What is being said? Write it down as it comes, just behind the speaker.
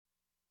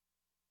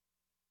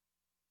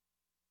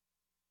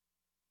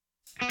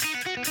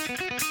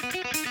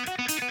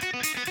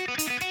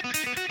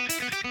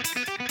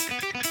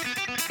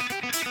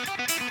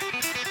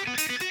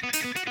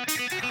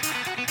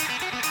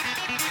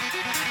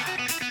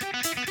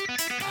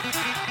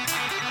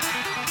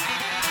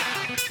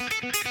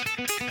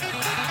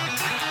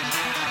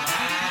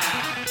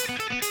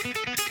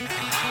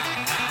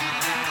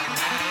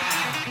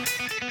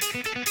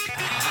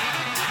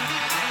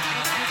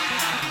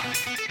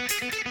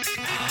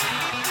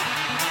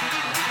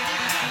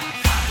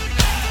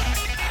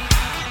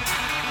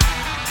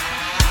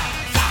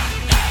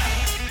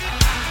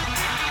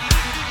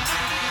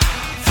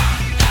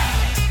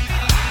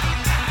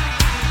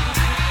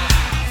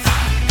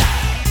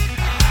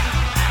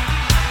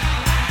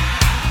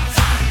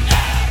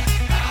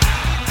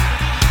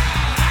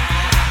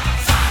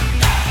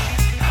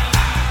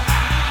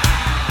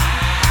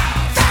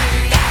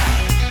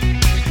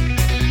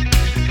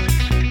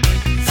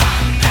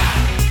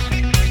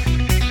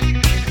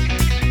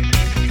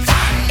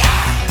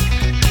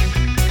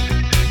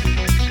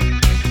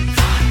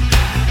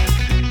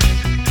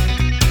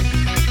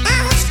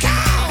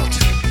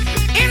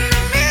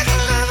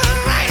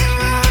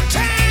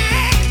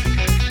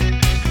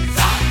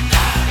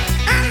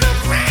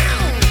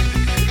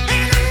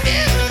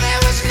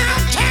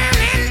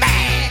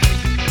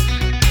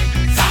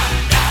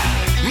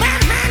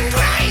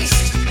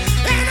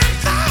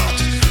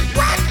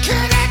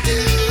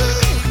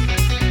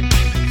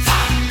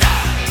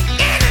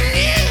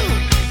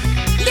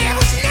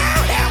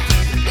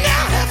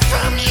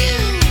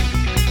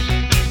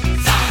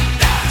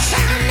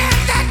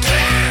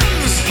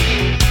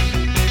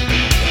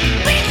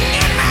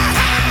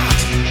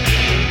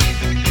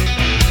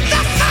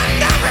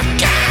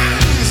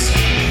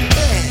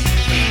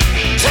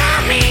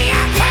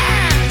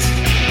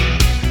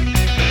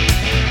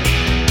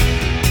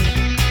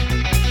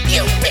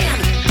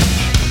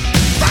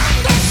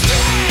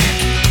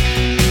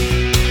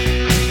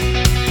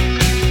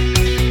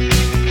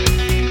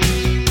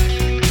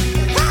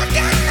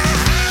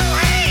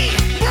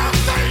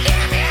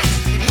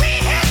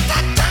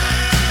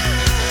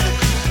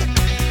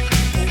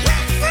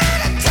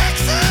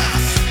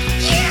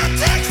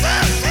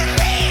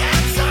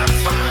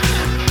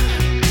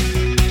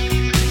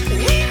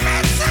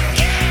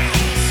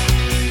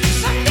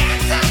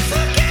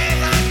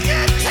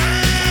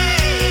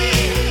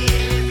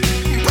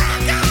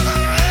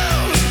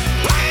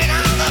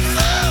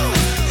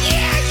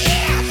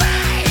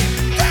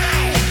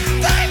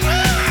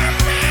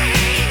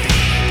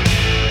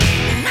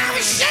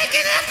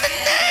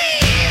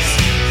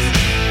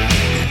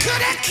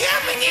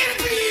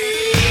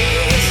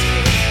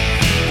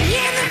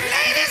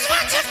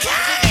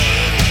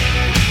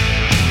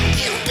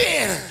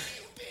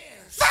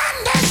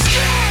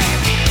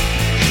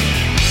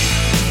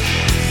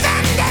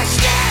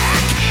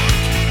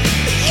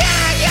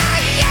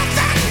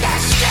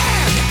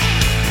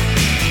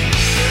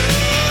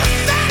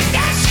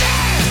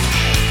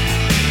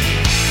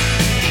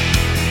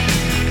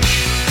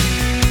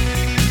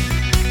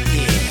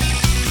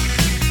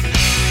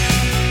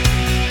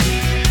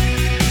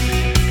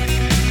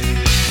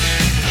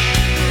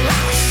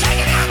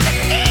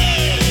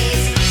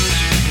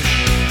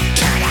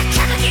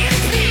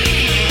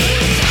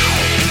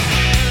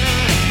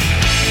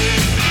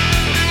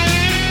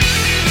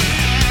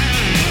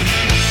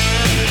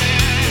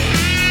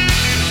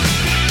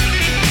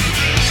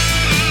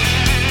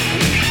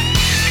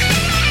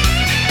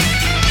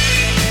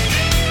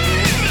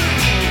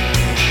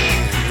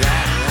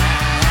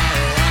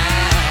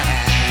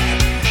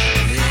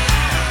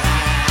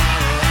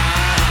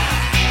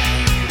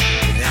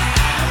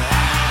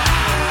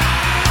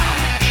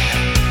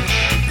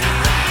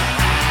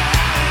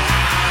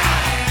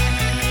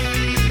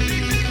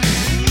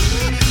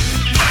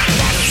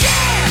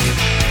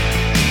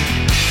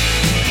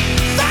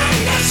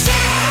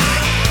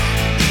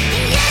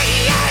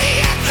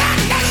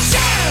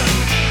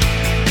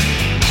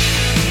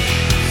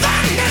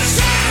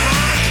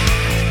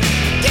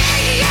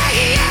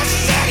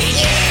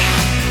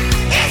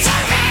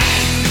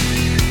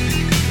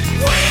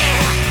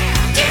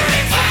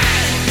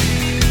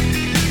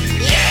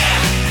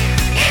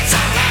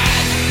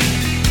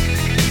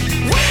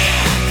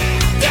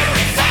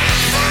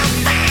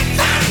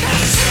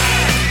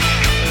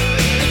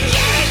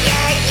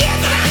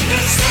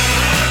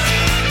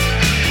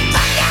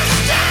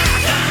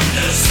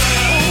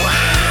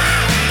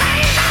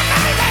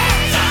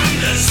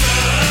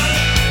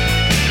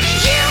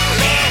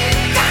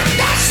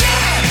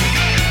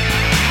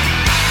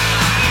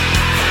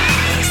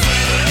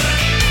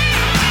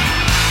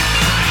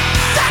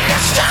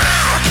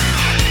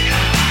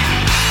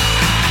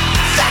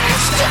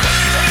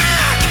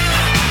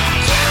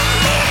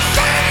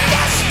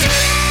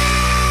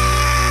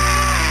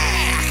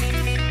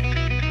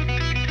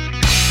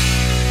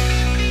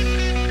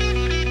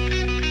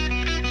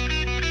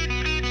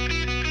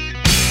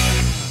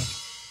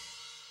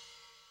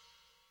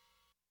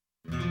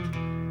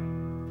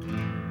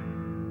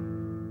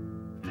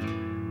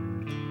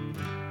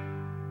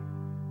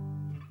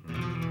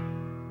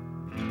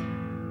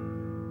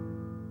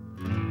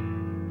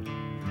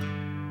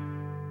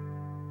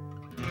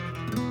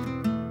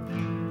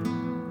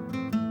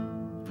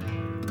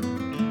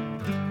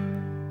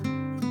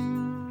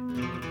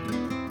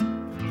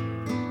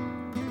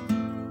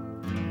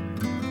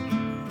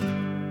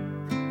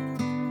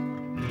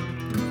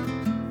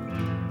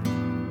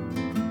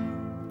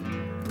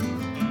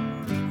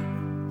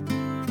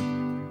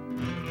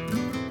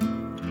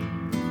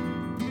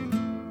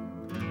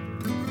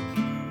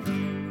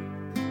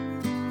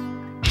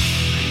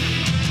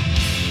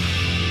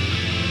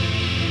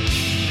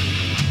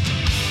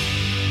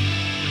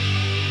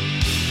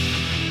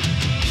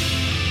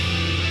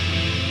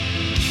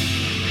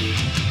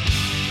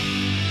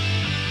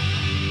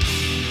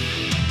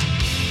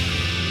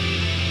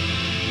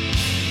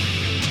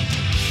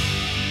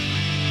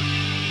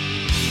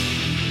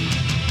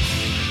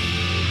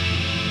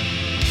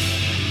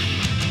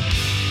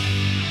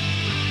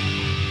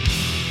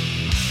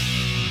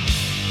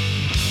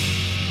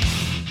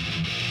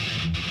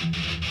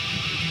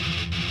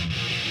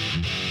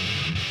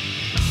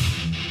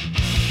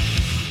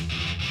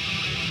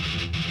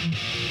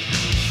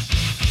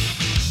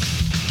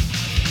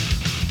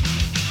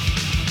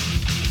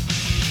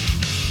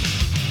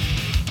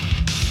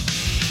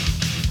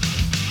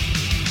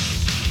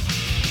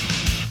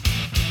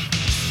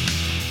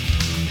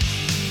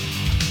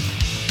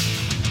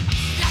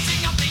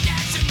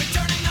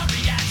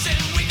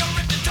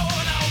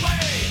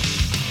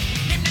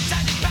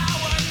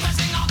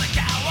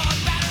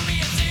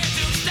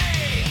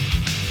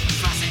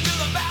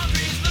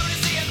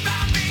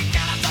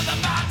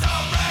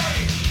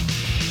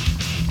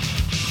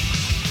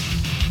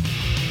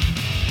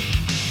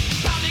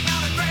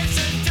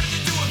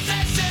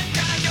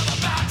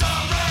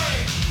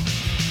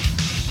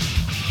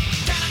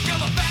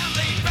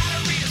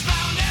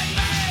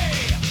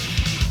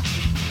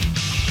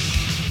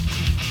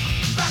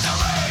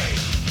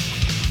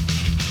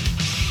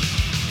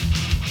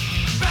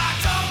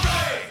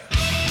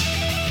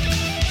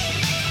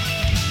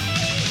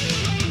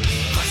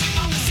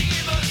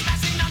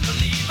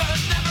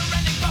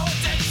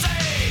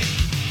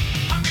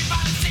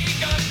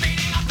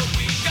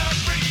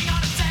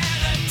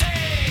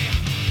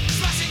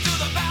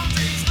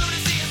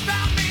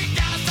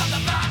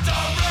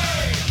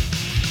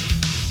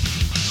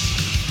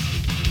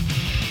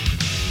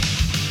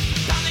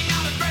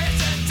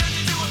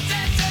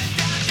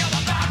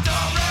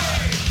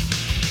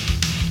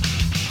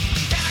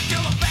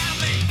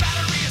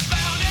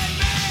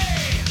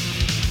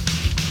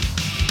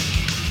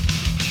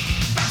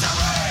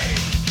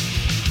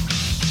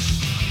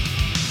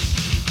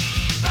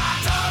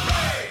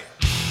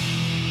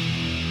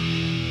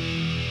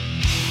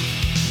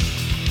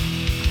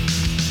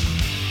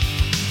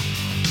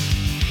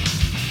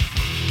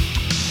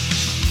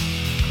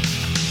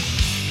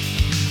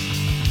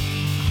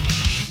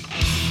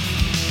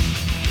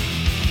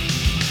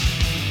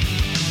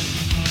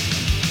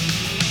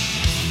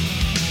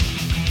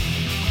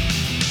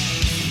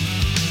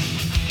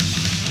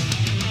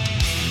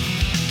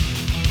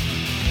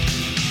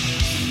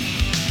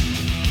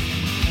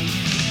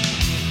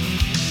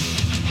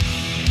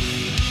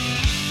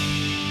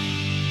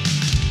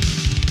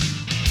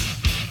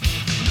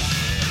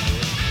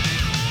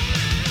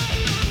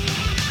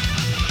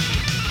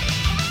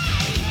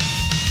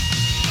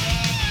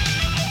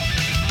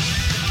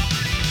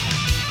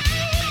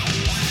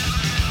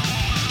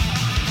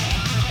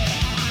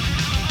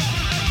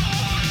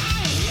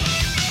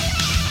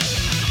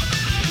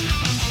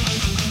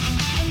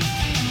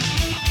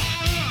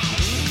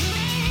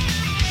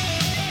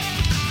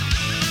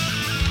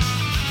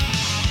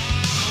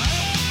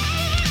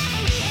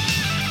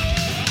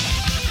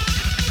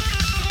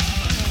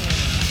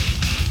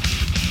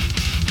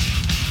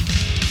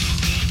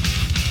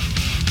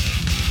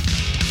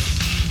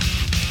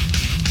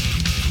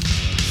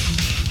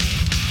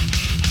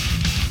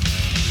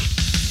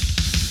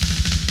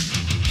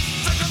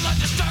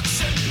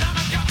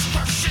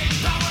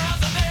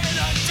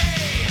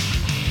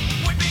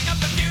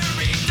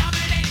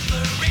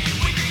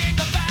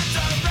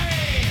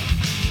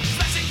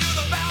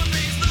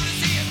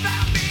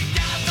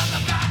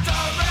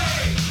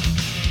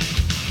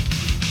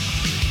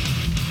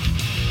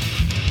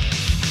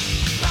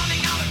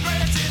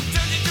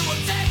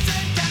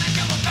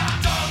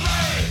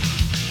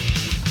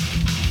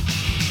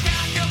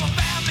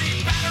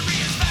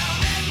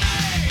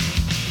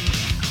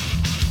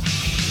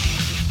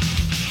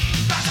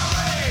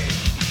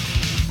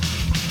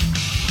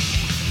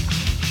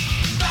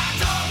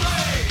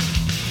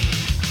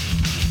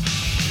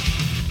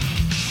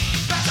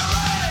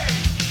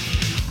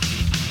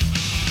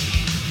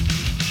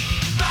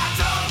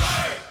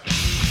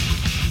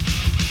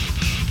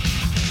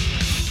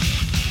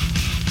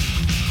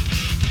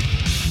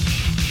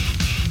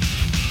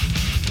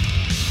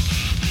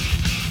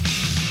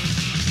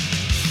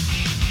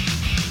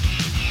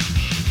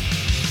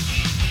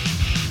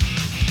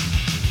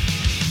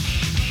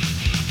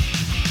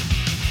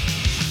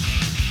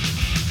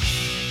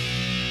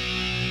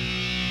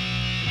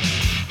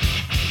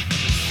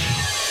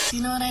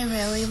what I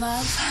really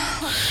love?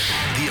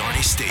 The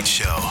Arnie State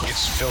Show.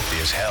 It's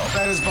filthy as hell.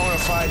 That is bona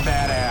fide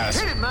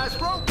badass. Hit it,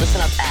 maestro. Listen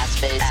up, ass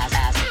face,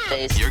 ass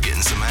face. You're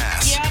getting some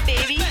ass. Yeah,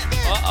 baby.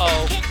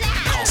 Uh-oh.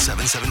 Call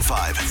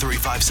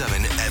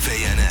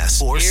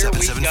 775-357-FANS or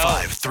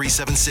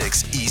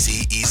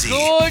 775-376-EASY-EASY.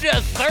 Good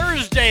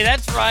Thursday.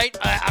 That's right.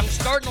 I'm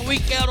starting the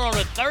week out on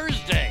a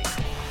Thursday.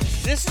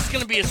 This is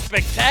going to be a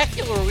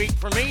spectacular week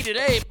for me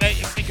today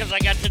because I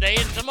got today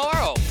and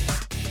tomorrow.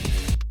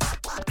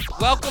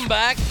 Welcome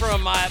back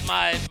from my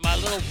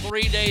little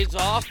 3 days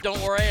off.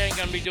 Don't worry, I ain't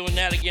going to be doing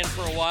that again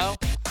for a while.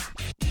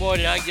 Boy,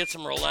 did I get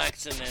some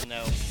relaxing in,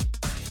 though.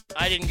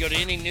 I didn't go to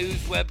any news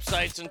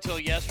websites until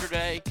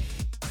yesterday.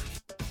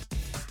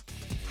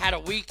 Had a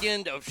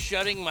weekend of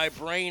shutting my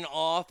brain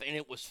off, and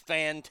it was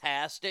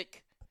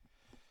fantastic.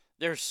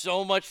 There's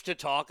so much to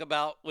talk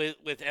about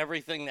with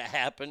everything that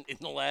happened in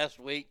the last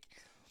week.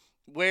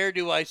 Where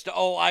do I start?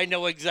 Oh, I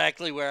know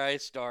exactly where I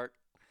start.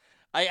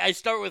 I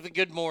start with the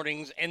good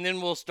mornings, and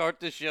then we'll start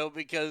the show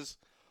because,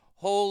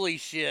 holy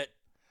shit.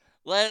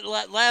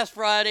 Last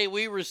Friday,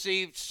 we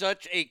received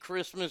such a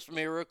Christmas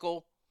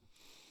miracle.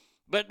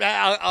 But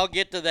I'll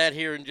get to that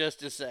here in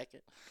just a second.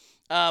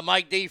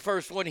 Mike D,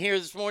 first one here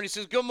this morning,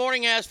 says, good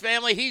morning, ass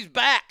family. He's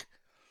back.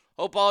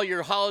 Hope all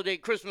your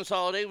Christmas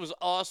holiday was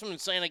awesome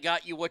and Santa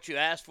got you what you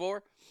asked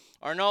for.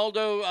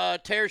 Arnaldo,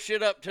 tear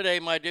shit up today,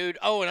 my dude.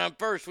 Oh, and I'm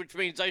first, which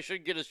means I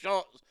should get a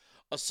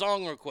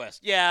song request.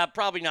 Yeah,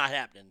 probably not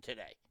happening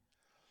today.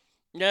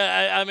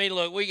 Yeah, I mean,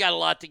 look, we got a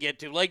lot to get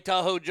to. Lake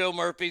Tahoe Joe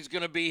Murphy's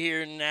going to be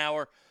here in an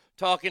hour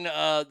talking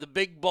the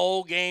big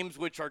bowl games,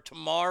 which are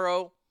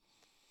tomorrow.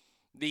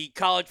 The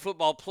college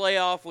football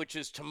playoff, which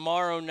is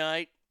tomorrow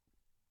night.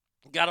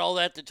 Got all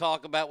that to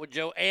talk about with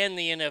Joe and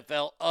the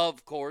NFL,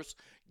 of course.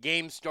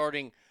 Game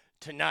starting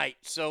tonight.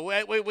 So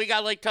we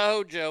got Lake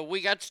Tahoe Joe.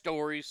 We got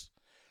stories.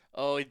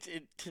 Oh,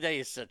 today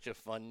is such a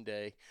fun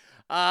day.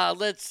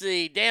 Let's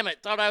see. Damn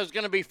it. Thought I was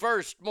going to be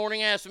first.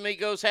 Morning, ass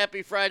amigos.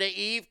 Happy Friday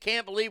Eve.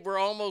 Can't believe we're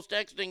almost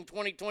exiting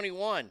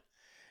 2021.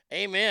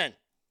 Amen.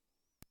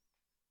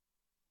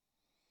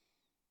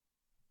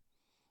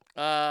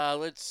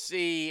 Let's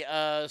see.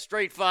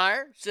 Straight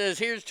Fire says,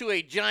 here's to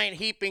a giant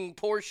heaping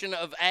portion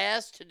of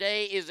ass.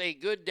 Today is a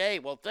good day.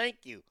 Well, thank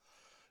you.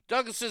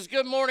 Douglas says,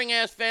 good morning,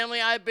 ass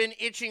family. I've been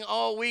itching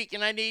all week,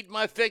 and I need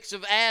my fix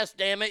of ass,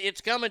 damn it.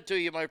 It's coming to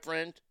you, my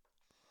friend.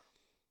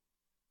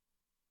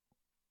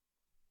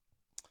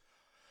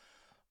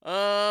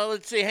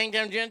 Let's see.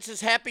 Hangdown Jen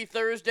says, happy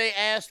Thursday,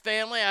 ass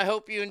family. I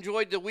hope you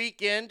enjoyed the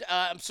weekend.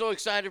 I'm so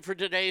excited for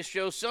today's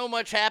show. So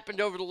much happened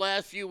over the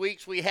last few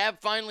weeks. We have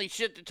finally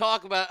shit to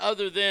talk about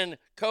other than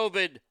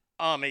COVID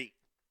Omicron.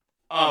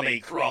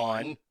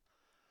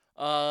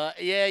 Yeah.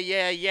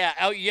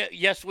 Oh, yeah.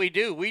 Yes, we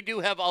do. We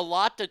do have a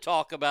lot to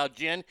talk about,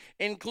 Jen,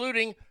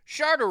 including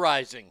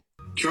Charterizing.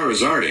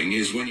 Charizarding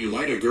is when you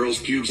light a girl's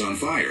pubes on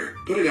fire,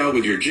 put it out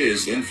with your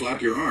jizz, then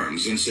flap your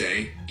arms and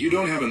say, you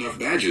don't have enough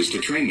badges to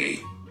train me.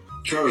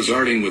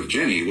 Charizarding with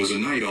Jenny was a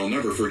night I'll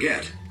never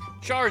forget.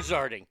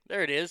 Charizarding.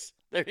 There it is.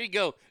 There you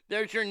go.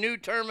 There's your new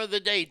term of the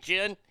day,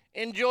 Jen.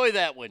 Enjoy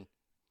that one.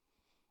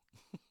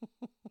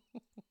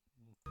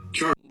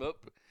 Don't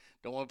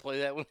want to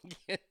play that one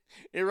again.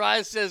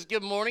 Uriah says,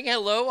 good morning.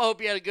 Hello. I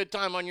hope you had a good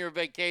time on your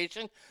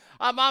vacation.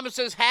 Mama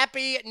says,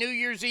 happy New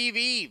Year's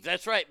Eve.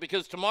 That's right,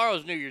 because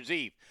tomorrow's New Year's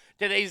Eve.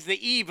 Today's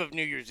the eve of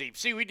New Year's Eve.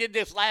 See, we did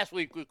this last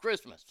week with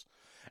Christmas.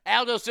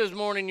 Aldo says,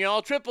 morning,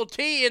 y'all. Triple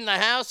T in the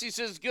house. He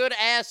says, good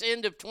ass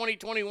end of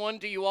 2021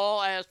 to you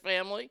all, ass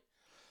family.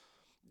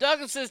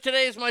 Douglas says,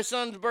 today is my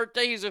son's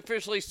birthday. He's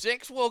officially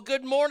 6. Well,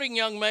 good morning,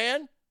 young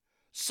man.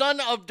 Son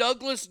of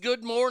Douglas,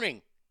 good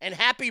morning. And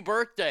happy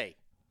birthday.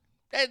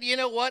 And you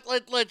know what?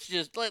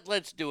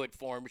 Let's do it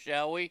for him,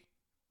 shall we?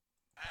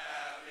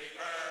 Happy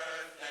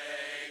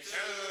birthday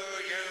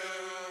to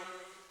you.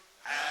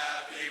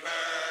 Happy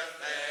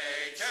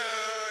birthday to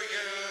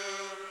you.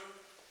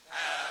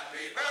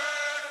 Happy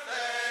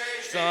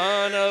birthday,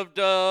 Son of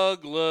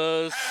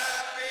Douglas.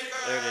 Happy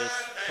There it is.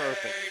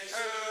 Perfect.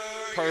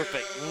 birthday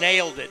Perfect.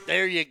 Nailed it.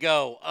 There you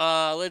go.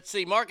 Let's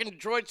see. Mark in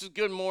Detroit says,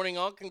 good morning,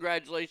 all.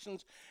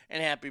 Congratulations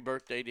and happy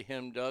birthday to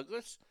him,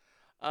 Douglas.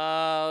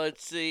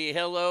 Let's see.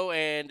 Hello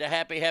and a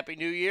happy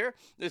New Year.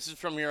 This is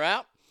from You're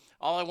Out.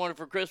 All I wanted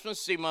for Christmas,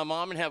 see my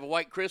mom and have a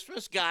white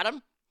Christmas. Got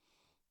him.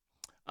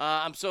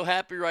 I'm so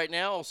happy right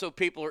now. Also,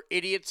 people are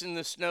idiots in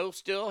the snow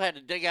still. Had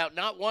to dig out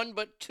not one,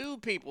 but 2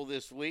 people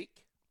this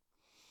week.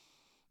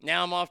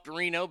 Now I'm off to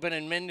Reno. Been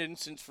in Minden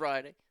since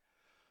Friday.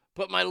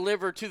 Put my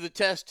liver to the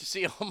test to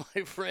see all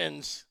my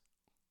friends.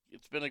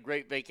 It's been a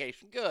great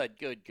vacation. Good.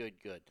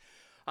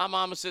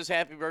 Mama says,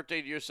 happy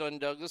birthday to your son,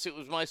 Douglas. It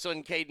was my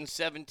son, Caden's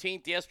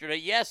 17th yesterday.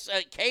 Yes,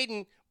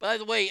 Caden, by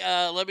the way,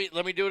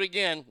 let me do it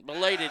again.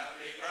 Belated.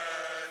 Happy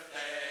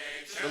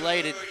birthday to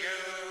Belated. you.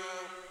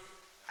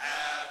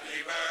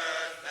 Happy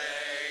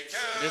birthday to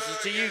This is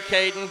to you,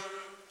 Caden.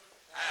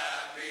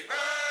 Happy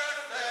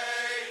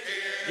birthday,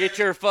 dear. Get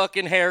your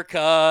fucking hair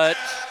cut.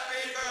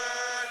 Happy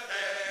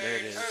birthday There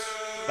it is. to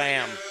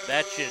Bam.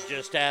 That shit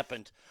just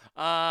happened.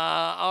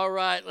 All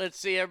right, let's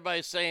see.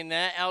 Everybody's saying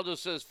that. Aldo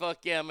says, fuck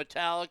yeah,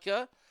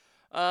 Metallica.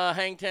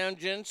 Hangtown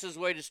Jen says,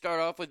 way to start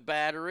off with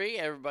Battery.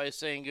 Everybody's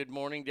saying good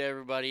morning to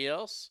everybody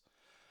else.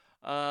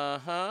 Hey,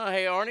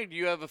 Arnie, do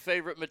you have a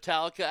favorite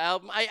Metallica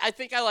album? I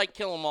think I like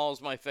Kill 'Em All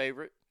as my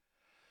favorite.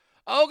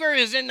 Ogre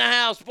is in the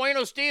house.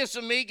 Buenos dias,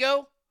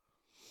 amigo.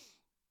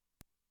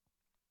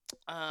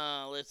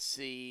 Let's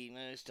see.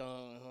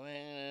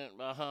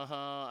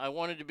 I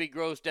wanted to be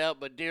grossed out,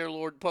 but dear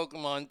Lord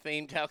Pokemon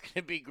themed. How can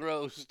it be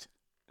grossed?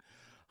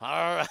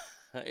 All right.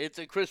 It's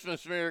a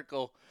Christmas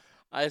miracle.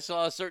 I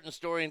saw a certain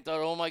story and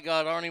thought, oh my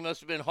God, Arnie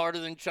must have been harder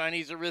than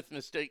Chinese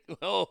arithmetic.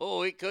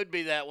 Oh, it could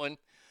be that one.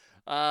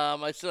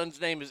 My son's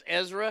name is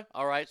Ezra.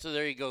 All right, so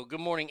there you go. Good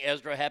morning,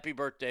 Ezra. Happy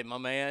birthday, my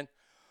man.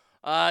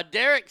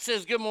 Derek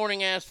says, good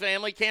morning, ass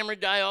family. Cameron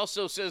Dye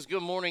also says,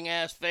 good morning,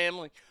 ass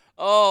family.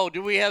 Oh,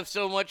 do we have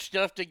so much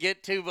stuff to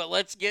get to? But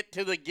let's get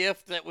to the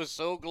gift that was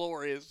so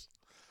glorious.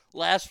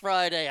 Last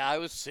Friday, I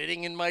was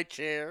sitting in my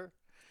chair,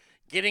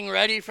 getting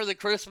ready for the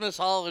Christmas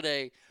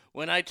holiday,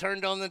 when I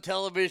turned on the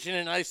television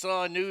and I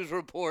saw a news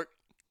report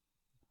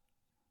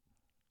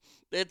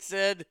that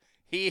said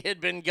he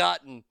had been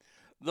gotten.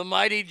 The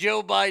mighty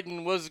Joe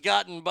Biden was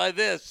gotten by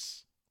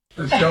this.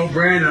 Let's go,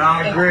 Brandon.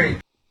 I agree.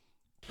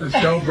 Let's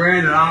go,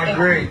 Brandon. I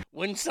agree.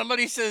 When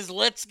somebody says,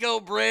 let's go,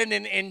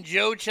 Brandon, and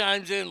Joe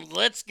chimes in,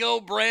 let's go,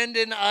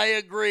 Brandon, I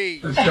agree.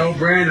 Let's go,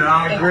 Brandon.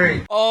 I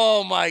agree.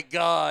 Oh, my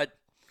God.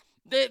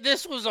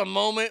 This was a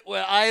moment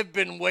where I have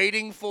been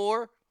waiting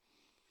for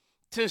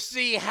to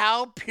see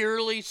how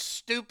purely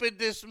stupid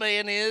this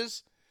man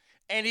is.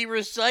 And he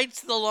recites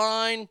the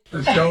line,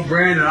 let's go,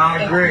 Brandon.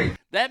 I agree.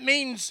 That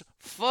means,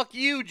 fuck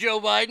you, Joe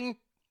Biden.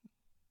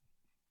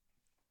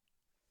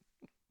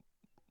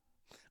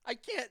 I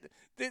can't.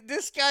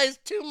 This guy is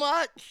too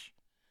much.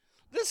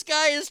 This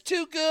guy is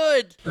too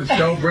good. Let's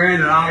go,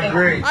 Brandon. I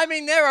agree. I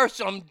mean, there are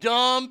some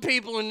dumb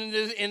people in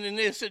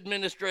this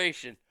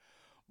administration.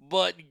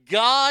 But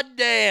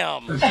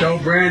goddamn. Let's go,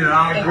 Brandon.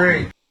 I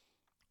agree.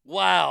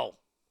 Wow.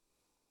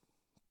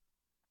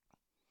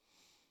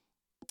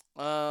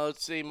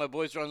 Let's see. My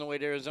boys are on the way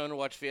to Arizona to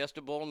watch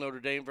Fiesta Bowl. Notre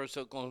Dame versus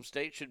Oklahoma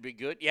State should be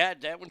good. Yeah,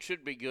 that one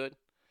should be good.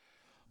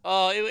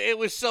 It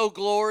was so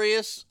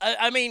glorious.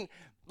 I mean,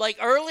 like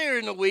earlier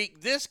in the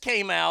week, this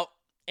came out,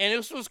 and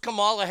this was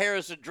Kamala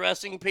Harris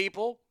addressing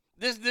people.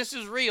 This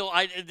is real.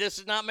 This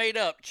is not made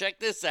up. Check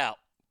this out.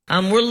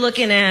 We're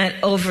looking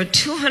at over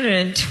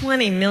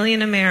 220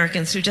 million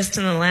Americans who just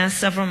in the last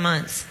several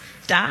months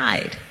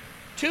died.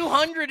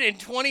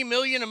 220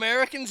 million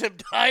Americans have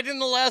died in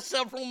the last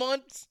several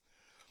months?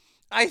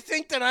 I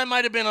think that I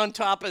might have been on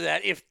top of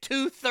that if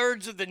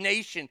 2/3 of the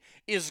nation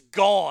is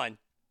gone.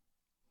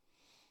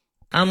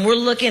 We're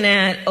looking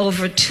at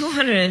over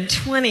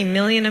 220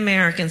 million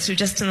Americans who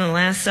just in the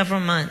last several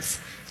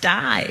months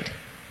died.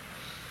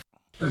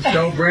 Let's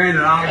go,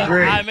 Brandon. I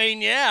agree. I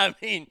mean,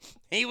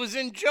 he was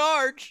in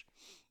charge.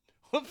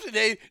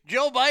 Whoopsie,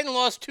 Joe Biden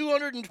lost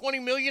 220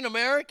 million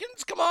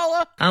Americans,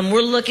 Kamala?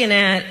 We're looking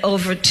at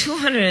over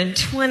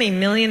 220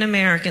 million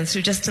Americans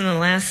who just in the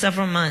last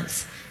several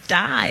months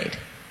died.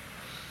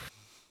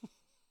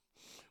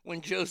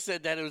 When Joe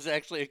said that, it was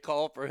actually a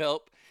call for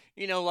help.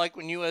 You know, like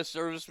when U.S.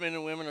 servicemen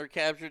and women are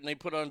captured and they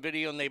put on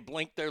video and they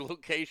blink their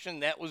location,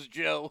 that was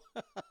Joe.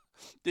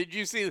 Did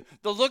you see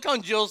the look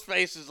on Jill's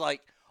face is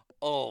like,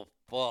 oh,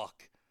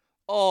 fuck.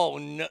 Oh,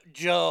 no,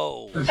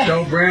 Joe. Let's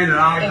go, Brandon.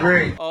 I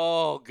agree.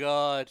 Oh,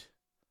 God.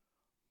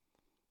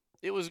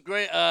 It was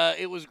great.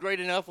 It was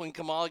great enough when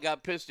Kamala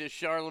got pissed at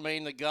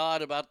Charlemagne the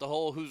God about the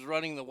whole who's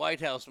running the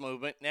White House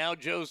movement. Now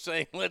Joe's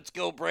saying, let's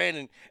go,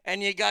 Brandon.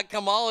 And you got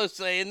Kamala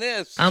saying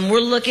this. We're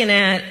looking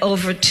at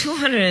over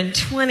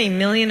 220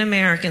 million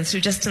Americans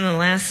who just in the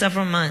last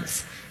several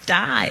months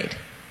died.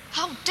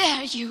 How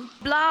dare you?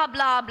 Blah,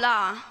 blah,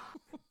 blah.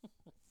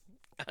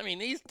 I mean,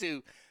 these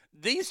two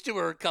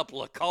are a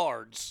couple of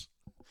cards,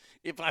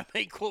 if I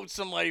may quote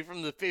somebody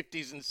from the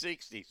 50s and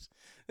 60s.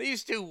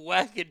 These two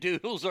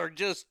wackadoodles are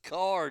just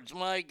cards,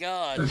 my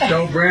God. Let's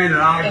go, Brandon.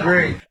 I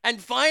agree.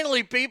 And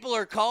finally, people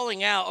are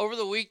calling out over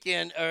the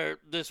weekend, or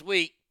this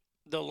week,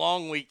 the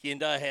long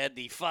weekend I had,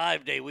 the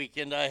 5-day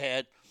weekend I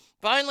had.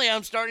 Finally,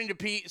 I'm starting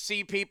to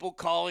see people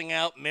calling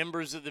out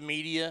members of the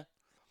media.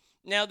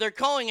 Now, they're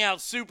calling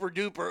out super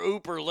duper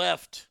ooper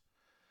left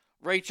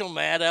Rachel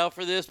Maddow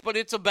for this, but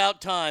it's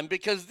about time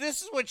because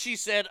this is what she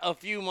said a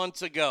few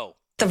months ago.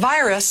 The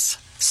virus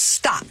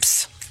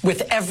stops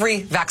with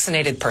every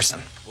vaccinated person.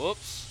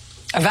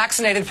 Whoops. A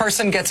vaccinated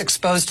person gets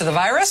exposed to the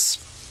virus.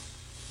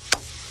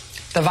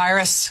 The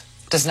virus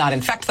does not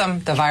infect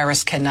them. The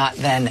virus cannot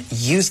then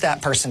use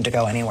that person to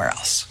go anywhere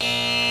else.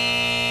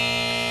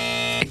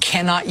 It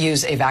cannot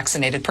use a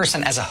vaccinated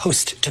person as a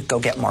host to go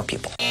get more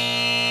people.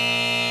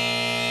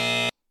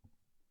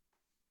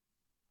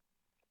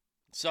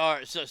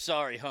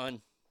 Sorry,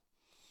 hon.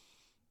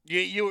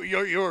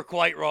 You were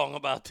quite wrong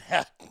about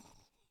that.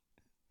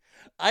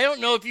 I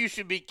don't know if you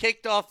should be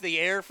kicked off the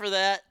air for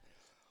that,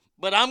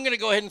 but I'm going to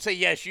go ahead and say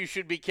yes, you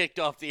should be kicked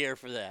off the air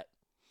for that.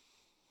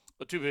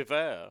 But to be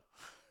fair,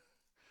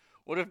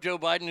 What if Joe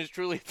Biden is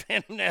truly a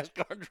phantom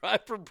NASCAR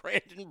driver,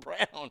 Brandon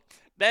Brown?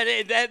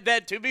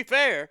 That to be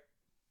fair,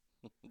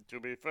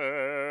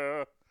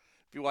 if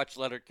you watch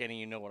Letterkenny,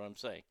 you know what I'm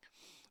saying.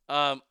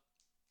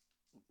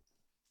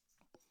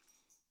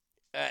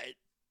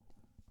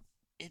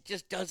 It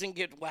just doesn't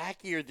get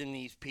wackier than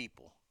these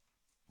people.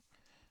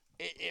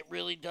 It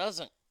really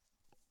doesn't.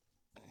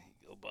 There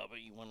you go,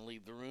 Bubba. You want to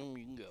leave the room?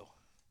 You can go.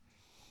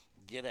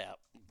 Get out,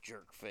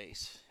 jerk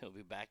face. He'll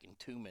be back in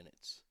 2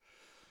 minutes.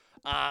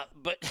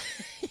 But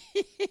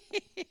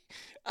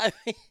I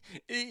mean,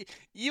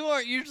 you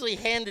aren't usually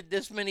handed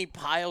this many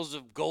piles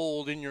of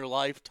gold in your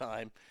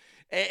lifetime.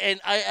 And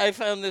I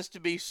found this to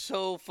be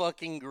so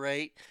fucking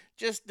great.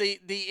 Just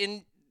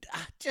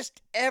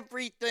just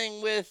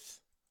everything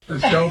with...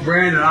 So,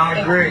 Brandon, I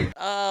agree.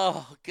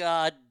 Oh,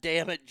 God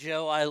damn it,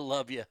 Joe. I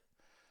love you.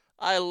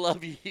 I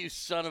love you, you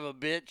son of a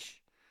bitch.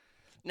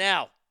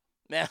 Now,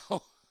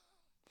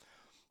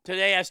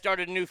 today I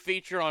started a new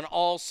feature on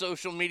all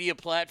social media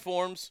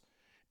platforms.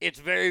 It's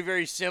very,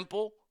 very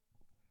simple.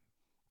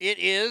 It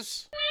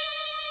is...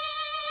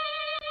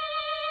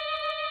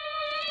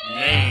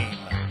 Name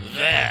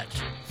That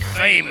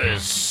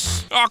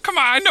Famous. Oh, come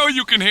on. I know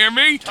you can hear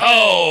me.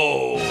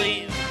 Oh.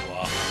 See,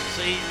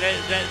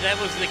 that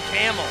was the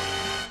camel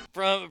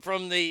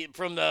from the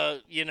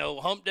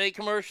Hump Day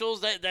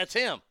commercials. That's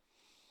him.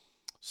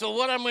 So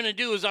what I'm going to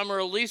do is I'm going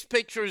to release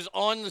pictures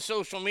on the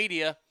social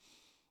media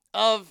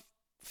of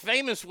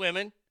famous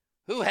women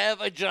who have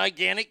a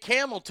gigantic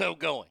camel toe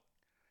going.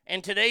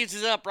 And today's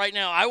is up right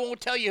now. I won't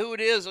tell you who it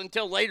is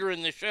until later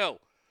in the show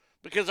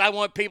because I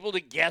want people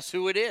to guess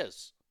who it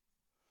is.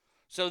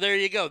 So there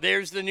you go.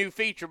 There's the new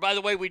feature. By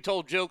the way, we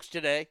told jokes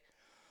today.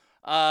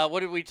 What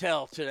did we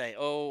tell today?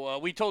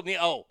 We told me.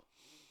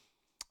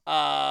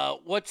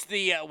 What's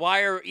the?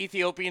 Why are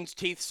Ethiopians'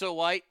 teeth so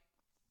white?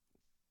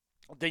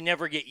 They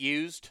never get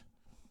used.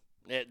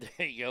 There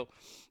you go.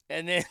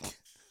 And then,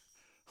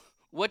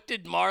 what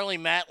did Marlee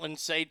Matlin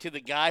say to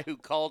the guy who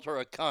called her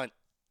a cunt?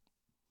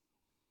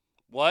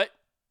 What?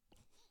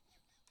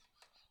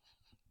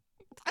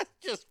 That's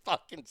just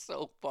fucking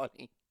so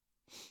funny.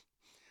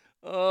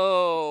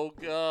 Oh,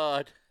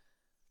 God.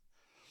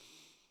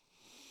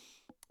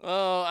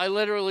 Oh, I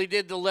literally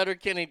did the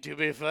Letterkenny, to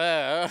be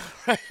fair.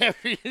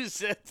 You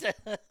said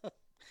that.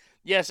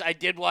 Yes, I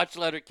did watch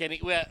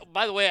Letterkenny.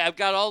 By the way, I've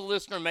got all the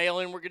listener mail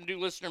in. We're going to do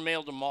listener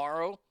mail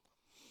tomorrow.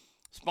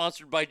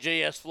 Sponsored by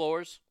JS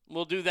Floors.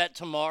 We'll do that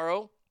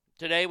tomorrow.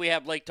 Today we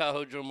have Lake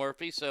Tahoe Joe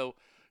Murphy, so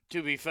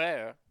to be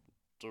fair,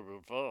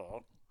 we'll,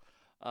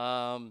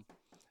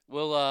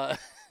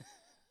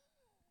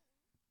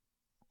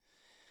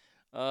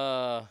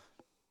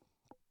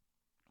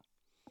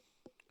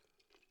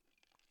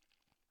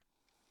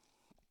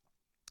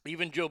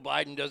 even Joe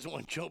Biden doesn't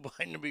want Joe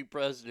Biden to be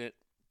president.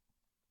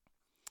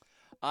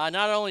 Not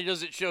only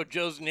does it show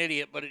Joe's an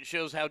idiot, but it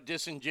shows how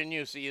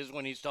disingenuous he is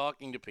when he's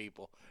talking to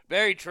people.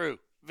 Very true.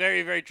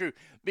 Very, very true.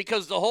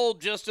 Because the whole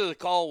gist of the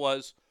call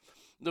was,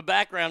 the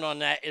background on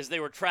that is they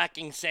were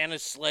tracking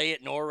Santa's sleigh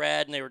at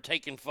NORAD and they were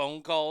taking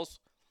phone calls.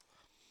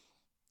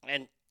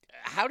 And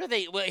how do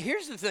they... Well,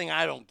 here's the thing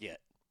I don't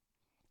get.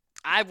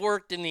 I've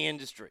worked in the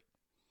industry.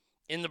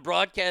 In the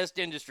broadcast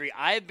industry,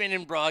 I've been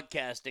in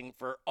broadcasting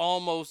for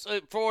almost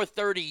for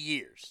 30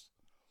 years.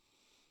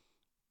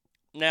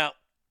 Now,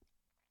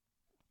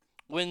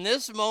 when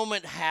this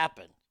moment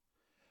happened,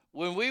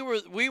 when we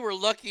were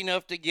lucky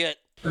enough to get...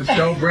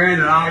 So,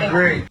 Brandon, I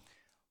agree.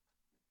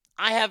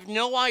 I have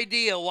no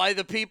idea why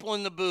the people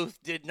in the booth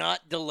did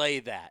not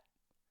delay that.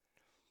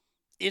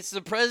 It's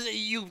the president.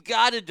 You've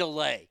got a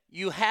delay.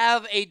 You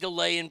have a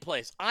delay in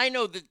place. I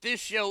know that this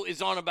show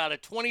is on about a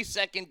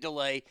 20-second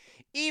delay,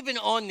 even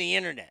on the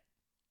internet.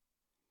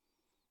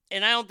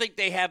 And I don't think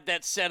they have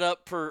that set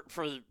up for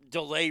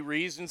delay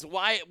reasons.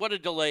 Why? What a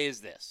delay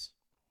is this?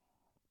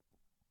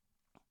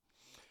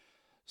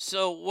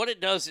 So what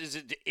it does is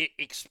it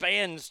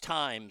expands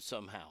time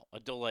somehow. A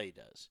delay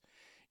does.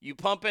 You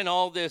pump in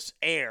all this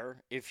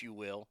air, if you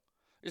will.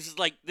 This is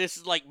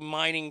like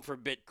mining for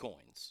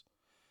Bitcoins.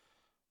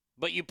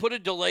 But you put a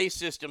delay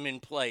system in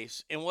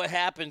place, and what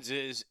happens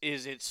is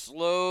it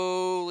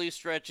slowly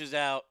stretches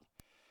out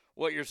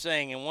what you're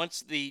saying. And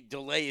once the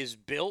delay is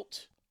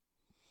built,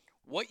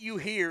 what you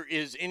hear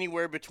is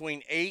anywhere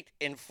between 8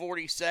 and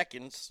 40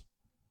 seconds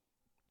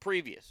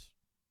previous.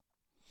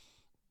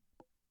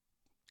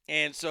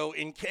 And so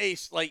in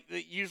case, like,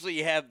 usually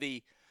you have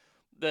the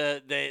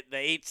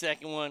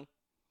 8-second one.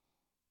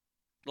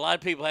 A lot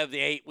of people have the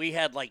 8. We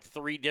had like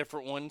 3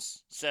 different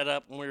ones set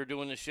up when we were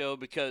doing the show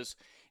because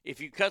if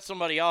you cut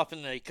somebody off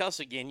and they cuss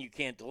again, you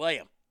can't delay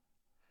them.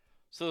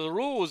 So the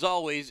rule was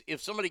always,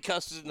 if somebody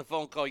cusses in the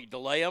phone call, you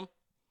delay them.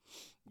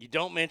 You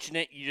don't mention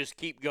it. You just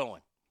keep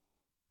going.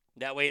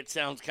 That way it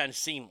sounds kind of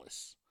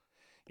seamless.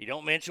 You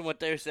don't mention what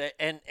they're saying.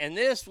 And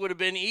this would have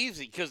been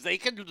easy because they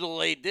could have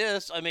delayed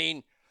this. I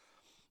mean,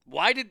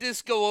 why did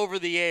this go over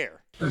the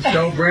air?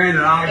 So,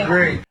 Brandon, I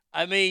agree.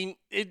 I mean,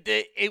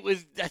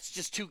 that's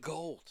just too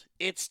gold.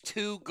 It's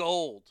too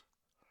gold.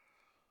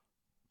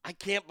 I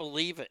can't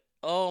believe it.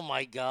 Oh,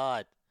 my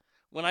God.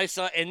 When I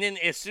saw, and then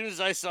as soon as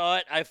I saw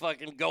it, I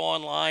fucking go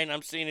online.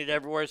 I'm seeing it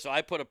everywhere, so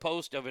I put a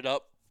post of it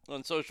up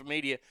on social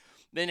media.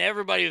 Then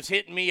everybody was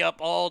hitting me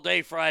up all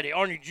day Friday.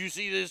 Arnie, did you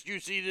see this? Did you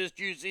see this?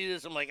 Did you see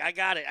this? I'm like, I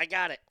got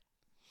it.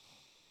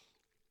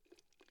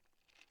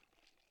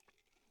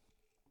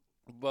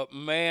 But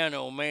man,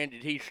 oh man,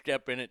 did he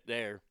step in it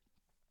there.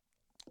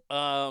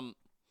 I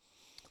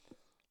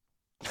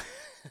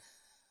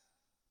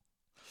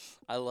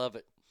love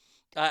it.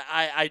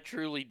 I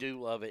truly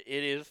do love it.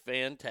 It is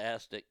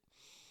fantastic.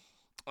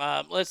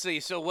 Let's see.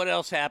 So what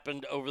else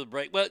happened over the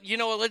break? Well, you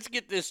know what? Let's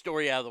get this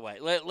story out of the way.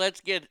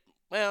 Let's get,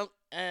 no,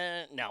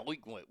 we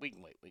can wait.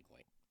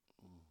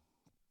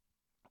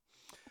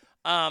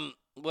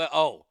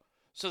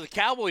 So the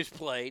Cowboys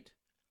played,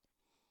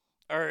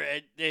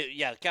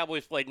 the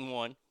Cowboys played and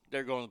won.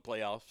 They're going to the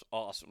playoffs.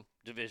 Awesome.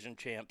 Division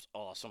champs.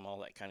 Awesome. All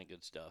that kind of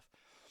good stuff.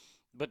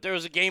 But there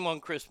was a game on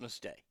Christmas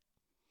Day,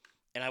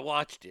 and I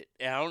watched it.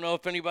 And I don't know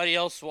if anybody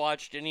else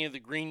watched any of the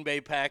Green Bay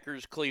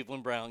Packers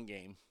Cleveland Brown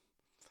game.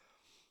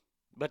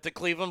 But the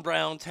Cleveland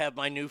Browns have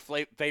my new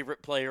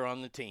favorite player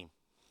on the team.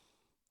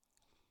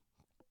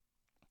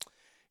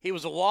 He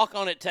was a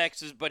walk-on at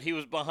Texas, but he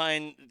was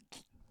behind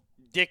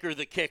Dicker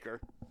the kicker,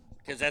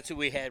 because that's who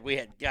we had. We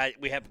have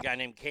a guy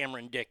named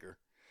Cameron Dicker.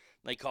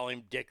 They call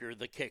him Dicker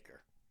the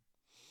kicker.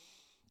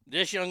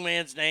 This young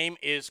man's name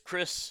is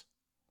Chris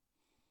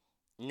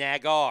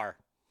Nagar.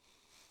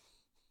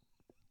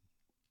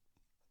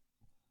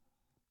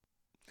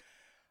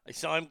 I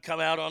saw him come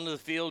out onto the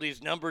field.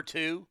 He's number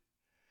 2,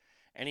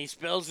 and he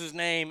spells his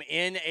name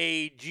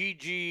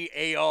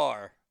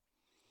Naggar.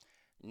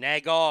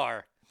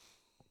 Nagar.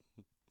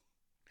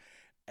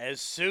 As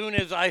soon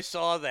as I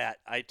saw that,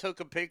 I took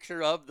a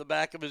picture of the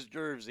back of his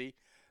jersey.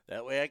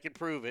 That way I could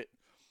prove it.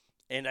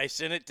 And I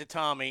sent it to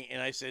Tommy,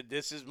 and I said,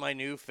 this is my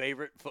new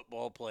favorite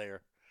football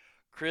player,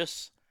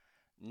 Chris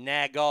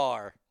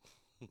Nagar.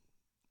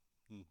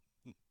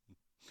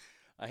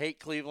 I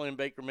hate Cleveland and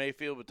Baker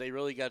Mayfield, but they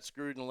really got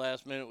screwed in the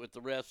last minute with the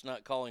refs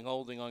not calling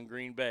holding on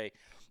Green Bay.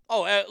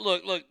 Oh,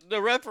 look,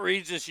 the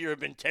referees this year have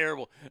been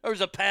terrible. There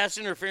was a pass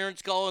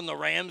interference call in the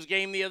Rams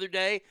game the other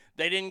day.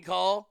 They didn't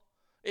call.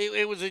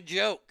 It was a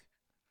joke.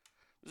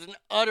 It was an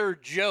utter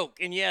joke.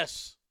 And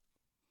yes,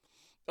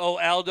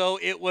 Aldo,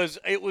 it was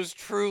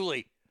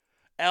truly.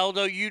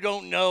 Aldo, you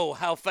don't know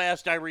how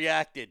fast I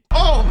reacted.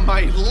 Oh,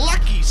 my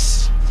lucky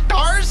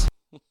stars!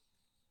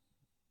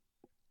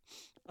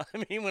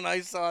 I mean, when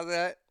I saw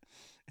that,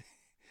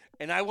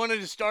 and I wanted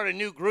to start a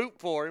new group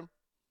for him.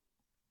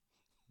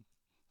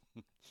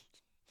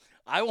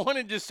 I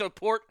wanted to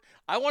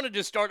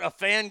start a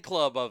fan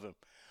club of him.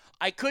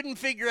 I couldn't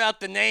figure out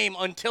the name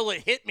until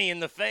it hit me in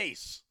the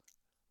face.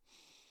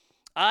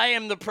 I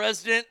am the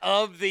president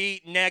of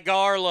the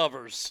Nagar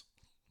lovers.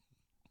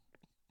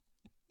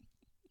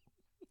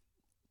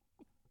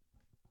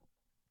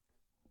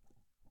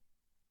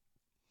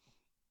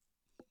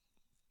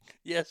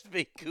 Yes,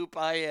 Big Coop,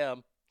 I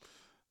am.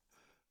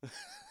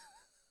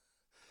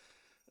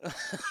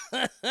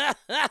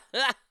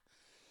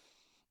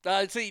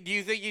 See, do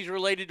you think he's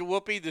related to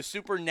Whoopi, the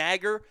super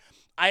nagger?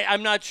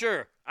 I'm not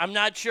sure.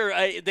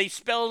 They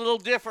spell a little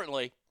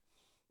differently.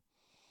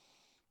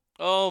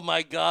 Oh,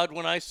 my God.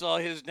 When I saw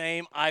his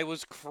name, I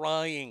was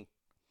crying.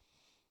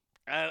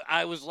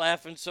 I was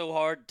laughing so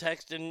hard,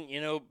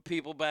 texting,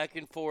 people back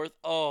and forth.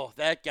 Oh,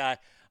 that guy.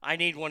 I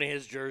need one of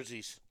his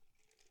jerseys.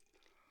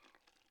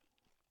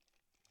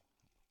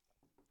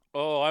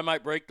 Oh, I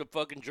might break the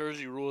fucking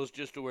jersey rules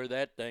just to wear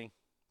that thing.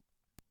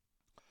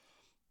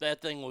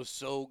 That thing was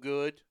so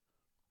good.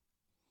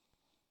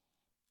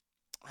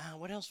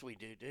 What else do we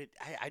do, dude?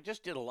 I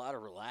just did a lot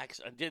of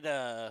relax. I did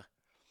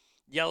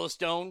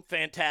Yellowstone,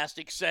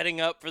 fantastic,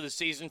 setting up for the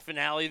season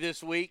finale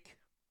this week.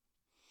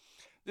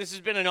 This has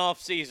been an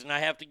off season. I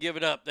have to give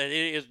it up that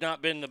it has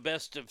not been the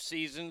best of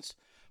seasons,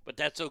 but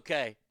that's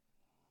okay.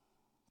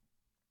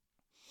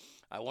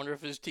 I wonder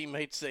if his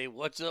teammates say,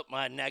 "What's up,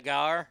 my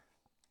Nagar?"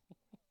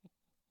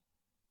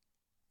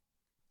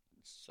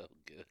 It's so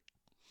good.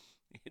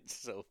 It's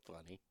so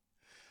funny.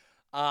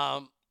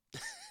 I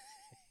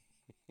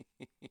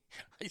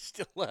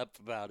still laugh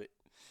about it.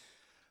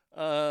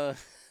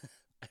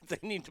 If they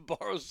need to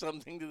borrow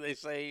something, do they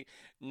say,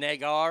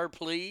 Nagar,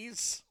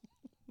 please?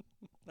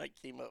 I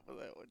came up with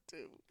that one,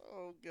 too.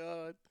 Oh,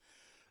 God.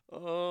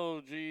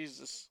 Oh,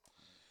 Jesus.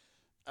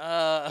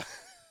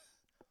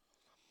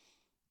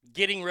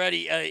 Getting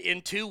ready.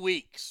 In 2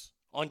 weeks,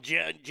 on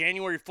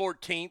January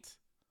 14th,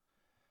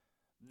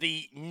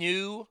 the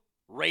new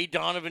Ray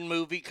Donovan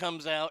movie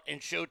comes out,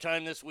 and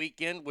Showtime this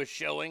weekend was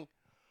showing.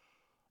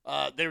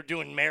 They're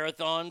doing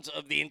marathons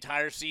of the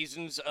entire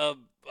seasons of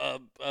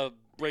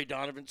Ray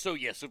Donovan. So,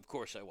 yes, of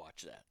course I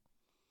watch that.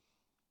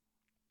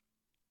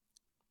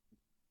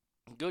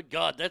 Good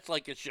God, that's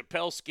like a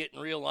Chappelle skit in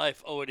real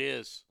life. Oh, it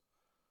is.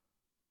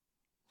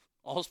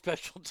 All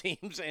special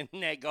teams and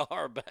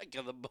Nagar back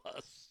of the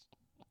bus.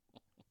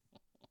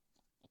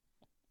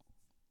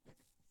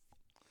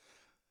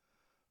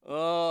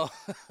 Oh.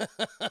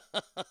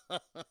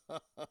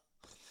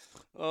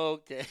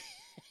 Okay.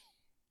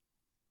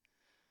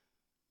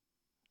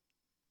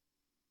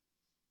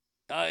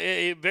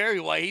 very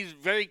white. He's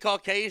very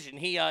Caucasian.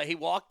 He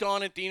walked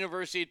on at the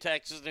University of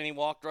Texas, and he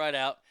walked right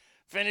out.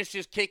 Finished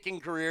his kicking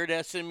career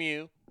at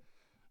SMU.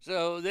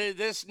 So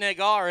this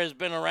Negar has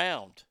been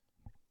around.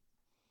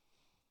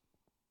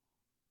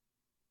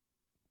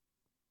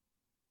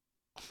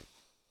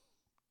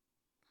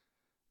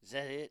 Is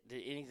that it?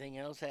 Did anything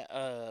else?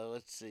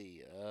 Let's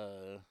see.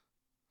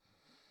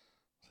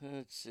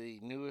 Let's see.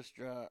 Newest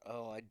draw.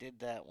 Oh, I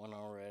did that one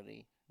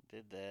already.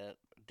 Did that.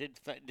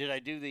 Did I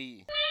do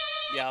the?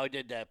 Yeah, I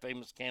did that.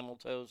 Famous camel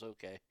toes.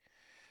 Okay.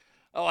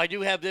 Oh, I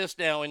do have this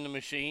now in the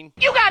machine.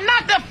 You got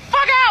knocked the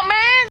fuck out,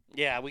 man!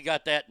 Yeah, we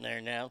got that in there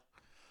now.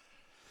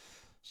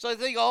 So I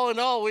think all in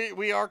all,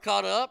 we are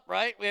caught up,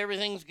 right?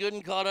 Everything's good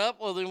and caught up.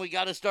 Well, then we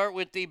got to start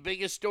with the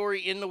biggest story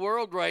in the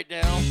world right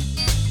now.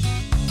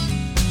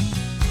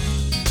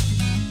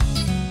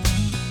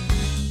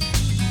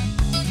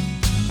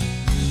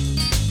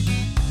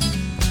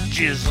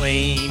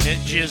 Ghislaine,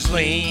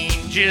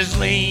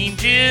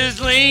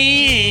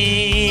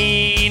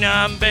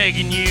 I'm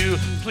begging you,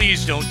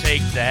 please don't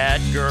take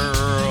that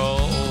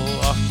girl.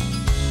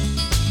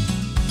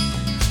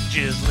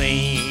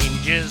 Ghislaine,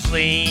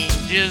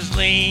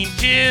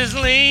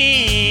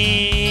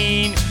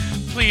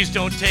 please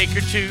don't take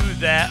her to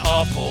that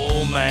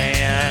awful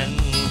man.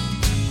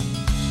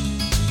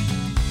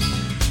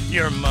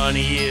 Your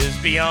money is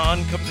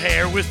beyond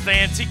compare with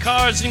fancy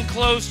cars and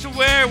clothes to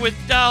wear with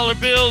dollar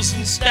bills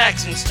and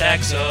stacks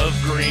of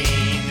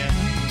green.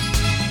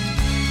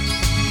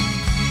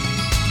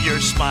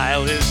 Your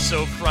smile is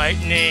so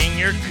frightening,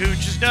 your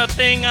cooch is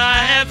nothing I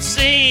have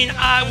seen.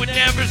 I would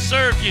never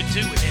serve you to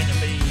an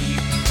enemy,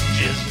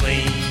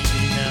 Ghislaine.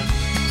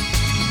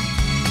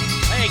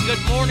 Hey,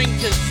 good morning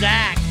to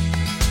Zach.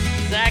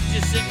 Zach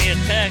just sent me a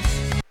text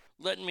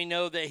letting me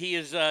know that he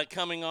is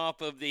coming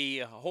off of the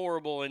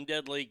horrible and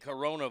deadly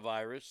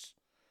coronavirus.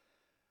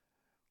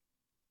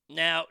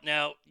 Now,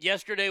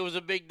 yesterday was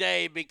a big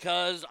day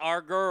because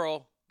our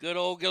girl, good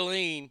old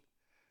Ghislaine,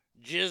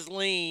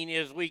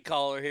 as we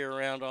call her here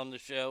around on the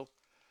show,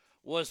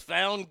 was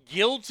found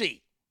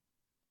guilty.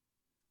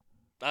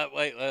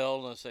 Wait,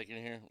 hold on a second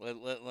here.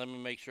 Let me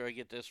make sure I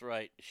get this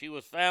right. She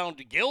was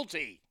found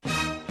guilty.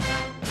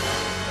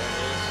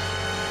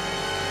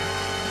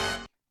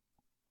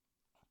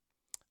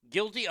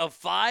 Guilty of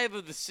 5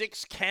 of the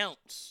 6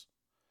 counts.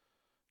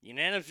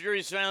 Unanimous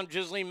juries found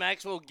Ghislaine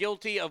Maxwell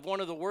guilty of one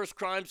of the worst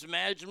crimes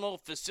imaginable,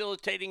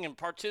 facilitating and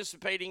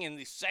participating in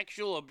the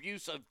sexual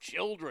abuse of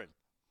children.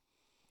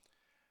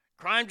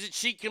 Crimes that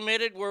she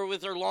committed were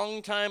with her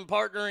longtime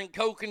partner and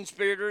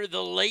co-conspirator,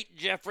 the late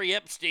Jeffrey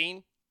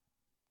Epstein.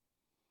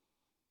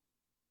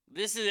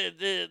 This is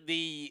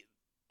the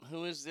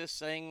who is this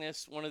saying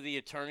this? One of the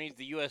attorneys,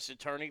 the U.S.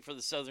 attorney for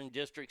the Southern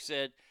District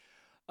said,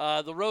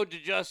 the road to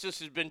justice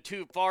has been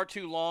far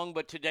too long,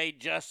 but today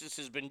justice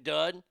has been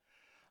done.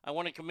 I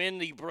want to commend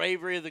the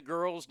bravery of the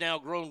girls, now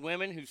grown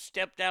women, who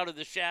stepped out of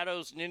the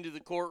shadows and into the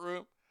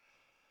courtroom.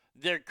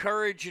 Their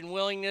courage and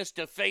willingness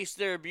to face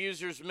their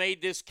abusers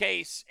made this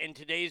case and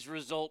today's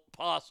result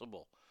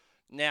possible.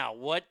 Now,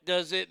 what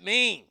does it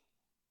mean?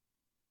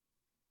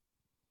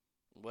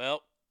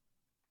 Well,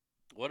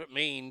 what it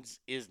means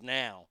is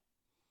now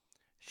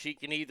she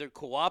can either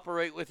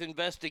cooperate with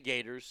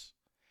investigators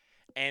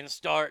and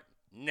start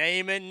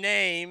naming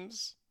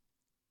names.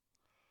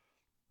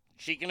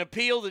 She can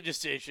appeal the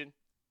decision.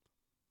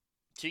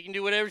 She can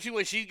do whatever she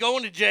wants. She's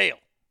going to jail.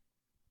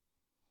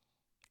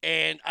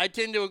 And I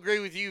tend to agree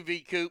with you, V.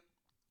 Coop.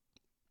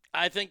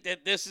 I think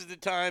that this is the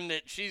time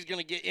that she's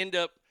going to end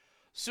up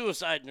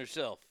suiciding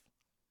herself.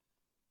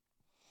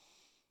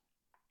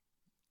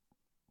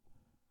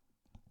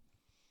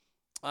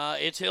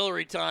 It's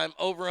Hillary time.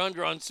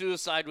 Over-under on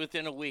suicide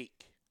within a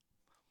week.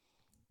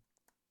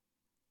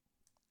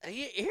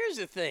 Here's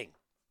the thing.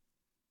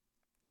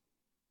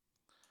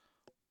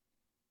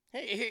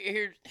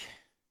 Here,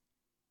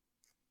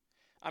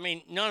 I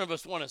mean, none of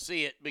us want to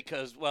see it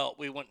because, well,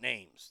 we want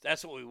names.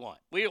 That's what we want.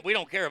 We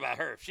don't care about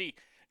her. If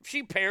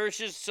she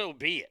perishes, so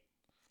be it.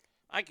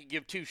 I could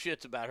give 2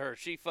 shits about her.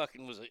 She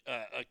fucking was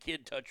a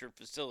kid toucher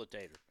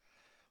facilitator.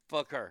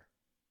 Fuck her.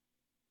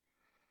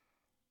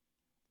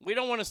 We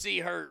don't want to see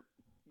her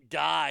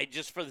die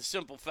just for the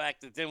simple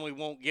fact that then we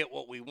won't get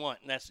what we want,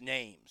 and that's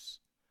names.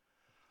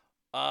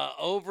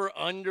 Over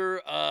under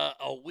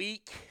a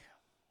week.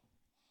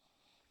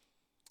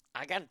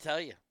 I got to tell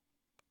you,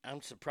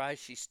 I'm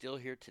surprised she's still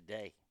here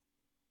today.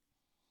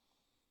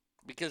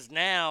 Because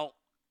now,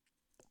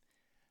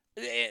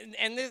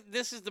 and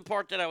this is the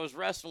part that I was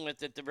wrestling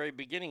with at the very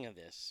beginning of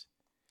this.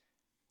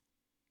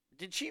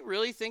 Did she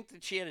really think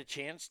that she had a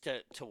chance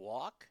to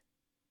walk?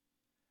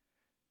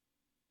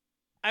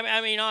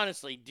 I mean,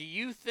 honestly, do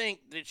you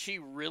think that she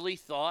really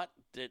thought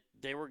that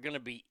they were going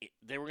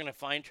to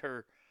find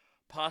her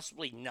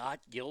possibly not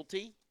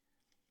guilty?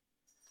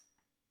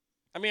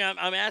 I mean,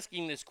 I'm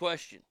asking this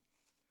question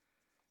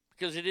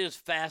because it is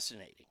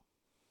fascinating.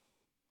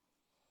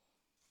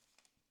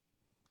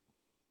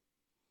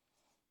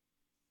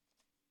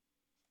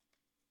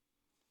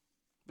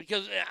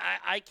 Because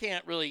I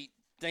can't really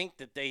think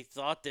that they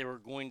thought they were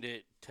going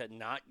to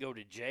not go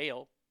to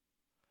jail.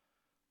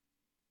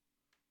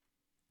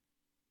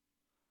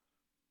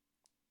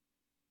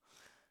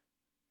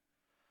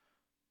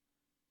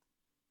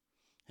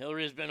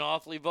 Hillary has been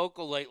awfully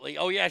vocal lately.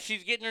 Oh, yeah,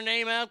 she's getting her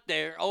name out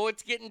there. Oh,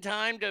 it's getting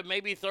time to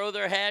maybe throw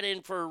their hat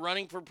in for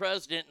running for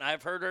president, and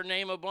I've heard her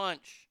name a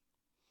bunch.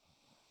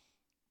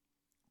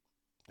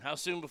 How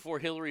soon before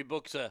Hillary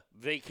books a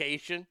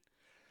vacation,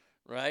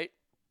 right?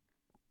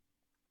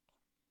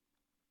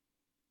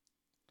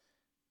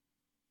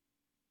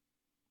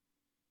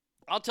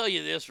 I'll tell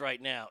you this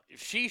right now.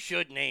 She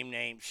should name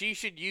names. She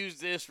should use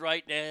this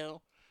right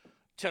now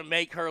to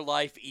make her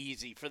life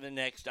easy for the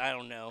next, I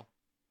don't know,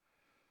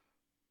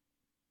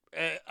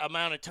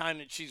 amount of time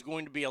that she's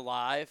going to be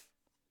alive.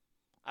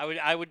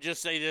 I would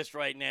just say this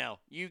right now.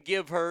 You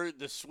give her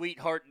the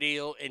sweetheart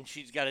deal, and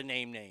she's got to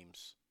name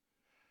names.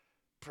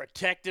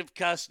 Protective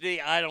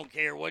custody, I don't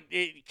care what,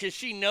 because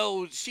she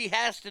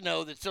has to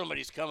know that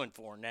somebody's coming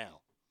for her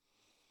now.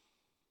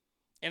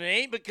 And it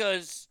ain't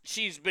because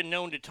she's been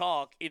known to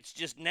talk. It's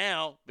just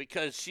now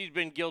because she's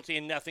been guilty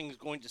and nothing's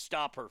going to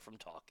stop her from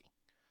talking.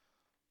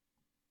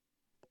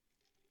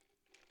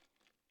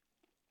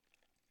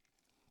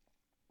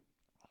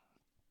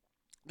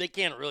 They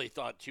can't really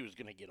thought she was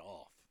going to get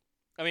off.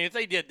 I mean, if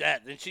they did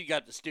that, then she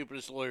got the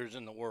stupidest lawyers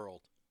in the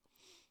world.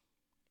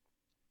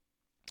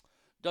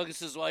 Douglas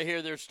says, well, I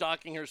hear they're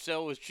stocking her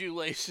cell with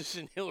shoelaces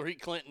and Hillary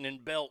Clinton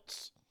and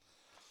belts.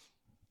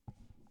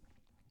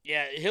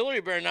 Yeah,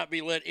 Hillary better not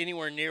be let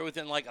anywhere near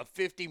within like a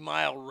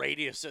 50-mile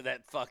radius of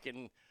that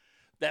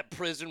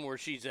prison where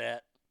she's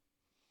at.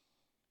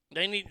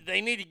 They need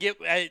to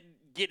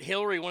get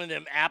Hillary one of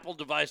them Apple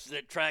devices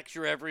that tracks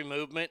your every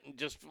movement and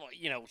just,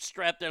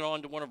 strap that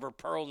onto one of her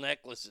pearl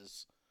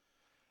necklaces.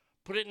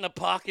 Put it in the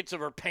pockets of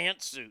her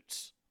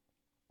pantsuits.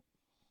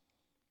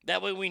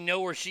 That way we know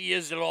where she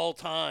is at all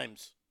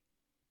times.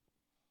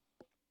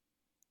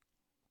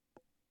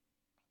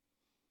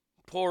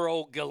 Poor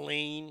old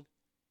Ghislaine.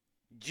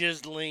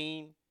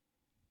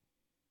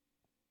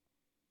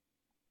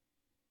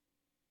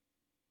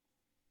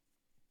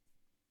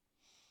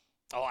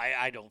 Oh,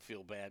 I don't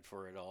feel bad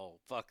for it all.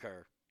 Fuck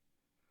her.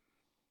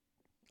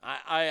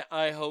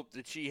 I hope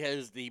that she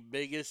has the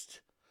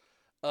biggest,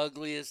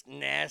 ugliest,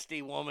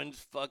 nasty woman's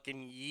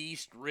fucking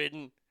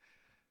yeast-ridden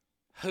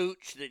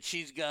hooch that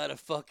she's got to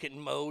fucking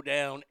mow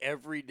down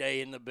every day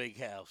in the big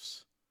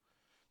house.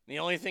 The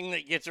only thing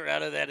that gets her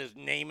out of that is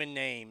naming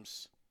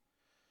names.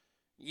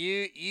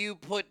 You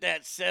put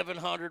that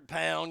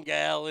 700-pound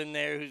gal in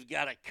there who's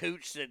got a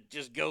cooch that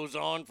just goes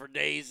on for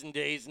days and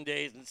days and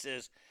days and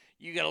says,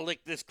 you got to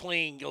lick this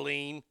clean,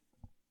 Ghislaine.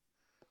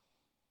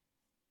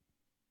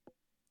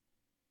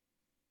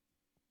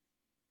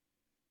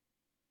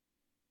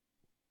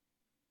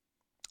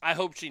 I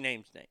hope she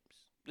names names.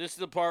 This is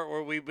the part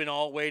where we've been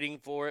all waiting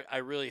for it. I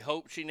really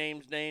hope she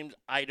names names.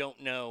 I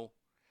don't know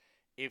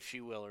if she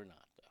will or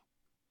not, though.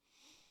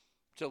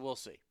 So we'll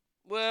see.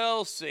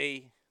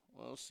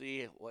 We'll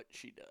see what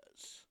she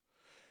does.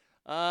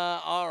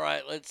 All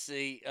right, let's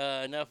see.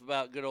 Enough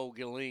about good old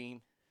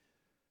Ghislaine.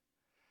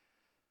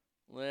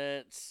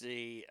 Let's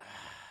see.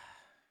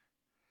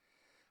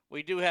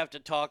 We do have to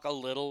talk a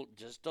little,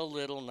 just a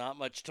little, not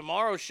much.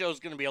 Tomorrow's show is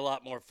going to be a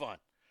lot more fun.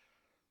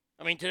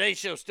 I mean, today's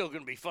show is still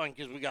going to be fun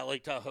because we got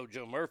Lake Tahoe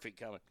Joe Murphy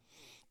coming.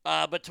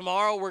 But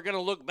tomorrow we're going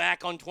to look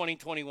back on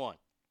 2021.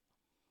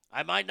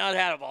 I might not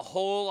have a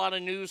whole lot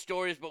of news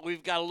stories, but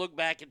we've got to look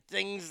back at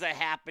things that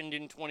happened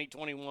in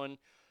 2021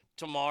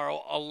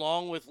 tomorrow,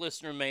 along with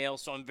listener mail.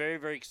 So I'm very,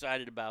 very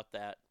excited about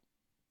that.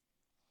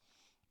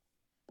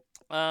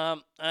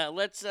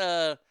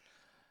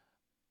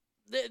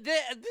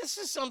 This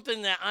is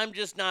something that I'm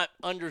just not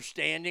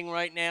understanding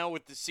right now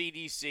with the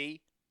CDC.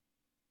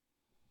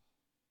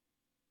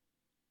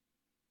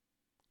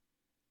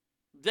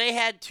 They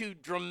had to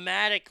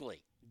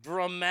dramatically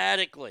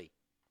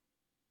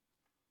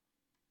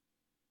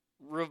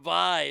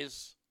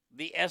revise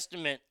the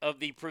estimate of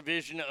the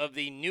provision of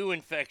the new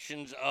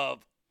infections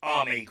of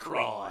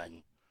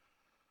Omicron.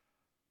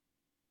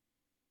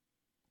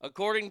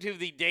 According to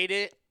the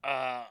data,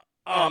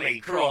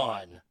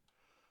 Omicron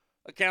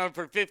accounted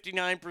for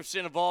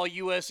 59% of all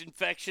U.S.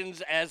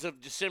 infections as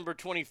of December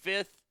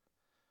 25th.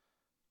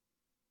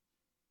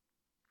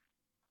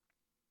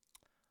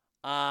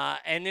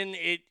 And then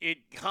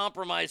it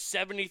compromised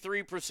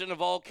 73%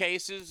 of all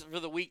cases for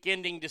the week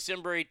ending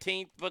December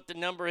 18th, but the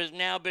number has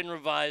now been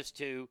revised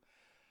to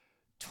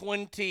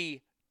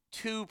 22%.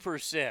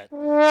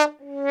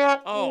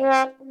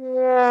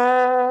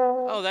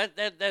 Oh,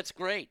 that's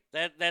great.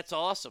 That's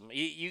awesome.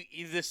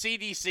 You the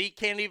CDC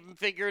can't even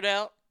figure it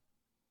out.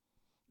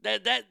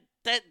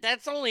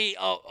 That's only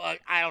I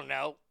don't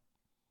know,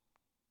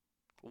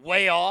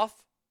 way off.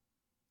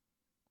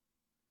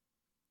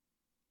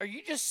 Are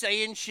you just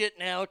saying shit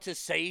now to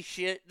say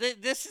shit?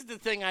 This is the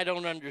thing I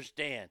don't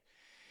understand.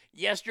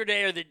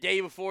 Yesterday or the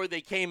day before,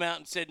 they came out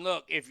and said,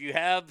 look, if you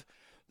have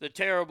the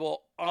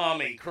terrible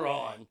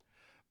Omicron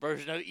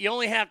version of it, you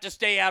only have to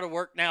stay out of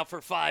work now for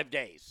 5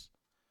 days.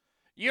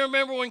 You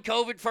remember when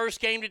COVID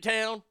first came to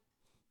town?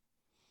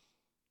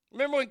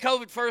 Remember when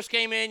COVID first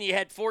came in, you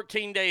had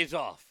 14 days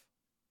off.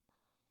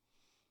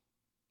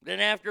 Then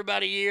after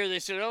about a year, they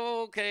said,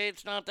 oh, okay,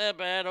 it's not that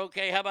bad.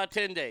 Okay, how about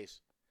 10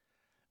 days?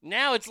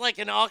 Now it's like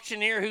an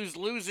auctioneer who's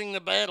losing the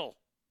battle.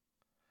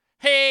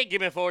 Hey,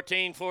 give me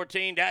 14,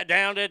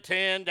 down to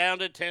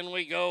 10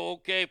 we go.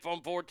 Okay,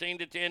 from 14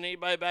 to 10.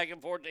 Anybody back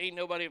at 14?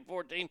 Nobody at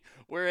 14.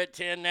 We're at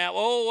 10 now.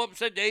 Oh,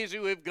 upset daisy,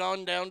 we've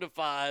gone down to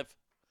 5.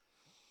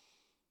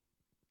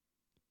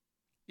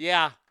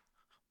 Yeah.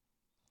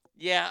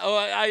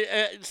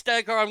 Oh,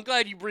 Stacker, I'm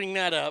glad you bring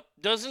that up.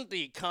 Doesn't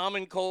the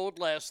common cold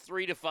last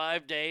 3 to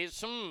 5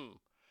 days?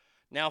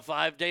 Now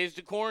 5 days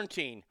to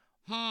quarantine.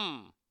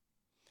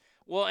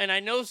 Well, and I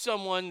know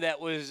someone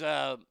that was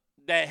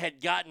that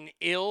had gotten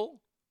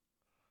ill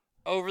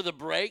over the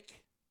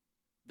break.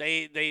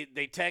 They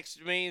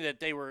texted me that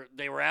they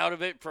were out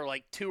of it for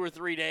like 2 or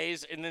 3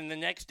 days, and then the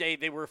next day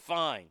they were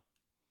fine.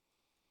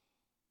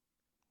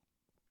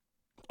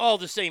 All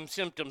the same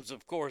symptoms,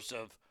 of course,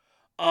 of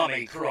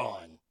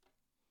Omicron.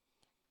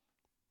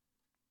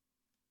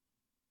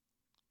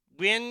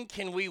 When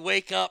can we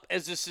wake up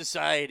as a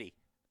society?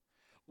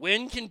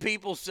 When can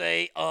people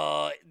say,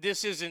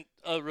 this isn't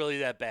really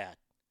that bad?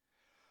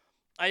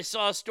 I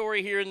saw a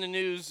story here in the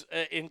news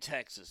in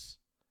Texas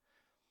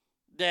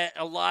that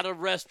a lot of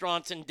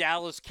restaurants in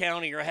Dallas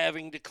County are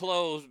having to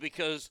close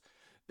because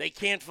they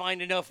can't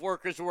find enough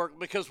workers to work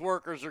because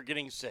workers are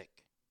getting sick.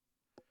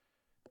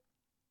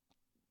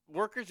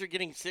 Workers are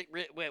getting sick.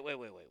 Wait.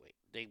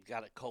 They've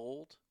got a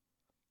cold?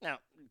 Now,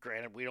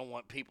 granted, we don't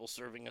want people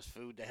serving us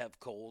food to have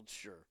colds,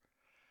 sure.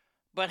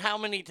 But how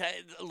many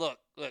times? Look,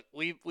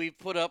 we've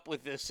put up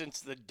with this since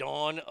the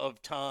dawn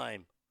of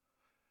time.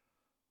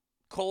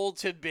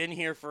 Colds have been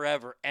here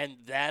forever, and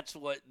that's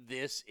what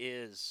this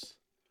is.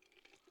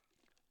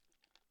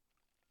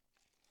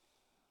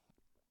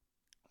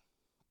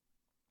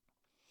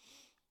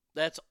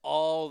 That's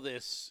all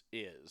this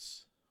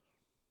is.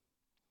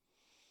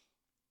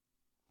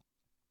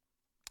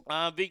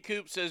 V.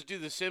 Coop says, do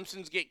the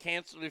Simpsons get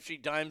canceled if she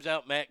dimes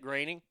out Matt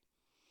Groening?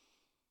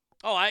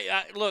 Oh,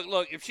 I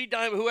look, if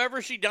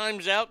whoever she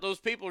dimes out, those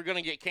people are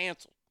going to get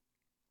canceled.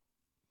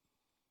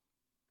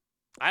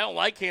 I don't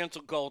like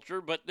cancel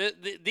culture, but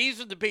these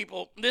are the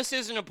people. This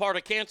isn't a part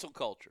of cancel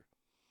culture.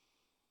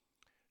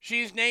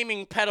 She's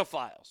naming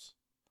pedophiles.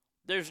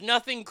 There's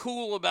nothing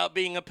cool about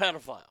being a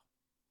pedophile.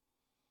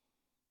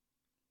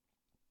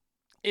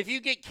 If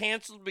you get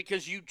canceled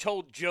because you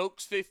told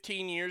jokes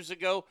 15 years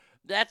ago,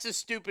 that's a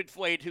stupid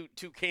way to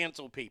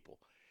cancel people.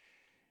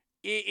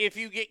 If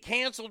you get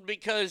canceled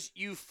because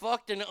you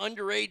fucked an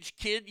underage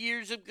kid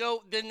years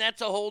ago, then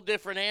that's a whole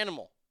different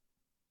animal.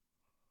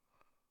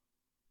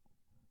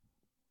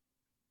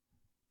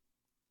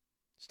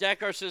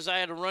 Stackar says, I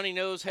had a runny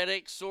nose,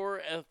 headache,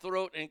 sore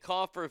throat, and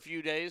cough for a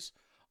few days.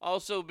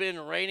 Also been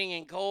raining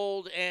and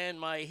cold, and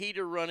my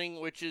heater running,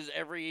 which is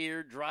every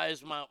year,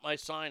 dries out my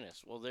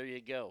sinus. Well, there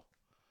you go.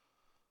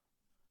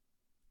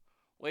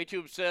 Way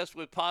too obsessed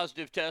with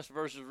positive tests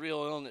versus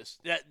real illness.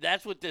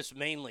 That's what this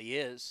mainly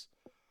is.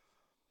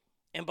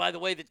 And by the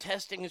way, the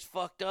testing is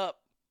fucked up.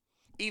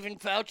 Even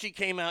Fauci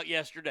came out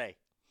yesterday.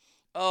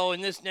 Oh,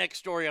 and this next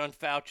story on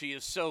Fauci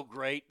is so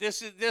great.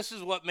 This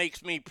is what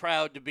makes me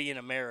proud to be an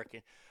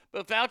American.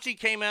 But Fauci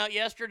came out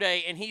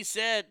yesterday and he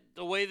said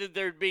the way that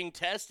they're being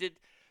tested,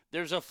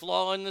 there's a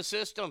flaw in the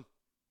system.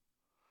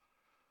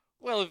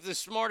 Well, if the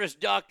smartest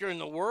doctor in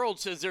the world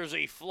says there's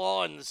a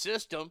flaw in the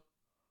system,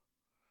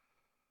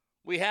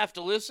 we have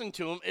to listen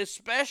to him,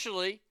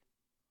 especially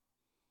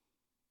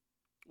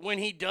when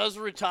he does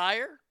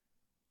retire.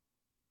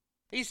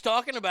 He's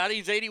talking about it.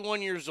 He's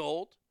 81 years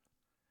old.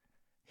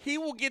 He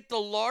will get the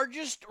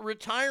largest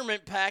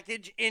retirement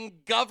package in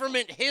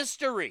government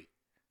history.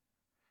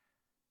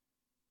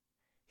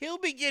 He'll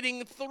be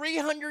getting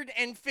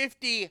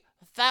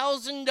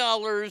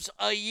 $350,000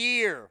 a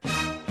year.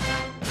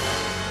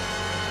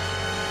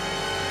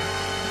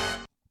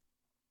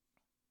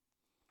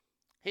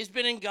 He's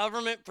been in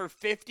government for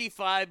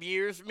 55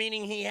 years,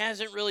 meaning he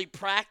hasn't really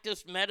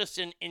practiced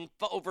medicine in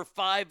over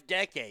 5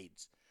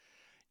 decades.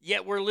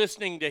 Yet we're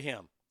listening to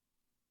him.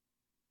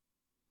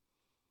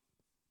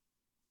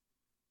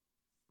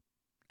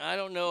 I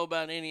don't know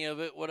about any of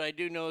it. What I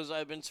do know is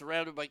I've been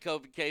surrounded by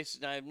COVID cases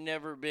and I've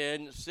never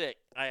been sick.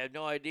 I have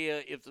no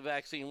idea if the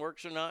vaccine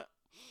works or not,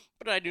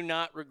 but I do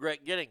not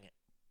regret getting it.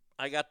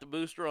 I got the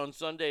booster on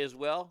Sunday as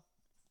well.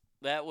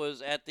 That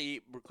was at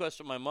the request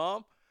of my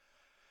mom.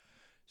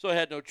 So I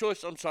had no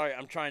choice. I'm sorry.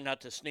 I'm trying not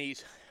to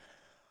sneeze.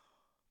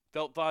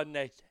 Felt fine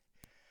today.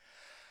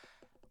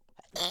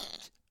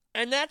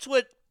 And that's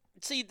what,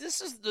 see,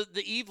 this is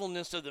the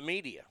evilness of the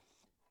media.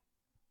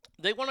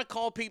 They want to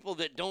call people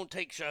that don't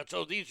take shots,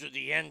 oh, these are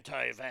the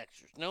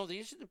anti-vaxxers. No,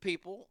 these are the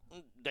people,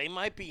 they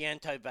might be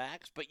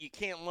anti-vax, but you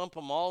can't lump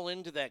them all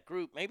into that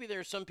group. Maybe there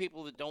are some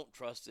people that don't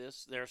trust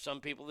this. There are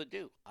some people that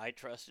do. I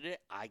trusted it.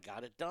 I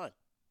got it done.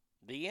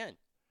 The end.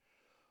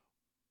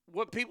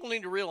 What people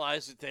need to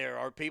realize is that there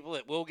are people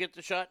that will get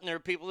the shot and there are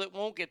people that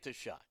won't get the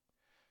shot.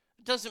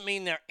 It doesn't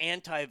mean they're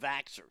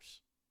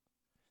anti-vaxxers.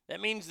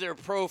 That means they're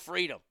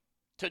pro-freedom.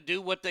 to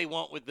do what they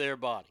want with their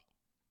body.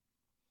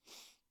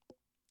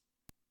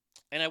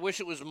 And I wish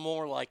it was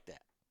more like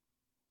that.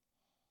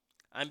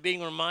 I'm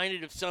being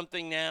reminded of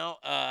something now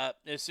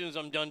as soon as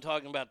I'm done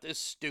talking about this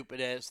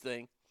stupid-ass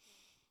thing.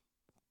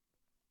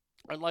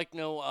 I'd like to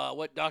know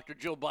what Dr.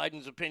 Joe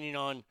Biden's opinion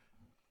on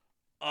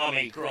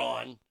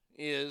Omicron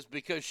is,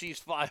 because she's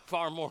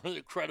far more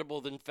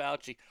credible than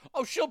Fauci.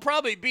 Oh, she'll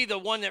probably be the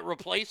one that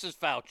replaces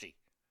Fauci.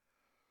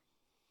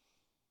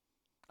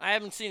 I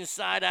haven't seen a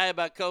side eye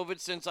about COVID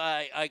since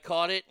I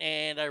caught it,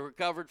 and I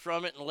recovered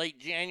from it in late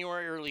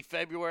January, early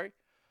February.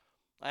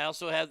 I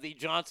also have the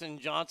Johnson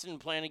 & Johnson and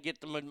plan to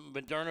get the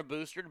Moderna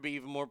booster to be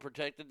even more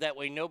protected. That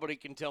way nobody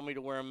can tell me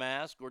to wear a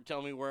mask or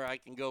tell me where I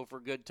can go for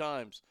good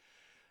times.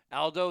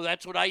 Aldo,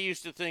 that's what I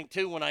used to think,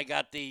 too, when I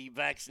got the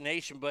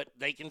vaccination, but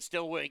they can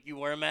still make you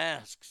wear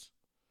masks.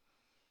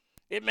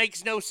 It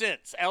makes no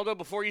sense. Aldo,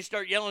 before you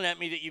start yelling at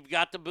me that you've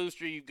got the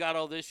booster, you've got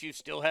all this, you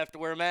still have to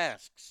wear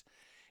masks.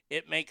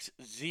 It makes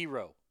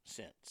zero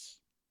sense.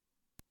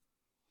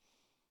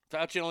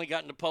 Fauci only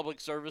got into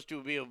public service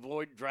to be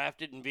avoid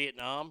drafted in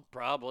Vietnam?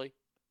 Probably.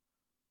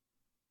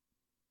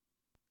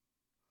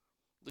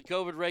 The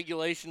COVID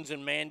regulations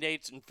and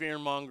mandates and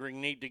fear-mongering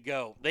need to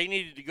go. They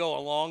needed to go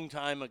a long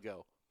time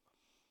ago.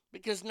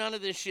 Because none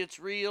of this shit's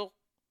real.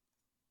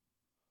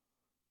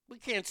 We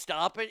can't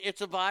stop it. It's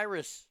a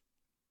virus.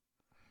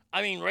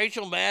 I mean,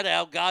 Rachel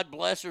Maddow, God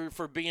bless her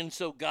for being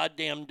so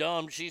goddamn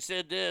dumb, she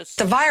said this.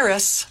 The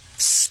virus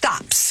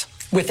stops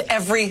with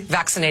every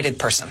vaccinated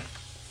person.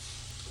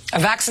 A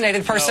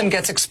vaccinated person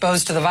gets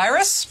exposed to the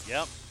virus.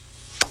 Yep.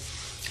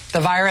 The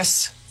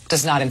virus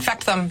does not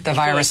infect them. The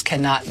virus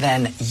cannot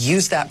then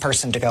use that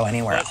person to go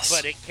anywhere else.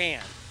 But it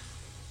can.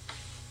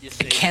 You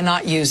see? It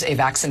cannot use a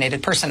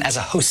vaccinated person as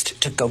a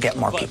host to go get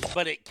more people.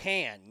 But it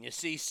can. You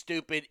see,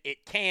 stupid,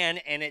 it can,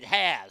 and it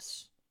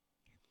has.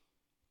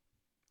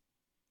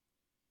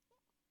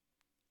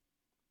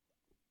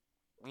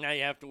 Now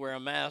you have to wear a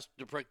mask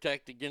to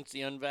protect against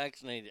the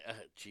unvaccinated.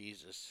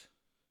 Jesus.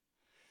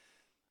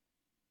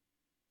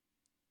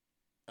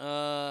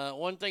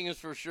 One thing is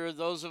for sure,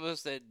 those of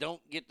us that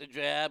don't get the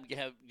jab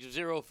have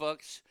zero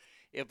fucks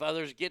if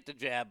others get the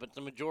jab. But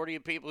the majority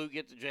of people who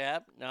get the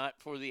jab, not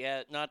the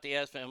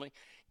Ass family,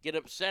 get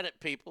upset at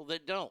people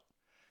that don't.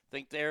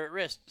 Think they're at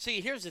risk. See,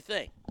 here's the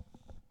thing.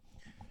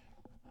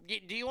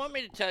 Do you want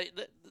me to tell you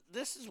that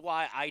this is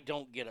why I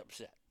don't get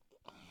upset?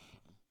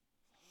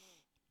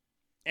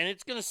 And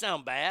it's going to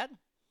sound bad,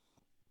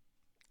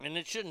 and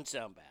it shouldn't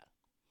sound bad.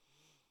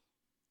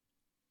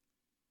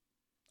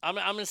 I'm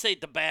going to say it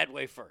the bad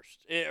way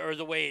first, or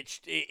the way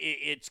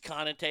it's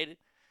connotated,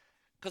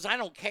 because I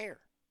don't care.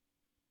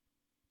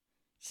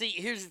 See,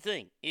 here's the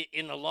thing.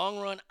 In the long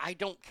run, I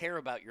don't care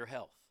about your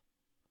health.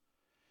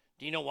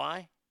 Do you know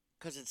why?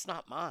 Because it's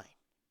not mine.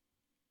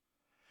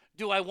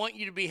 Do I want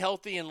you to be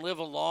healthy and live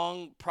a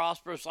long,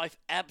 prosperous life?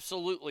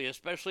 Absolutely,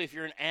 especially if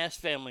you're an Ass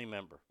family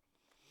member.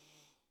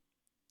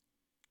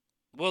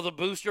 Will the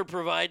booster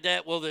provide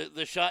that? Will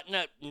the shot?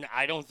 No,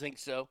 I don't think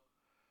so.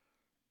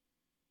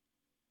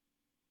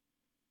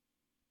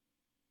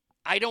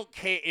 I don't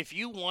care. If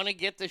you want to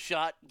get the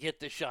shot, get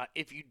the shot.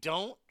 If you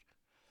don't,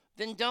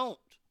 then don't.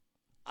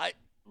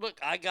 Look,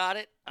 I got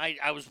it.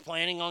 I was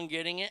planning on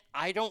getting it.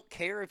 I don't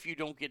care if you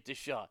don't get the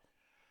shot.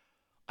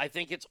 I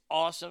think it's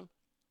awesome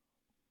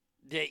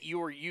that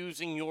you are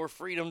using your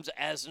freedoms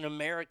as an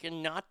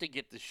American not to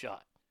get the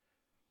shot.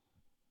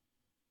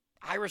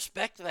 I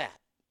respect that.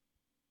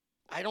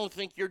 I don't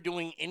think you're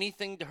doing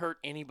anything to hurt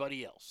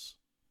anybody else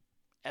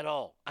at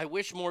all. I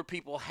wish more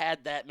people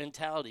had that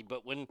mentality,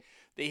 but when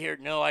they hear,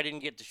 no, I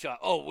didn't get the shot.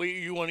 Oh,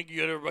 you want to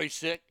get everybody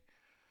sick?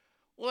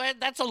 Well,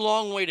 that's a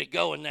long way to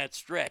go in that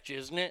stretch,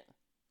 isn't it?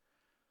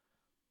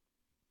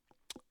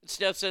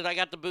 Steph said, I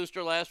got the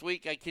booster last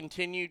week. I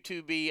continue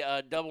to be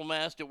double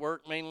masked at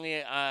work.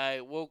 Mainly,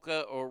 I work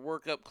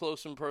up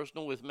close and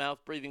personal with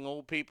mouth-breathing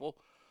old people.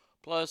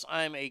 Plus,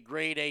 I'm a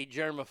grade A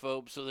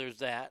germaphobe, so there's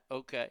that.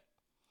 Okay.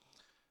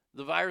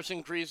 The virus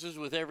increases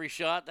with every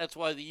shot. That's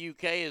why the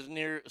UK is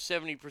near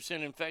 70%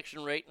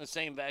 infection rate and the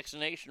same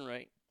vaccination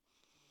rate.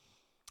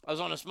 I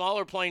was on a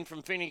smaller plane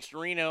from Phoenix to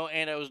Reno,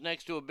 and I was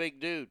next to a big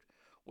dude.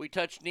 We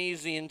touched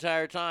knees the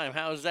entire time.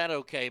 How is that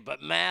okay?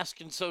 But mask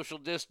and social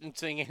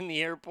distancing in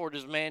the airport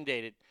is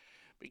mandated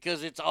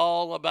because it's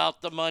all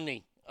about the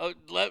money.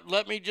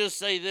 Let me just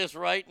say this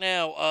right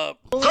now.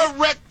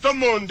 Correcto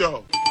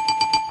mundo.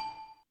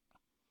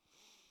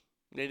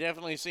 They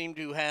definitely seem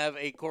to have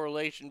a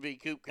correlation,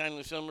 V-Coop, kind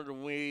of similar to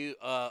when we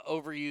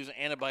overuse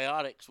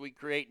antibiotics. We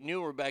create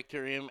newer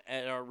bacterium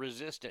and are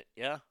resistant,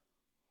 yeah?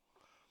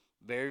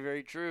 Very,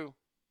 very true.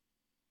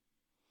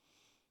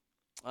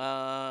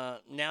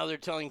 Now they're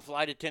telling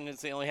flight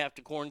attendants they only have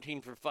to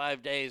quarantine for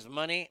 5 days.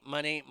 Money,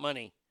 money,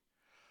 money.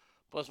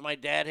 Plus, my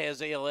dad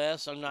has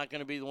ALS. I'm not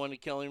going to be the one to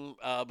kill him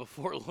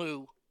before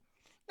Lou.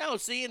 No,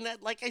 see, and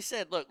that, like I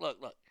said, look.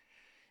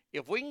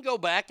 If we can go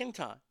back in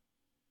time,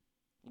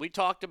 we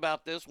talked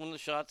about this when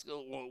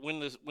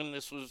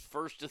this was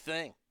first a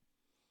thing.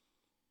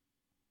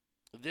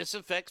 This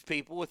affects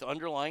people with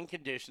underlying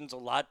conditions a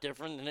lot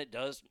different than it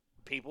does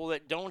people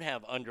that don't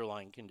have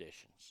underlying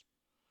conditions.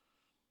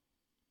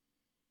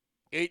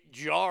 It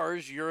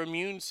jars your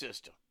immune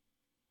system.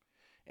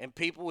 And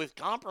people with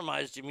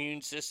compromised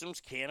immune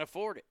systems can't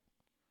afford it.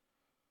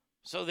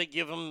 So they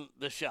give them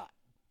the shot.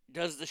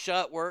 Does the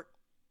shot work?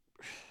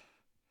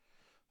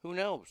 Who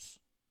knows?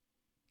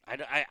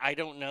 I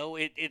don't know.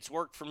 It's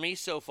worked for me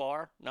so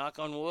far. Knock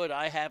on wood,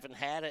 I haven't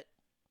had it.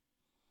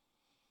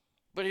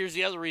 But here's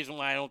the other reason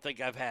why I don't think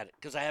I've had it.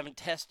 Because I haven't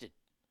tested.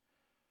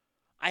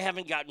 I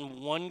haven't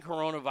gotten one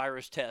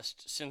coronavirus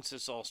test since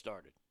this all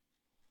started.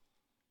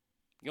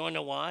 You want to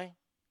know why?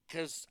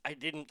 Because I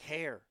didn't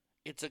care.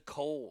 It's a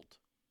cold.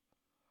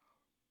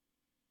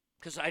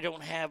 Because I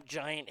don't have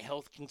giant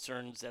health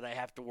concerns that I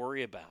have to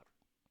worry about.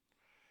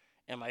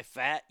 Am I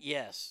fat?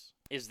 Yes.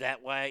 Is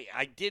that why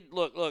I did?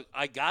 Look,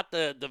 I got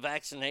the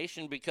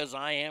vaccination because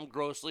I am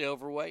grossly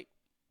overweight.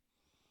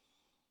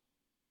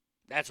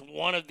 That's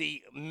one of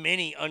the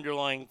many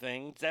underlying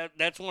things.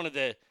 That's one of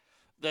the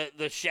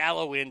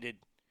shallow-ended,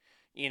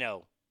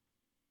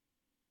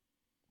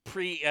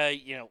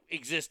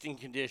 pre-existing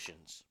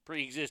conditions.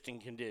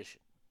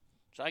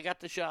 So I got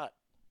the shot.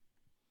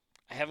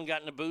 I haven't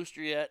gotten a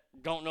booster yet.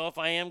 Don't know if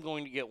I am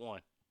going to get one.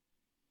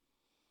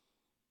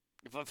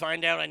 If I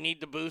find out I need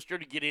the booster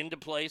to get into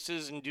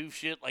places and do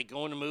shit like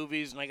going to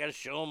movies and I got to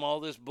show them all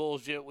this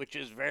bullshit, which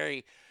is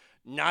very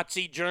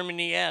Nazi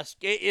Germany-esque.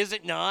 Is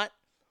it not?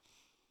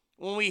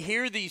 When we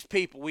hear these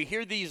people, we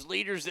hear these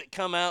leaders that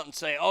come out and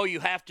say, oh, you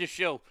have to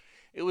show.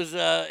 It was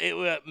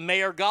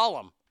Mayor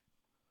Gollum.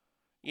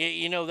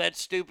 You know that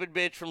stupid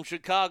bitch from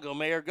Chicago,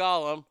 Mayor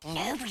Gollum.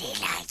 Nobody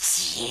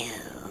likes you.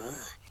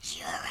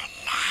 You're a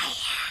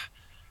liar.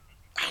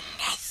 And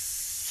a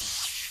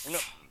thief.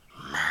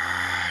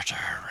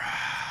 Murderer.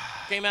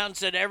 Came out and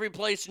said every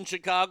place in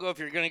Chicago, if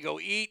you're going to go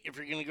eat, if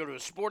you're going to go to a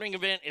sporting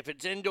event, if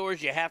it's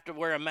indoors, you have to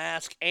wear a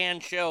mask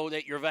and show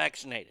that you're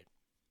vaccinated.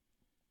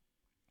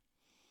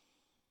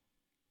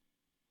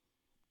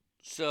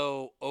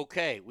 So,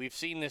 okay, we've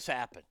seen this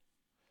happen.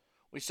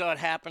 We saw it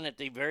happen at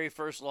the very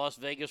first Las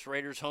Vegas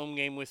Raiders home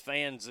game with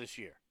fans this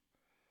year.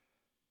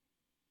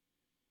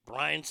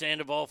 Brian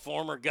Sandoval,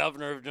 former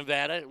governor of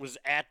Nevada, was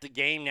at the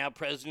game, now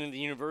president of the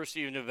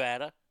University of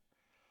Nevada.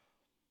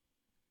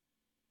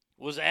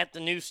 Was at the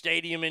new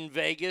stadium in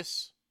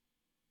Vegas,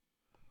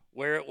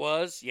 where it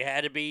was. You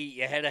had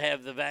to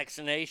have the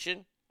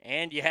vaccination,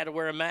 and you had to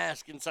wear a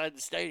mask inside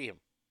the stadium.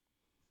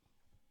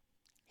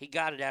 He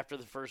got it after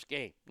the first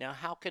game. Now,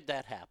 how could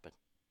that happen?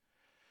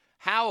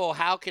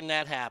 How can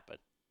that happen?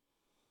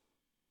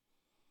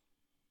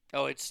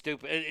 Oh, it's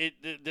stupid.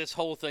 This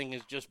whole thing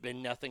has just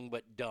been nothing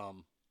but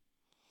dumb.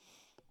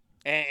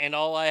 And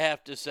all I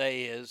have to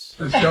say is...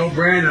 So,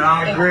 Brandon,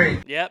 I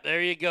agree. Yep,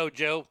 there you go,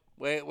 Joe.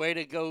 Way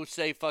to go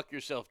say fuck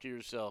yourself to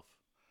yourself.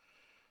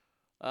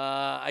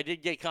 I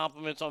did get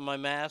compliments on my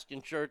mask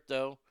and shirt,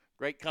 though.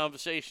 Great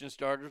conversation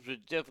starters, but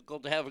it's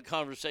difficult to have a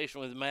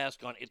conversation with a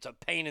mask on. It's a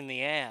pain in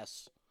the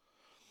ass.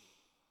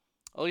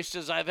 Elise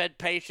says, I've had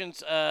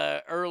patients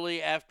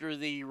early after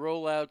the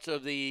rollouts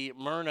of the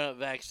Myrna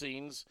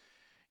vaccines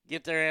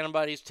get their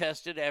antibodies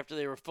tested after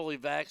they were fully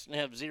vaxxed and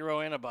have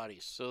zero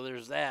antibodies. So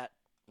there's that.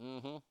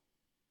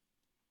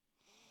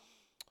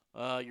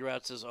 Your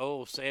out says,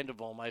 oh,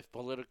 Sandoval, my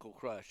political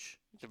crush.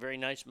 He's a very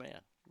nice man.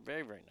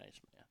 Very, very nice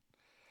man.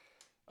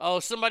 Oh,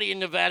 somebody in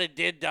Nevada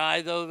did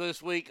die, though,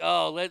 this week.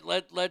 Oh,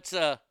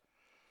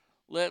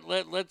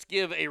 let's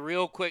give a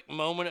real quick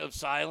moment of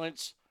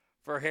silence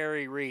for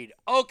Harry Reid.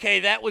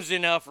 Okay, that was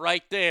enough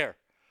right there.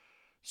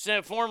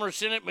 Former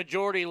Senate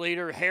Majority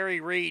Leader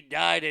Harry Reid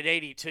died at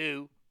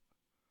 82.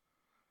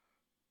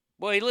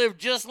 Boy, he lived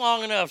just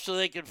long enough so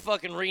they could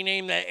fucking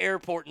rename that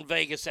airport in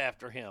Vegas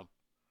after him.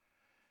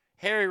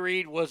 Harry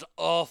Reid was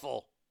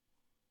awful.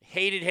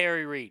 Hated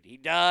Harry Reid. He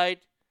died.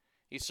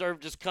 He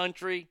served his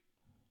country.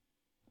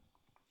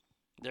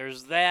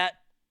 There's that.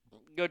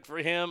 Good for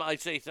him. I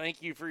say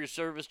thank you for your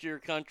service to your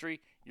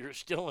country. You're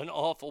still an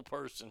awful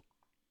person.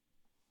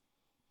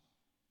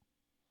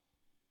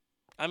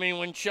 I mean,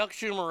 when Chuck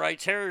Schumer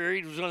writes, Harry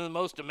Reid was one of the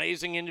most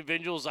amazing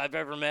individuals I've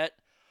ever met.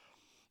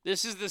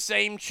 This is the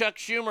same Chuck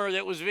Schumer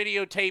that was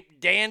videotaped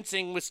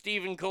dancing with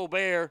Stephen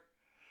Colbert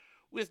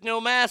with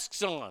no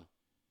masks on.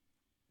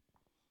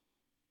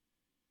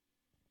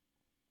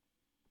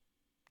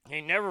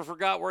 He never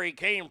forgot where he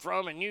came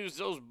from and used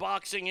those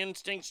boxing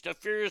instincts to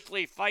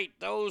fiercely fight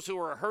those who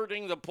were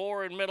hurting the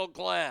poor and middle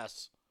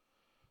class.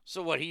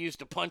 So what, he used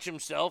to punch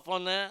himself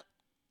on that?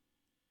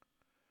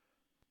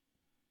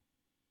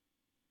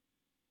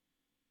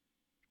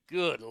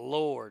 Good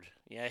Lord.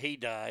 Yeah, he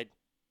died.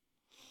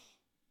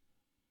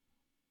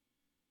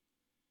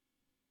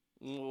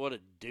 What a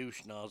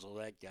douche nozzle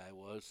that guy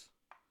was.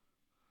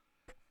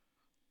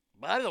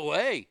 By the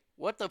way,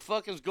 what the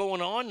fuck is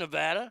going on,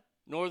 Nevada?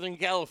 Northern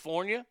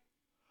California?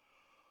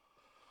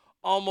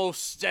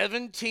 Almost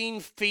 17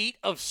 feet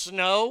of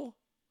snow?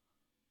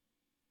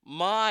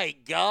 My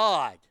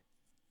God.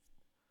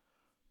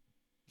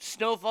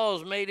 Snowfall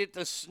has made it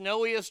the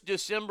snowiest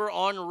December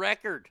on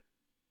record.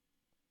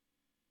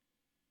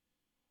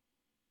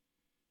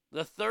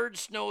 The third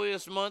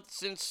snowiest month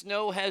since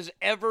snow has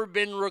ever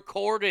been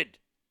recorded.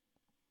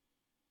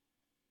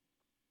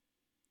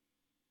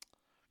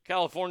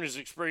 California's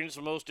experienced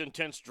the most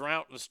intense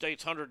drought in the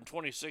state's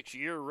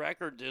 126-year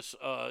record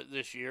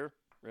this year.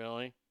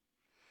 Really?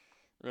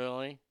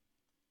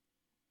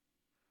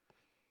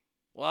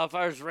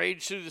 Wildfires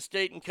raged through the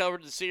state and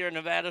covered the Sierra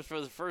Nevadas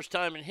for the first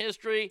time in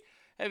history.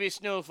 Heavy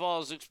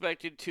snowfall is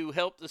expected to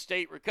help the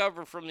state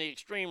recover from the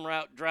extreme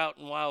drought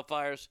and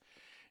wildfires.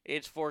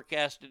 It's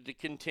forecasted to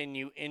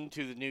continue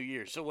into the new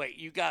year. So wait,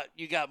 you got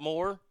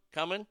more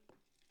coming?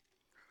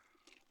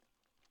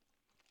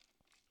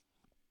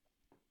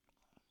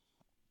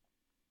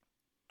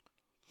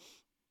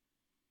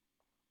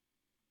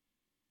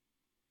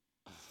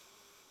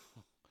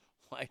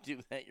 Why do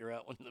that? You're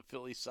out when the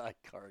Philly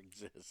sidecar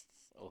exists.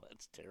 Oh,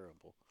 that's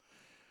terrible.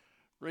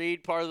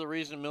 Read, part of the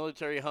reason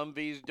military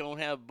Humvees don't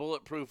have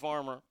bulletproof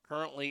armor,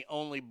 currently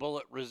only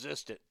bullet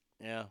resistant.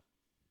 Yeah.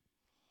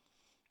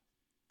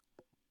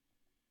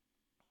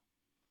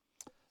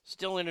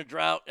 Still in a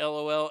drought,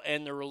 LOL,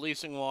 and they're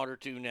releasing water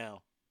too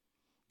now.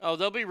 Oh,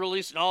 they'll be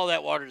releasing all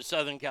that water to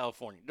Southern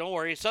California. Don't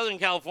worry, Southern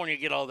California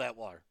get all that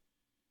water.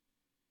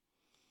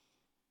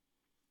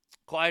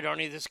 Quiet,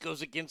 Arnie, this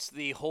goes against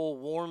the whole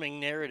warming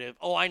narrative.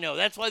 Oh, I know.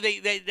 That's why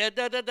they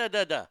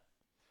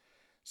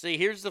See,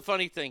 here's the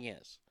funny thing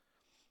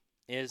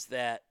is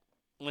that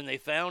when they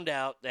found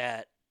out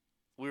that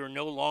we were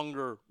no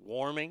longer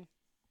warming,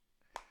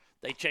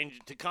 they changed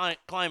it to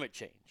climate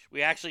change.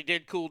 We actually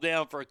did cool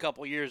down for a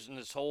couple years in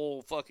this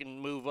whole fucking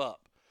move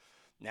up.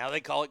 Now they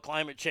call it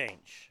climate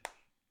change.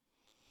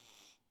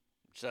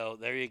 So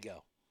there you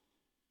go.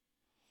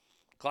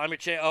 Climate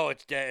change. Oh,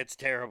 it's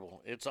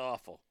terrible. It's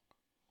awful.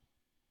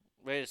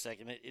 Wait a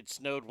second. It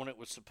snowed when it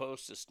was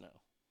supposed to snow.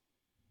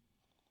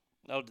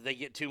 Oh, did they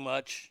get too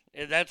much?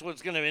 That's what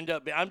it's going to end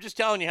up being. I'm just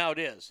telling you how it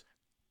is.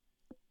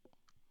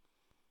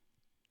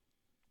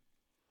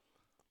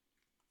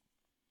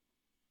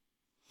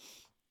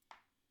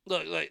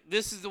 Look,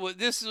 this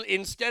is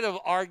instead of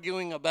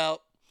arguing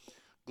about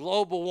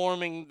global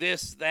warming,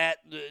 this, that,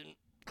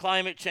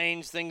 climate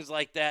change, things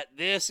like that,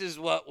 this is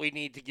what we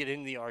need to get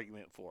in the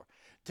argument for.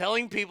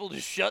 Telling people to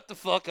shut the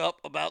fuck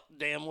up about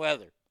the damn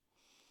weather.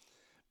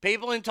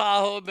 People in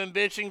Tahoe have been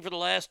bitching for the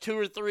last 2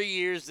 or 3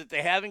 years that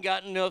they haven't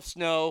gotten enough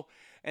snow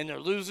and they're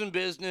losing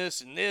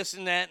business and this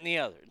and that and the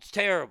other. It's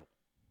terrible.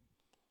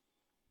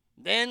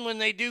 Then when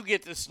they do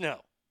get the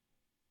snow,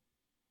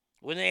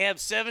 when they have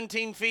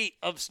 17 feet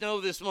of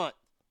snow this month,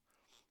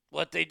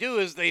 what they do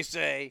is they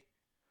say,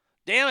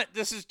 damn it,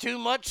 this is too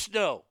much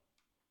snow.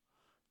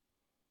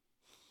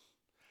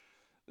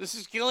 This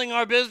is killing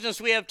our business.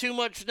 We have too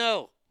much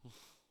snow.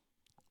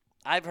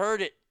 I've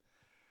heard it.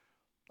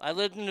 I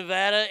lived in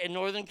Nevada and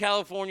Northern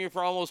California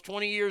for almost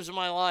 20 years of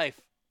my life.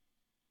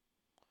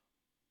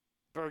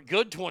 For a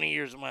good 20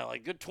 years of my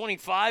life. Good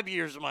 25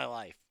 years of my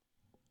life.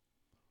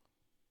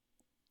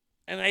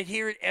 And I'd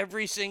hear it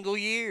every single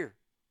year.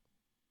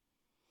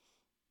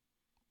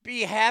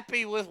 Be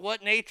happy with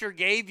what nature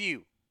gave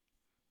you.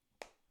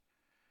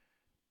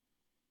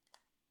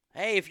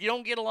 Hey, if you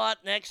don't get a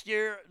lot next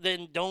year,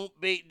 then don't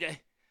be.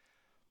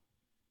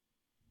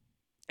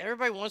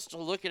 Everybody wants to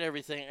look at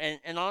everything.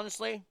 And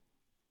honestly,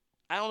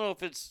 I don't know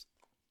if it's,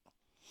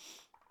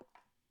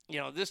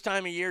 this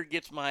time of year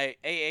gets my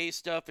AA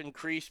stuff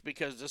increased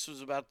because this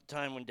was about the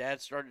time when Dad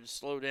started to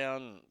slow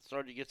down and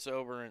started to get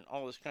sober and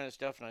all this kind of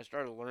stuff, and I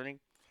started learning.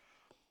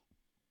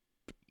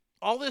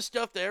 All this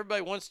stuff that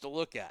everybody wants to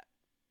look at.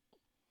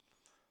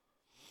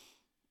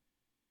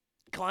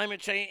 Climate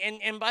change,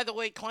 and by the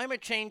way,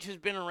 climate change has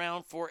been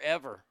around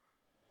forever.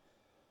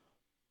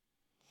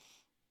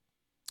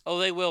 Oh,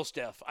 they will,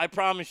 Steph. I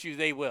promise you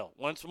they will.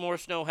 Once more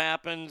snow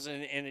happens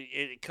and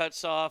it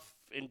cuts off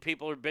and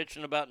people are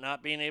bitching about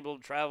not being able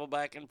to travel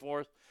back and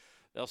forth,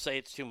 they'll say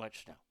it's too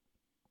much snow.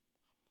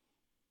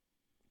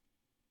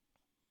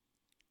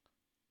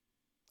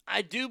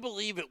 I do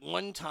believe at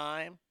one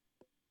time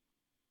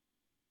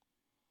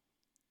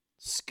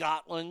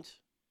Scotland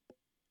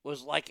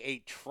was like a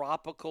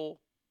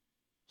tropical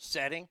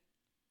setting.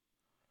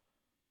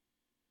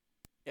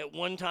 At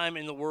one time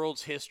in the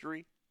world's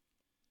history.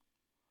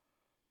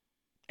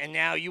 And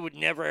now you would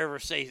never, ever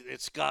say that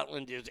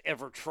Scotland is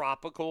ever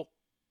tropical.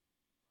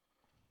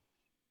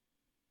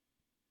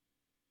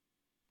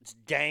 It's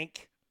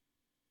dank.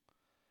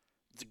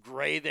 It's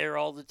gray there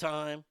all the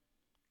time.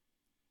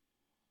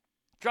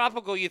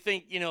 Tropical, you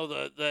think,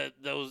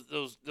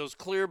 those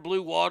clear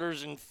blue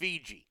waters in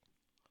Fiji.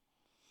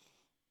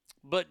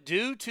 But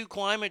due to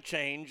climate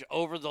change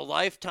over the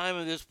lifetime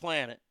of this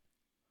planet,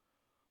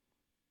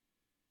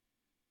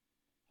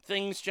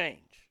 things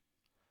change.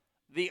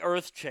 The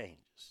earth changes.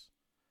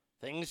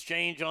 Things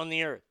change on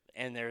the earth,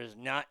 and there is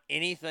not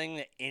anything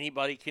that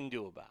anybody can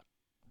do about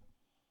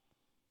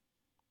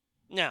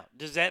it. Now,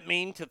 does that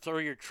mean to throw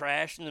your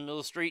trash in the middle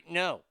of the street?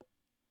 No.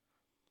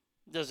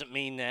 Doesn't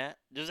mean that.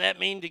 Does that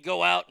mean to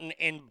go out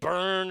and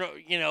burn,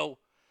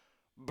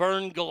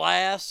 burn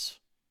glass?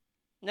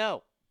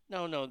 No.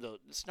 No.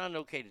 It's not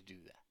okay to do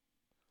that.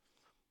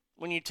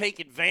 When you take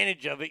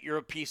advantage of it, you're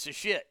a piece of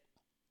shit.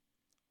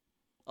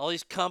 All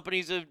these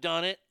companies have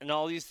done it, and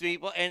all these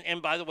people,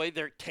 and by the way,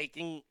 they're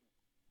taking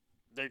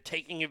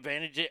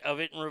advantage of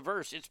it in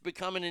reverse. It's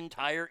become an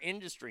entire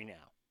industry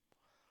now.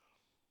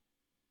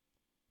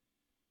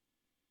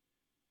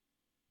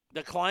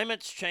 The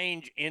climate's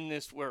change in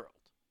this world,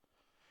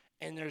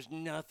 and there's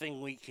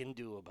nothing we can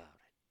do about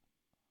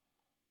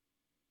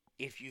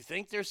it. If you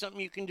think there's something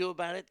you can do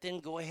about it,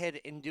 then go ahead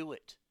and do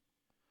it.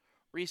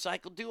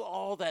 Recycle, do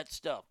all that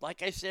stuff.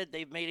 Like I said,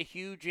 they've made a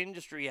huge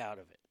industry out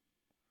of it.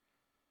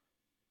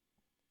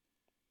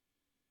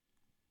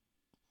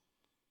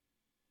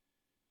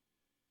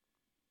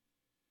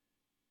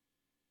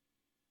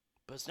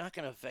 But it's not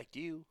going to affect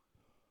you,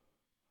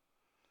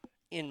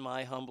 in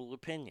my humble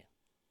opinion.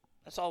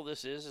 That's all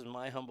this is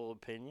my humble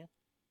opinion.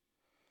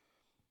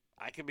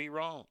 I could be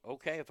wrong.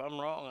 Okay, if I'm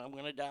wrong, I'm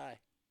going to die.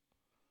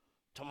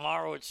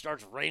 Tomorrow it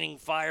starts raining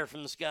fire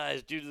from the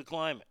skies due to the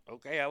climate.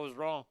 Okay, I was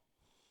wrong.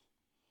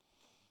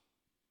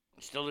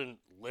 Still didn't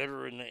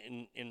litter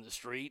in the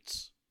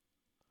streets.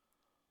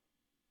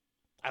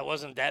 I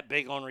wasn't that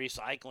big on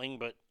recycling,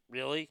 but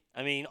really?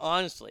 I mean,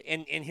 honestly.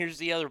 And here's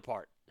the other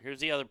part. Here's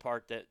the other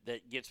part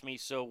that gets me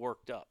so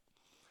worked up.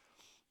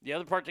 The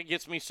other part that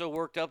gets me so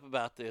worked up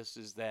about this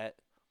is that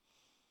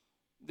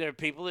there are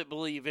people that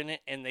believe in it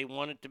and they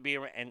want it to be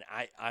around. And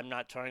I'm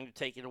not trying to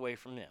take it away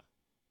from them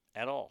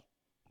at all,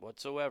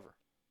 whatsoever.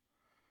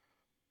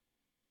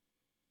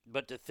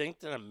 But to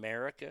think that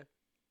America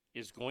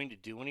is going to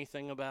do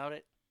anything about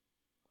it,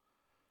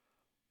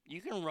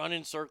 you can run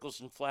in circles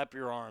and flap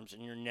your arms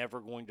and you're never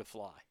going to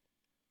fly.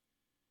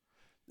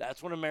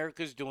 That's what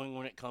America's doing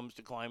when it comes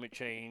to climate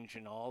change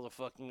and all the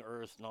fucking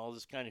earth and all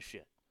this kind of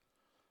shit.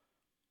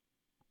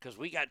 Because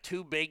we got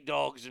two big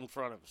dogs in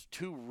front of us.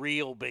 Two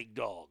real big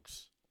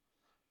dogs.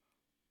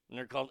 And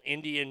they're called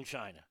India and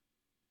China.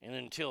 And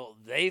until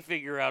they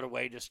figure out a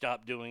way to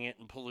stop doing it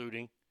and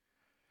polluting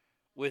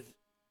with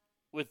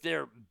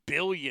their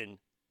billion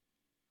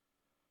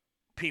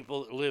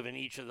people that live in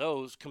each of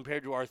those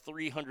compared to our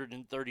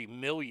 330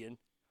 million,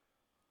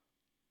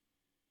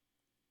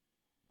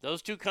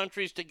 those two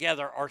countries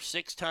together are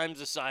 6 times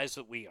the size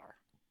that we are.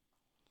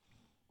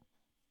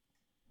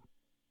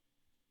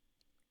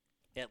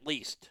 At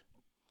least.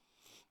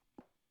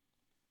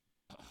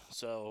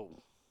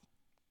 So,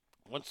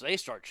 once they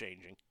start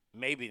changing,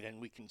 maybe then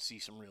we can see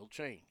some real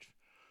change.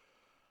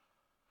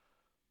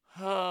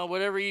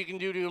 Whatever you can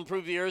do to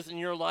improve the earth in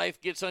your life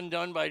gets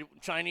undone by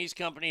Chinese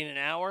company in an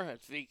hour.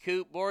 That's the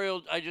Coop.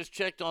 Boreal, I just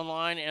checked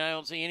online, and I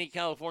don't see any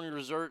California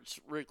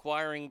resorts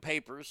requiring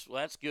papers. Well,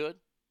 that's good.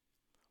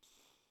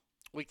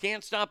 We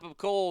can't stop a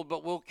cold,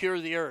 but we'll cure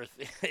the earth.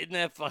 Isn't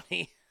that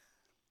funny?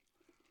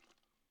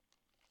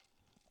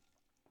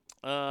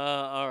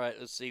 All right,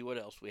 let's see what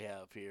else we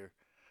have here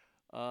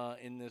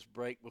in this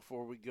break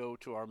before we go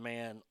to our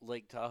man,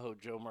 Lake Tahoe,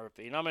 Joe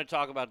Murphy. And I'm going to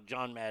talk about the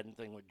John Madden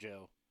thing with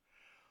Joe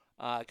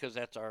because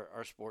that's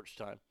our sports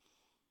time.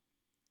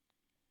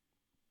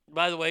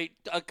 By the way,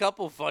 a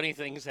couple funny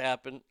things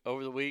happened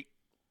over the week.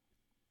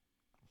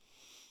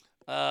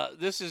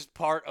 This is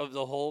part of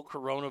the whole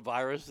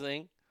coronavirus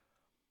thing.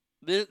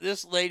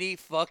 This lady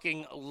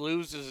fucking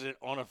loses it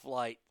on a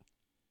flight.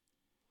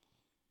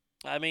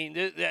 I mean,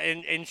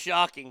 and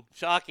shocking.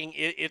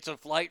 It's a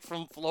flight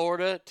from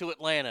Florida to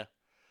Atlanta.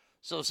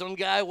 So some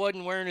guy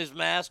wasn't wearing his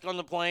mask on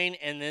the plane,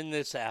 and then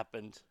this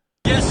happened.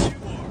 Yes,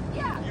 you are.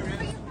 Yeah, put your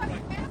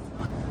fucking mask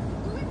on.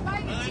 Who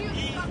invited you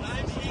to come?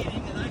 I'm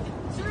eating, and I can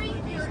Drink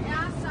your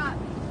ass up.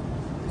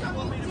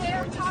 Don't you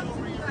dare talk to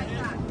me like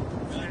that.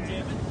 God damn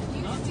it.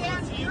 You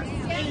stand, you're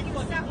standing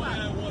and step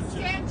up.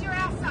 Stand your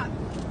ass up.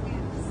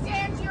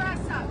 Stand your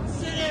ass up.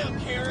 Sit down,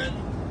 Karen.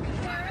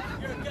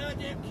 Karen? You're a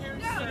goddamn Karen.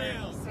 No. Sit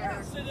down.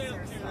 Sir. Sit down,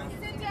 Karen.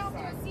 Sit down,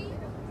 pussy.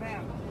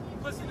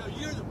 Pussy, no,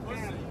 you're the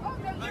pussy. Oh,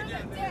 no, you're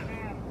the dick.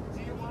 Do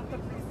you want the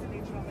police to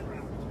meet you on the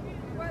ground?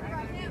 What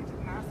about him?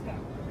 Mask up.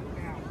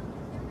 Now.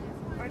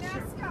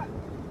 Mask up.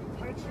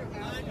 Put your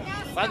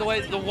mask up. By the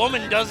way, the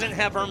woman doesn't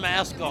have her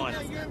mask on.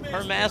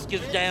 Her mask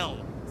is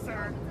down.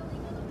 Sir.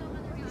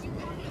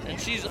 And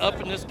she's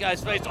up in this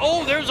guy's face.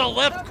 Oh, there's a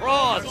left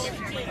cross.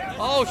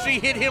 Oh, she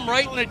hit him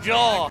right in the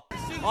jaw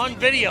on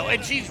video.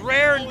 And she's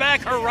rearing back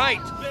her right.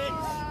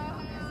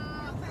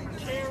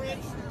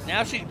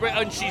 Now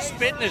she's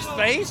spit in his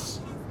face.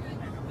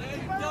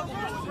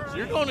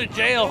 You're going to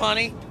jail,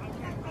 honey.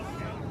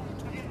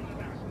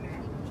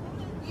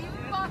 You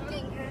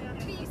fucking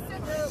piece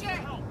of shit.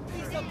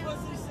 Piece of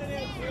pussy, sit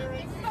down,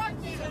 Karen. Fuck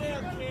you. Sit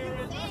down,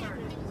 Karen.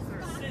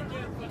 Sit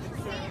down, fucking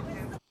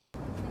Karen.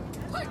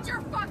 Put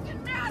your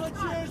fucking mask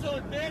Put on. yours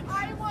on, bitch.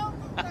 I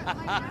won't put my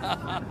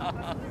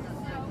mask on.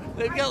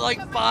 They've got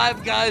like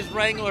 5 guys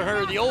wrangling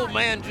her. The old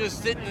man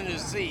just sitting in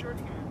his seat.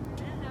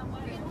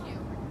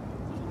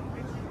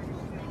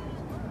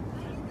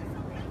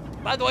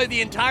 By the way, the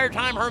entire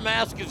time her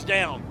mask is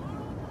down.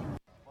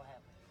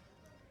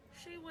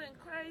 She went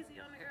crazy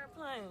on the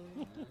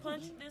airplane.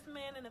 Punched this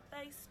man in the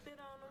face, spit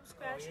on him,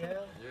 scratched him.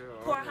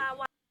 Poor high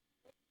white.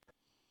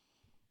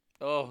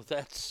 Oh,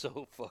 that's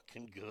so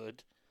fucking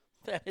good.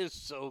 That is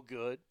so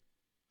good.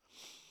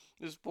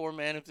 This poor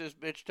man, if this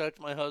bitch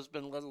touched my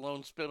husband, let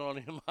alone spit on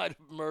him, I'd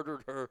have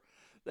murdered her.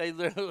 They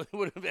literally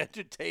would have had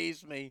to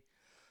tase me.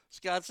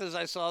 Scott says,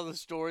 I saw the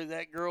story.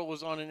 That girl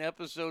was on an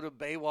episode of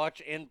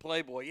Baywatch and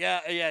Playboy.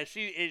 Yeah,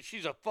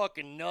 she's a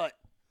fucking nut.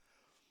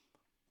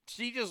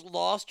 She just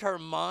lost her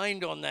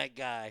mind on that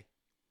guy.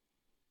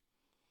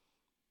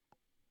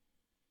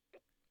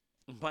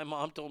 My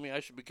mom told me I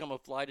should become a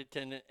flight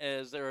attendant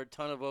as there are a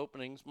ton of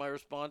openings. My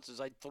response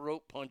is I'd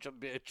throat punch a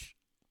bitch.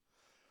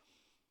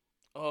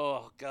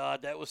 Oh,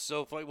 God, that was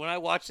so funny. When I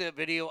watched that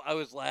video, I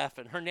was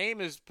laughing. Her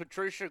name is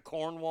Patricia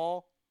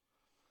Cornwall.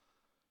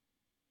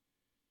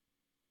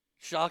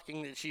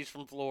 Shocking that she's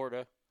from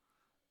Florida.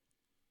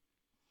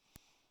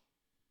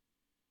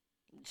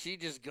 She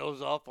just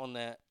goes off on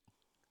that.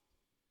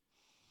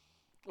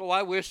 Oh,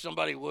 I wish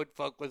somebody would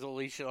fuck with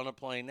Alicia on a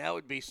plane. That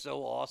would be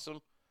so awesome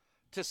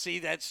to see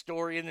that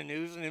story in the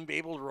news and then be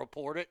able to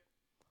report it.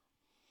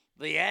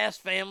 The ass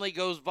family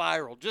goes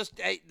viral. Just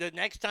the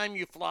next time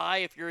you fly,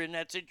 if you're in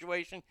that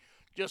situation,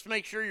 just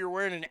make sure you're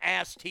wearing an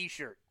ass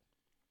t-shirt.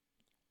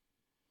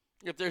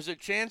 If there's a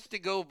chance to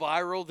go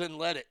viral, then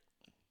let it.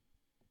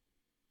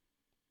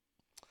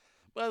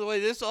 By the way,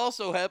 this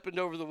also happened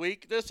over the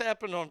week. This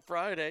happened on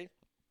Friday.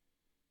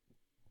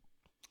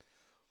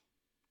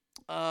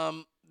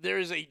 There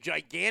is a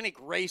gigantic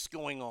race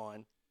going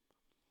on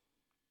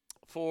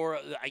for,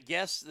 I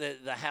guess,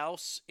 the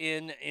House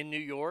in New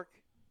York.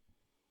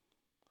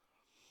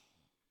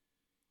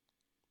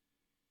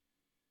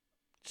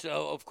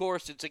 So, of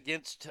course, it's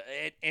against,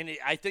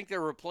 I think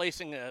they're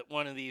replacing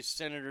one of these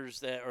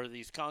senators or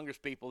these Congress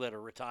people that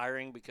are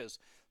retiring because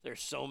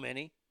there's so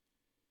many.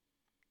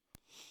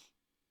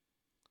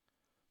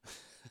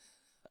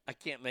 I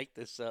can't make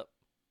this up.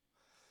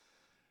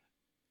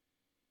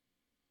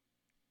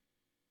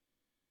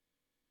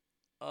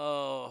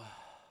 Oh.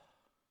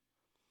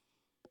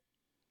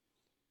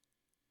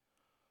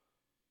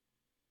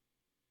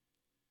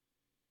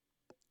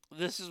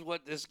 This is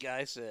what this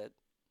guy said.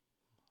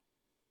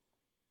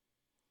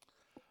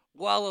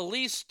 While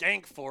Elise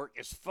Stankfork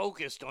is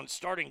focused on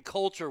starting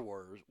culture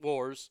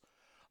wars,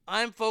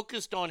 I'm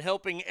focused on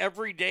helping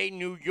everyday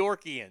New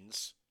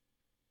Yorkians.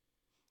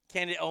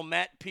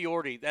 Matt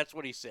Piorti, that's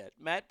what he said.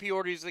 Matt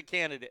Piorti's the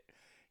candidate.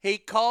 He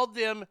called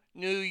them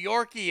New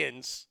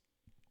Yorkians.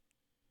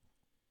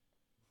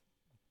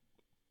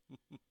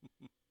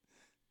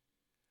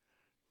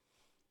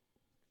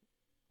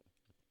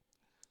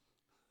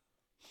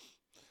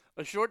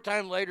 A short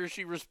time later,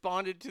 she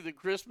responded to the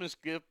Christmas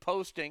gift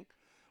posting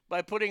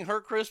by putting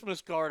her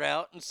Christmas card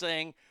out and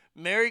saying,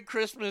 Merry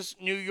Christmas,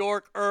 New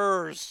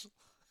Yorkers.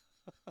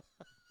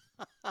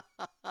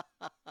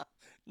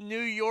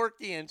 New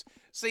Yorkians.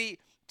 See,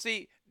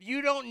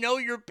 you don't know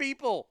your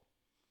people.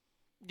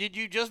 Did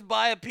you just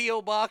buy a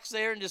P.O. box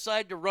there and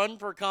decide to run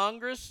for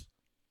Congress?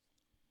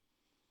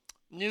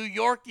 New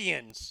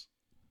Yorkians.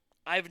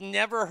 I've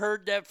never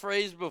heard that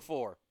phrase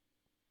before.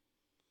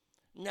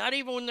 Not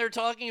even when they're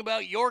talking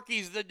about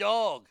Yorkies the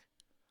dog.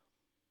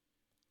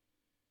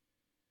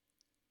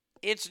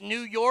 It's New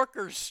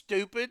Yorkers,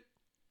 stupid.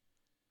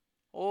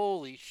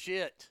 Holy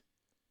shit.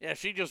 Yeah,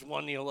 she just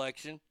won the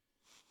election.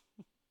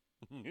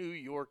 New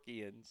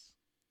Yorkians.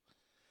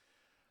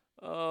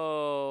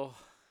 Oh.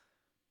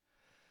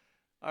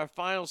 Our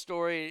final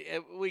story,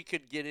 we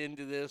could get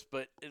into this,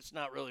 but it's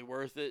not really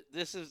worth it.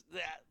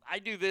 I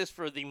do this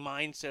for the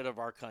mindset of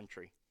our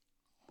country.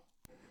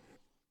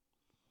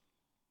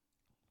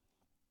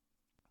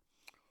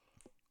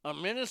 A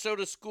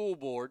Minnesota school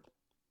board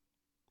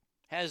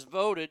has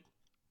voted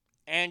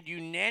and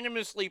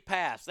unanimously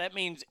passed. That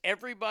means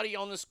everybody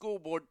on the school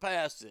board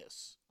passed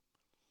this.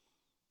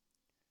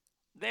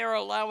 They're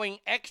allowing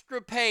extra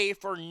pay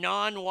for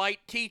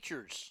non-white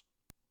teachers.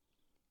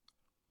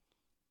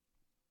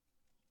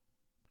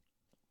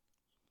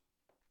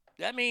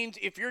 That means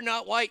if you're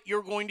not white,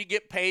 you're going to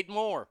get paid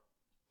more.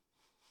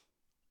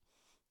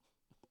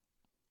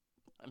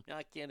 I'm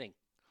not kidding.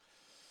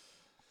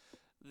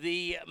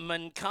 The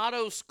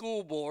Mankato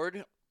School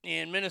Board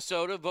in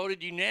Minnesota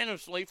voted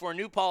unanimously for a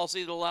new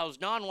policy that allows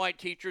non-white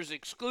teachers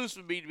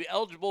exclusively to be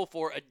eligible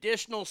for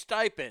additional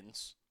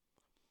stipends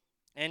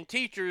and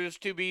teachers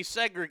to be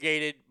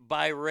segregated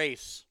by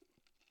race.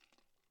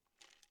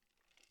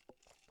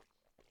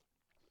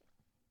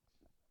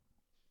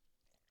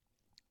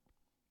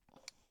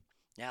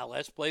 Now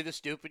let's play the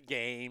stupid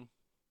game,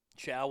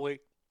 shall we?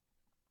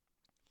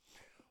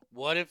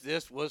 What if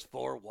this was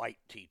for white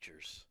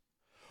teachers?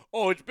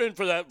 Oh, it's been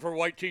for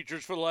white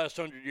teachers for the last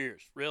 100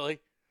 years. Really?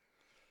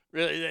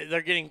 Really?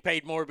 They're getting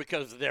paid more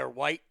because they're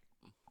white?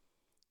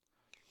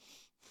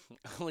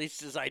 At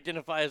least as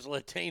identify as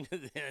Latina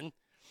then.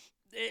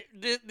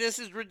 This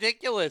is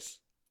ridiculous.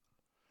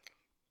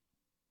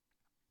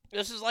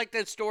 This is like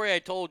that story I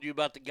told you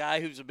about the guy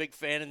who's a big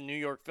fan of the New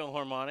York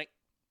Philharmonic,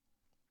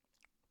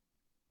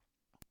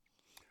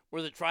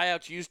 where the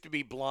tryouts used to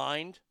be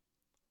blind.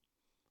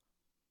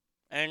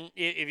 And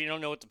if you don't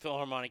know what the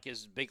Philharmonic is,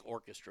 it's a big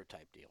orchestra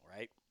type deal,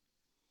 right?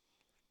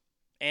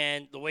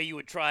 And the way you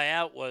would try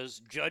out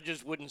was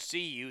judges wouldn't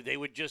see you. They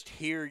would just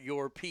hear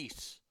your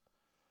piece.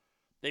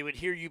 They would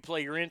hear you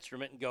play your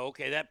instrument and go,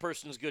 okay, that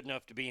person's good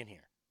enough to be in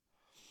here.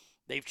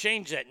 They've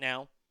changed that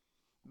now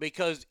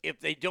because if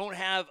they don't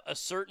have a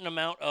certain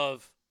amount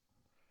of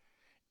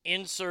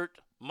insert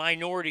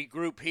minority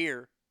group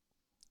here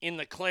in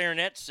the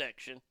clarinet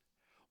section,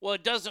 well,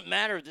 it doesn't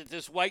matter that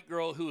this white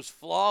girl who's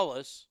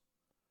flawless,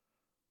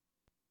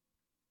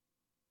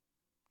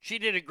 she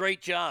did a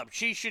great job.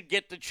 She should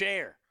get the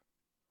chair.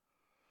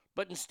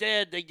 But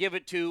instead, they give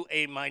it to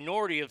a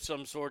minority of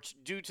some sorts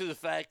due to the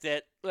fact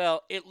that,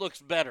 well, it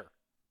looks better.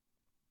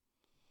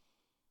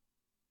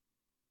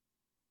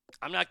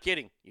 I'm not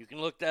kidding. You can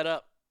look that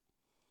up.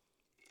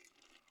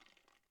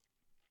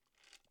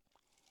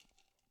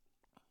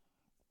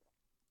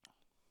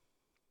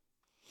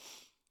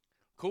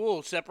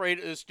 Cool.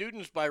 Separate the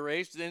students by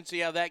race, then see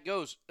how that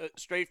goes.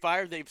 Straight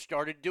Fire, they've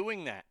started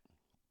doing that.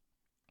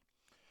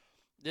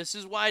 This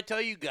is why I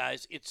tell you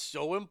guys, it's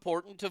so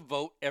important to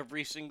vote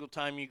every single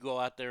time you go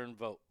out there and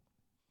vote.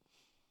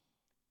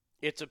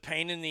 It's a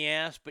pain in the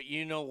ass, but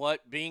you know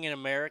what? Being an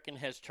American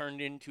has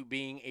turned into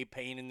being a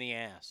pain in the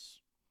ass.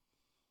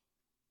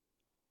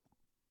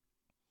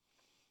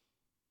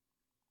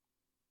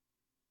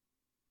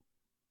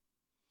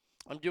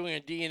 I'm doing a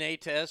DNA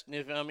test, and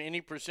if I'm any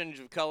percentage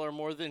of color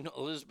more than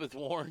Elizabeth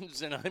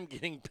Warren's, then I'm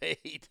getting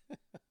paid.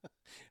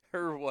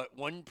 Her,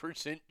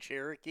 1%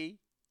 Cherokee?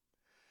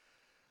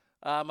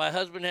 My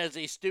husband has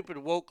a stupid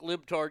woke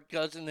libtard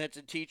cousin that's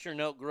a teacher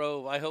in Elk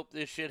Grove. I hope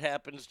this shit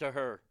happens to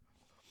her.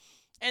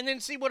 And then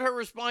see what her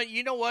response.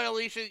 You know what,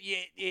 Alicia?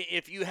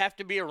 If you have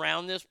to be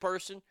around this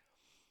person,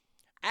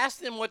 ask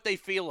them what they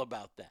feel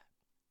about that.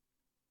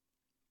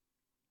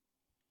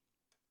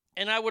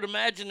 And I would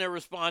imagine their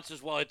response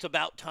is, well, it's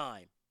about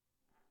time.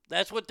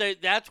 That's what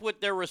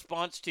their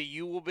response to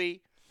you will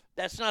be.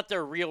 That's not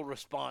their real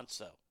response,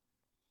 though.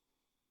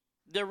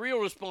 Their real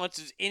response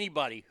is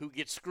anybody who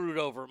gets screwed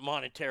over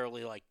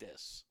monetarily like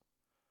this.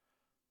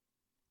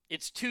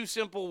 It's two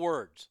simple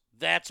words.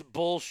 That's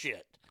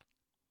bullshit.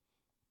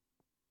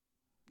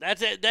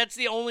 That's it. That's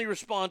the only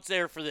response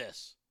there for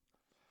this.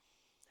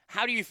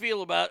 How do you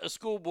feel about a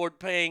school board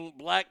paying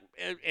black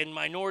and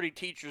minority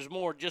teachers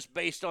more just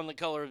based on the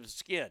color of the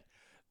skin?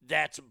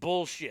 That's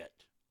bullshit.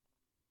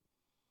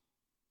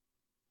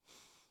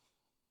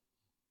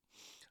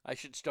 I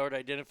should start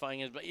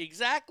identifying as...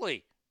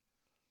 Exactly.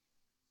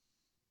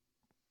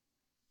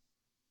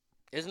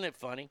 Isn't it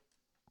funny?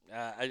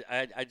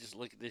 I just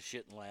look at this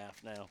shit and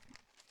laugh now.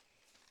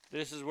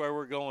 This is where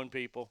we're going,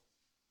 people.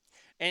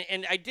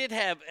 And I did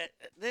have...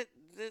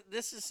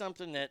 This is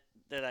something that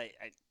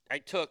I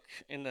took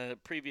in the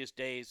previous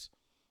days.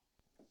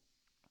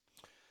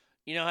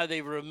 You know how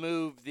they've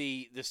removed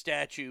the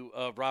statue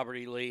of Robert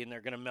E. Lee and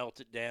they're going to melt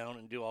it down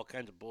and do all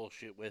kinds of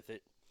bullshit with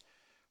it,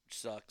 which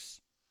sucks.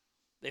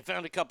 They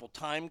found a couple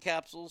time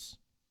capsules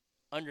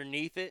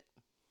underneath it.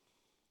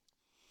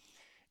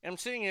 And I'm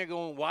sitting there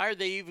going, why are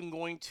they even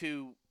going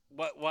to,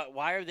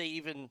 why are they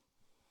even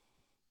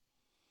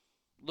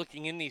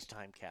looking in these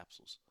time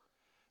capsules?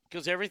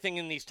 Because everything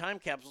in these time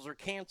capsules are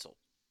canceled.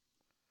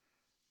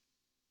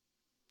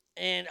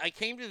 And I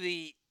came to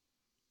the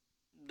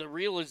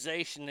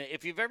realization that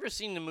if you've ever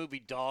seen the movie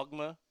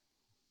Dogma,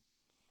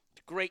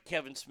 it's a great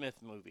Kevin Smith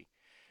movie.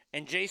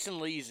 And Jason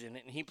Lee's in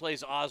it, and he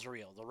plays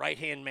Azrael, the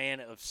right-hand man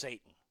of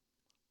Satan.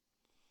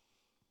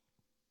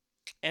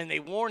 And they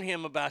warn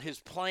him about his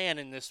plan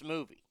in this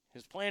movie.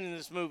 His plan in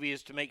this movie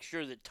is to make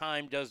sure that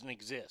time doesn't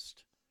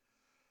exist.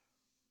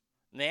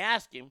 And they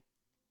ask him,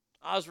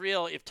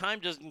 Azrael, if time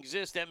doesn't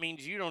exist, that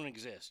means you don't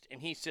exist.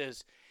 And he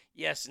says,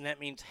 yes, and that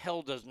means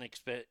hell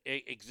doesn't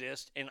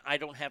exist, and I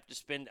don't have to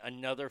spend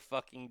another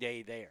fucking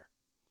day there.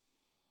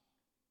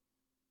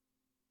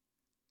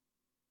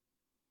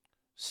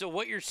 So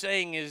what you're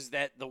saying is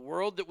that the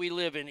world that we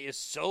live in is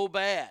so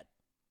bad,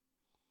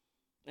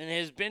 and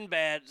has been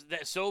bad,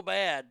 that so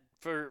bad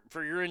for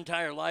your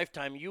entire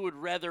lifetime, you would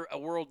rather a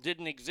world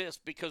didn't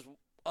exist because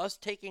us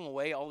taking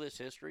away all this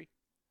history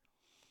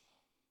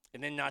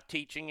and then not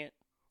teaching it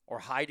or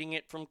hiding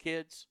it from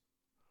kids,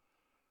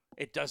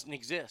 it doesn't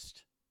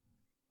exist.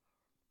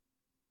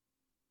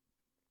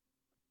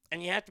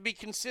 And you have to be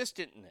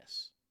consistent in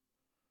this.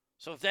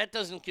 So if that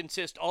doesn't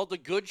consist, all the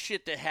good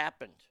shit that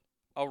happened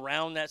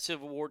around that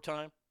Civil War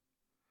time,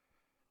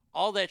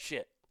 all that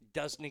shit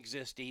doesn't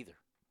exist either.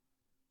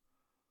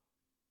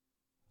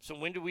 So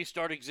when do we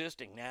start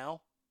existing? Now?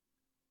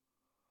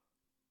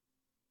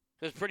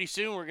 Because pretty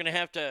soon we're going to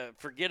have to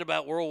forget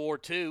about World War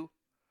II.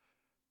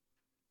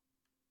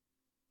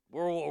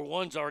 World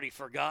War I's already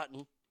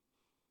forgotten.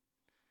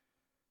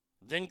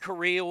 Then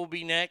Korea will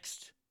be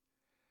next.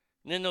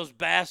 And then those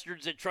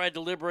bastards that tried to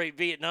liberate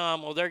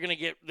Vietnam, well, they're going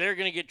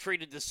to get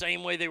treated the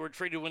same way they were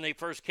treated when they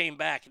first came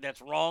back, and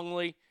that's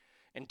wrongly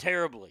and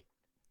terribly.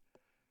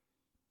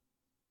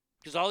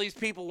 Because all these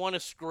people want to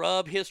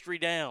scrub history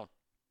down.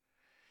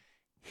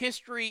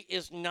 History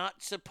is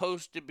not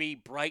supposed to be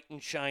bright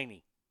and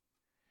shiny.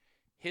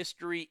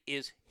 History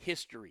is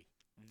history.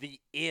 The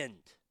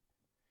end.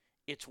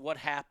 It's what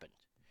happened.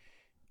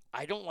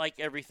 I don't like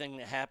everything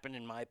that happened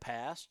in my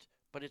past,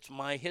 but it's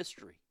my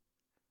history.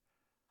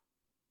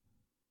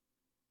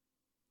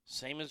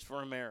 Same as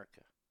for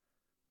America.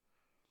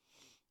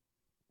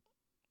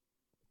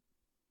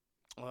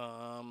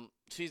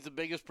 She's the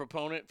biggest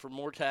proponent for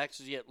more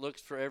taxes, yet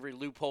looks for every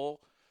loophole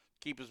to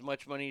keep as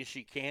much money as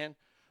she can.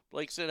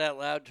 Blake said out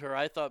loud to her,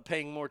 I thought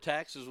paying more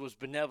taxes was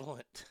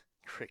benevolent.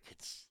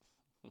 Crickets.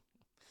 A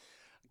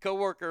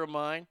coworker of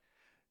mine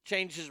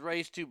changed his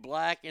race to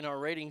black in our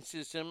rating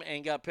system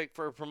and got picked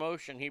for a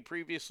promotion. He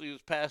previously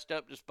was passed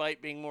up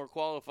despite being more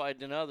qualified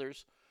than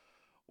others.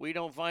 We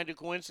don't find a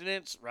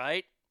coincidence,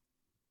 right?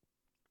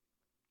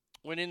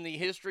 When in the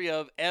history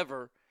of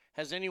ever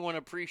has anyone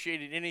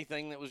appreciated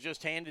anything that was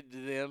just handed to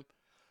them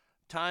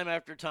time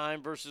after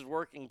time versus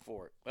working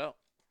for it? Well,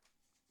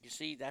 you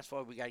see, that's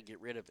why we got to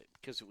get rid of it,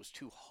 because it was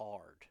too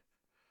hard.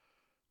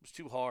 It was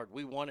too hard.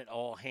 We want it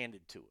all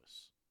handed to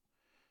us.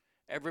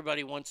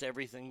 Everybody wants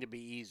everything to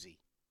be easy,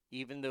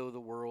 even though the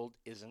world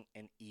isn't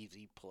an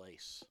easy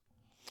place.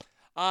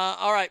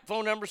 All right,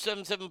 phone number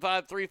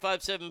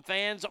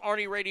 775-357-FANS,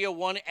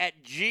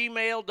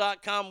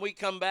 ArnieRadio1@gmail.com. We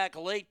come back.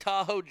 Lake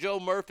Tahoe Joe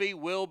Murphy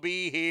will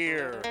be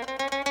here.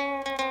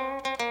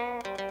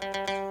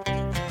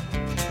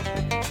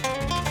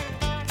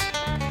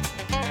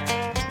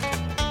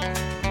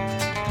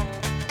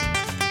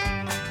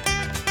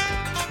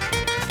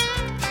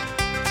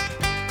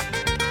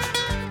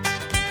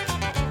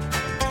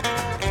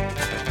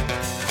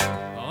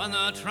 When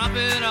the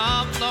trumpet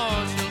of the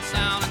Lord shall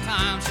sound, and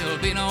time shall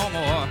be no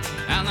more,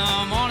 and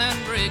the morning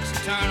breaks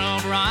eternal,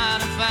 bright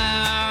and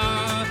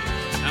fair.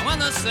 And when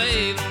the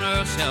saved on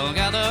earth shall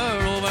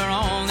gather over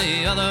on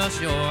the other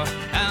shore,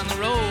 and the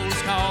roll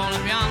is called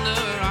up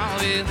yonder, I'll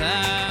be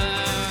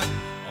there.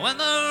 When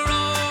the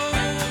roll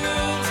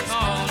is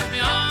called up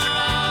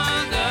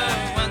yonder,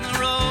 when the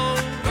roll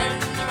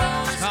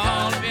is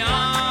called up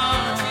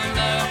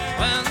yonder,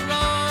 when the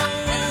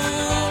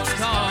roll is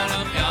called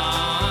up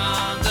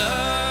yonder,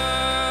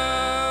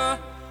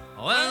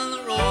 when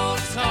the roll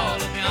is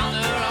called up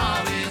yonder,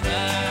 I'll be there.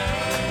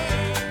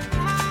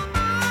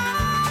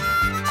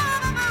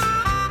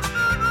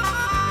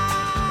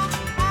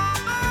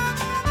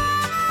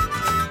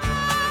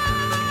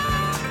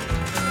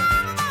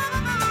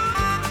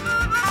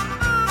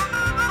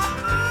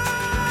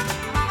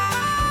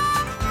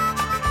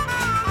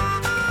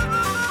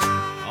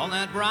 On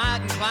that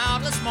bright and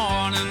cloudless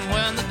morning,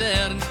 when the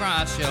dead in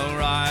Christ shall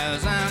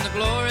rise, and the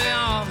glory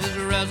of his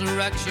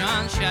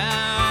resurrection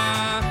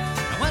shine,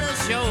 and when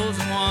his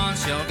chosen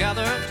ones shall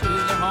gather to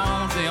their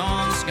homes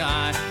beyond the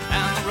sky,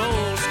 and the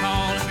roll is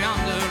called up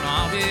yonder,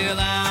 I'll be there.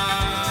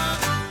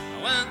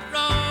 When the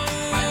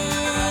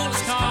roll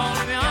is called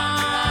up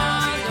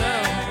yonder,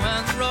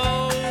 when the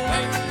roll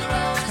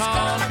is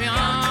called up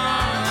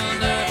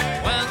yonder,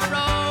 when the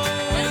roll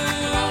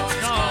is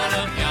called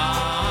up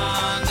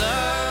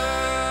yonder,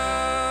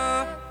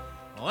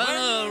 when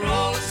the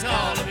roll is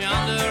called up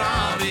yonder,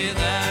 I'll be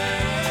there.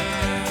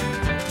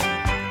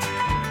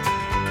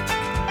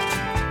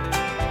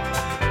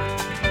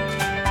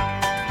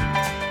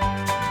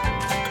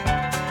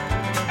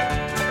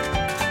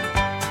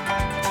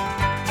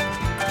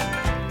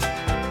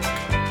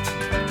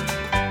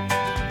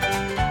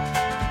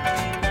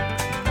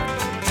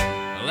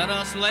 Let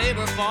us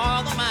labor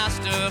for the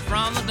Master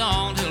from the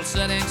dawn till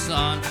setting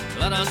sun.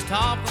 Let us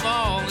talk of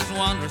all his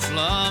wondrous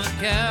love and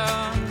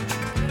care.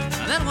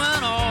 And then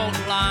when all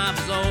life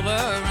is over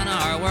and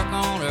our work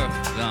on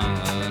earth is done,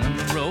 and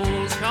the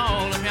roll is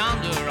called up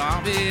yonder,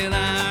 I'll be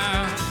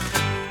there.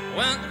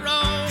 When the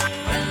roll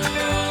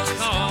is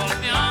called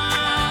up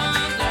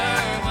yonder,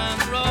 when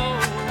the roll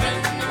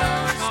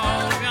is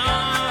called up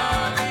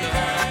yonder,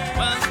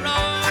 when the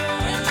roll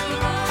is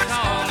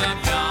called up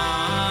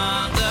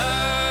yonder,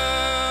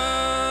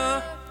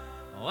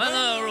 when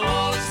the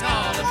roll is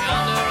called up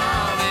yonder,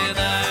 I'll be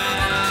there.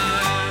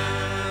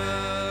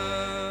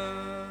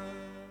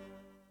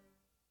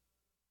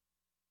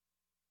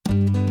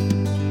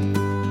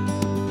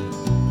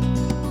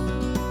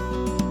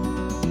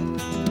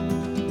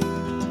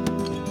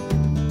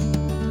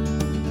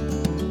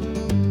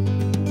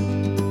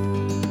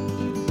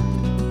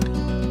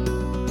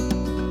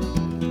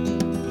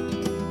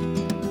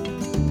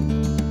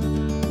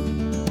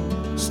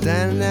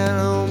 Standing down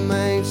on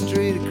Main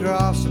Street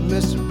across from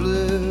Mr.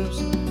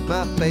 Blues,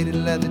 my faded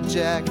leather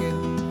jacket,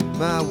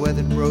 my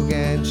weathered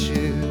brogan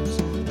shoes.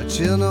 A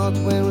chill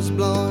north wind was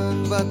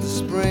blowing, but the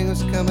spring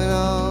was coming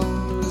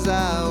on, as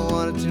I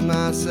wondered to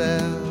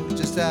myself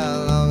just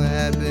how long I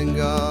had been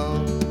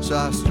gone. So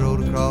I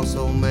strolled across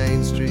old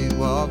Main Street,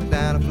 walked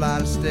down a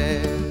flight of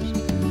stairs,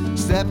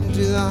 stepped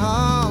into the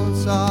hall and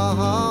saw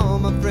all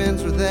my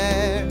friends were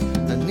there.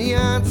 A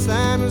neon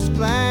sign was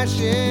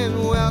flashing,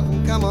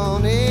 welcome, come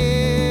on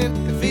in.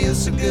 It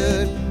feels so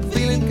good,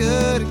 feeling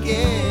good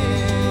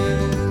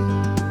again.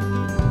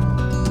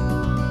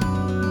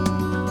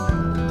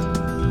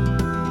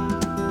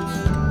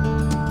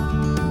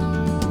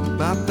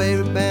 My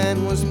favorite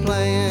band was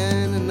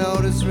playing an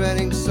Otis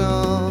Redding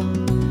song.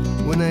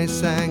 When they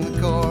sang the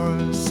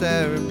chorus,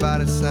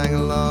 everybody sang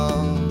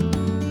along.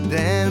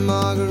 Dan and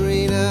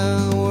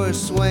Margarita were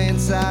swaying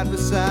side by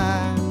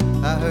side.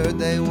 I heard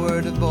they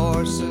were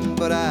divorcing,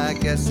 but I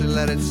guess they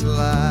let it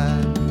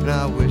slide. And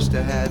I wished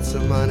I had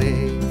some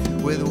money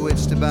with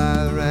which to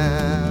buy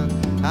around.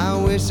 I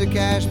wish I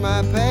cashed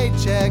my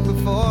paycheck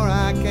before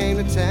I came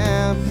to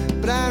town.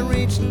 But I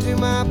reached into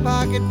my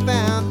pocket,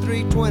 found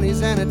 3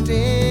 20s and a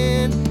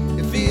 10.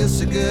 It feels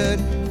so good,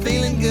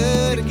 feeling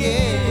good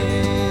again.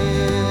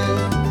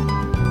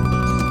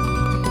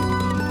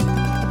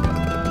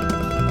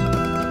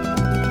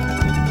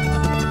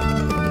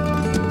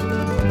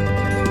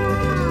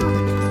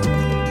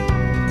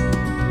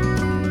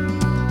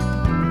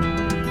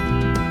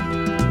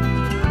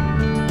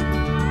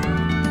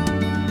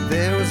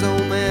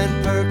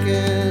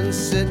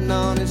 Sitting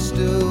on his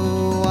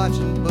stool,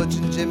 watching Butch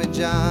and Jimmy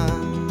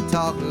John,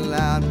 talking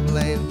loud and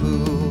playing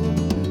pool.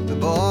 The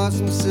boys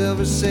from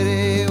Silver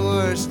City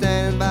were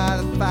standing by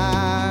the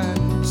fire,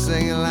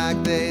 singing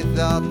like they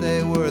thought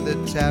they were the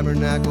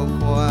Tabernacle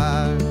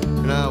Choir.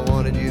 And I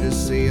wanted you to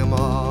see them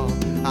all,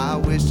 I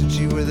wish that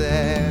you were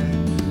there.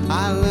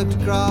 I looked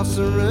across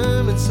the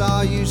room and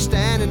saw you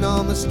standing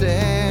on the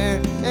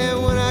stair.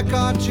 And when I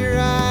caught your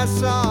eye, I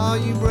saw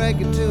you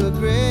break into a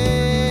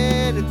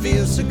grin. It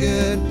feels so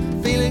good,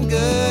 feeling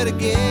good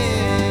again.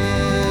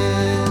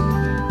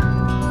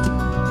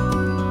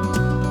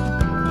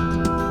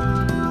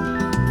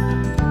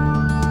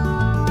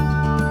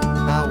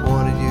 I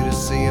wanted you to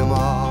see them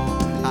all,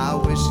 I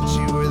wish that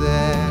you were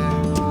there.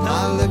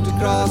 I looked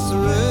across the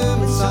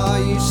room and saw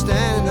you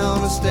standing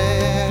on the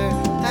stair.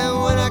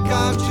 And when I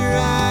caught your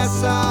eye, I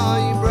saw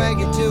you break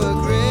into a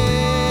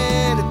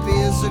grin. It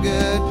feels so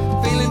good,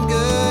 feeling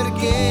good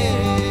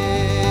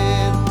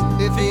again.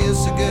 It feels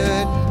so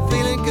good,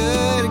 feeling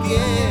good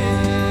again.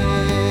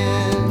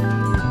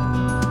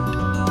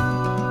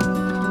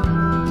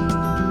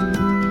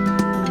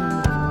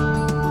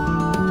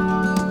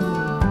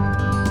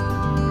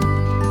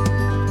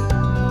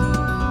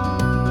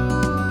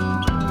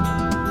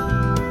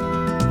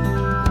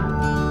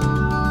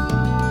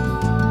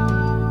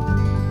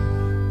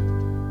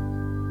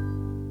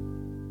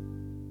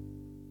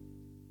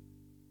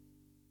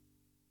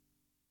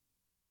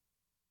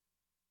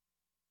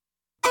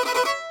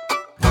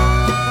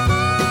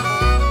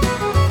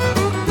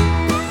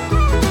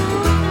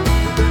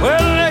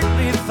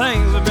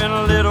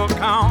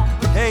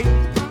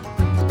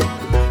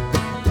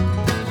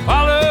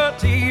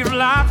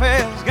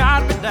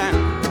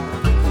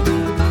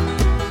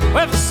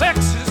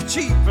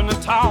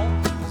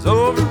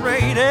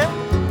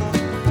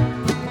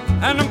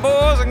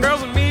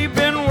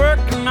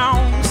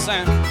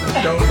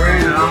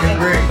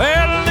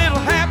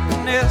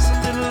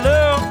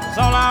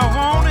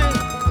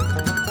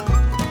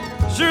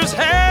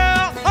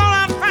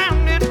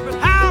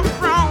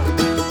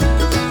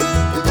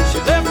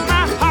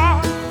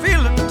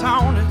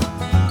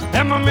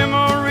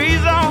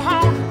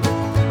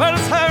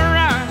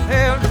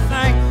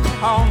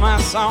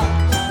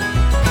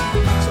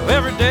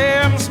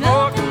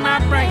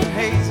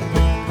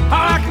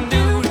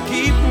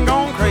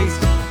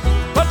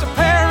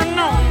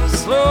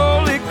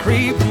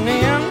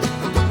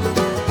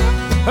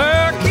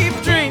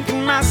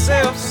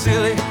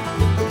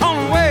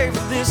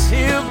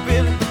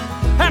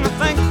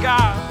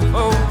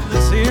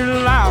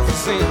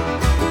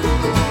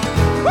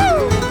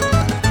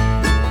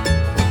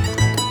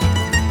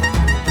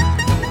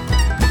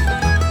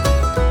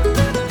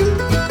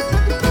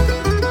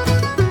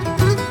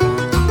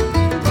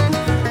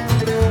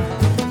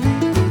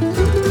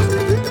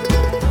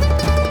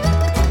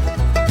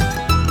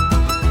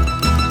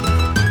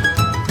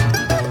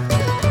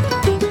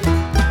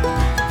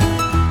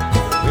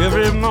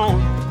 Every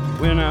morning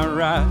when I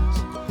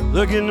rise,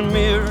 look in the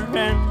mirror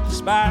and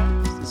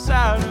despise the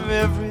sight of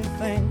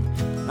everything,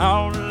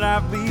 all that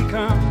I've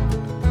become.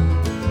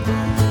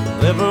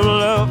 Level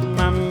of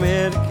my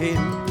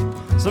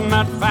medicating, some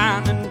might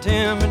find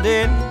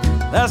intimidating.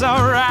 That's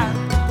alright,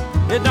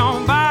 it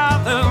don't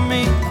bother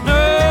me, no.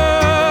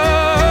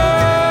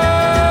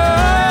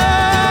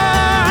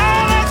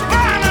 Let's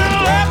find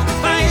out that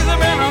things have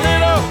been a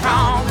little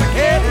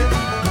complicated,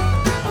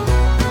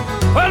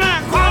 but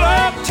that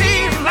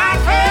quality of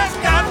life has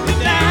got me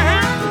down.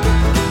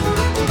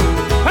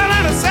 Well,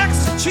 and the sex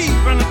is cheap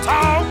and the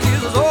talk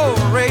is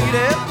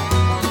overrated,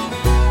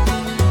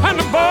 and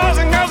the boys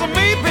and girls of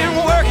me been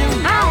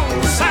working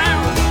on the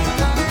sound.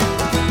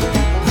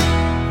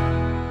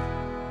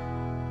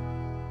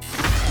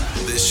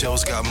 This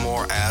show's got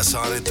more ass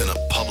on it than a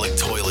public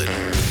toilet.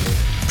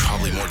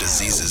 Probably more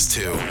diseases,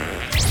 too.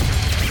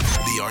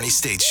 The Arnie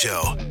State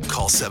Show.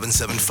 Call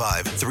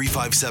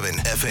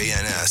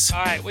 775-357-FANS.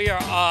 All right, we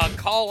are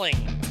calling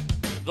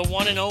the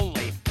one and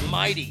only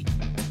mighty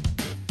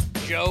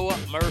Joe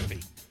Murphy.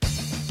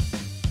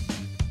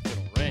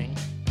 It'll ring.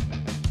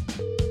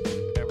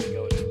 There we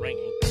go, it's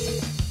ringing.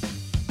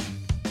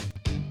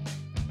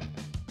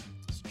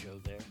 Is Joe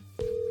there?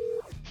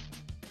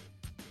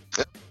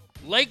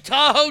 Lake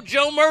Tahoe,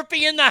 Joe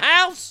Murphy in the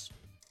house?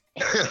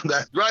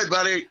 That's right,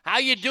 buddy. How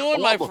you doing,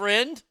 my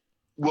friend?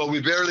 Well,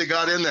 we barely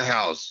got in the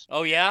house.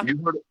 Oh, yeah?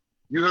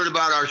 You heard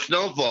about our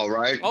snowfall,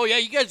 right? Oh, yeah,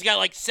 you guys got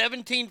like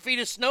 17 feet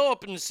of snow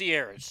up in the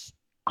Sierras.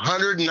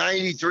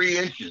 193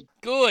 inches.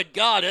 Good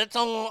God, that's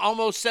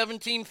almost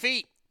 17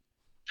 feet.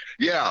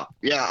 Yeah.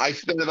 I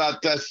spent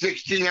about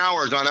 16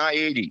 hours on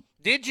I-80.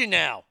 Did you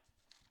now?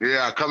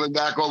 Yeah, coming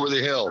back over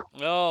the hill.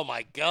 Oh,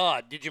 my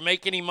God. Did you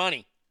make any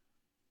money?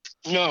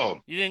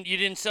 No. You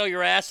didn't sell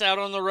your ass out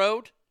on the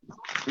road?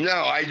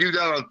 No, I do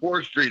that on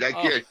 4th Street. I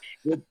can't.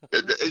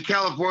 In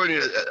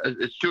California,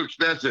 it's too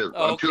expensive.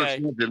 I'm too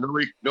expensive.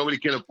 Nobody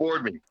can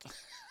afford me.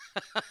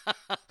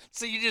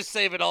 So you just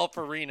save it all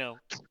for Reno.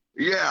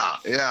 Yeah.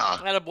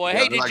 Attaboy.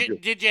 Yeah, Hey,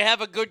 did you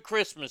have a good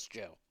Christmas,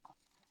 Joe?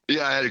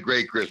 Yeah, I had a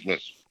great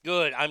Christmas.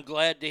 Good. I'm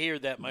glad to hear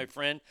that, my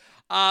friend.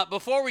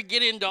 Before we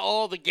get into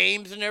all the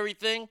games and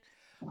everything,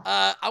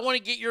 I want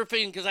to get your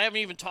opinion because I haven't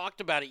even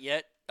talked about it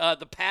yet.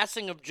 The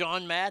passing of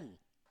John Madden.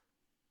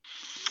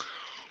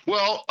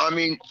 Well, I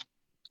mean,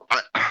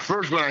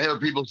 first when I hear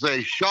people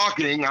say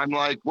shocking, I'm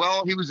like,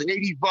 well, he was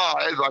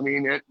 85. I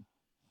mean,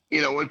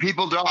 when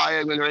people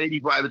die when they're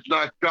 85, it's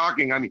not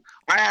shocking. I mean,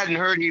 I hadn't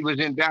heard he was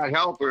in bad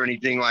health or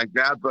anything like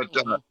that, but,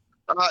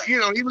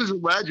 he was a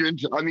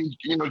legend. I mean,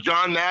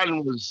 John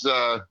Madden was,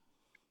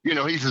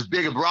 he's as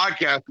big a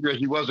broadcaster as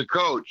he was a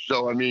coach.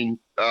 So, I mean,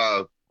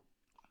 a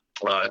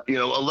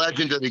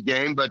legend of the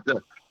game, but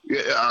a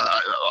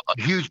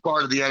huge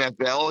part of the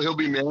NFL. He'll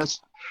be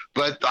missed.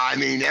 But, I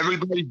mean,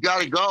 everybody's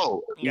got to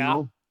go. You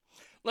know?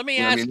 Let me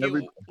ask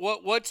you,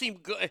 what's he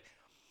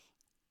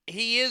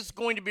he is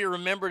going to be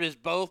remembered as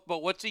both,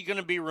 but what's he going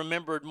to be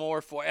remembered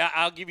more for?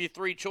 I'll give you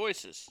 3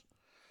 choices.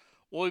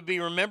 Will he be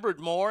remembered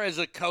more as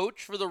a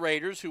coach for the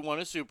Raiders who won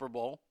a Super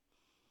Bowl,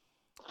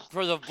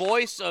 for the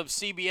voice of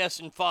CBS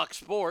and Fox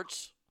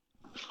Sports,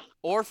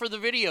 or for the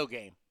video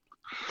game?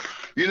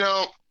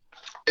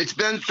 It's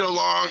been so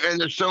long, and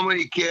there's so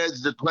many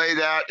kids that play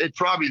that. It's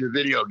probably the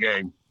video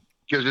game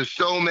because there's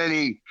so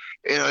many.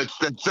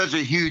 It's such a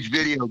huge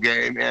video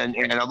game, and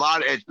a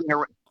lot.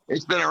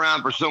 It's been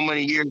around for so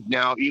many years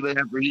now, even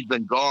after he's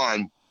been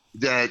gone.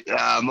 That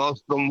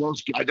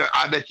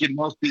I bet you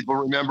most people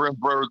remember him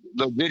for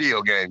the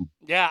video game.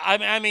 Yeah,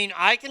 I mean,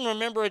 I can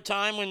remember a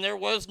time when there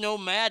was no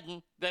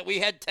Madden that we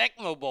had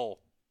Tecmo Bowl.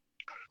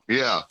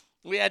 Yeah.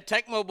 We had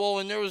Tecmo Bowl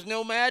and there was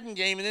no Madden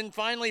game, and then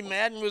finally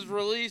Madden was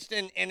released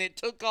and it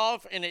took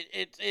off and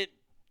it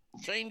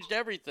changed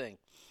everything.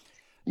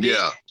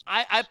 Yeah.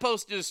 I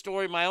posted a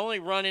story. My only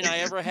run-in I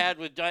ever had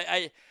with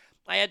I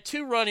had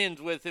 2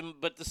 run-ins with him,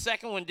 but the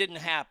second one didn't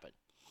happen.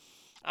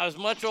 I was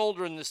much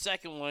older in the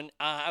second one.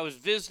 I was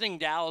visiting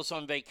Dallas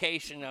on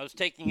vacation. I was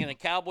taking in a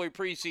Cowboy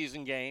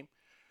preseason game.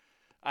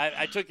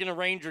 I took in a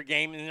Ranger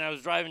game, and then I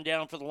was driving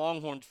down for the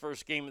Longhorns'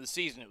 first game of the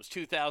season. It was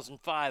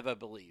 2005, I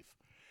believe.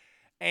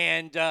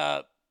 And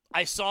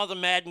I saw the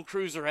Madden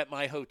Cruiser at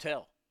my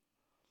hotel.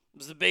 It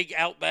was the big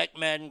Outback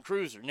Madden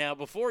Cruiser. Now,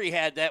 before he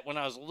had that, when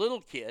I was a little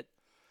kid,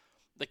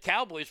 the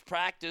Cowboys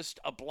practiced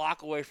a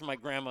block away from my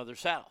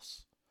grandmother's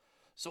house.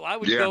 So I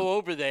would go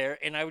over there,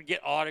 and I would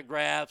get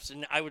autographs,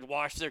 and I would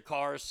wash their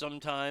cars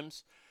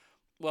sometimes.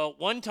 Well,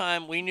 one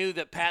time we knew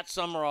that Pat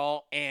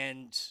Summerall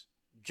and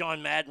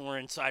John Madden were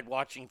inside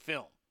watching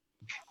film.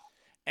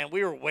 And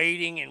we were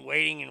waiting and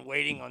waiting and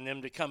waiting on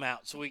them to come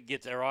out so we could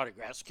get their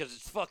autographs because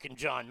it's fucking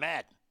John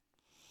Madden.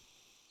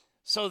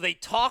 So they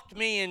talked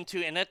me into,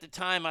 and at the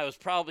time I was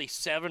probably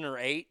 7 or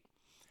 8,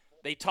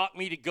 they talked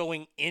me to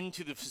going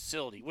into the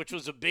facility, which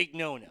was a big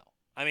no-no.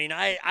 I mean,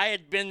 I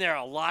had been there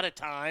a lot of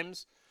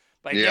times,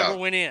 but I never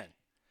went in.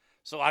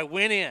 So I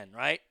went in,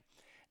 right?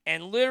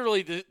 And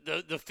literally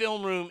the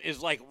film room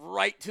is like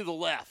right to the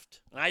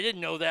left. And I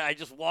didn't know that. I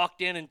just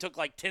walked in and took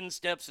like 10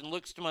 steps and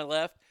looks to my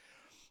left.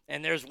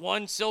 And there's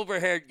one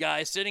silver-haired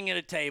guy sitting at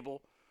a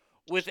table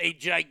with a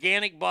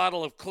gigantic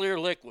bottle of clear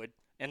liquid.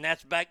 And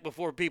that's back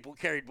before people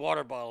carried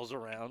water bottles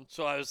around.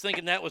 So I was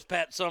thinking that was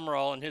Pat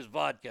Summerall and his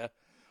vodka.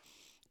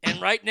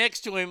 And right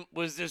next to him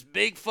was this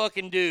big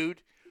fucking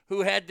dude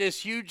who had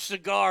this huge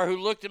cigar who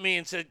looked at me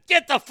and said,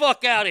 "Get the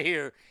fuck out of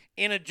here,"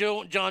 in a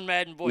John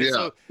Madden voice.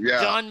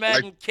 John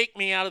Madden kicked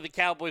me out of the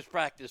Cowboys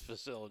practice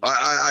facility.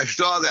 I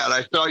saw that.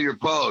 I saw your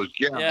post.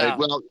 Yeah.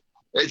 Well,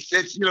 it's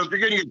if you're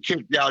going to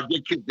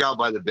get kicked out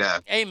by the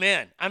best.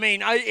 Amen. I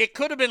mean, it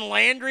could have been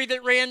Landry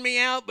that ran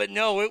me out, but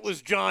no, it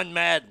was John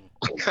Madden.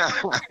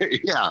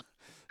 Yeah.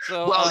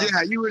 So,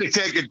 you would have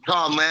taken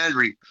Tom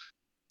Landry.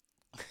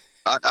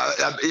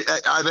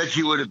 I bet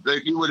you would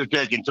have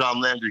taken Tom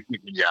Landry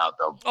kicking you out,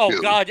 though. Oh,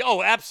 too. God.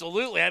 Oh,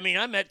 absolutely. I mean,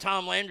 I met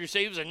Tom Landry, so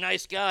he was a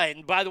nice guy.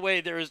 And by the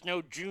way, there is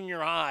no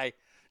junior high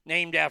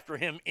named after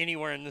him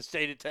anywhere in the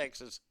state of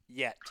Texas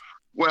yet.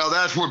 Well,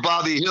 that's where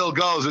Bobby Hill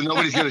goes, and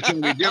nobody's going to tell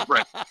me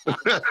different.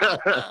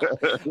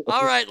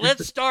 All right,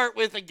 let's start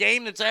with a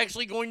game that's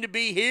actually going to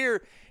be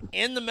here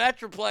in the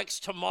Metroplex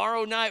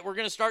tomorrow night. We're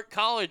going to start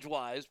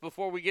college-wise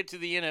before we get to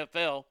the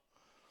NFL.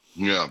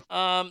 Yeah.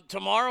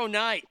 Tomorrow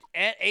night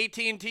at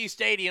AT&T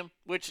Stadium,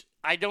 which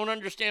I don't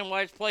understand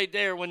why it's played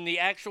there when the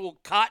actual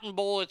Cotton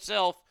Bowl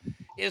itself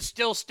is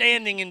still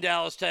standing in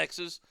Dallas,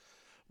 Texas.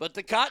 But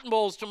the Cotton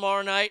Bowl's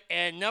tomorrow night,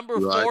 and number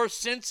 4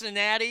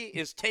 Cincinnati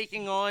is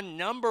taking on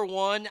number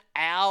 1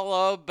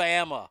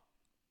 Alabama.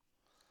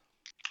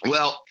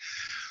 Well,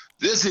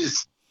 this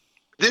is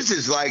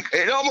like,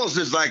 it almost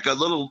is like a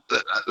little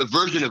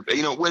version of,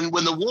 when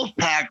the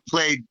Wolfpack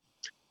played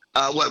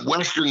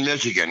Western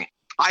Michigan.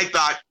 I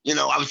thought,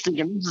 I was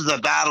thinking this is a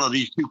battle of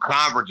these two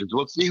conferences.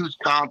 We'll see whose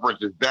conference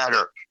is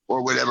better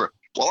or whatever.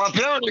 Well,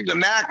 apparently the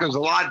MAC is a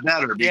lot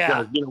better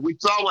because, we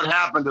saw what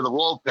happened to the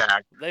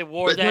Wolfpack. They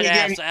wore that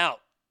ass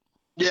out.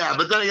 Yeah,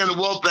 but then again, the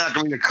Wolfpack,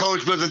 the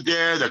coach wasn't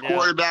there. The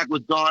quarterback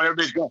was gone.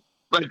 Everybody's gone.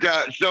 But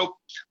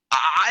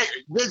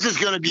this is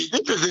an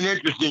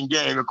interesting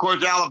game. Of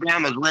course,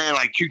 Alabama's laying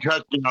like 2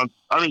 touchdowns.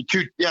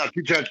 Two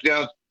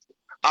touchdowns.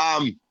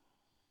 I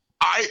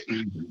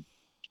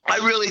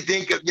really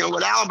think,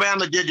 what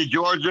Alabama did to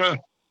Georgia,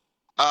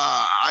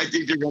 I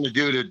think they're going to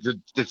do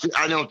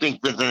I don't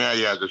think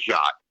Cincinnati has a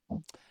shot.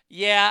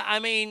 Yeah,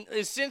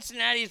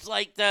 Cincinnati's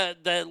like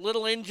the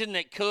little engine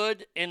that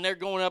could, and they're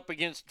going up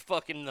against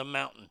fucking the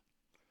mountain.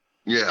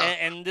 Yeah.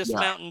 And this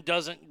mountain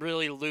doesn't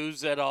really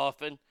lose that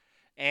often.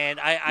 And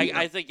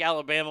I think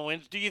Alabama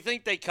wins. Do you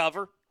think they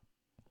cover?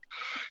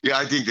 Yeah,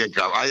 I think they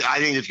cover. I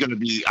think it's going to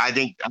be. I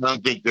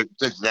don't think that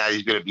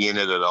Cincinnati's going to be in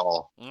it at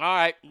all. All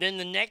right. Then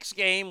the next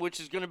game, which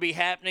is going to be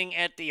happening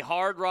at the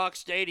Hard Rock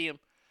Stadium,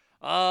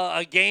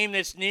 a game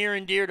that's near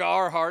and dear to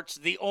our hearts,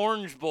 the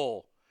Orange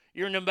Bowl.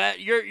 Your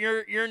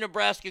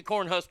Nebraska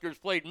Cornhuskers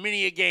played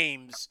many a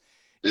games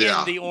in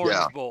the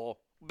Orange Bowl.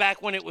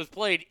 Back when it was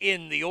played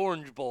in the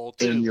Orange Bowl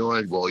too. In the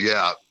Orange Bowl,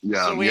 yeah.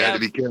 So you had to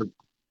be careful.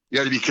 You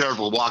had to be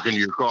careful walking to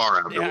your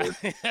car afterwards.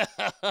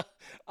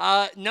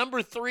 Yeah.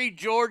 Number 3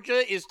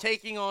 Georgia is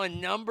taking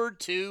on number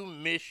 2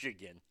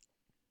 Michigan.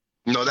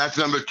 No, that's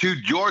number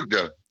 2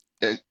 Georgia,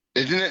 isn't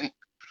it?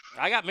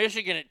 I got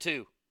Michigan at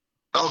 2.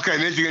 Okay,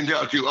 Michigan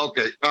down 2.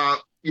 Okay,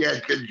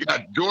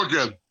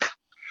 Georgia.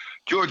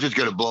 Georgia's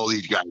going to blow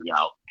these guys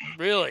out.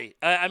 Really?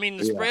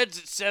 The spread's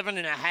at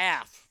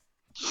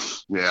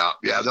 7.5. Yeah,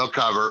 they'll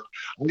cover.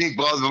 I think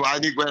both of them. I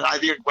think we're going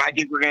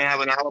to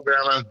have an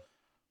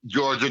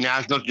Alabama-Georgia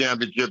national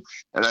championship,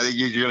 and I think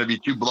these are going to be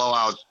 2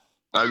 blowouts.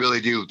 I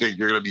really do think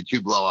they're going to be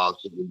 2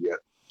 blowouts that we get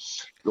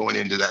going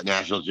into that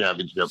national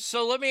championship.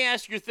 So let me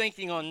ask your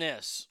thinking on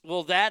this.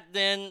 Will that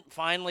then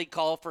finally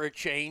call for a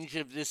change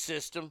of this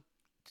system?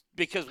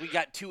 Because we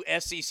got 2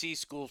 SEC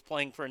schools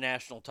playing for a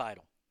national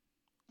title.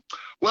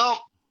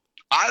 Well,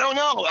 I don't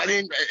know.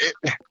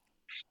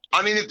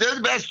 If they're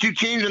the best 2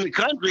 teams in the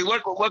country,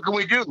 what can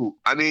we do?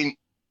 The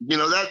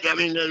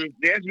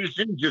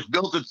SEC just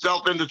built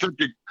itself into such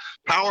a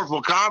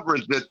powerful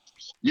conference that,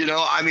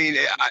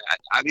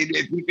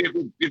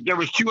 if there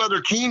was 2 other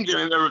teams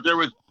in it, there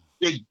was,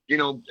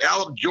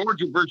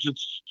 Georgia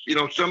versus,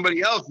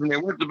 somebody else, and they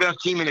weren't the best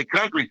team in the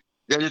country,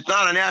 then it's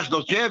not a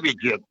national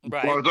championship as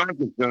far as I'm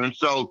concerned.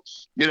 So,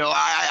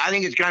 I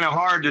think it's kind of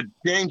hard to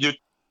change it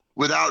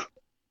without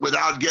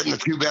getting the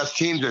 2 best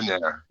teams in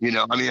there.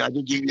 I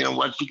think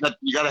once you got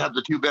to have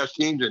the 2 best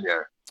teams in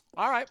there.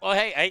 All right. Well,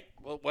 hey,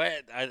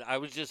 I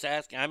was just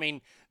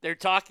asking. They're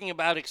talking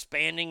about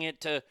expanding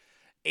it to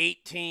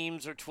 8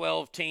 teams or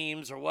 12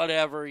 teams or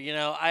whatever.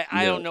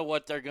 I don't know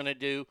what they're going to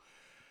do.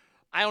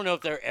 I don't know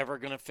if they're ever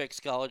going to fix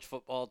college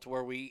football to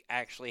where we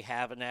actually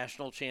have a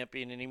national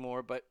champion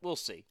anymore, but we'll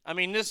see.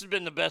 This has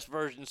been the best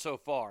version so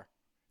far,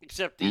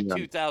 except the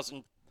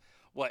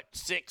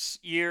 2006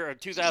 year or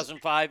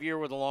 2005 year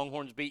where the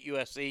Longhorns beat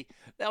USC.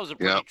 That was a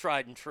pretty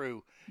tried and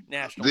true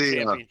national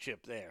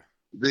championship there.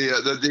 The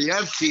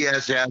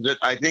FCS has it.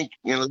 I think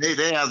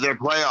they have their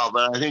playoff,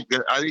 but I think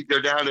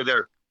they're down to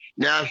their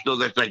national.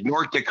 That's like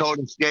North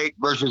Dakota State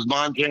versus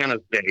Montana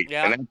State.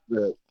 Yeah. And that's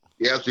the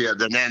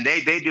FCS, and then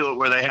they do it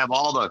where they have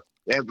all the.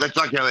 It's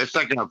like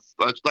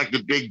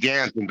the big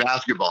dance in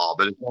basketball,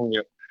 but it's only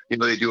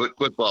they do it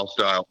football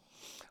style.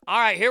 All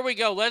right, here we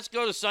go. Let's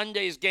go to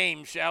Sunday's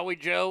game, shall we,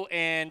 Joe?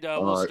 And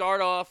we'll start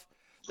off.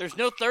 There's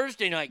no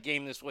Thursday night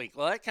game this week.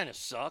 Well, that kind of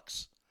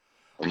sucks.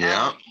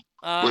 Yeah.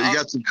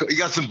 You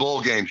got some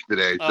bowl games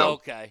today. So.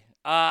 Okay.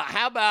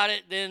 How about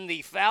it then?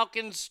 The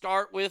Falcons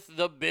start with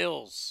the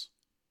Bills.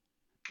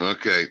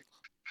 Okay.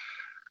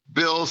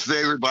 Bills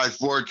favored by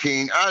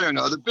 14. I don't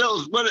know. The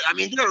Bills, they're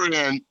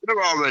in.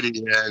 They're already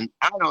in.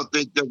 I don't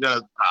think they're going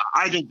to –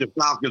 I think the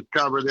Falcons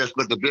cover this,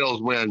 but the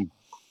Bills win.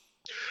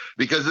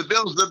 Because the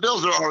Bills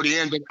are already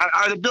in. But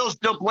are the Bills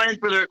still playing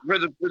for the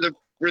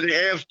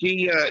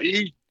AFC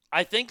East?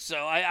 I think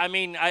so.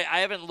 I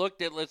haven't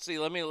looked at. Let's see.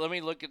 Let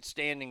me look at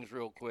standings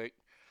real quick.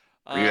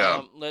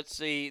 Let's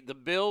see. The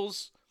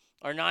Bills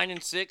are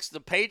 9-6. The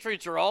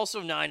Patriots are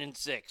also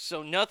 9-6.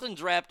 So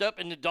nothing's wrapped up,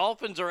 and the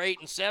Dolphins are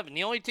 8-7.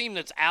 The only team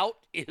that's out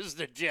is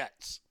the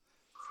Jets.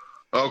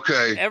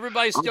 Okay.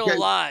 Everybody's still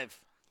alive.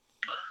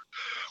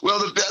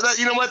 Well,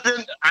 you know what?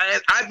 Then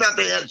I thought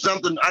they had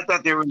something. I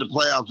thought they were in the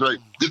playoffs. Right?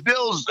 The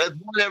Bills have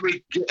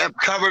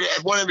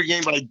won every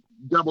game by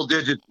double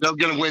digits. They're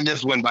going to win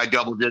this one by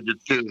double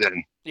digits too.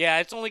 Then Yeah,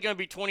 it's only going to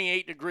be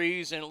 28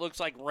 degrees, and it looks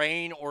like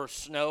rain or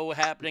snow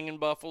happening in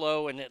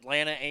Buffalo, and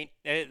Atlanta ain't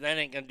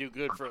going to do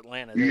good for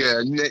Atlanta.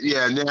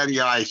 Yeah, natty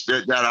ice.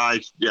 That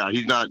ice. Yeah,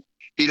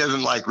 he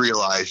doesn't like real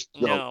ice.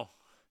 So. No.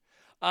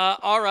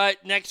 All right,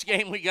 next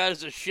game we got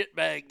is a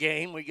shitbag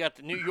game. We got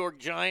the New York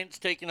Giants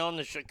taking on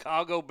the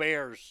Chicago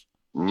Bears.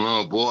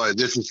 Oh boy,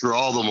 this is for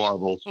all the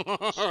marbles.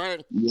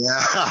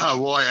 Yeah,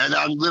 boy, and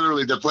I'm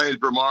literally playing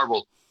for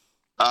marbles.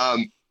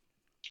 The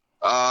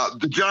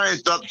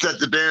Giants upset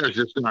the Bears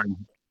this time.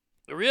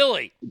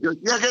 Really? Yeah, I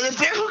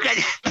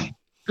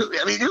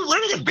mean,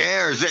 look at the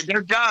Bears.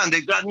 They're done.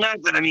 They've got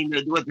nothing. I mean,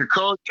 with their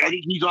coach, I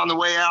think he's on the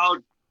way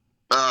out.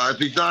 If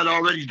he's not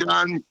already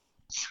done,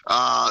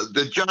 I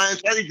think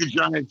the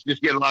Giants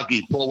just get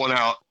lucky, pull one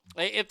out.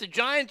 If the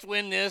Giants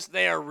win this,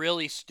 they are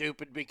really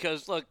stupid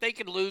because, look, they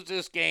could lose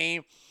this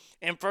game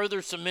and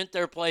further cement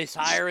their place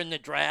higher in the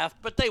draft,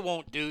 but they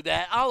won't do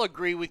that. I'll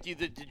agree with you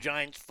that the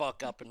Giants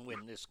fuck up and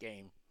win this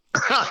game.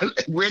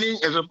 Winning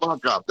is a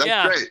fuck up.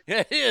 That's great.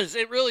 It is.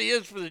 It really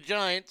is for the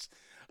Giants.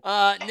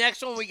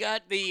 Next one, we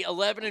got the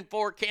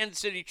 11-4 Kansas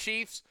City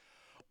Chiefs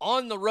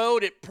on the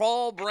road at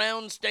Paul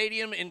Brown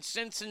Stadium in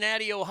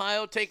Cincinnati,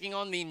 Ohio, taking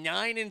on the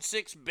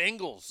 9-6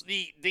 Bengals,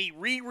 the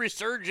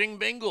resurging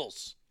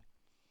Bengals.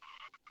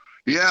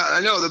 Yeah, I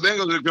know. The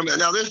Bengals are coming.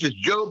 Now, this is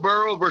Joe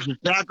Burrow versus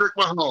Patrick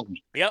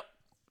Mahomes. Yep.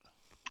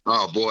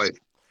 Oh, boy.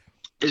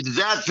 Is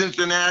that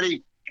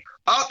Cincinnati?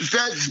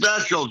 Upset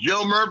special.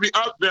 Joe Murphy,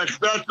 upset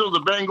special.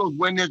 The Bengals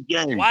win this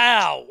game.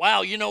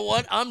 Wow. You know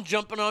what? I'm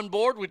jumping on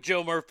board with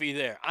Joe Murphy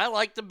there. I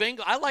like the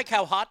Bengals. I like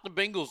how hot the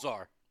Bengals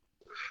are.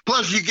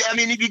 Plus, if you go ahead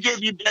and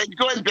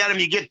bet them,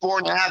 you get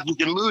 4.5. You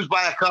can lose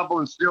by a couple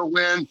and still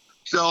win.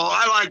 So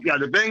I like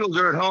that. The Bengals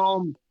are at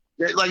home.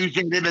 Like you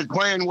said, they've been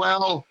playing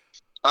well.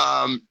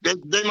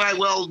 They might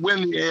well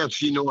win the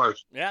AFC North.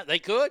 Yeah, they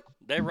could.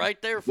 They're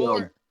right there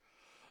for it.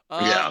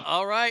 Yeah.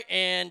 All right,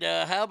 and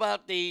how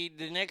about the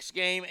next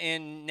game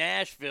in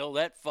Nashville?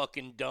 That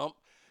fucking dump.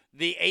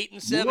 The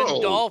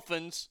 8-7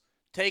 Dolphins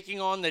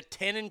taking on the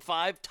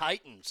 10-5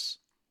 Titans.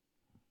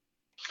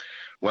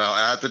 Well,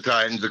 at the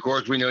Titans, of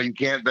course, we know you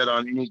can't bet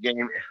on any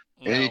game,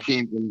 any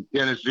team from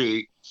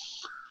Tennessee.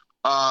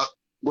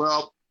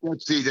 Well,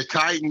 let's see. The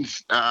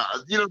Titans,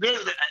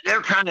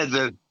 they're kind of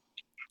the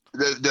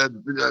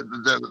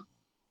the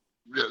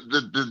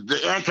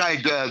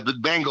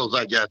Bengals,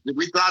 I guess.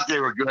 We thought they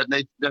were good,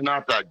 and they're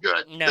not that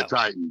good. No. The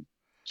Titans.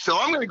 So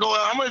I'm going to go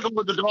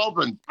with the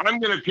Dolphins. I'm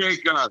going to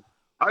take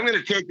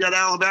that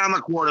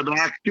Alabama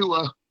quarterback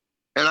Tua,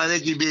 and I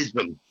think he beats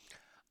them.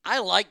 I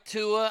like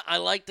Tua. I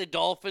like the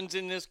Dolphins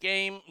in this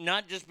game,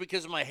 not just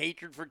because of my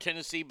hatred for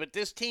Tennessee, but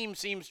this team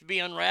seems to be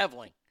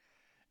unraveling,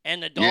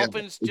 and the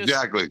Dolphins the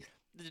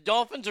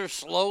Dolphins are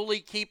slowly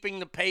keeping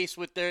the pace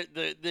with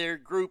their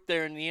group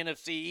there in the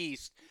NFC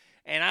East.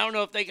 And I don't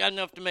know if they got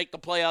enough to make the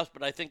playoffs,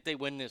 but I think they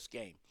win this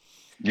game.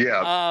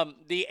 Yeah.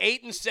 The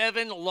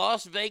 8-7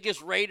 Las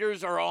Vegas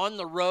Raiders are on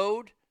the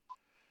road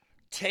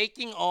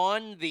taking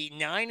on the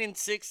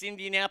 9-6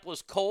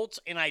 Indianapolis Colts.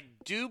 And I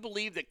do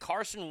believe that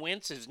Carson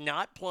Wentz is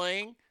not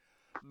playing.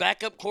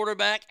 Backup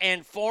quarterback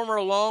and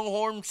former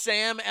Longhorn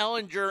Sam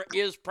Ehlinger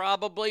is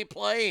probably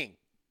playing.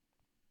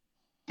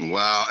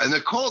 Wow. And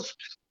the Colts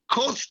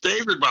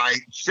favored by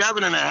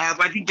 7.5.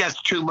 I think that's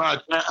too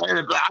much. I'm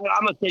going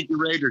to take the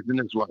Raiders in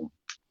this one.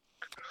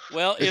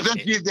 Well,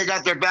 especially if they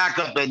got their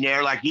backup in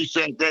there, like you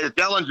said, if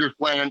Ellinger's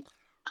playing,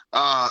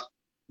 that's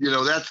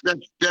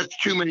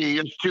too many.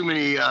 It's too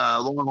many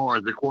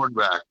Longhorns at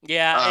quarterback.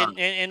 Yeah,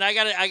 and I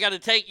gotta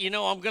take.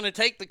 I'm going to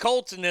take the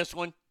Colts in this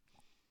one.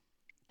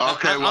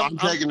 Okay, I'm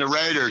taking the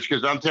Raiders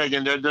because I'm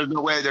taking. There's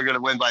no way they're going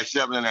to win by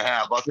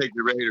 7.5. I'll take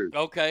the Raiders.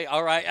 Okay,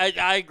 all right.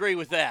 I agree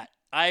with that.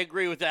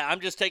 I'm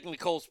just taking the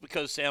Colts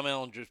because Sam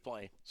Ehlinger's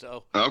playing.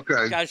 So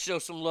okay, got to show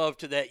some love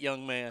to that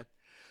young man.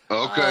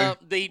 Okay.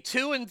 The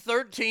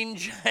 2-13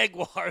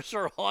 Jaguars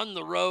are on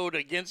the road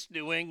against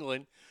New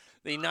England.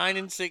 The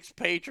 9-6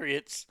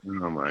 Patriots.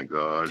 Oh my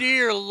God!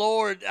 Dear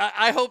Lord,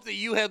 I hope that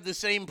you have the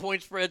same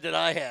point spread that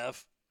I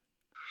have.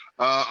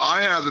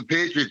 I have the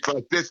Patriots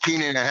plus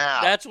 15.5.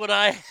 That's what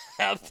I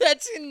have.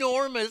 That's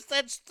enormous.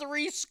 That's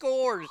 3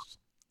 scores.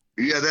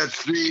 Yeah, that's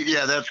 3.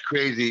 Yeah, that's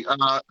crazy.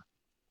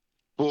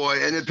 Boy,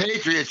 and the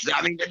Patriots,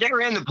 I mean,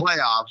 they're in the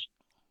playoffs,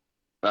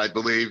 I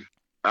believe.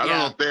 I don't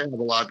know if they have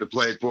a lot to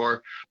play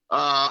for.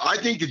 I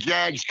think the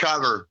Jags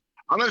cover.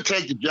 I'm going to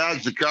take the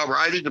Jags to cover.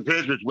 I think the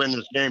Patriots win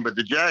this game, but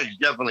the Jags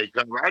definitely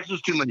cover. That's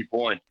just too many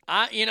points.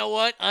 You know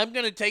what? I'm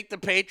going to take the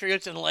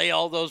Patriots and lay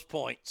all those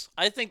points.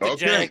 I think the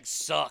Jags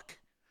suck.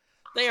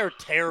 They are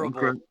terrible.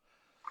 Okay.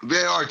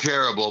 They are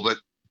terrible, but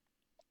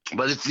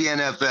it's the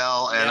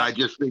NFL, and I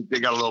just think they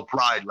got a little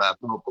pride left,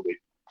 hopefully.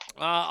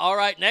 All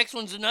right, next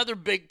one's another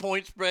big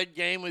point spread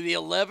game with the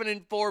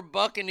 11-4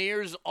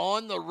 Buccaneers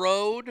on the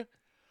road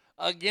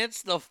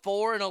against the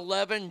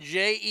 4-11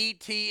 Jets.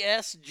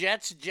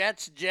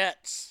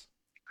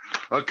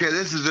 Okay,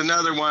 this is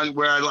another one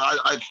where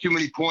I too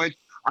many points.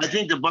 I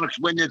think the Bucs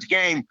win this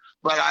game,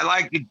 but I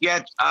like the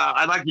Jets.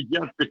 I like the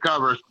Jets to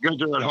cover because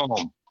they're at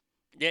home.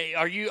 Yeah,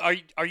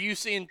 are you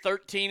seeing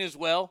 13 as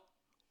well?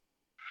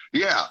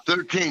 Yeah,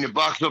 13. The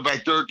Bucs up by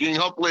 13.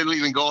 Hopefully, it'll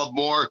even go up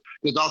more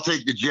because I'll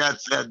take the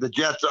Jets. The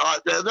Jets,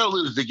 they'll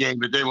lose the game,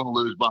 but they won't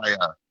lose by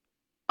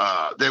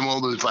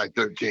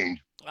 13.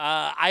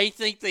 I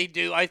think they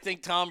do. I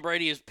think Tom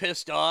Brady is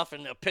pissed off,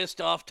 and a pissed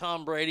off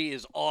Tom Brady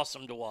is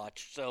awesome to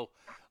watch. So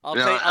I'll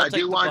take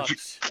the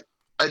Bucs.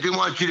 I do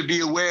want you to be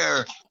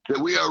aware that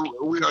we are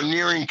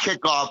nearing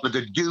kickoff of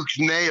the Duke's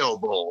Mayo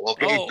Bowl.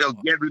 Okay, so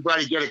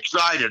everybody get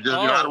excited.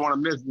 I don't want to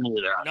miss any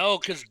of that. No,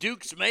 because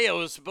Duke's Mayo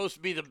is supposed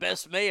to be the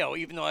best mayo,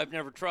 even though I've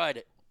never tried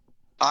it.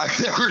 I've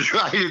never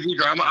tried it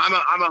either.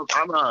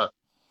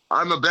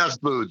 I'm a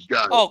Best Foods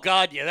guy. Oh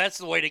God, yeah, that's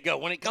the way to go.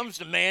 When it comes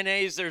to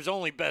mayonnaise, there's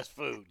only Best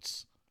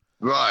Foods.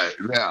 Right.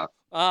 Yeah.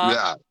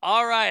 Yeah.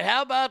 All right.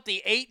 How about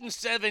the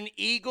 8-7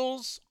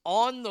 Eagles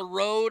on the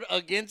road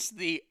against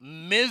the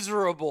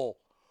miserable?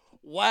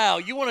 Wow,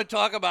 you want to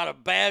talk about a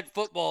bad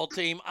football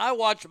team? I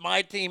watched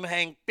my team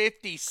hang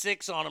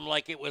 56 on them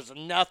like it was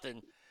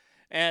nothing.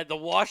 And the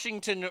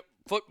Washington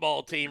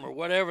football team, or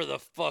whatever the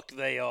fuck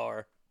they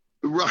are.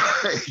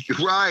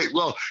 Right.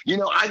 Well,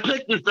 I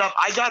picked this up.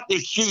 I got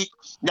this sheet.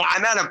 Now,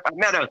 I'm at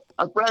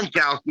a friend's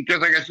house because,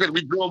 like I said,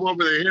 we drove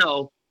over the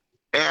hill,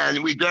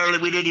 and we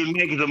didn't even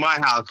make it to my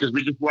house because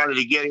we just wanted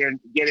to get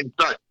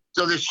inside.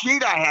 So the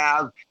sheet I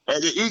have,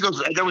 the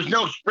Eagles, there was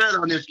no spread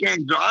on this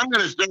game. So I'm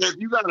going to say if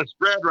you got a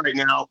spread right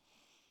now,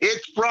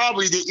 it's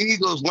probably the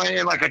Eagles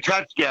laying like a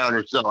touchdown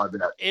or so, I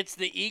bet. It's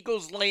the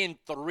Eagles laying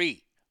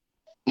 3.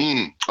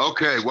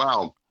 Okay,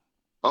 wow.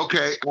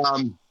 Okay,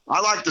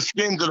 I like the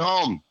Skins at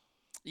home.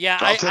 Yeah,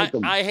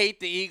 I hate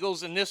the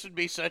Eagles, and this would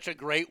be such a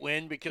great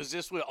win because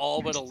this would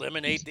all but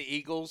eliminate the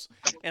Eagles,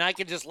 and I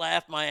could just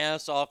laugh my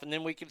ass off, and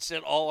then we could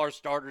sit all our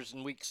starters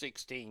in Week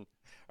 16.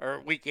 Or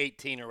Week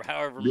 18, or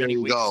however many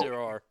weeks there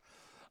are.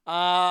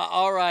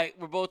 All right,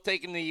 we're both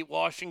taking the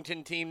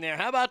Washington team there.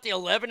 How about the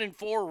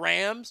 11-4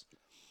 Rams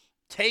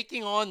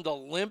taking on the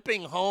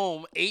limping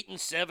home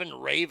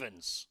 8-7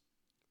 Ravens?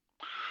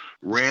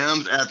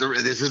 Rams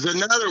this is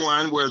another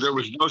one where there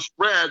was no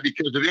spread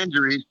because of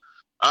injuries.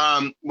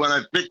 When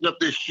I picked up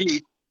this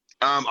sheet,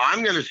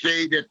 I'm going to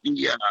say that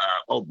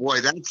I'm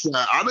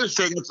going to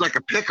say that's like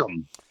a pick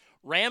 'em.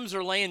 Rams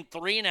are laying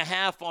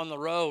 3.5 on the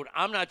road.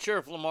 I'm not sure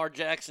if Lamar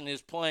Jackson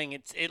is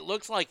playing. It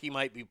looks like he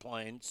might be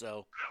playing.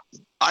 So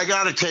I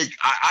gotta take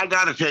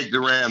the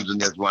Rams in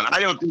this one. I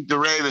don't think the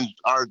Ravens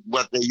are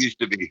what they used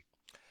to be.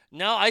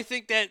 No, I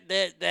think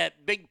that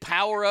big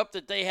power up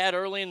that they had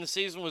early in the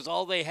season was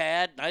all they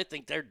had. I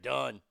think they're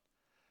done.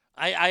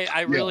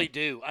 I really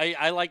do.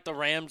 I like the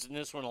Rams in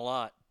this one a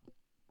lot.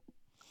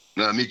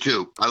 Me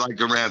too. I like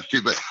the Rams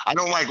too, but I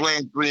don't like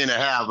laying 3.5.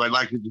 I'd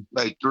like to just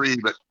play 3,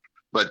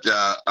 but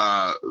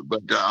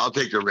I'll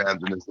take the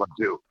Rams in this one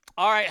too.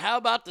 All right, how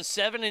about the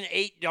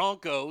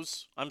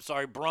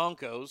 7-8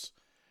 Broncos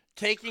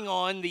taking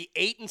on the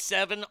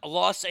 8-7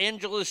 Los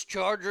Angeles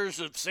Chargers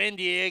of San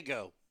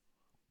Diego?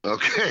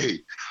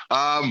 Okay,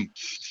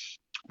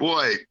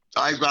 boy,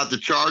 I got the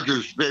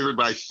Chargers favored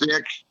by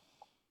 6.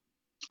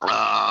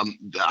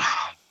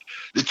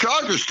 The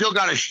Chargers still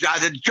got a shot.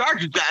 The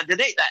Chargers, I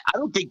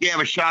don't think they have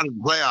a shot in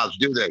the playoffs,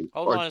 do they?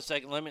 Hold on a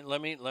second. Let me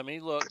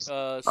look.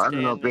 I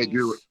don't know if they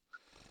do.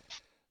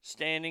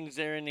 Standings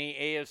there in the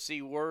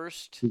AFC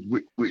worst.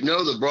 We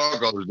know the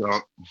Broncos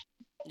don't.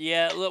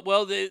 Yeah,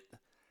 well, the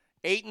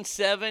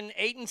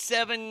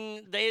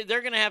 8-7,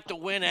 they're going to have to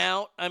win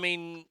out. I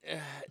mean,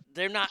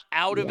 they're not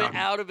out of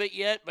it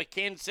yet, but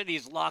Kansas City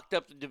has locked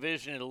up the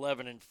division at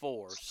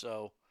 11-4.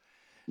 So,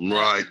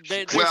 right,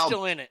 they're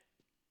still in it.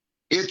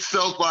 It's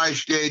SoFi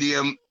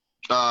Stadium.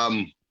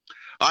 I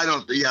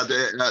like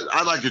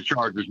the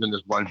Chargers in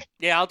this one.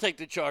 Yeah, I'll take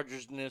the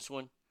Chargers in this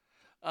one.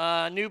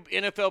 New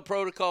NFL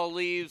protocol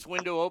leaves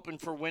window open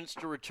for Wentz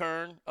to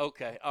return.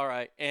 Okay, all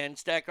right. And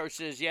Stackar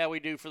says, yeah,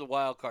 we do for the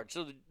wild card.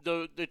 So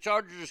the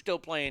Chargers are still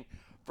playing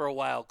for a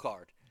wild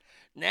card.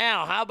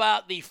 Now, how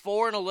about the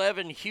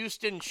 4-11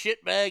 Houston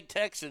shitbag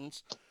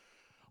Texans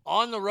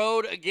on the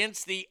road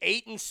against the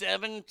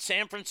 8-7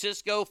 San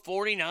Francisco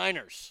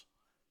 49ers?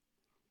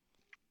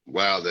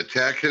 Wow, the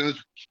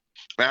Texans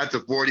at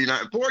the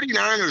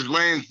 49ers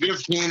laying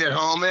 15 at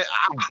home.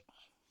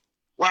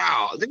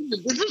 Wow, this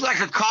is like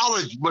a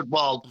college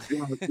football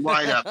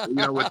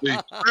lineup, with these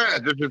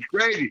spreads. This is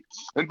crazy.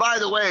 And by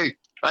the way,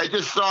 I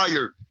just saw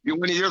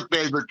one of your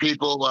favorite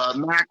people,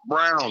 Mac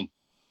Brown.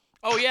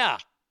 Oh, yeah.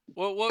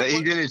 He's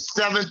in his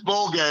 7th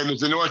bowl game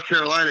as a North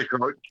Carolina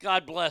coach.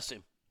 God bless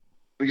him.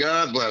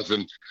 God bless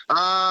him.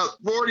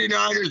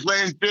 49ers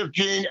laying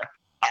 15.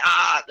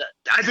 I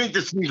think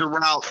this is a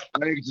rout. I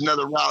think it's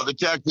another rout. The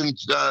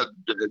Texans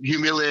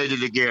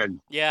humiliated again.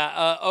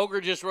 Yeah,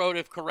 Ogre just wrote,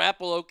 if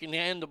Garoppolo can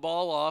hand the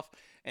ball off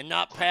and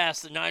not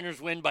pass, the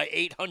Niners win by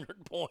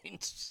 800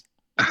 points.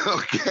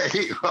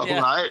 Okay, all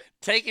right.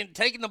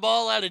 Taking the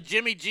ball out of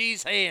Jimmy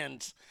G's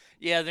hands.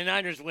 Yeah, the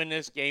Niners win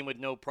this game with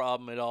no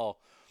problem at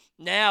all.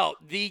 Now,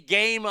 the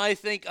game, I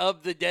think,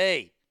 of the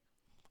day.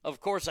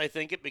 Of course I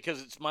think it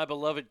because it's my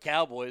beloved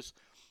Cowboys.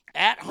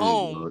 At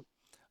home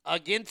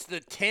against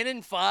the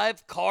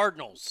 10-5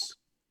 Cardinals.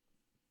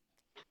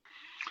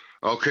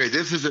 Okay,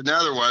 this is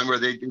another one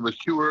where it was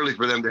too early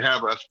for them to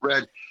have a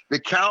spread. The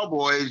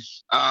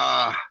Cowboys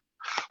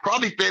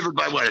probably favored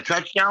by what, a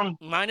touchdown?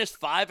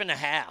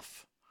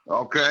 -5.5.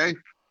 Okay.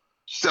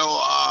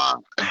 So,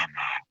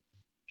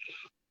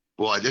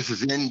 boy, this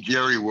is in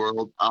Jerry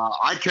World.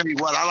 I tell you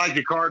what, I like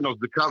the Cardinals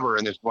to cover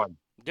in this one.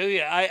 Do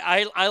you?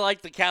 I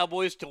like the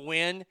Cowboys to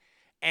win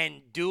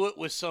and do it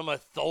with some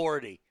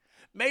authority.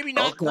 Maybe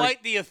not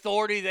quite the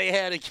authority they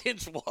had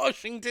against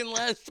Washington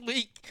last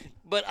week,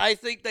 but I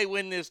think they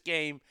win this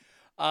game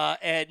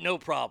at no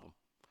problem.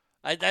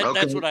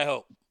 That's what I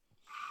hope.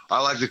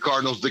 I like the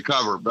Cardinals to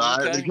cover,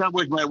 but the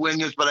Cowboys might win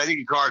this, but I think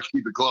the Cards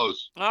keep it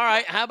close. All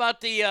right, how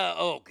about the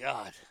oh,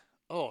 God.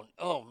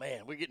 Oh,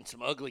 man, we're getting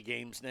some ugly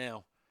games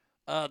now.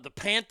 The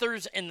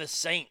Panthers and the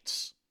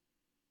Saints.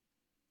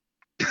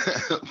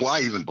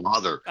 Why even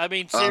bother? I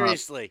mean,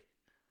 seriously.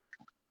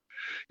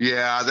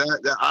 Yeah,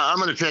 I'm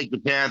going to take the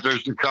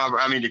Panthers to cover.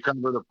 I mean, to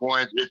cover the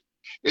points.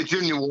 It's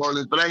in New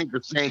Orleans, but I think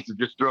the Saints have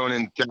just thrown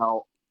in the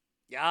towel.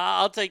 Yeah,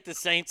 I'll take the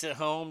Saints at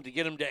home to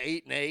get them to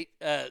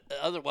 8-8.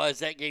 Otherwise,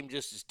 that game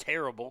just is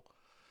terrible.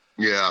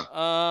 Yeah.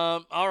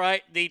 All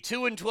right, the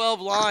 2-12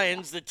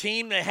 Lions, the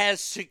team that has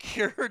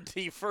secured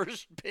the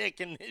first pick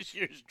in this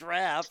year's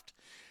draft,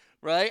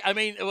 right? I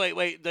mean,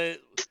 wait. The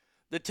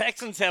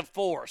Texans have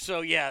 4,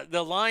 so yeah,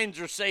 the Lions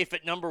are safe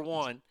at number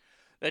 1.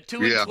 The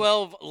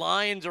 2-12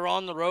 Lions are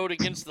on the road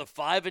against the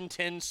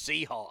 5-10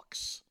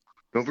 Seahawks.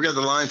 Don't forget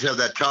the Lions have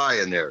that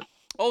tie in there.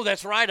 Oh,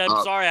 that's right.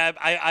 I'm sorry.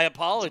 I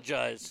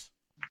apologize.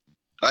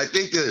 I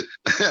think yeah,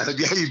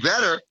 you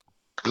better.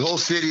 The whole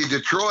city of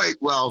Detroit.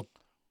 Well,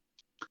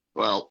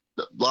 a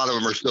lot of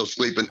them are still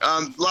sleeping.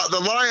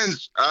 The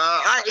Lions.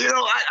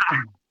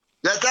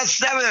 That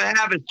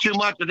 7.5 is too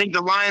much. I think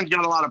the Lions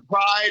got a lot of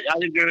pride. I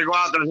think they're going to go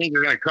out there. I think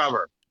they're going to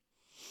cover.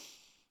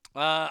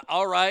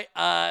 All right.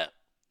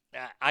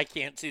 I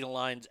can't see the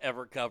Lions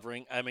ever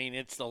covering. I mean,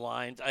 it's the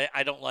Lions.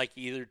 I don't like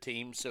either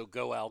team, so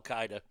go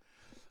Al-Qaeda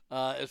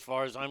as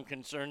far as I'm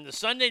concerned. The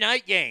Sunday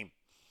night game.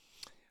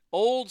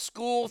 Old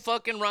school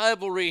fucking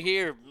rivalry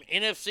here.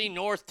 NFC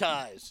North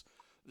ties.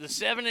 The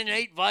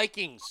 7-8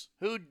 Vikings,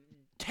 who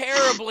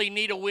terribly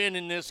need a win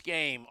in this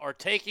game, are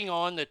taking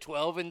on the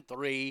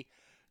 12-3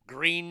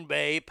 Green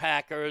Bay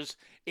Packers.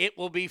 It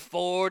will be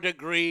 4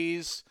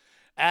 degrees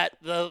at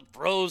the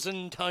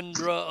frozen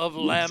tundra of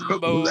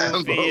Lambeau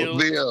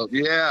Field.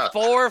 Yeah.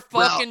 4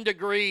 fucking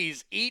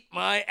degrees. Eat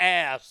my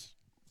ass.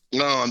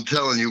 No, I'm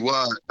telling you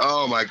what.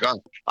 Oh my God.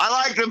 I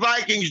like the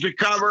Vikings to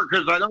cover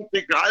because I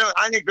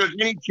think there's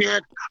any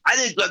chance. I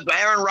think that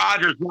Aaron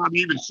Rodgers might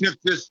even sniff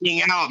this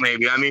thing out.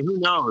 Maybe. I mean, who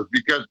knows?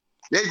 Because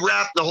they've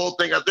wrapped the whole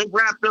thing up. They've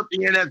wrapped up the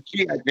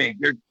NFC. I think.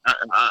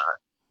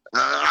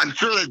 I'm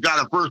sure they've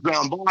got a first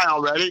round bye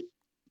already.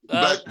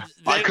 But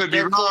I could be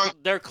wrong.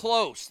 They're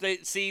close.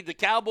 The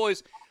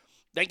Cowboys,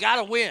 they got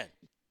to win.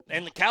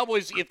 And the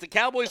Cowboys, if the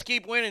Cowboys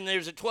keep winning,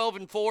 there's a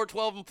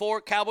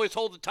 12-4. Cowboys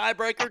hold the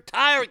tiebreaker.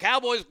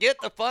 Cowboys get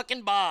the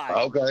fucking bye.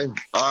 Okay.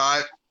 All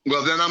right.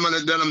 Well, then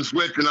I'm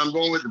switching. I'm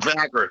going with the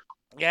Packers.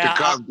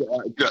 Yeah.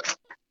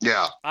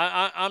 Yeah.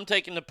 I'm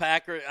taking the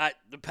Packers.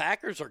 The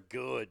Packers are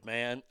good,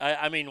 man.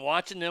 I mean,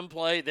 watching them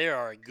play, they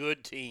are a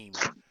good team.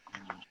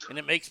 And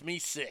it makes me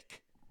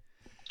sick.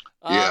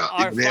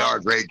 Yeah, they are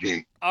a great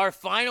team. Our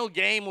final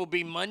game will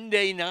be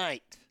Monday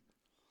night.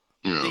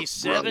 Yeah, the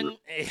 7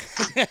 the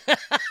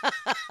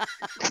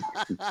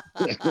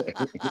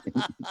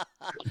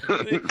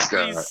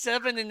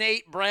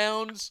 7-8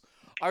 Browns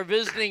are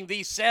visiting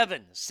the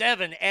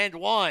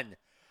 7-1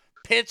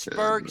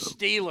 Pittsburgh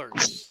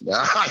Steelers.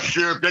 I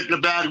sure picked a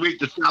bad week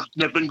to stop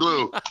sniffing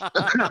glue.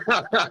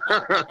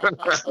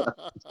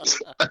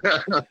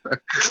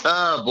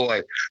 Oh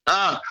boy.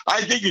 I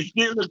think the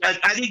Steelers.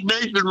 I think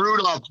Mason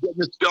Rudolph's getting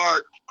the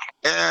start,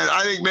 and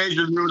I think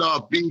Mason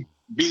Rudolph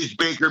beats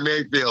Baker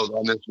Mayfield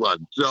on this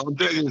one. So I'm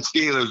taking the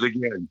Steelers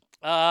again.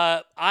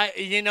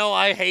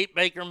 I hate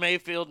Baker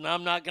Mayfield, and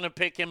I'm not going to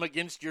pick him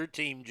against your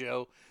team,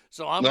 Joe.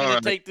 So I'm going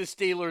to take the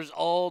Steelers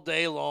all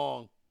day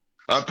long.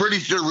 I'm pretty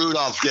sure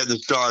Rudolph's getting the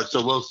start,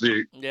 so we'll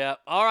see. Yeah.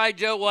 All right,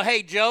 Joe. Well,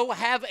 hey, Joe,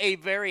 have a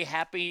very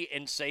happy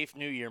and safe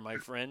New Year, my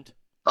friend.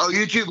 Oh,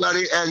 you too,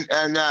 buddy. And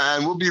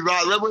we'll be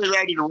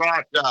ready to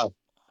rock.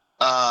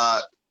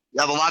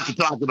 Have a lot to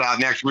talk about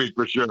next week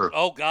for sure.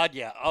 Oh, God,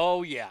 yeah.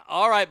 Oh, yeah.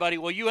 All right, buddy.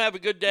 Well, you have a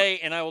good day,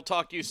 and I will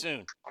talk to you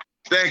soon.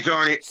 Thanks,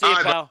 Arnie. See you,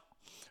 pal.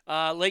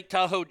 Lake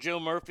Tahoe, Joe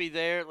Murphy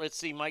there. Let's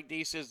see. Mike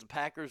D says the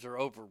Packers are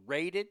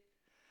overrated.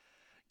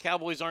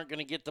 Cowboys aren't going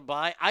to get the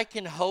bye. I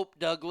can hope,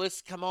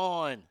 Douglas. Come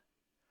on.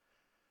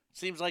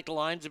 Seems like the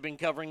Lions have been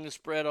covering the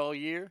spread all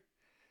year.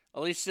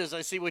 Elise says,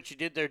 I see what you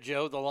did there,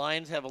 Joe. The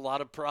Lions have a lot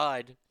of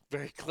pride.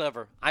 Very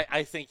clever.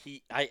 I think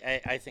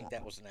I think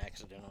that was an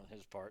accident on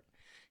his part.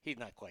 He's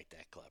not quite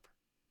that clever.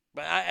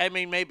 But, I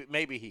mean,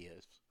 maybe he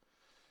is.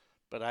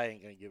 But I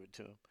ain't going to give it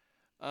to him.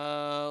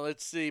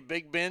 Let's see.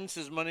 Big Ben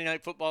says Monday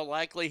Night Football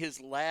likely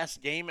his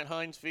last game at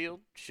Heinz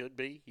Field. Should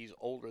be. He's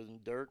older than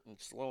dirt and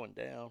slowing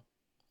down.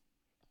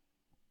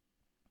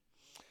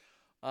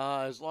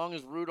 As long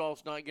as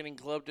Rudolph's not getting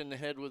clubbed in the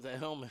head with a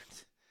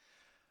helmet.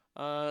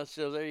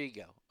 So there you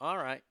go. All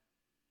right.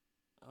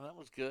 Well, that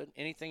was good.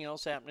 Anything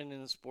else happening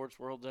in the sports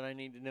world that I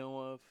need to know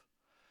of?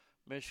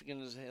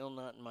 Michigan is still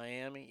not in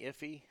Miami.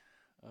 Iffy.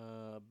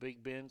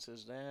 Big Ben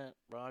says that.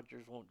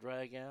 Rodgers won't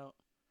drag out.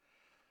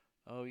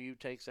 OU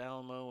takes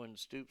Alamo and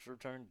Stoops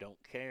return. Don't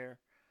care.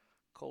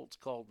 Colts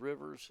called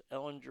Rivers.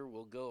 Ellinger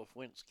will go if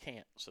Wentz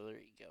can't. So there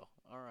you go.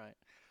 All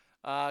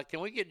right.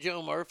 Can we get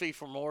Joe Murphy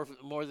for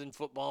more than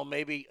football?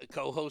 Maybe a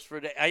co-host for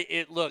a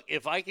day. Look,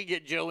 if I could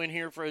get Joe in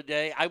here for a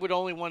day, I would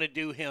only want to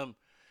do him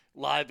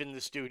live in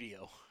the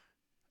studio.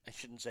 I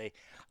shouldn't say.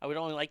 I would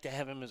only like to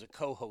have him as a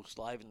co-host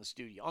live in the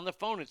studio. On the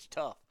phone, it's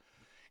tough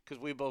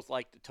because we both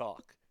like to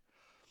talk.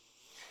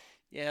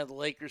 Yeah, the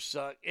Lakers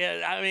suck.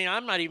 Yeah, I mean,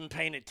 I'm not even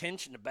paying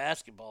attention to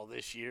basketball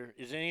this year.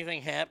 Is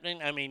anything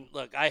happening? I mean,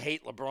 look, I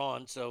hate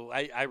LeBron, so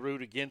I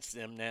root against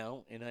them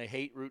now, and I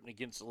hate rooting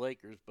against the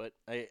Lakers, but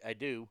I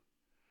do.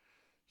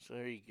 So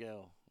there you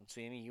go. Let's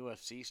see any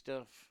UFC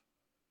stuff.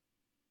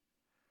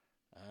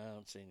 I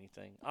don't see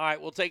anything. All right,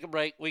 we'll take a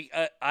break.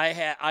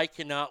 I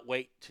cannot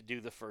wait to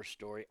do the first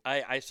story.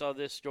 I saw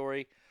this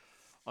story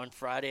on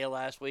Friday of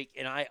last week,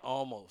 and I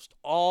almost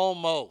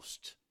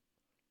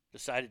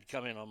decided to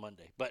come in on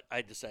Monday. But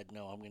I decided,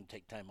 no, I'm going to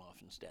take time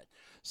off instead.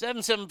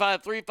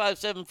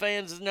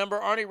 775-357-FANS is the number.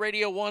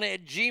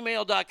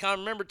 ArnieRadio1@gmail.com.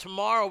 Remember,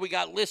 tomorrow we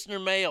got listener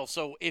mail.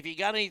 So if you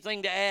got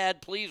anything to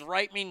add, please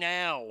write me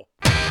now.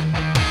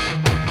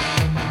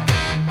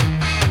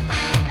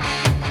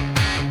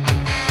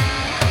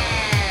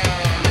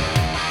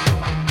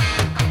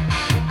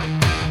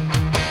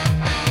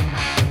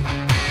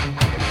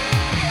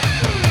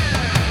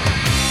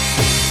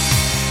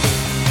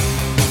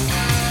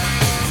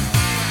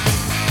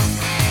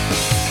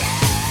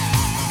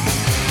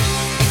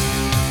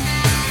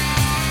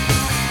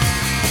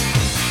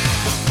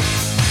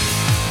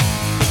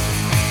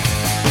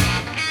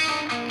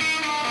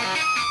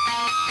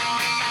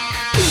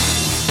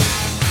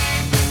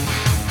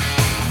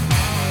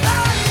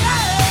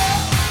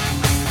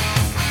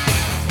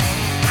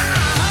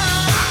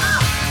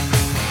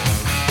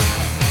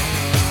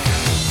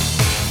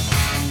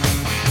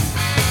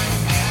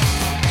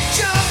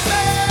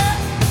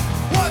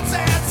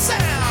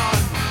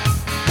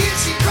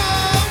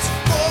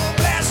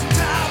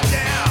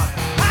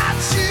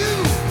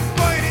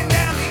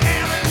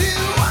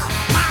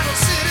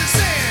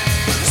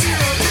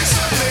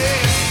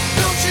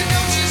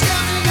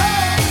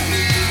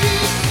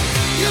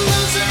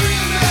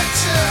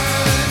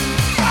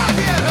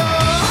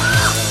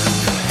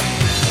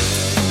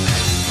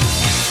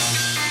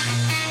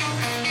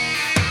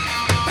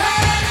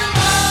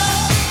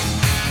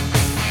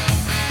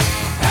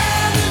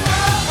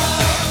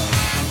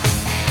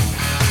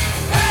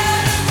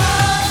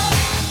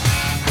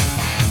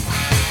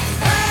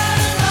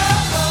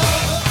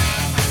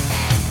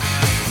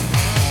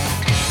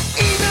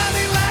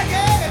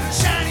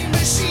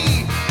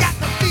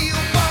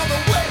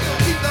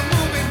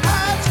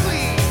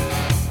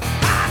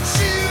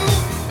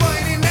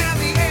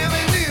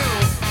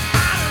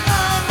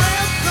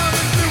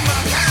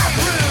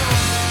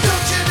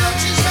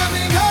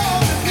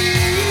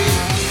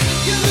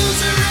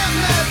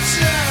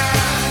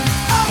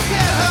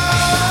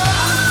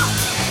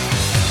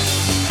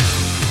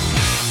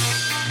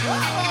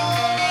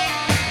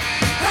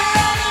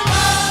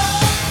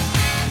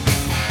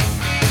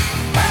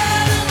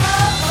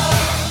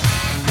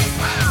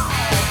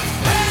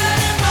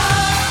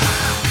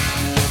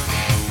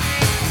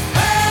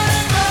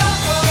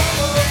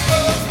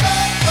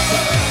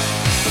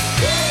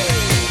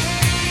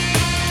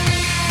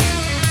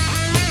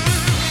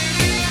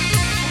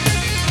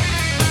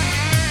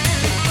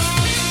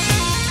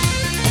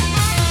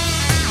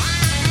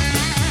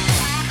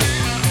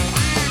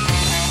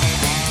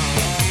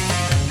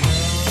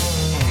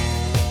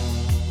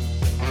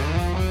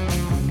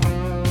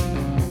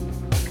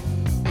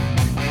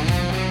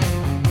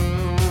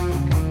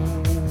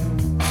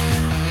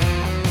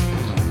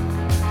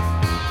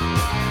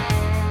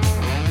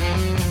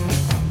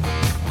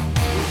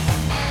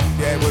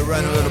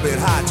 running a little bit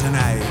hot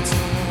tonight.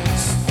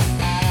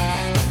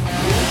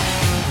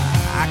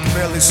 I can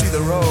barely see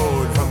the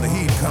road from the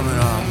heat coming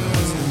on.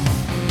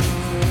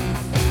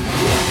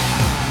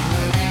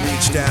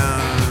 Reach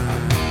down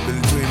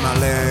between my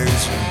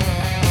legs,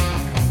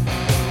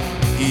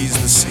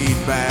 ease the seat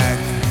back.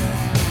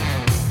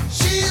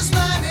 She's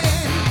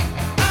running,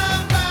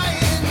 I'm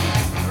buying,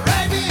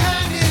 right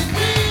behind it,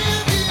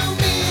 rearview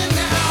mirror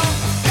now.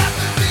 Got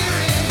the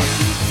feeling,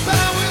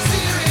 power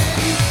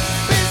steering,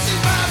 busy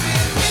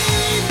bobbing,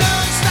 ain't no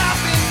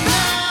stopping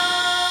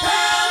now.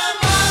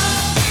 Panama,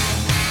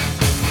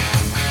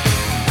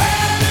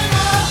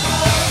 Panama,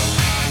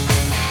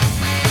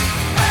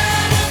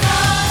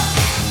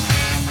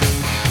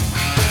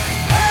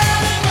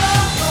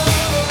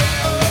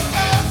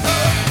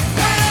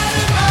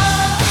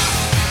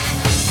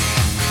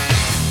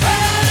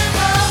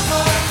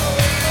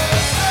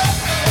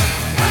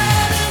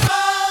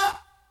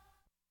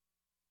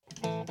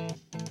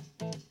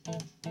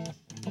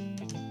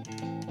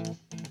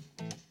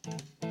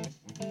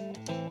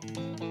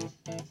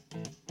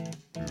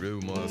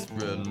 rumors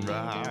spreading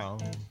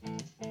round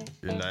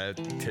in that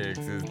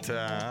Texas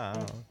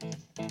town.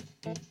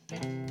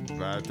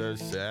 About to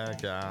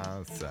shack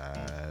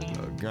outside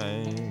the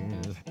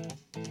games.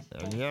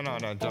 And you know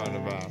what I'm talking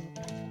about.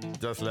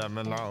 Just let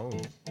me know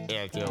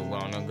if you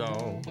wanna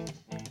go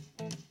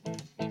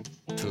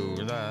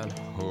to that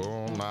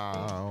home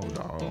out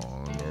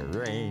on the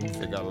range.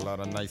 They got a lot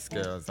of nice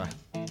girls.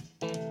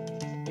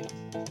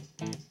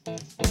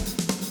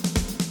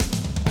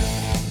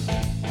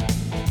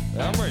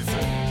 I'm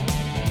waiting.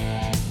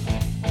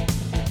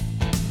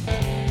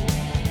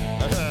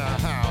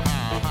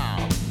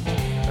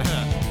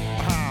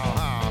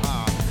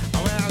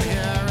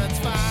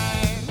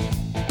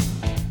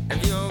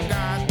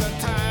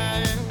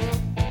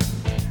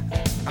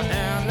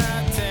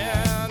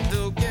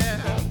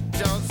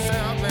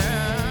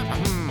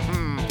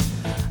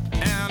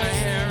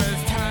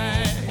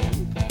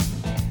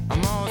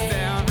 I'm all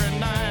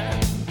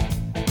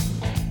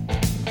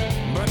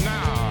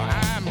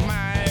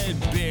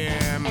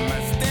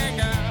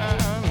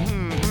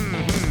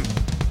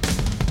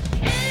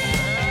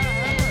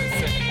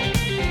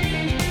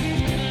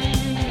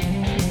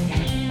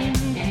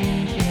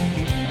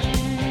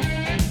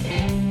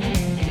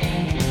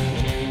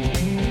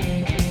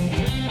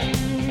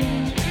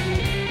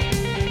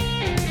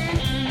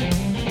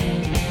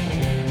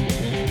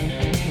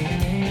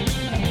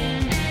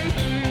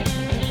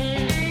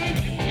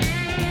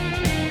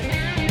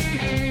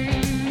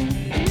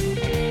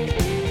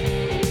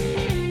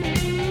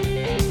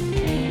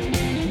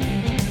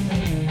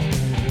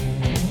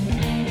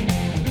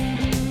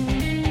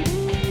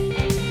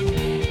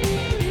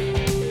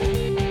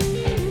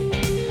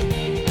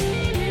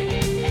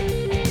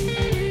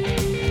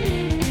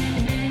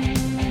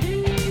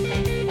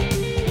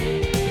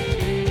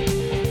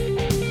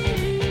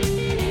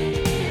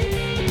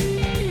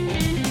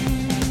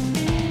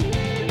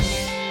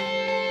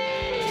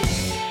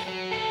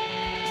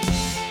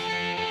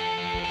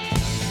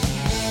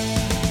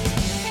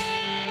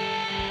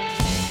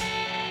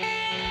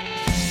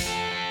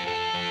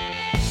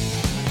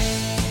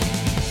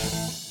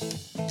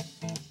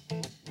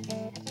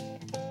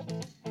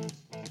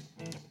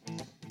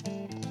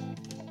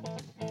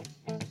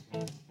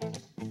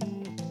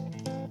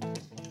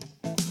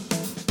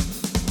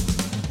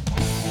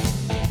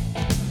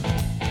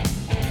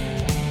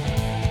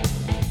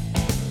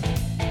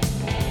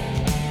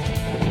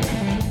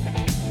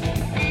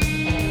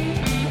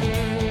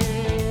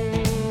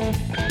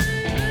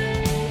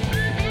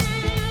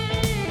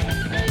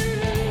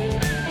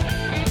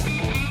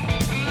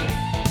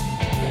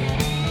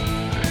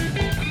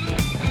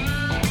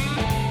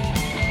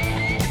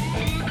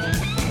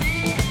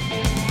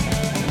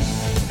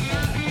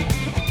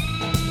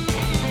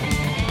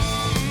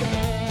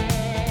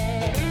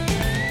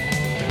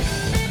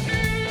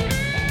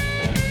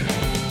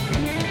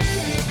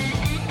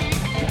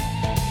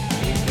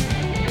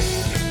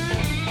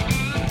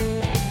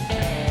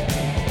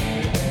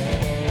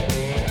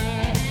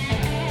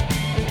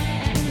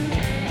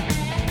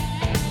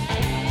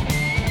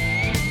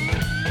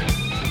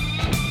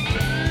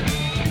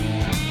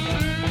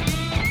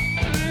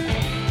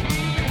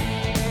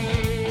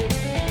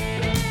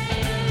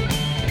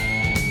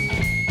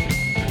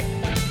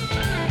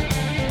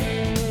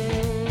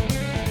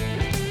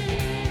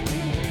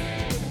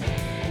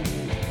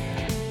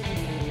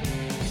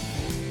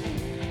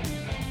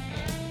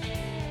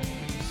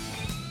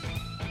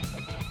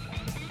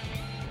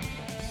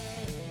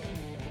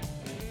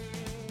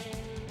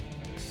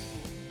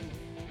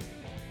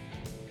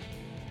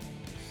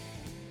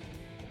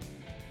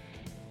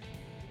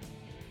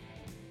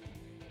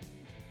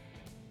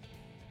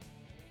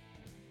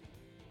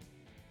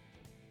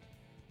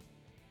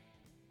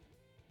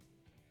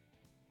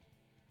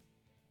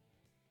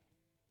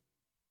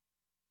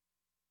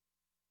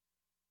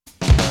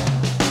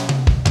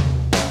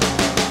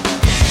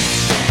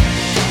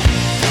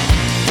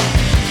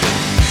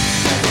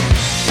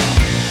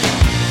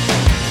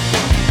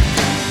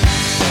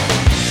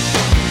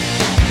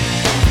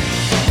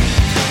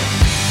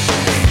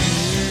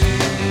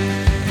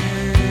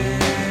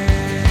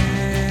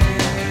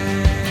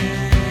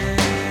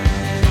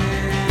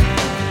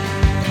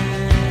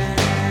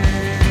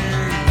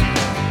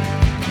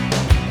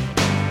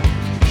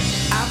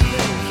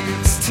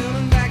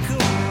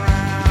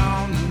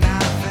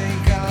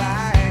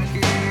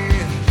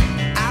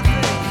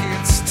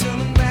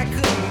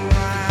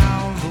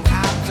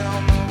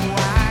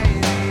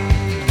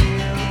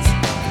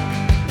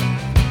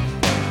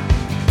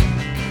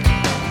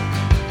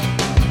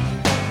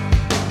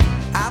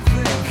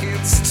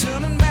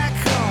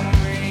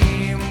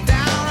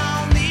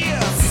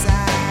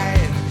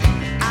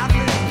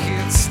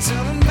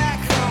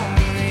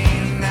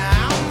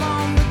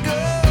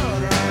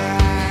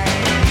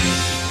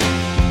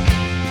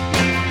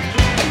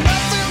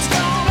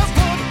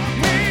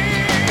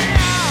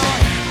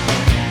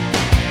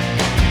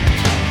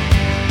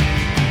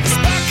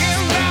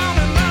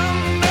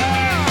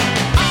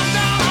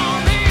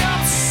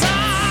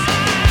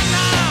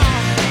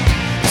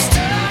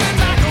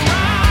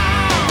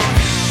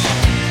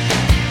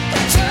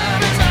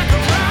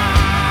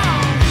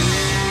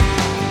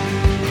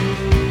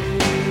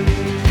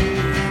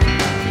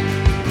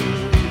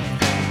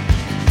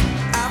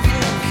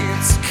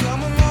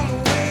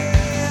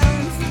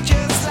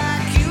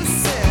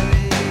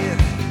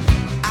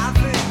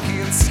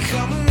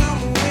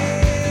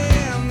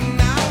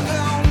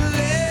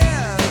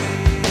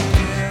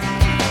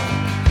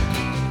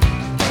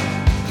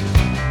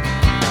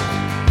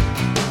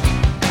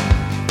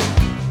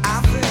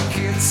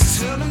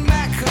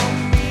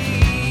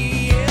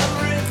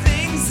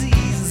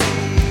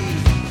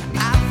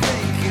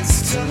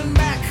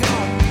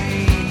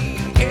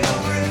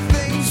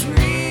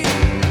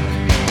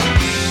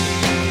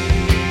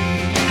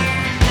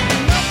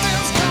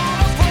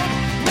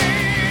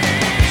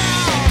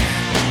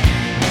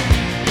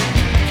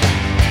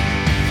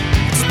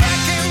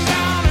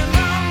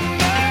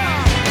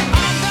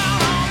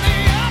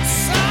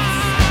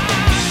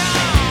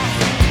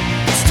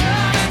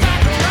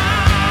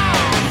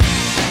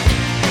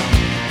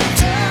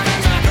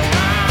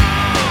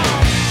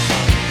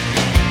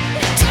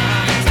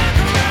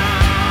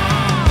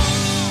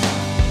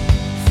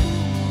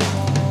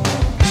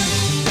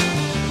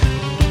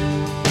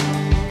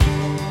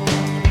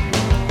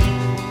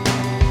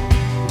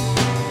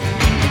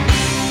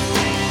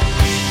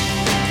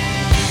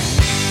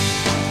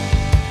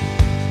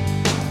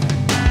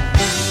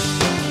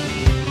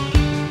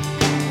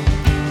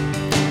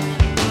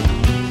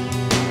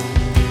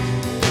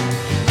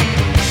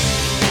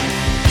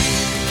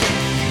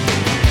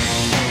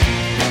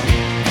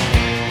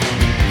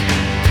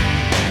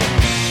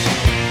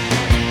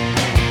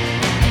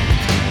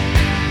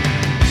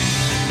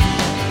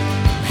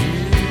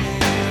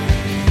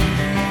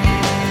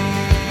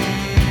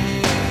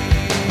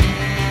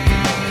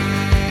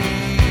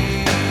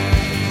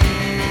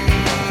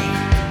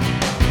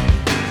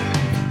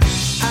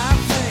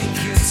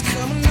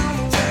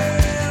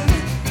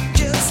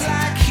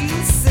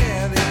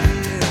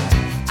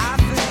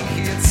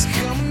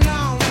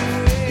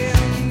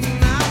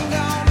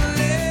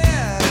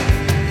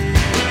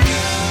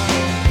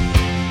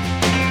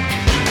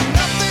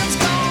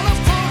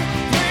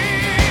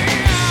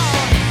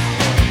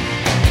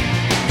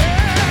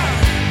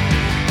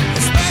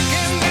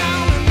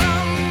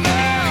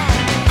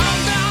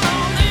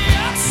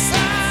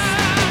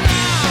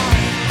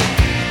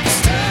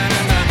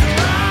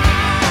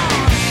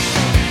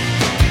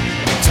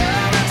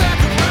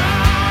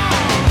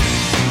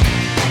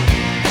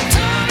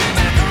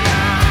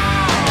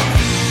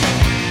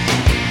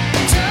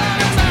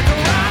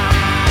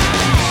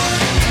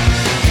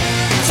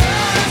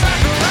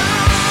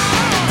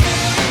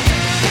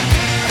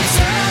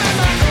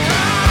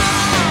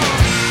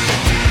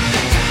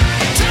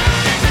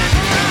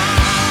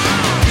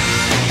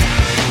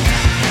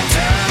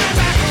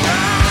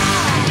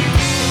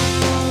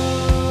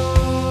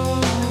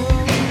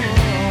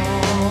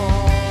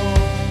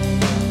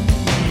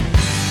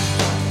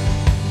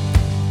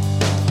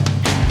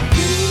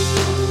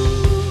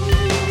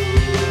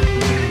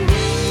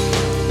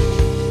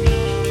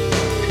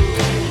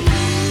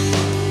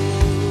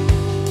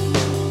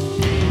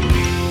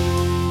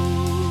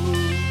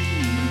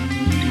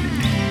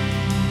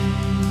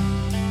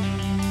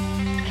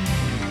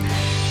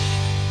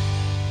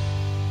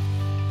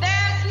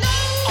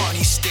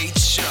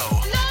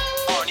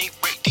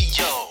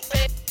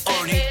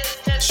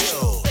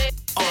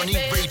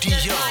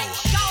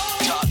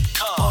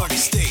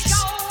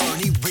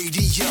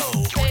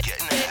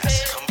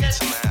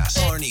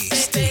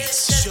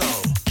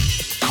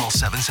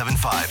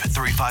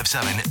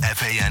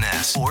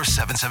 877-FANS or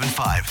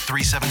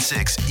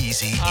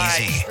 775-376-EASY-EASY. All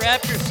right,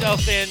 strap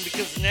yourself in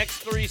because the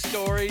next three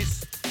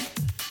stories,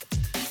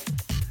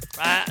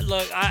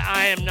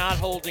 I am not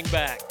holding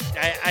back.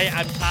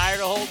 I'm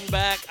tired of holding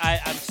back.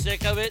 I'm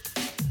sick of it.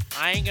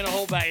 I ain't going to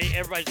hold back.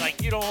 Everybody's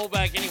like, you don't hold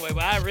back anyway,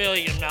 but I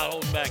really am not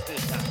holding back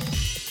this time.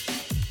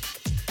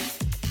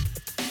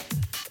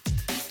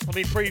 Let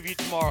me preview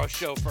tomorrow's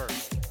show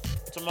first.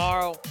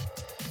 Tomorrow,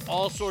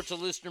 all sorts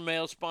of listener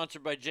mail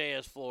sponsored by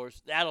JS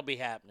Floors. That'll be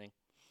happening.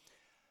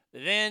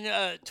 Then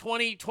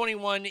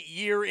 2021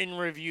 year in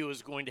review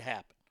is going to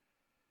happen.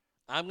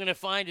 I'm going to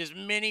find as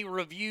many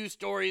review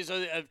stories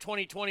of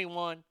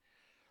 2021,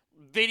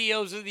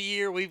 videos of the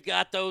year. We've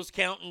got those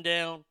counting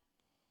down.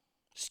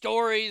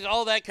 Stories,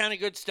 all that kind of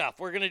good stuff.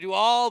 We're going to do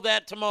all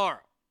that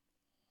tomorrow.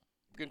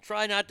 We're going to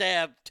try not to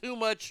have too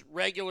much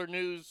regular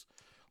news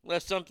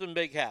unless something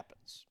big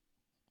happens.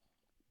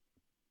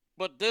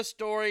 But this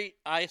story,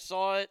 I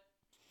saw it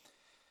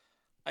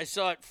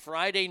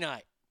Friday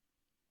night.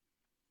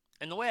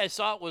 And the way I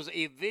saw it was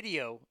a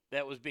video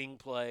that was being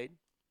played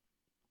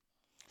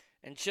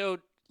and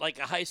showed like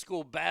a high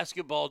school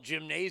basketball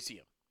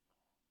gymnasium.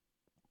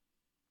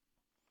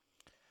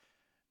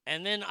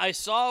 And then I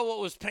saw what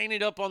was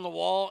painted up on the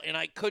wall, and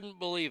I couldn't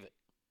believe it.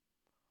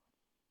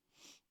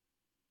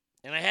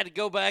 And I had to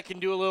go back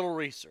and do a little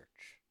research.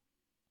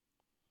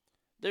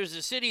 There's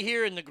a city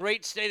here in the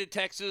great state of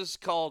Texas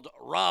called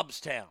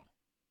Robstown.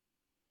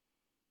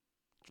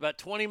 It's about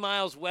 20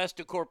 miles west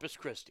of Corpus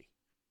Christi.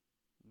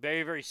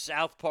 Very, very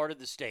south part of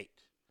the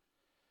state.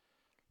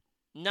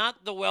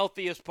 Not the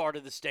wealthiest part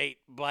of the state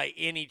by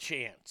any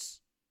chance.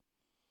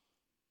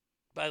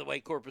 By the way,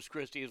 Corpus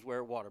Christi is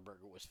where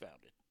Whataburger was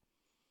founded.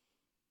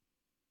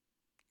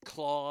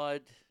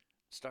 Claude,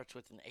 starts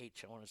with an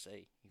H, I want to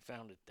say. He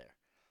found it there.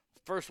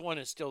 The first one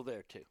is still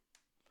there, too.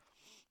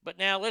 But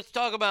now let's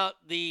talk about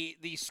the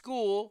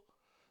school,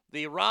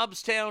 the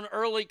Robstown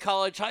Early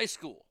College High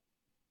School.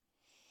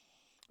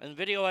 And the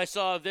video I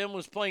saw of them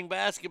was playing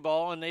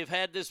basketball, and they've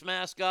had this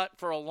mascot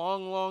for a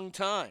long, long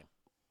time.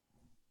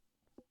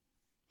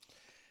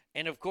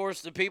 And, of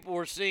course, the people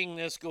were seeing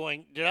this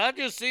going, did I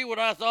just see what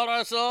I thought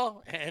I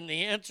saw? And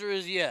the answer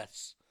is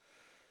yes.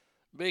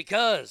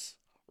 Because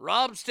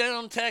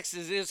Robstown,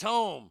 Texas is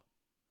home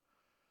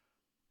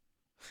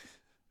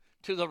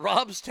to the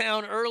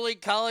Robstown Early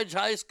College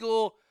High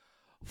School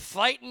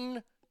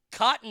Fighting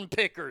Cotton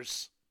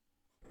Pickers.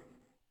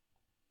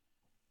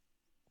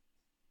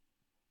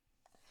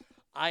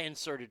 I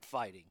inserted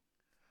fighting.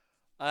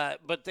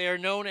 But they are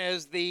known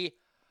as the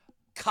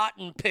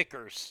Cotton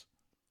Pickers.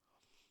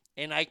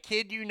 And I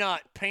kid you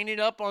not, painted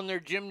up on their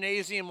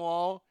gymnasium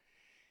wall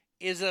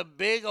is a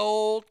big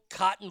old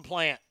cotton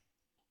plant.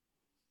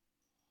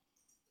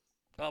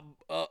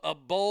 A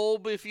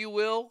bulb, if you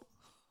will.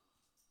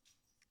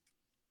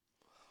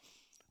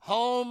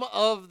 Home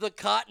of the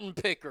Cotton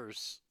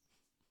Pickers.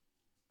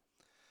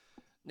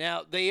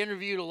 Now, they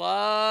interviewed a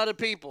lot of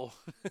people.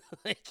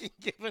 They can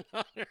give an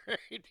honorary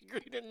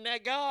degree to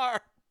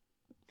Nagar.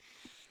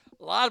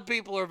 A lot of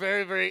people are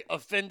very, very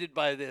offended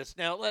by this.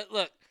 Now,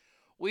 look,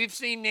 we've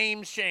seen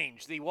names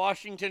change. The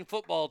Washington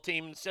football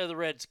team instead of the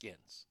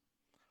Redskins.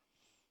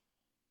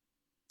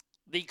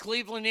 The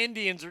Cleveland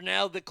Indians are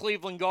now the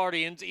Cleveland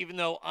Guardians, even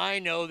though I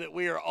know that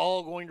we are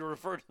all going to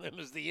refer to them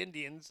as the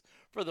Indians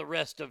for the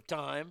rest of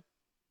time.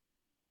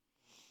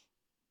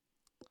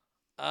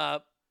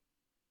 And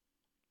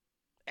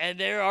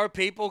there are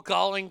people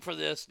calling for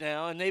this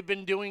now, and they've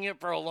been doing it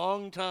for a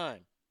long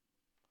time.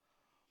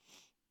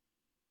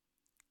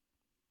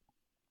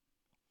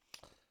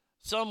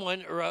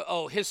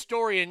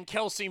 Historian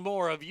Kelsey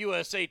Moore of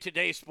USA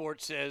Today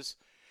Sports says,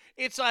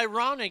 it's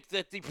ironic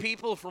that the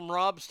people from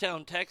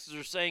Robstown, Texas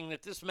are saying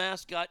that this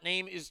mascot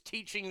name is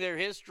teaching their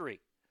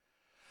history.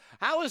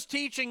 How is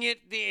teaching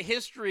it the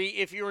history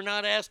if you're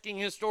not asking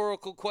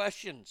historical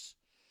questions?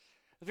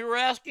 If you were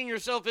asking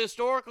yourself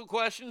historical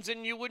questions,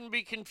 then you wouldn't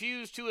be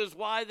confused to as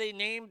why they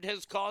named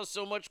has caused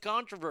so much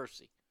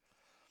controversy.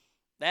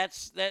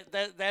 That's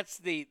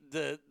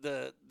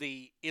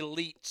the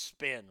elite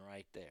spin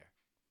right there.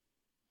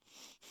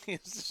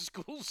 Is the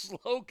school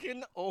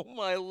slogan, "Oh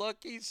my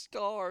lucky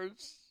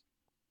stars"?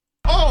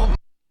 Oh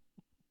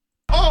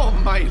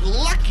my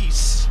lucky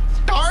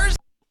stars!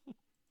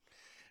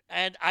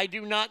 And I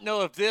do not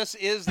know if this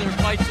is their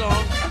fight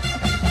song.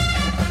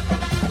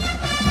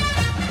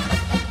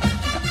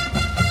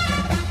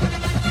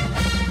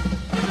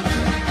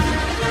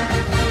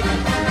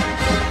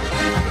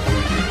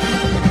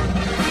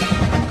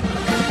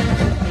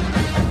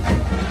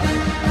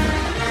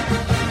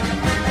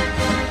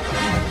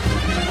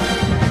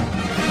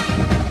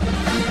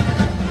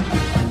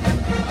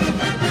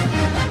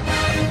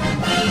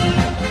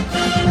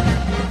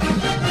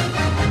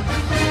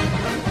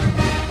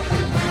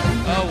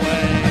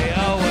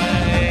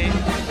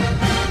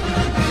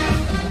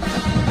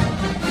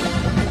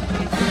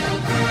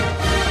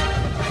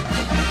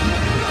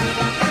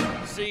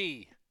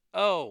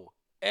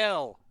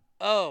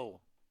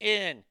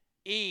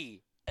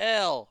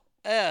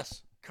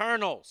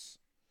 Colonels.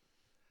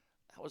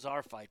 That was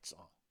our fight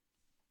song.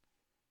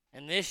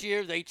 And this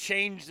year they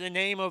changed the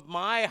name of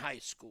my high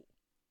school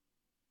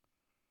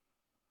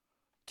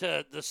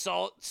to the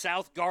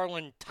South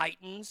Garland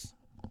Titans.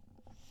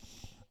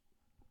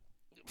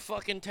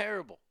 Fucking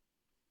terrible.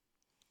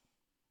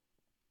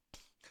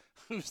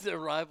 Who's their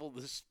rival?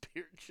 The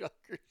Spirit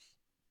Chuckers.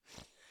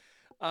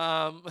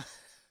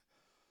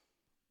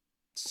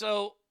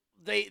 So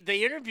they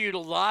interviewed a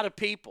lot of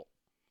people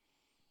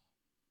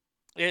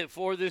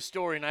for this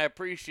story, and I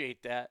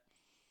appreciate that.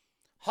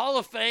 Hall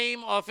of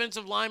Fame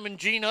offensive lineman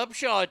Gene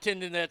Upshaw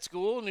attended that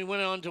school, and he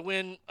went on to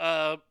win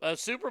a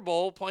Super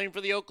Bowl playing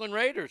for the Oakland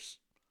Raiders.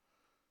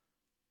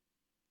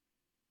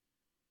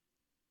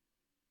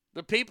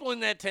 The people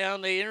in that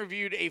town, they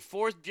interviewed a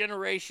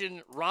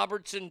fourth-generation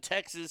Robertson,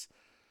 Texas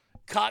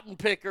cotton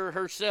picker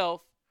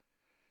herself.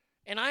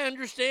 And I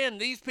understand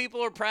these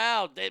people are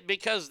proud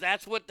because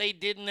that's what they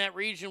did in that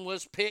region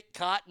was pick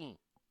cotton.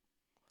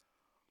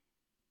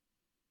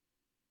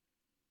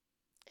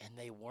 And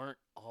they weren't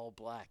all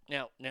black.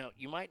 Now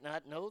you might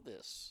not know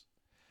this,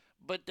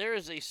 but there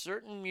is a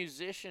certain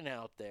musician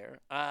out there.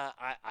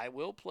 I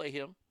will play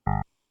him.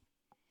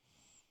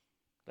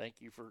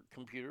 Thank you,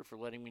 computer, for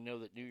letting me know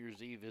that New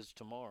Year's Eve is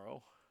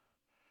tomorrow.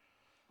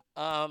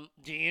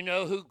 Do you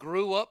know who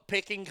grew up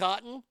picking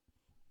cotton?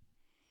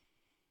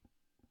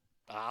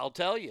 I'll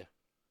tell you.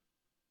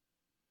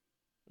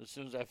 As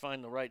soon as I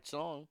find the right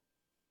song.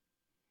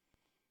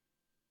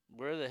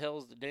 Where the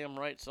hell's the damn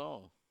right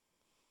song?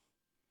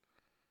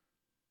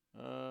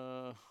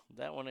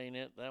 That one ain't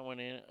it. That one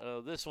ain't it.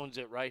 Oh, this one's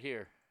it right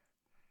here.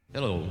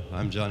 Hello,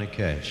 I'm Johnny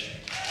Cash.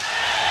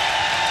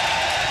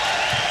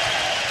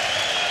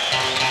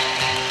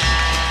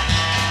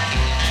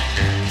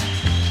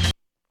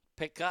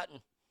 Pick cotton.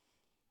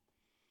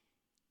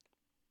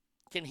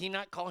 Can he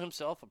not call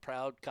himself a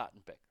proud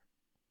cotton picker?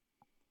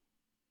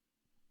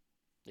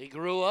 He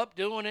grew up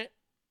doing it.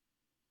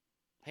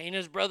 He and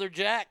his brother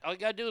Jack. All you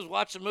got to do is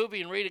watch the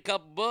movie and read a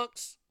couple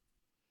books.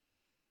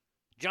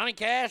 Johnny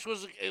Cash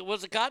was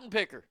a cotton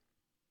picker.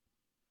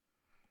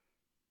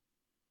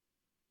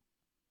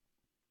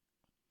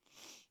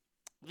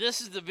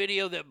 This is the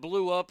video that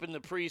blew up in the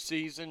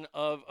preseason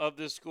of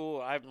this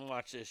school. I haven't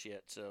watched this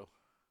yet, so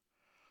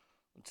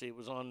let's see. It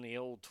was on the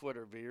old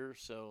Twitter veer,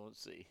 so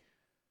let's see.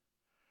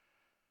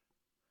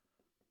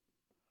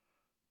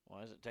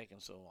 Why is it taking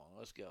so long?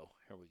 Let's go.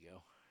 Here we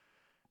go.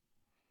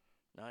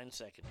 9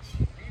 seconds.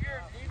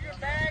 Leave your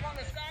bag on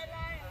the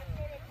sideline. Let's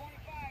go to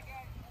 25,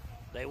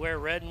 guys. They wear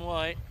red and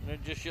white, and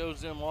it just shows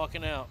them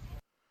walking out.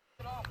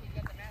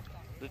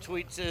 The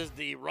tweet says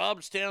the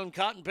Robstown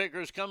Cotton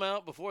Pickers come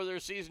out before their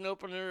season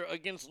opener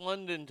against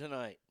London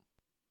tonight.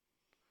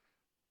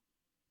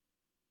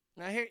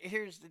 Now,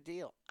 here's the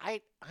deal.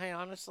 I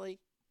honestly,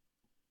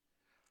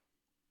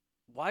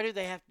 why do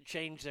they have to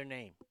change their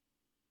name?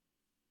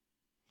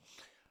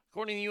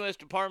 According to the U.S.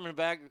 Department of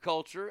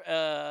Agriculture,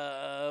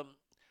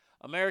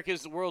 America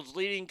is the world's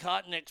leading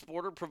cotton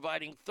exporter,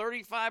 providing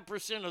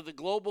 35% of the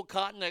global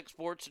cotton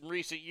exports in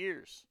recent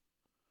years.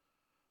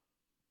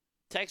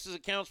 Texas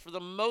accounts for the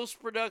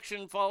most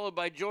production, followed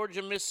by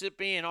Georgia,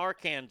 Mississippi, and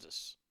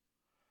Arkansas.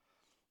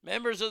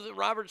 Members of the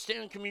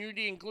Robertstown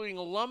community, including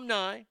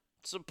alumni,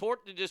 support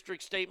the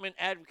district statement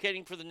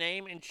advocating for the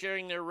name and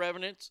sharing their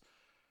reverence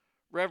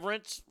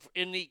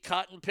in the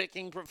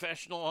cotton-picking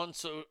professional on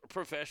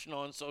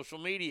social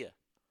media.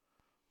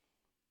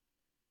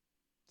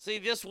 See,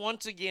 this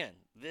once again,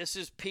 this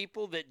is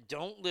people that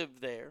don't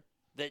live there,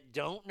 that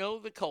don't know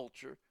the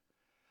culture,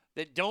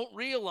 that don't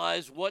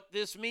realize what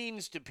this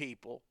means to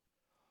people,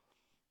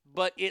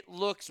 but it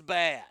looks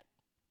bad.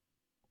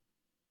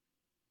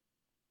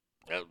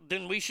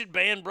 Then we should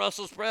ban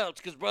Brussels sprouts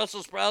because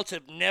Brussels sprouts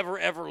have never,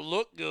 ever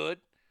looked good,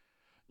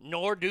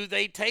 nor do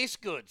they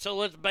taste good. So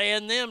let's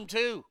ban them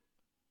too.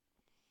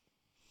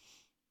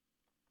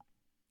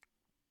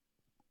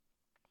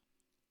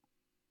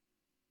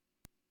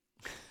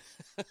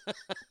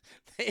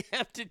 They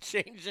have to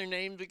change their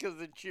name because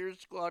the cheer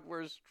squad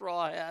wears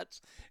straw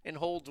hats and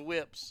holds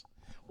whips.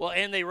 Well,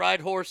 and they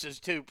ride horses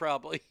too,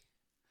 probably.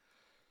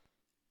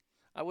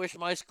 I wish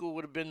my school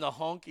would have been the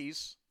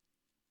Honkies.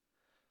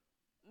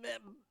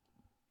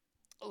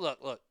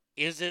 Look,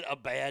 is it a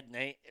bad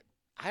name?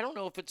 I don't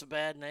know if it's a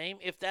bad name.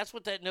 If that's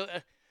what that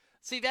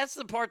see, that's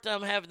the part that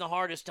I'm having the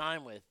hardest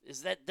time with,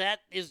 is that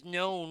is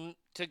known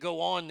to go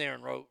on there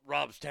in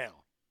Robstown.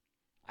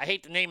 I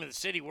hate the name of the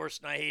city worse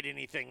than I hate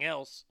anything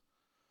else.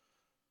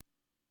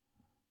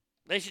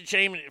 They should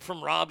change it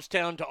from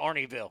Robstown to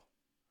Arnieville.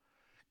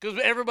 Because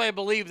everybody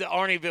believed that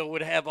Arnieville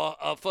would have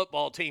a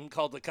football team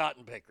called the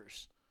Cotton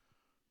Pickers.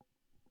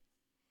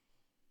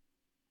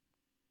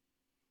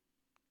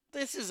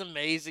 This is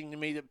amazing to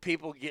me that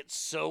people get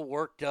so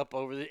worked up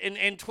over it.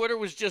 And Twitter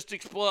was just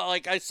exploding.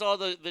 Like, I saw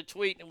the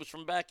tweet, and it was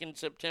from back in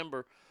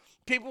September.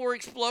 People were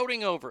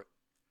exploding over it.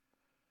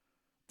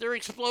 They're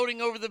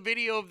exploding over the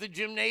video of the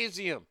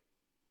gymnasium.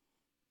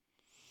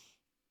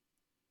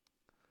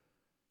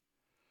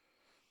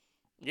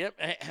 Yep,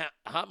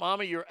 Hot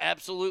Mama, you're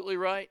absolutely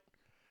right.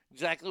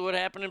 Exactly what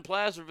happened in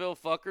Placerville.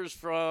 Fuckers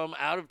from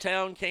out of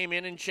town came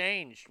in and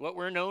changed what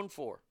we're known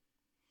for.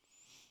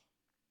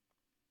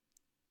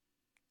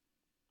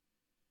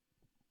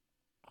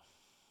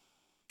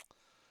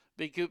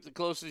 Big Coop, the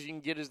closest you can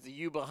get is the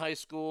Yuba High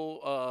School,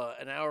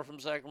 an hour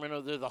from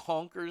Sacramento. They're the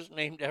Honkers,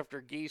 named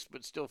after geese,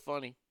 but still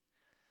funny.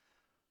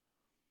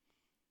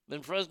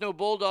 Then Fresno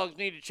Bulldogs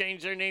need to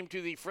change their name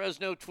to the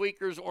Fresno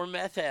Tweakers or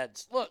Meth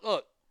Heads.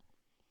 Look.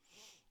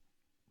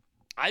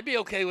 I'd be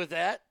okay with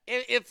that.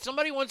 If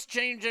somebody wants to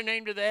change their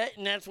name to that,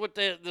 and that's what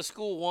the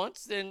school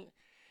wants, then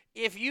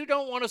if you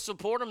don't want to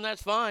support them,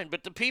 that's fine.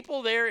 But the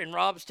people there in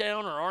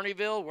Robstown or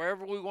Arnieville,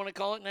 wherever we want to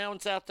call it now in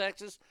South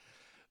Texas,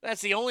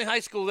 that's the only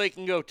high school they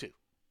can go to.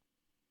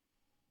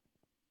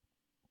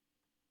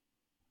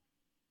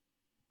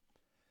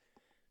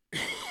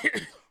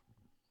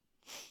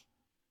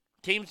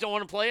 Teams don't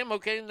want to play them,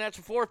 okay, and that's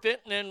a forfeit,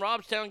 and then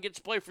Robstown gets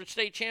to play for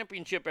state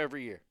championship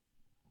every year.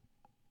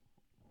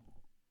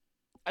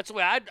 That's the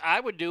way I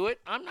would do it.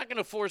 I'm not going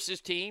to force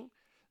this team,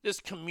 this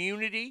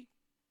community.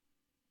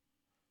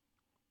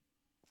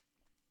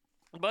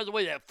 And by the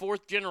way, that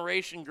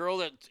fourth-generation girl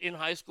that's in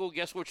high school,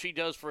 guess what she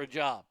does for a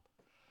job?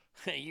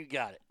 You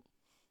got it.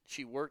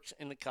 She works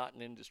in the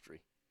cotton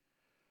industry.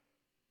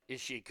 Is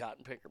she a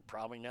cotton picker?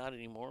 Probably not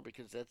anymore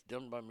because that's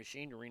done by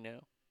machinery now.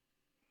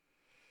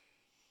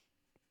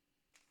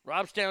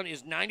 Robstown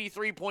is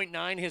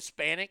 93.9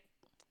 Hispanic.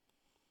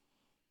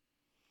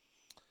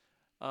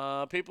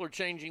 People are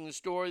changing the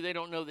story. They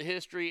don't know the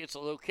history. It's a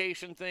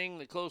location thing.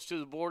 The close to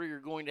the border, you're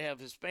going to have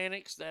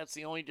Hispanics. That's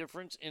the only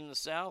difference. In the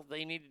South,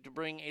 they needed to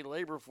bring a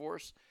labor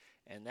force,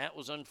 and that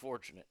was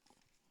unfortunate.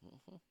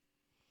 Mm-hmm.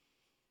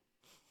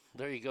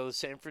 There you go, the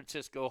San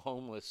Francisco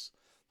homeless.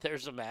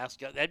 There's a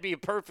mascot. That'd be a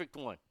perfect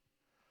one.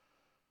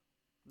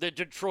 The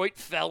Detroit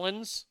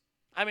Felons.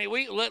 I mean,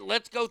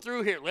 let's go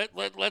through here.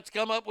 Let's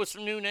come up with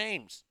some new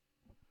names.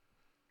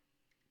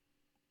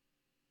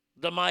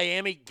 The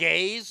Miami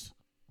Gays.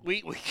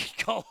 We could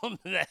call them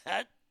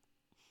that.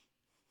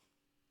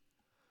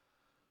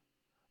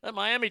 That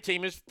Miami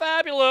team is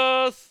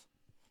fabulous.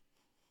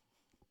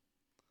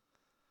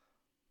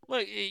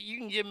 Look, you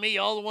can give me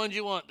all the ones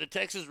you want. The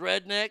Texas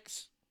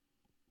Rednecks.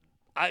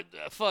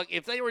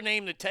 If they were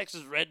named the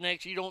Texas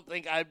Rednecks, you don't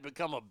think I'd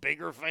become a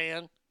bigger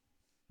fan?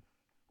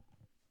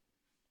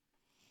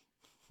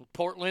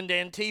 Portland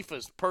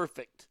Antifa's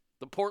perfect.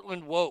 The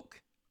Portland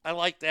Woke. I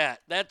like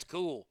that. That's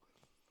cool.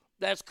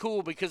 That's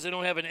cool because they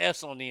don't have an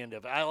S on the end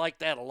of it. I like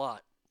that a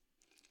lot.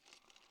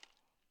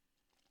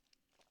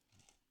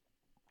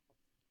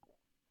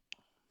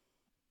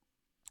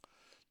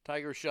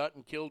 Tiger shot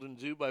and killed in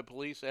zoo by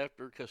police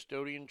after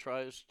custodian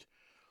tries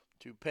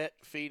to pet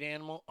feed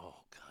animal.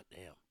 Oh,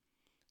 goddamn.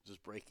 Is this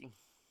breaking?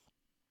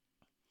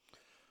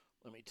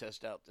 Let me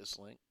test out this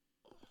link.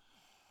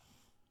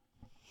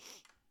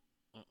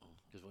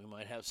 Because we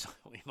might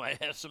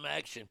have some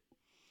action.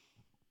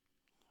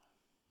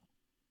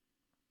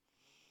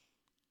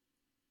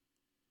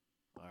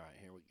 All right,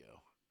 here we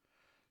go.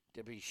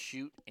 Deputies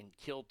shoot and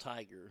kill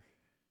tiger.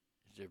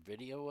 Is there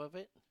video of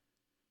it?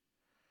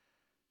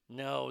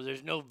 No,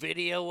 there's no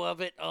video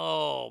of it.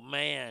 Oh,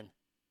 man.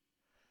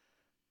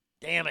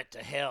 Damn it to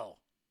hell.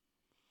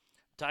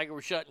 Tiger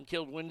was shot and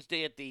killed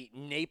Wednesday at the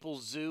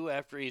Naples Zoo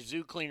after a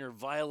zoo cleaner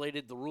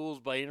violated the rules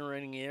by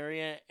entering the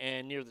area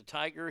and near the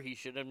tiger he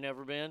should have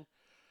never been.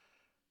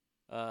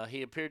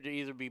 He appeared to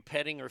either be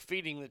petting or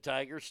feeding the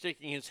tiger,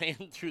 sticking his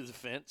hand through the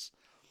fence.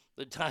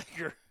 The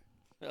tiger...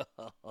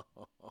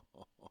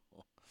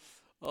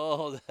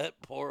 Oh,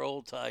 that poor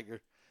old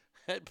tiger.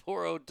 That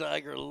poor old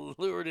tiger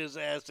lured his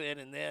ass in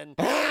and then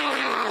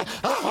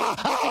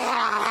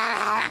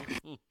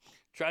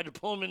tried to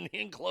pull him in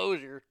the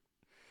enclosure.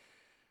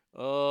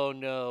 Oh,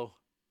 no.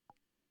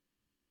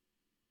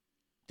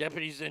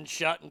 Deputies then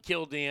shot and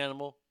killed the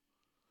animal.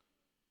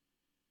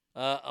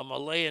 A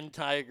Malayan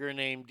tiger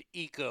named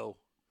Eco.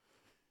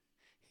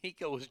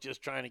 Eco was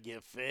just trying to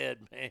get fed,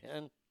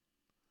 man.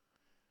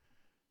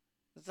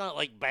 It's not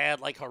like bad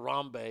like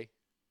Harambe.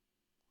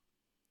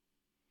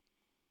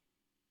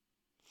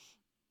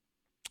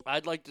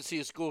 I'd like to see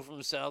a school from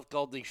the South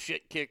called the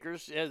Shit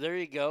Kickers. Yeah, there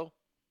you go.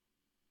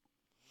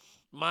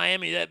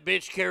 Miami, that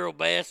bitch Carol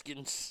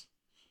Baskins.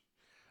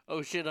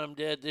 Oh, shit, I'm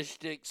dead. This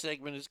shtick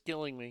segment is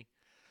killing me.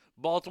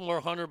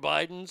 Baltimore, Hunter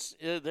Biden's.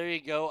 Yeah, there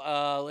you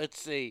go. Let's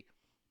see.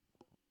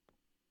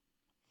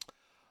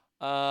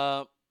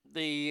 I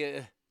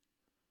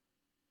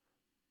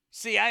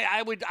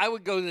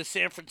would go to the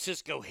San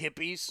Francisco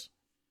hippies.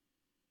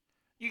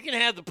 You can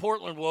have the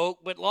Portland woke,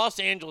 but Los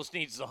Angeles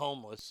needs the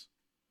homeless.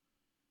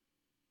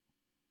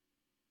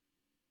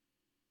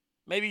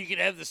 Maybe you could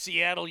have the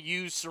Seattle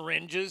used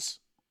syringes.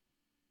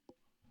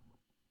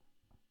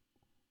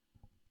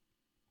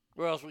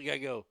 Where else we got to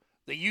go?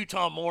 The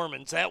Utah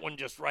Mormons. That one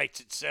just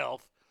writes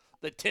itself.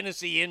 The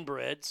Tennessee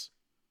Inbreds.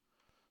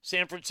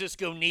 San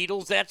Francisco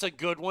Needles. That's a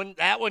good one.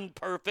 That one,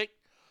 perfect.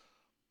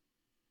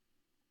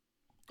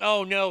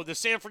 Oh, no. The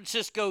San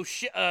Francisco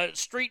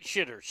Street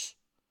Shitters.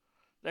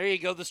 There you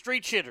go. The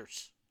Street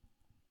Shitters.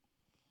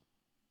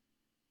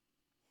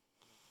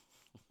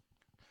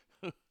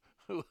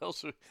 Who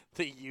else?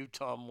 The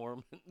Utah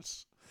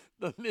Mormons.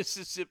 The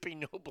Mississippi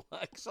No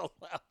Blacks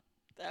Allowed.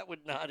 That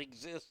would not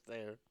exist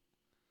there.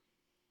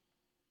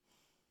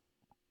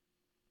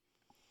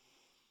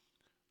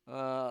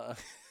 Let's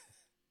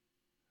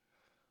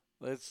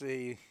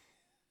see.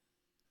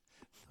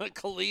 The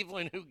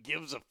Cleveland Who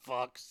Gives a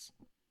Fucks.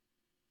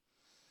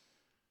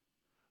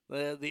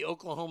 The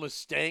Oklahoma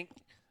Stank.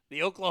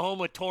 The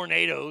Oklahoma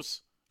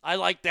Tornadoes. I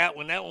like that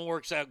one. That one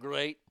works out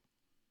great.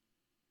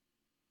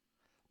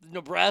 The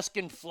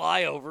Nebraskan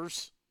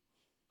Flyovers.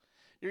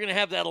 You're going to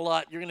have that a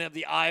lot. You're going to have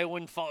the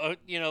Iowan,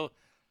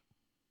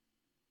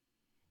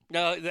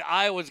 No, the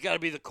Iowa's got to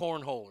be the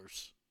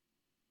Cornholers.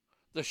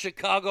 The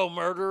Chicago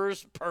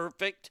Murderers,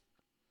 perfect.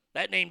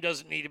 That name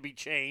doesn't need to be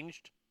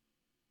changed.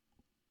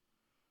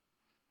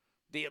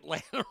 The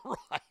Atlanta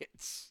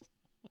Riots.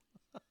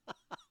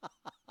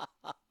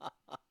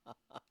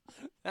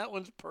 That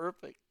one's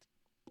perfect.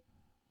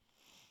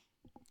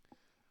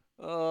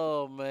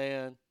 Oh,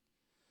 man.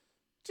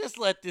 Just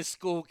let this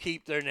school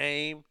keep their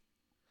name.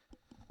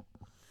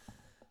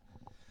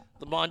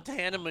 The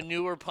Montana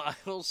Manure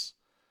Piles.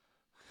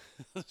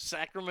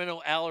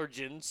 Sacramento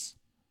Allergens.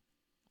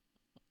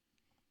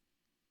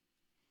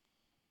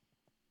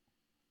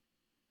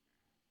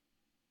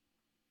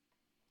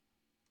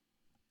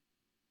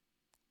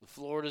 The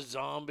Florida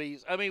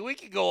Zombies. I mean, we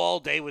could go all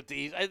day with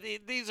these.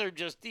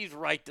 These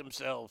write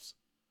themselves.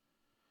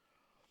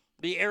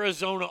 The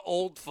Arizona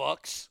Old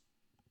Fucks.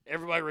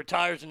 Everybody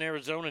retires in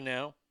Arizona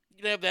now. You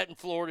can have that in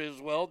Florida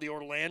as well. The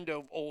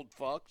Orlando Old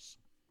Fucks.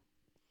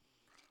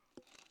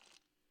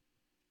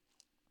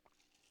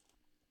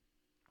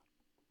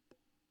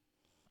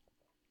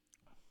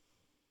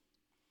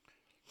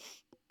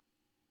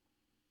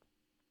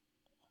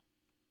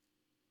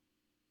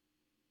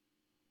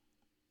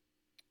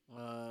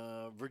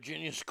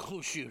 Virginia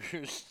School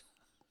Shooters.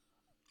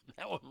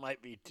 That one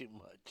might be too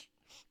much.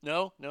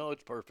 No,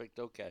 it's perfect.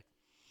 Okay.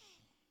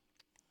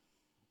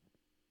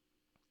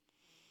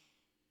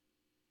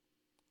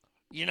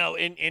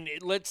 And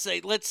let's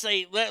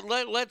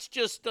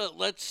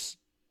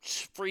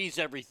freeze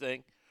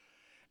everything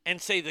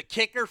and say the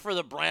kicker for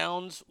the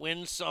Browns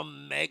wins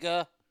some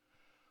mega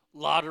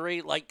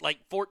lottery, like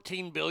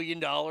 $14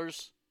 billion,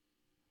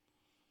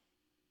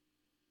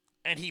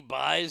 and he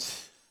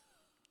buys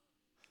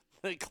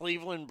the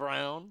Cleveland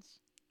Browns,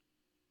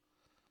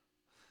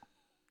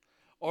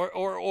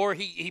 or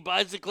he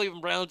buys the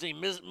Cleveland Browns and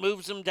he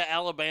moves them to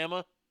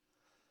Alabama.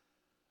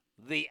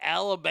 The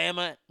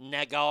Alabama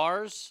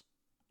Nagars.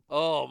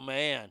 Oh,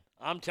 man.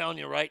 I'm telling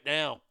you right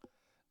now,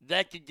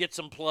 that could get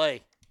some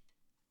play.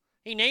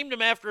 He named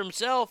him after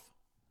himself.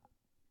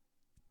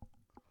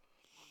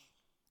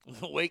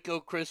 The Waco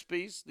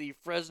Krispies, the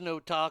Fresno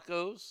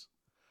Tacos.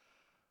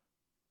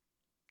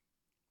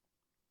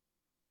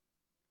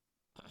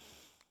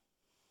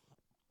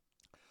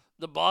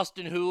 The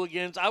Boston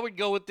Hooligans. I would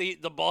go with the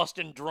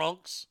Boston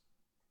Drunks.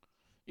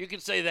 You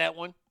could say that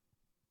one.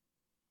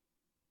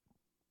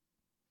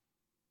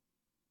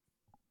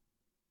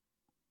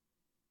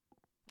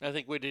 I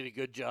think we did a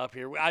good job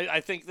here. I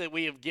think that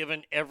we have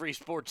given every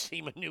sports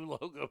team a new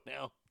logo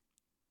now.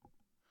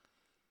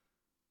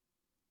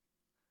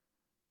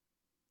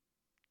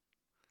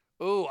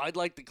 Ooh, I'd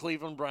like the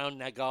Cleveland Brown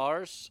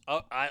Nagars.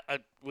 Oh,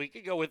 we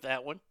could go with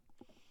that one.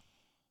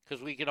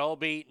 Because we could all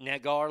be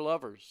Nagar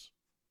lovers.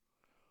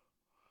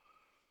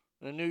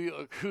 The New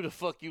York, who the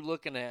fuck you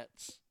looking at?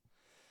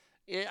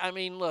 I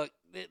mean, look,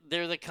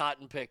 they're the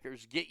cotton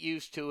pickers. Get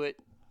used to it.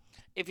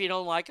 If you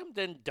don't like them,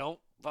 then don't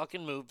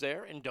fucking move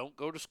there and don't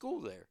go to school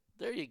there.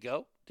 There you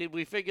go. Did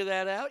we figure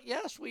that out?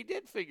 Yes, we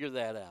did figure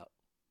that out.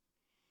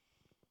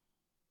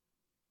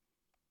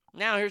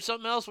 Now, here's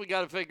something else we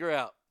got to figure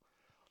out.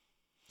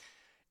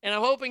 And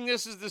I'm hoping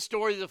this is the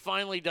story that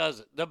finally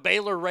does it. The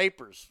Baylor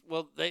Rapers.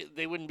 Well,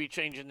 they wouldn't be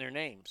changing their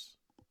names.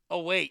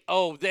 Oh, wait.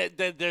 Oh, they're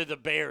the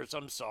Bears.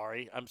 I'm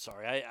sorry.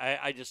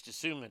 I just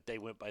assumed that they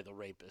went by the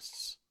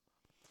Rapists.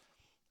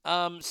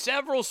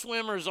 Several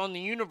swimmers on the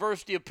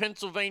University of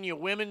Pennsylvania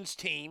women's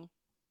team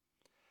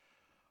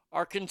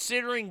are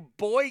considering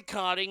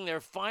boycotting their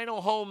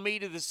final home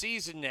meet of the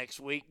season next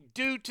week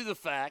due to the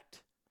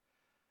fact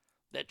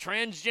that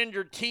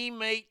transgender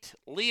teammate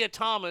Leah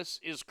Thomas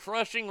is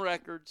crushing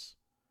records.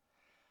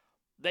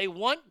 They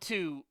want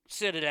to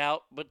sit it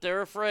out, but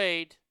they're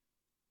afraid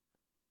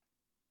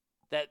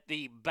that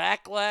the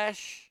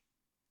backlash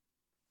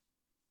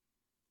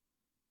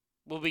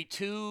will be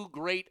too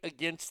great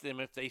against them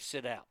if they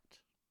sit out.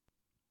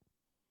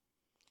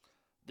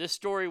 This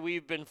story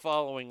we've been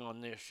following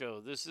on this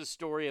show. This is a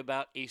story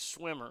about a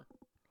swimmer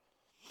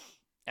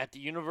at the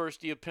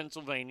University of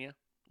Pennsylvania,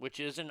 which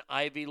is an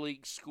Ivy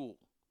League school.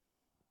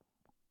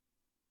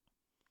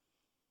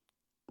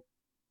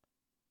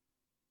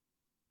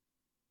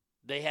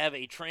 They have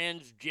a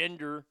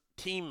transgender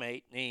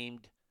teammate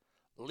named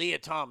Leah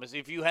Thomas.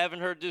 If you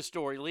haven't heard this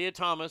story, Leah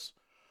Thomas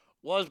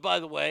was, by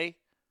the way,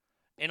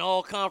 an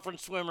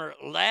all-conference swimmer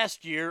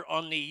last year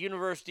on the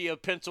University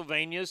of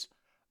Pennsylvania's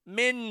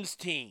men's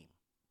team.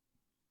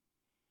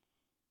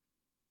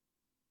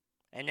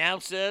 And now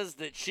says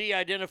that she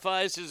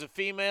identifies as a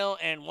female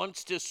and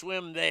wants to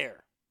swim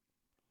there.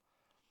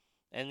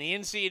 And the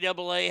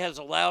NCAA has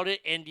allowed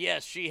it, and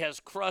yes, she has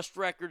crushed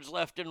records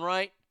left and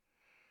right.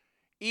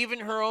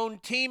 Even her own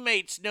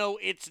teammates know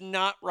it's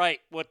not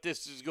right what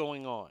this is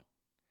going on.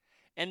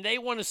 And they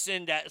want to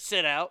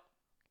sit out,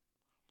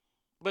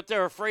 but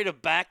they're afraid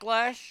of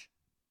backlash.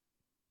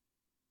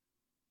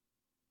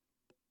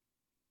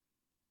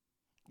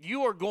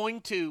 You're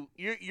going to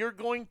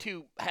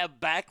have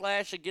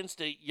backlash against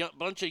a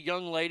bunch of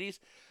young ladies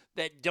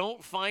that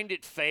don't find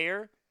it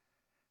fair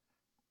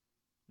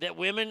that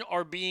women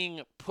are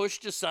being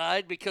pushed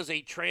aside because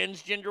a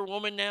transgender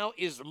woman now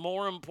is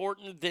more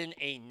important than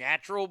a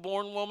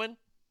natural-born woman?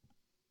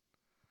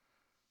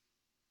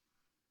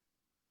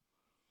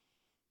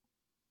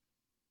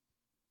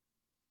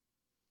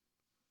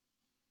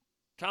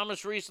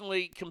 Thomas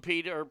previously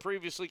competed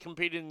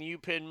in the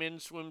UPenn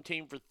men's swim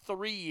team for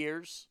 3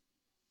 years.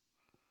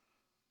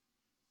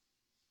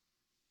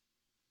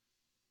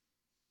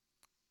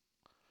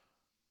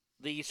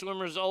 The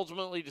swimmers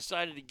ultimately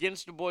decided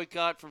against a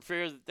boycott for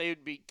fear that they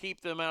would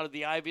keep them out of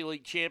the Ivy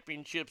League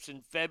championships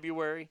in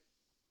February.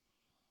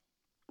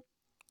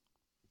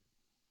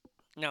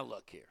 Now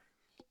look here,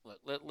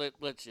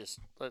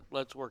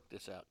 let's work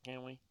this out,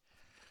 can we?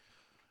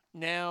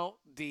 Now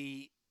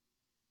the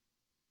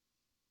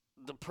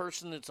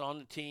person that's on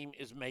the team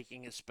is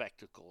making a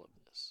spectacle of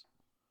this.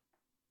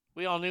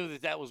 We all knew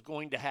that was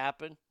going to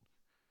happen.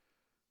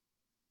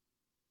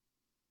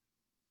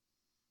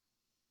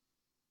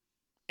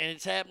 And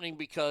it's happening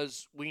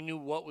because we knew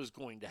what was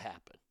going to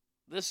happen.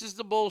 This is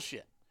the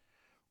bullshit.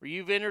 Where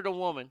you've entered a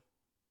woman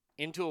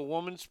into a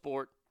woman's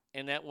sport,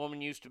 and that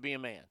woman used to be a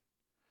man.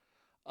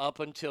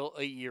 Up until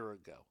a year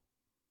ago.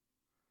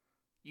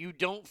 You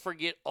don't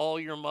forget all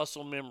your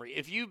muscle memory.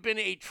 If you've been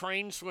a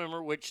trained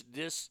swimmer, which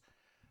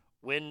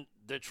when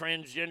the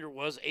transgender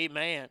was a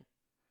man,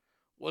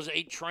 was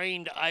a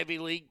trained Ivy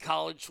League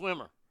college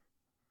swimmer.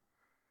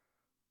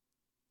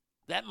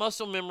 That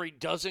muscle memory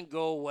doesn't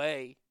go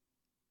away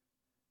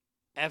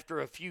after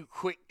a few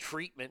quick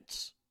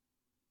treatments.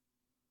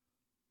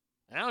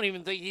 I don't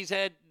even think he's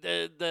had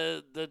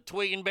the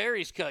twig and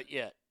berries cut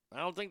yet. I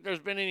don't think there's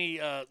been any,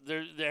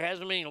 there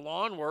hasn't been any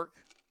lawn work.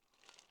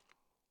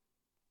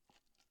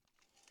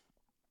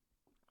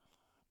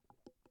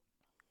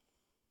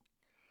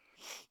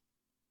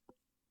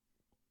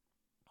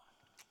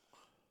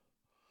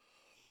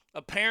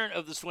 A parent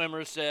of the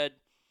swimmers said,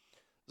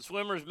 the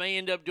swimmers may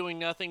end up doing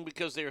nothing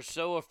because they are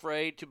so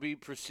afraid to be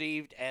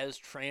perceived as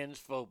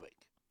transphobic.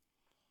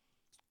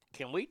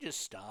 Can we just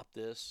stop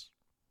this?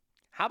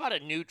 How about a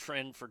new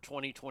trend for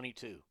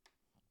 2022?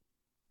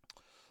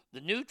 The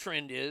new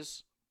trend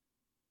is,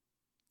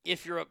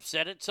 if you're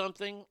upset at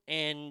something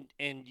and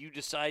you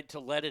decide to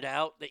let it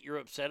out that you're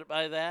upset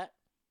by that,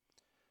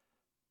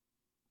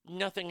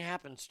 nothing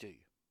happens to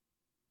you.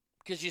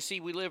 Because you see,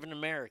 we live in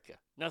America.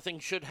 Nothing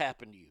should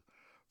happen to you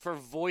for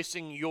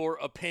voicing your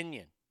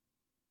opinion.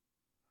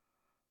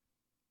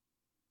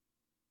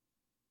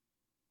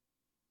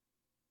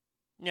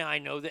 Now, I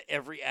know that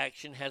every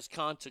action has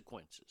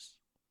consequences.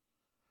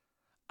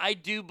 I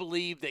do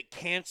believe that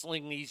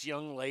canceling these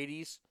young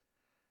ladies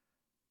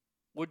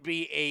would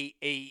be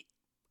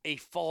a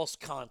false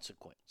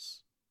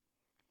consequence.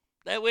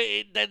 That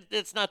way,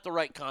 that's not the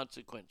right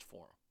consequence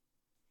for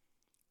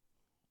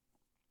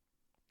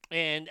them.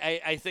 And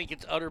I think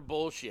it's utter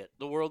bullshit,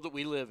 the world that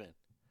we live in.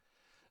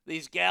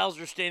 These gals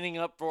are standing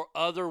up for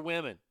other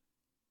women.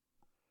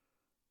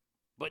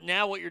 But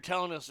now what you're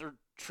telling us are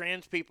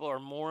trans people are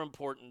more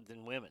important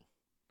than women.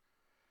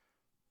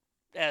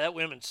 Yeah, that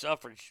women's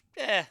suffrage,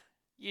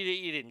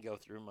 you didn't go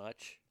through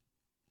much.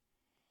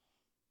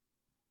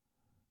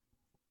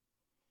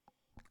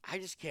 I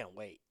just can't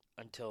wait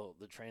until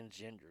the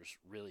transgenders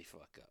really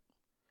fuck up.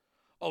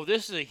 Oh,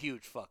 this is a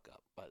huge fuck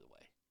up, by the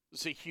way.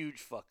 It's a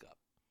huge fuck up.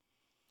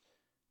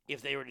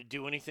 If they were to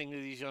do anything to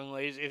these young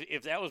ladies,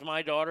 if that was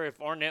my daughter,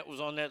 if Arnett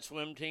was on that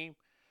swim team,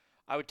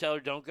 I would tell her,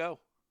 don't go.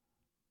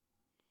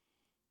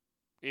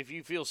 If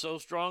you feel so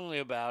strongly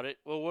about it,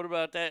 well, what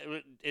about that?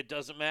 It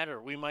doesn't matter.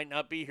 We might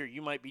not be here.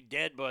 You might be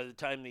dead by the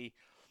time the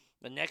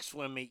next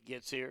swim meet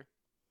gets here.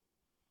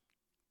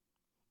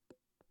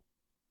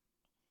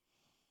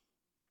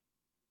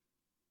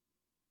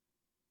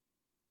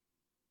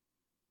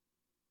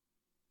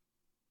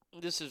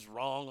 This is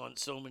wrong on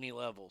so many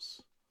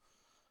levels.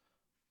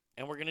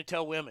 And we're going to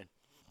tell women.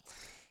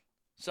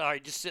 Sorry,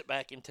 just sit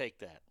back and take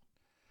that.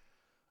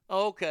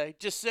 Okay,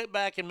 just sit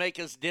back and make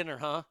us dinner,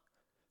 huh?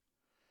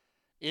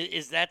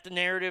 Is that the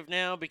narrative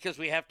now because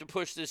we have to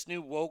push this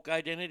new woke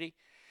identity?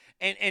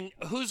 And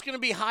who's going to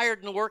be hired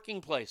in the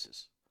working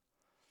places?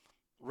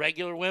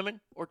 Regular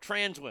women or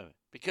trans women?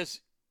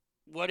 Because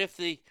what if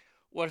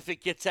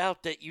it gets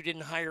out that you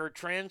didn't hire a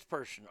trans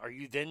person? Are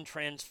you then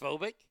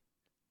transphobic?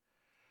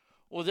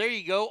 Well, there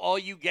you go, all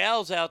you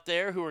gals out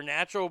there who are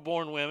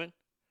natural-born women,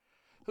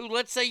 who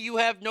let's say you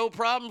have no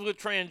problems with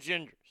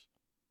transgenders.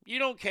 You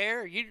don't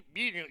care. You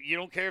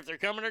don't care if they're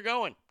coming or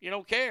going. You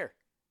don't care.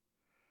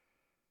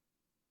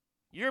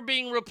 You're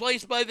being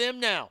replaced by them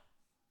now.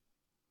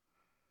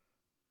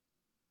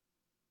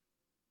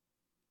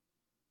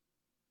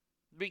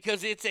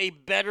 Because it's a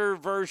better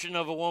version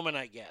of a woman,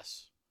 I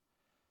guess.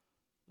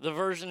 The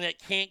version that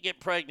can't get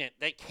pregnant,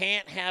 that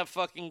can't have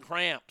fucking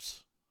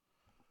cramps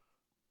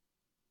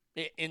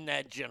in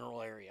that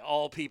general area.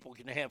 All people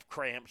can have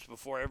cramps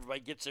before everybody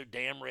gets their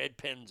damn red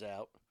pens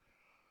out.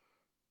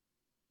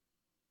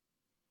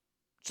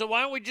 So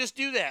why don't we just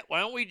do that? Why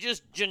don't we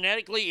just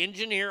genetically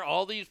engineer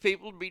all these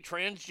people to be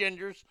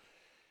transgenders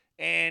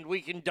and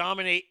we can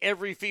dominate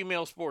every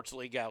female sports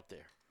league out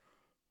there?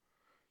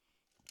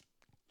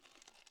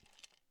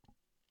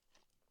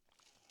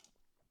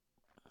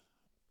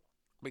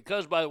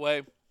 Because, by the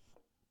way,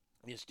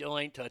 you still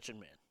ain't touching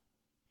men.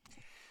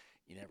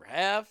 You never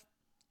have,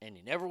 and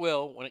you never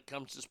will when it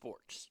comes to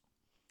sports.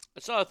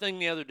 I saw a thing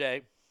the other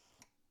day,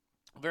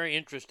 a very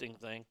interesting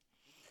thing,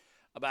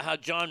 about how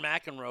John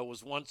McEnroe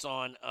was once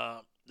on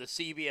the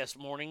CBS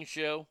morning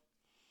show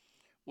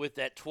with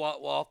that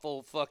twat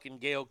waffle fucking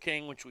Gayle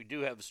King, which we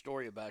do have a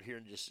story about here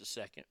in just a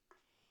second.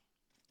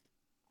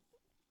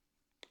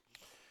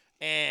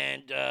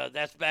 And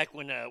that's back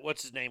when,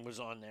 what's his name was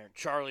on there?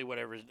 Charlie,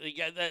 whatever.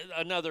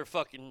 Another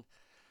fucking,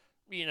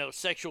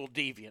 sexual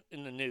deviant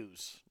in the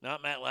news.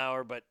 Not Matt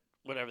Lauer, but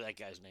whatever that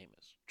guy's name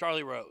is.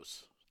 Charlie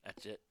Rose.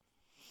 That's it.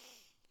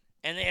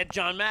 And they had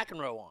John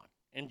McEnroe on.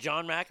 And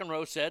John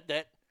McEnroe said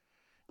that,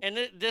 and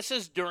this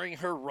is during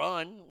her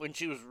run when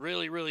she was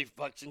really, really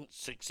fucking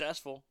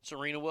successful,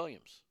 Serena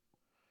Williams.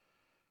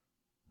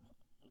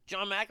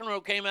 John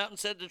McEnroe came out and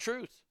said the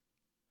truth.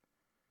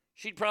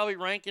 She'd probably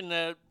rank in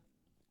the,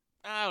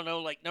 I don't know,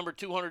 like number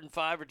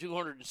 205 or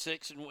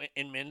 206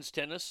 in men's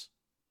tennis.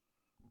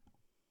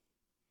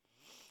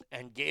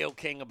 And Gayle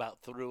King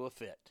about threw a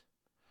fit.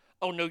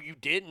 Oh, no, you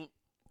didn't.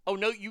 Oh,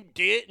 no, you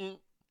didn't.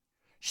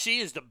 She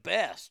is the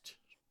best.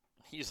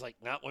 He's like,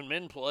 not when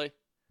men play.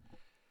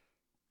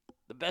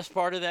 The best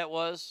part of that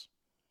was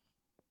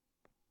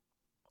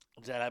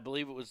that I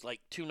believe it was like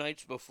 2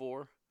 nights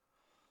before,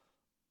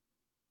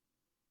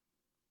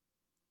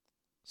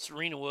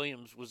 Serena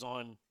Williams was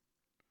on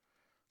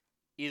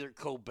either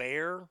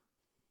Colbert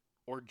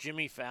or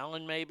Jimmy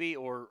Fallon maybe,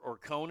 or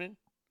Conan.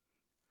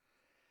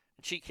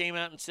 And she came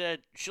out and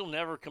said she'll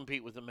never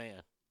compete with a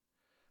man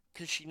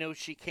because she knows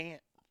she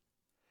can't.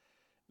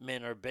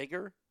 Men are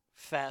bigger,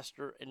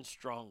 faster, and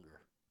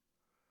stronger.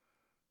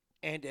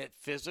 And at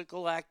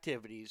physical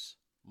activities,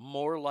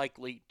 more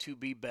likely to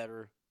be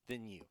better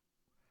than you.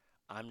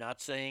 I'm not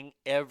saying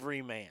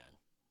every man.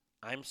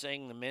 I'm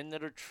saying the men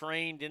that are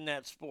trained in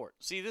that sport.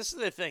 See, this is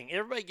the thing.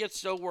 Everybody gets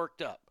so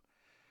worked up.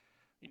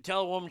 You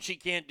tell a woman she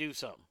can't do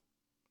something.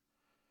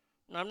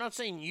 Now, I'm not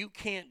saying you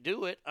can't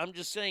do it. I'm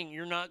just saying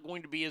you're not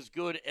going to be as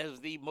good as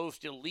the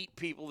most elite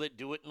people that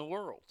do it in the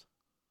world.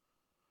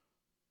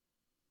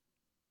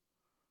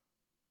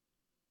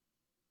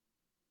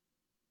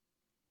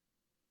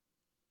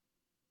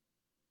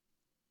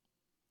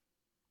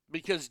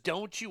 Because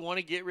don't you want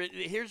to get rid...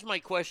 Here's my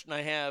question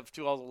I have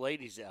to all the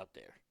ladies out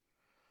there.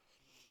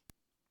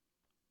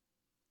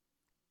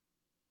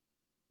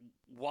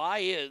 Why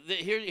is...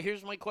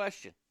 Here's my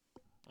question.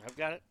 I've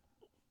got it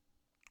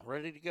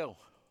ready to go.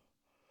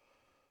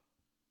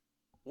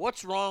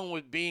 What's wrong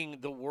with being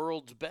the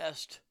world's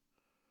best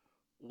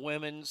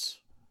women's,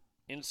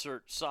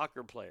 insert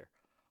soccer player,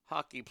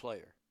 hockey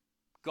player,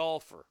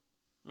 golfer,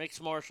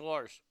 mixed martial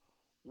arts?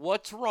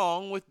 What's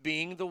wrong with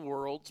being the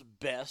world's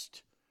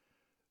best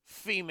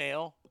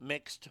female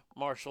mixed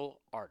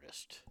martial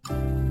artist?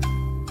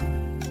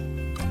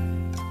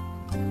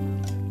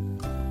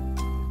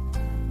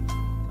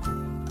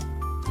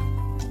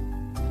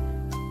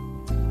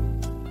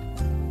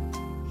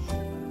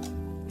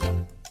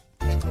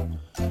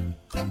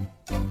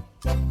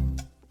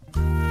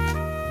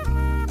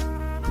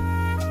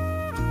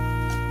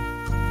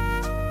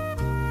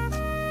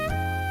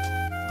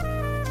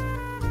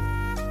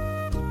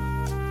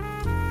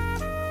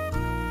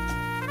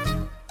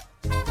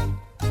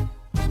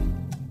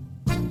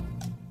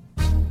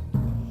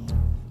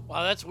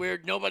 Wow, that's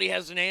weird. Nobody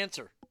has an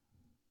answer.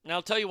 And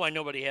I'll tell you why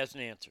nobody has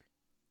an answer.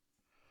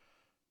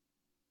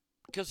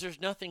 Because there's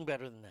nothing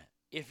better than that.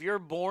 If you're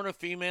born a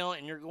female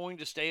and you're going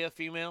to stay a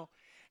female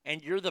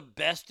and you're the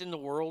best in the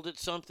world at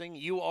something,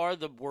 you are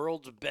the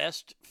world's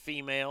best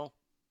female.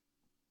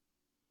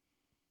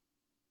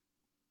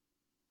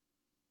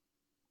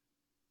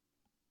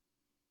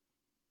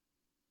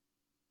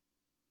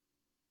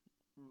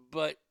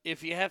 But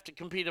if you have to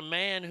compete a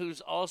man who's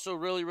also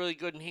really, really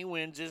good and he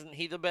wins, isn't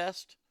he the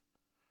best?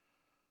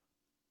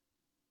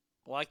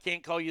 Well, I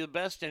can't call you the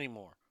best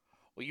anymore.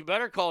 Well, you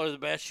better call her the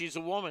best. She's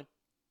a woman.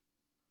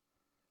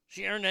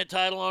 She earned that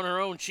title on her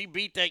own. She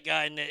beat that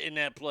guy in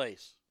that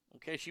place.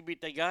 Okay, she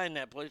beat that guy in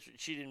that place.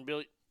 She didn't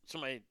beat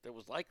somebody that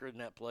was like her in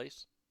that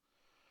place.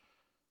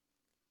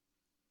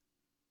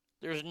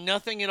 There's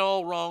nothing at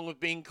all wrong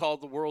with being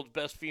called the world's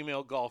best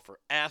female golfer.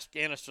 Ask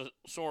Annika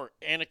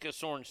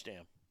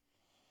Sorenstam.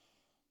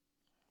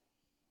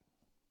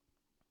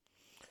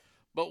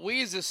 But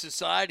we as a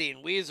society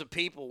and we as a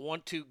people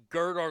want to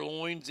gird our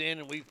loins in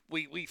and we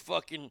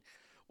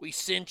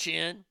cinch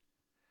in.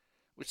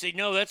 We say,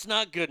 no, that's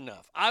not good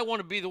enough. I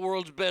want to be the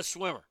world's best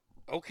swimmer.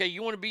 Okay,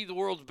 you want to be the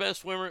world's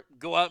best swimmer?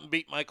 Go out and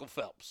beat Michael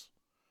Phelps.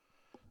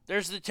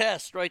 There's the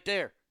test right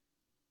there.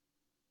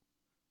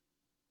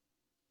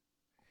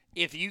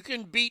 If you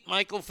can beat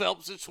Michael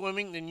Phelps at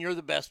swimming, then you're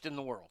the best in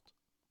the world.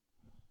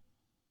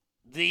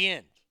 The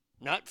end.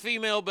 Not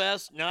female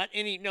best, not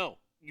any, no.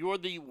 You're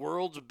the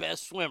world's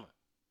best swimmer.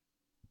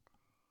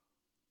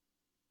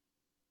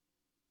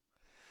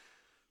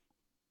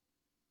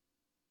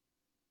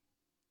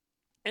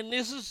 And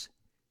this is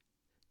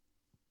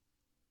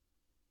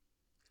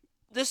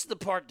the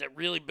part that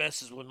really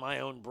messes with my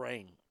own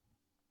brain,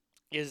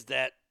 is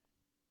that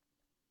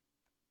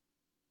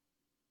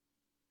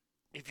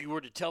if you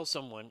were to tell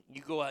someone,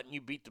 you go out and you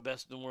beat the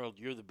best in the world,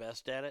 you're the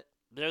best at it,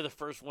 they're the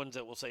first ones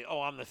that will say,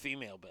 oh, I'm the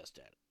female best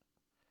at it.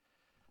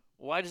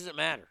 Why does it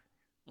matter?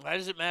 Why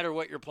does it matter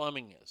what your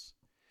plumbing is?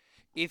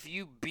 If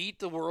you beat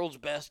the world's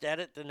best at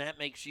it, then that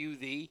makes you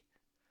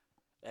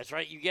that's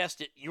right, you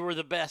guessed it, you're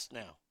the best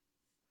now.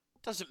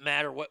 It doesn't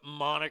matter what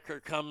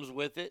moniker comes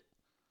with it.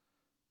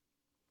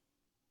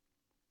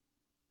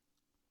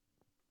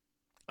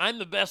 I'm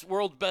the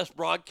world's best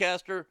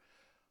broadcaster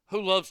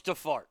who loves to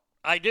fart.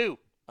 I do.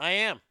 I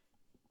am.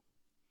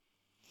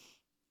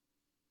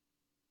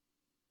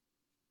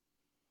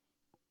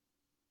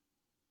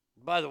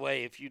 By the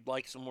way, if you'd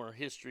like some more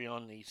history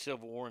on the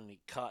Civil War and the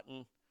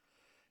cotton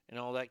and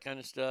all that kind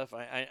of stuff,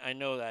 I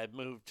know that I've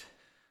moved.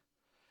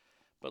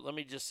 But let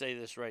me just say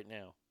this right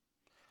now.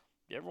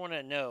 You ever want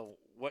to know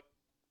what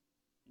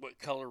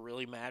color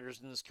really matters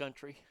in this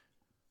country?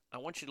 I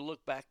want you to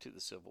look back to the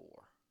Civil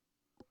War.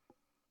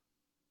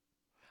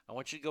 I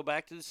want you to go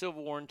back to the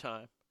Civil War in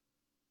time.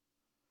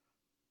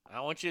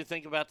 I want you to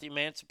think about the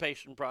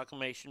Emancipation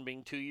Proclamation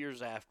being 2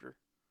 years after.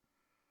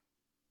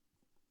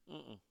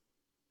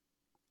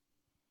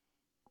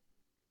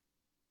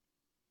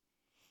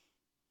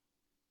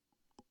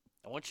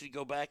 I want you to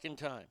go back in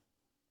time.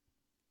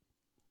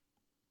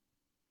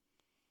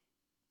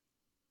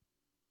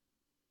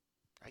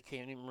 I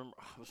can't even remember.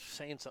 I was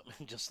saying something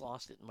and just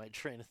lost it in my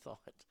train of thought.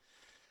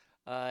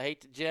 I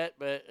hate to jet,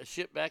 but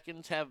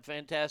shipbackins, have a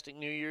fantastic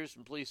New Year's,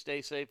 and please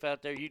stay safe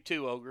out there. You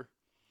too, Ogre.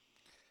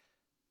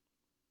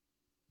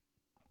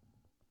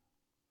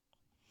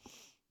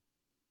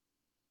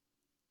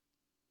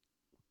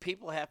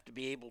 People have to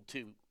be able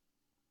to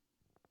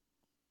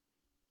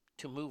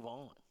move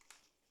on.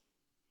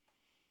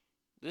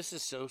 This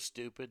is so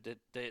stupid that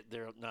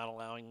they're not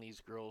allowing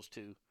these girls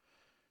to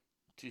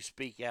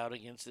speak out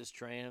against this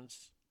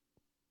trans.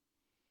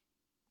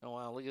 Oh,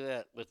 wow, look at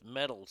that, with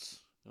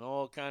medals and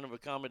all kind of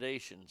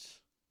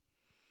accommodations.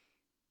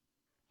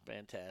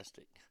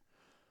 Fantastic.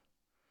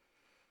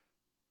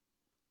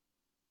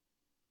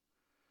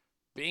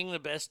 Being the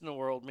best in the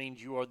world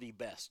means you are the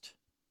best.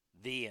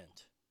 The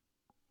end.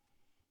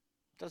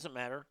 Doesn't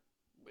matter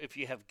if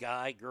you have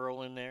guy,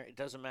 girl in there. It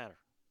doesn't matter.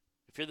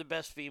 If you're the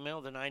best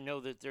female, then I know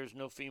that there's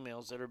no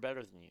females that are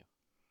better than you.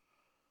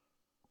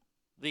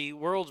 The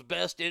world's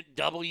best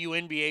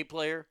WNBA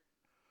player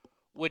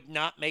would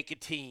not make a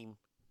team.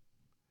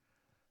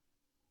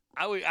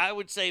 I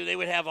would say they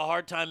would have a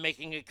hard time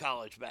making a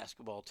college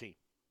basketball team.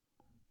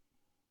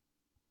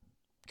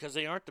 Because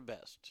they aren't the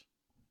best.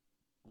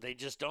 They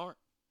just aren't.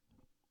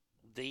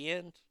 The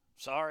end.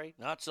 Sorry,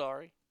 not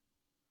sorry.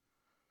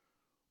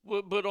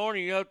 But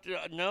Arnie, you have to,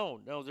 no,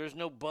 there's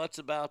no buts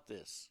about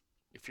this.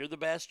 If you're the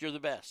best, you're the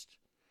best.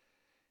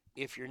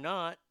 If you're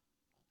not,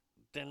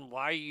 then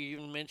why are you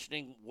even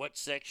mentioning what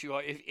sex you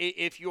are?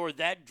 If you're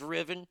that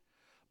driven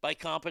by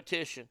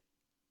competition,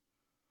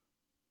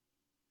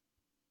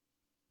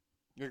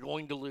 you're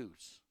going to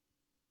lose.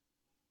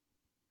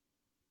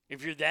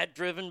 If you're that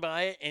driven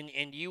by it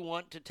and you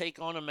want to take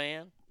on a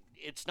man,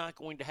 it's not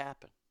going to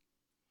happen.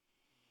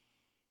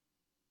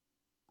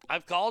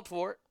 I've called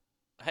for it.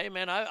 Hey,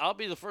 man, I'll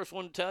be the first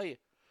one to tell you.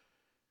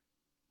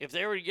 If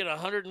they were to get a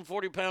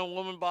 140-pound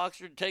woman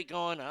boxer to take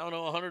on,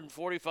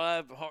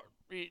 145,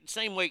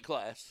 same weight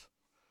class,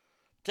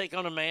 take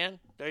on a man,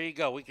 there you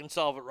go. We can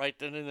solve it right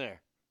then and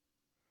there.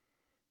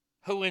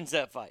 Who wins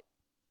that fight?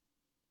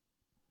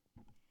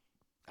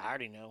 I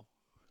already know.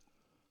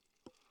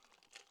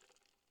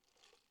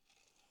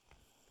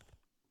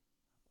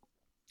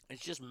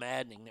 It's just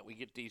maddening that we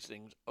get these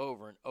things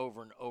over and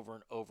over and over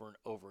and over and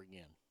over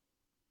again.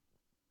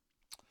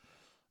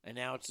 And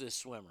now it's this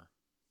swimmer.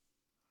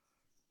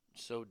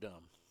 So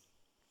dumb.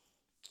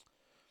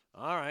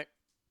 All right.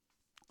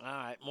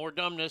 More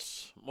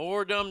dumbness.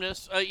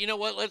 You know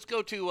what? Let's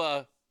go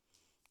to,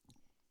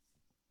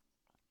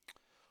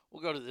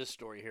 we'll go to this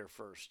story here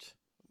first.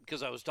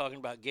 Because I was talking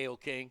about Gayle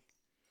King.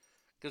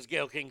 Because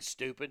Gayle King's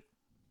stupid.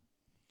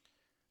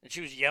 And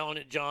she was yelling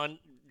at John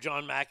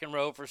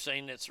McEnroe for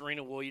saying that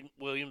Serena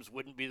Williams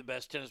wouldn't be the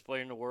best tennis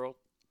player in the world.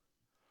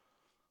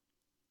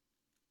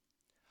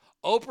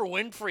 Oprah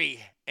Winfrey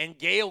and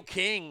Gayle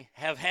King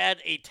have had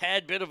a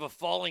tad bit of a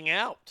falling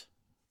out.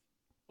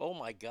 Oh,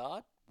 my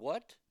God.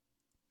 What?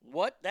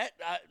 That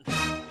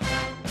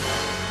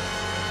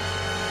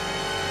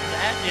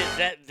is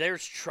that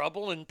there's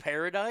trouble in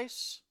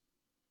paradise?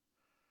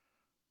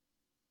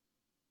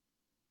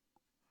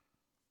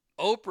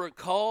 Oprah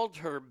called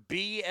her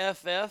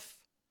BFF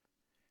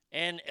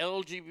and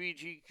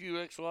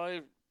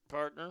LGBTQXY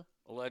partner,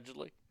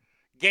 allegedly,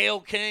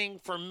 Gayle King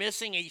for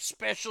missing a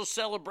special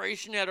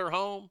celebration at her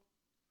home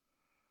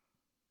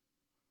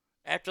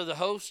after the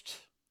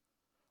host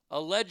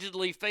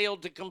allegedly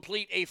failed to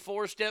complete a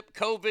 4-step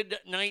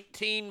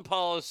COVID-19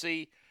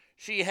 policy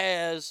she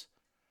has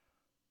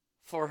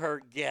for her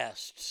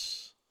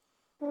guests.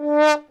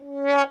 Let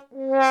me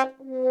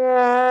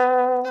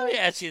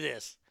ask you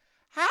this.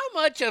 How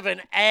much of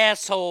an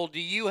asshole do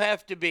you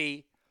have to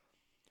be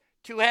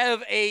to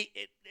have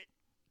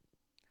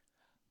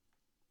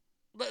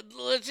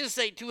let's just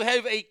say, to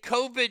have a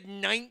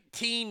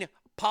COVID-19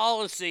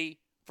 policy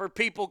for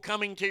people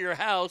coming to your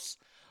house,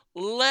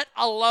 let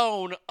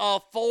alone a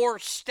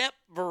 4-step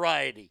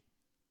variety?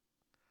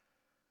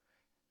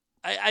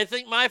 I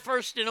think my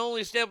first and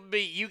only step would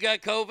be, you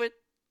got COVID?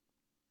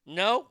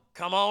 No?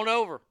 Come on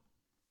over.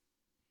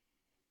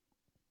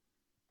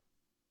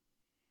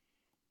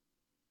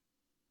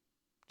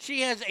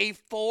 She has a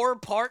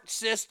 4-part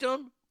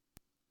system.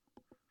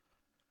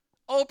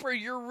 Oprah,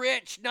 you're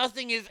rich.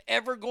 Nothing is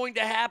ever going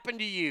to happen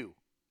to you.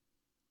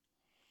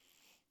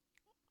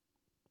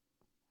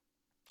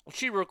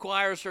 She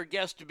requires her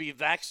guests to be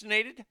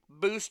vaccinated,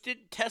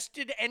 boosted,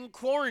 tested, and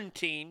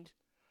quarantined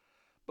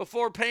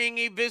before paying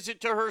a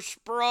visit to her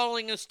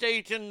sprawling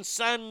estate in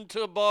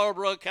Santa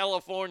Barbara,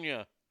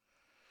 California.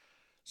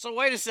 So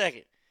wait a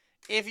second.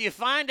 If you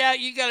find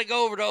out you got to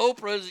go over to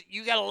Oprah's,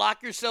 you got to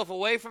lock yourself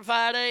away for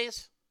 5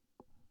 days?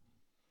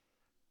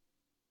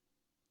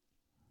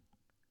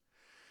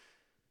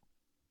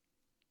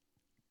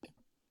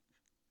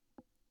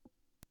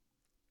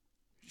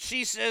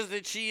 She says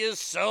that she is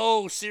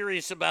so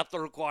serious about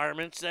the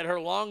requirements that her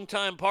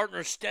longtime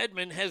partner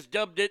Stedman has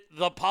dubbed it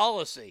the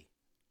policy.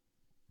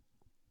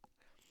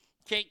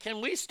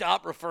 Can we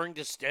stop referring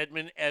to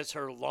Stedman as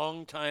her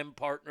longtime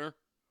partner?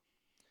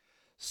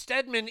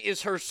 Stedman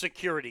is her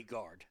security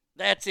guard.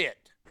 That's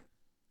it.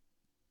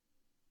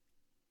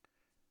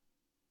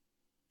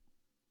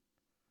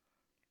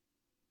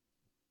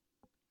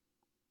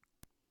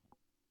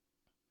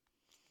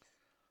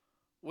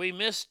 We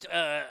missed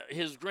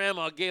his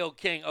grandma, Gayle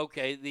King.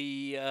 Okay,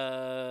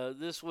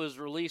 this was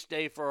release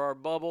day for our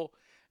bubble,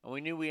 and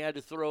we knew we had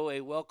to throw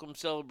a welcome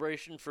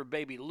celebration for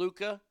baby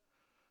Luca,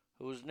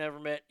 who was never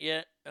met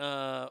yet.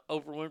 Oprah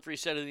Winfrey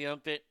said of the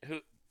unfit,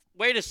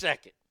 wait a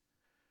second.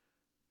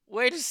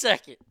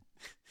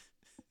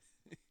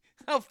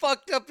 How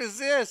fucked up is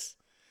this?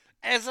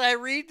 As I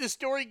read, the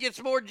story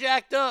gets more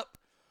jacked up.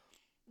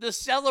 The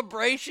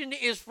celebration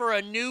is for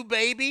a new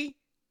baby,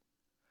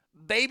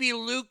 baby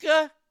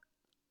Luca.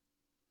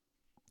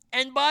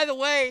 And by the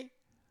way,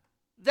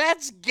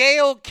 that's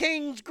Gayle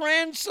King's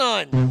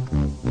grandson.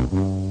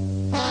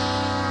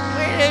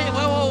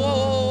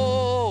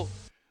 Whoa.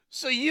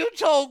 So you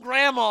told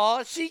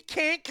Grandma she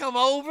can't come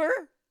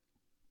over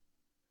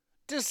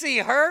to see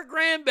her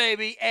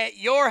grandbaby at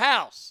your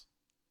house?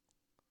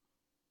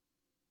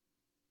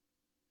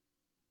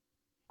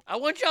 I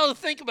want y'all to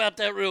think about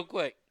that real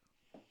quick.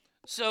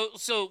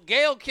 So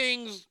Gayle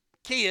King's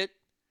kid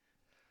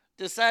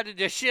decided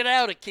to shit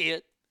out a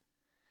kid.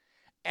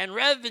 And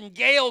rather than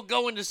Gayle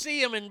going to see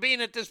him and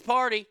being at this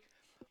party,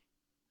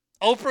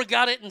 Oprah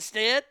got it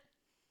instead?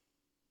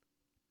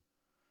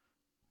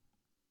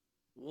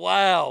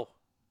 Wow.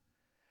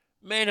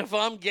 Man, if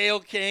I'm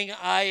Gayle King,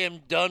 I am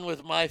done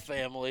with my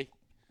family.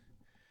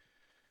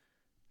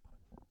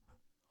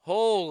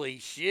 Holy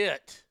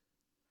shit.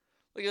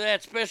 Look at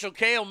that. Special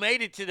Kale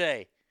made it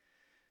today.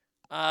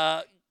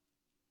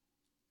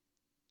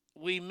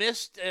 We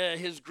missed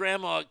his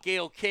grandma,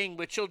 Gayle King,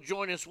 but she'll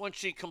join us once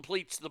she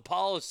completes the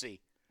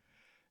policy.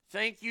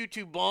 Thank you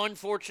to Bond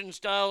Fortune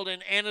Styled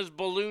and Anna's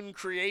Balloon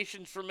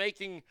Creations for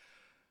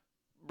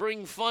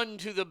bring fun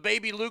to the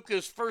baby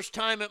Luca's first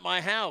time at my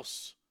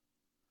house.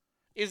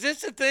 Is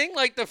this a thing?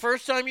 Like the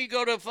first time you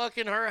go to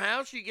fucking her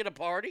house, you get a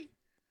party?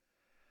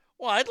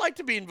 Well, I'd like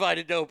to be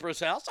invited to Oprah's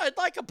house. I'd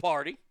like a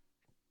party.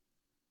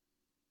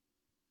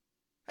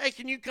 Hey,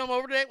 can you come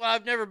over today? Well,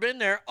 I've never been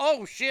there.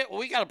 Oh, shit. Well,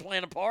 we got to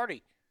plan a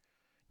party.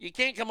 You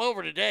can't come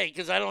over today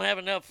because I don't have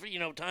enough,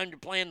 time to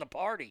plan the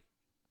party.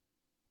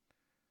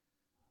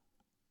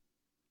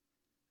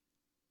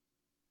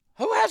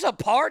 Who has a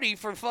party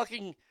for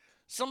fucking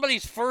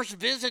somebody's first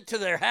visit to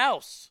their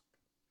house?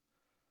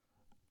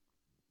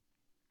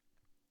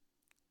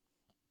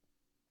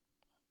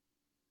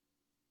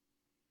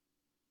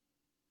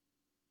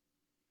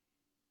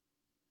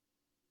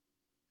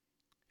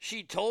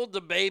 She told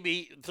the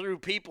baby through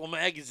People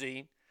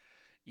magazine,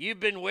 "You've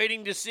been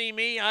waiting to see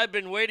me. I've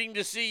been waiting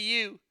to see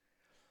you.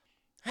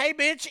 Hey,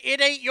 bitch,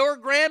 it ain't your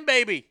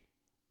grandbaby.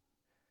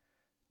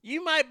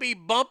 You might be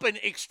bumping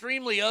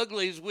extremely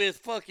uglies with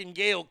fucking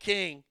Gayle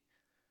King,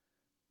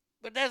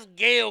 but that's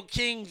Gayle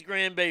King's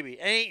grandbaby.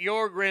 Ain't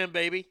your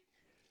grandbaby."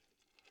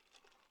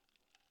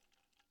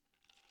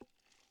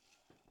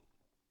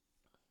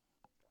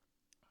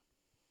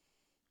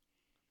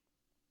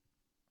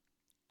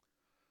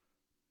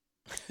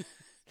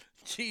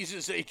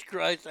 Jesus H.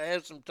 Christ, I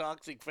have some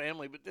toxic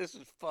family, but this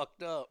is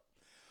fucked up.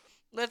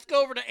 Let's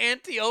go over to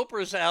Auntie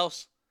Oprah's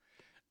house.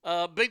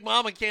 Big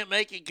Mama can't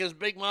make it because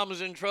Big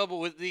Mama's in trouble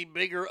with the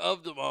bigger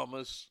of the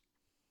mamas.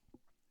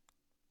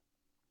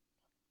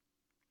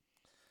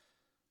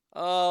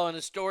 Oh, and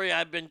a story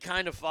I've been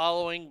kind of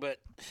following, but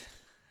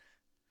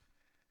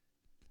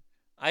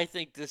I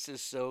think this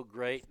is so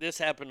great. This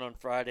happened on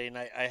Friday, and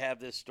I have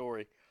this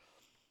story.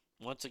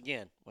 Once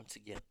again,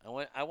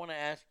 I want to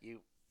ask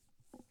you,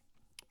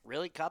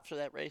 really, cops are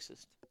that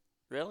racist?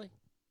 Really?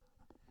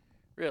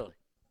 Really?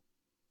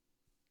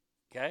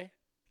 Okay?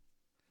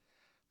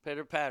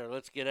 Pitter patter,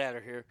 let's get out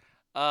of here.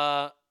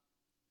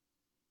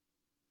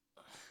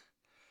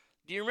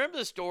 Do you remember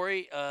the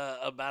story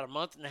about a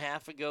month and a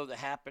half ago that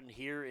happened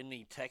here in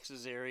the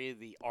Texas area,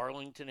 the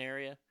Arlington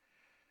area,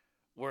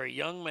 where a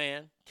young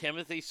man,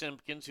 Timothy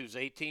Simpkins, who's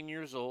 18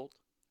 years old,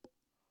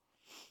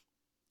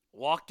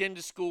 walked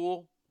into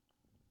school,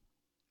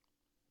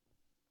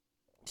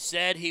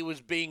 said he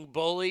was being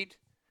bullied,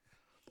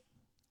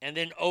 and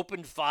then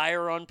opened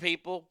fire on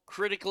people,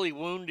 critically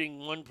wounding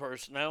one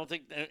person. I don't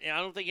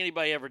think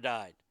anybody ever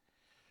died.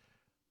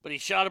 But he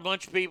shot a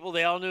bunch of people.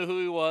 They all knew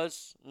who he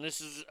was. And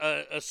this is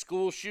a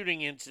school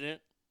shooting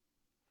incident.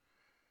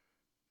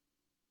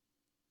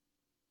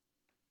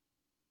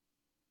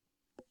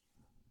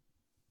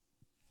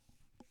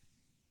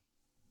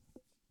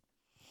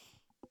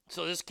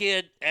 So this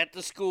kid at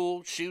the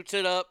school shoots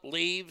it up,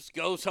 leaves,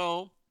 goes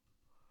home,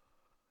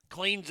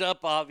 cleans up,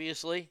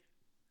 obviously,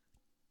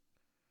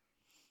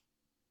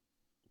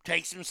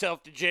 takes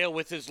himself to jail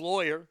with his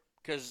lawyer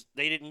because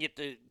they didn't get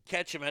to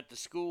catch him at the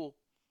school,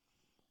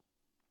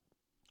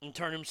 and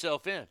turn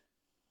himself in.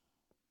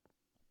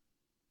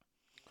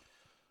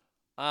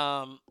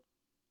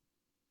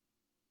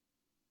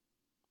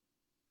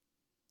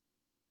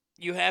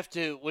 You have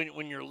to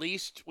when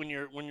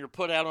you're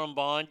put out on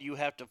bond, you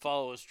have to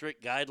follow a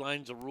strict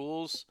guidelines of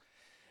rules,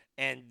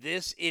 and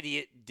this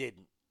idiot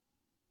didn't.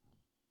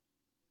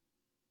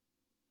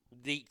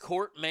 The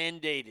court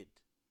mandated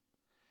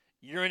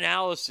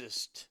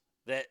urinalysis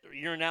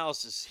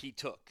he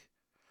took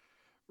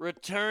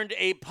returned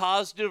a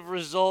positive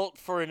result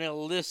for an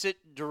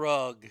illicit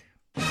drug.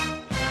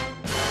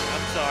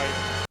 I'm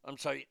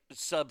sorry,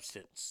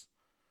 substance.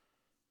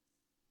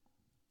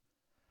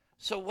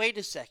 So wait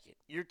a second.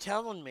 You're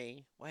telling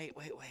me, wait,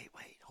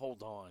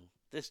 hold on.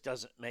 This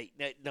doesn't make,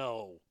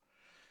 no.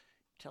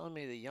 You're telling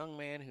me the young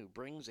man who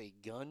brings a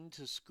gun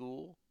to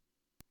school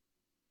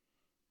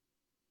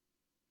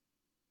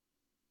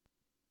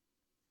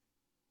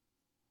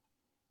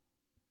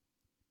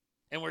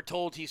and we're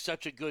told he's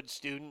such a good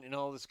student and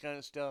all this kind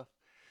of stuff,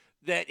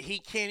 that he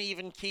can't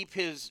even keep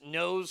his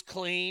nose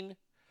clean,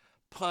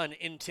 pun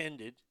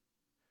intended,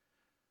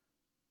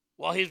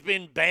 while he's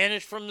been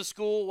banished from the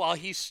school, while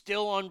he's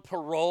still on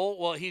parole,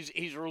 while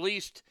he's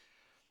released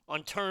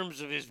on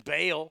terms of his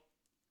bail.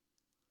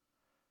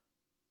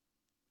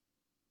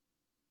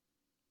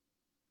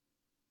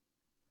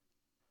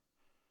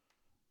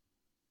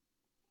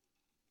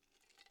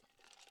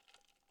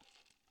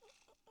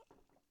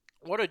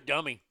 What a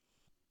dummy.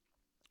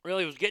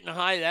 Really, was getting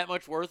high that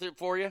much worth it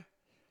for you?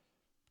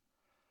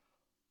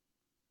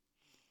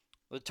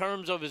 The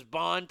terms of his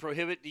bond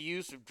prohibit the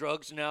use of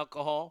drugs and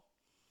alcohol.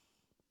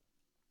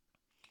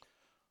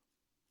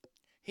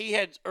 He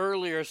had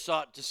earlier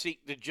sought to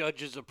seek the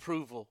judge's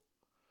approval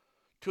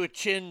to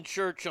attend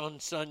church on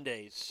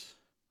Sundays.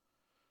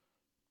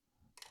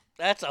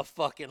 That's a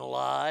fucking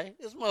lie.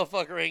 This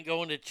motherfucker ain't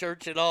going to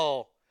church at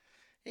all.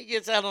 He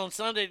gets out on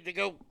Sunday to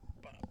go.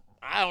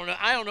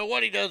 I don't know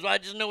what he does, but I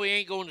just know he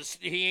ain't going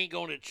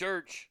to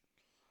church.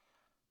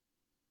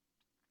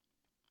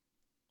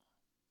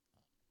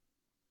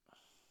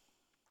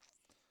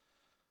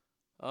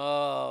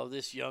 Oh,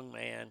 this young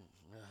man.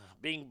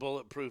 Being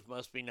bulletproof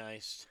must be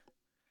nice.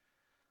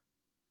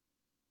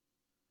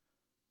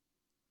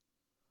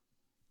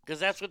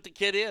 Because that's what the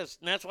kid is.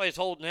 And that's why he's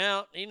holding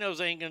out. He knows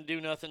they ain't going to do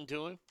nothing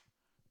to him.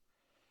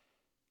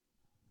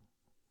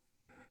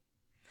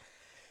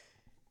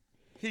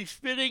 He's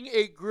spitting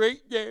a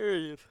great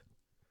narrative.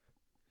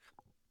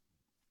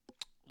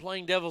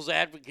 Playing devil's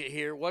advocate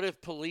here. What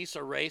if police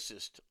are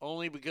racist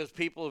only because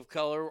people of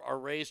color are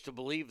raised to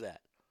believe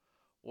that?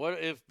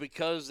 What if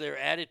because their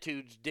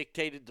attitudes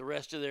dictated the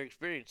rest of their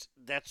experience?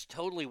 That's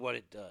totally what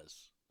it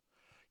does.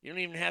 You don't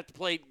even have to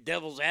play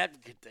devil's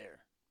advocate there.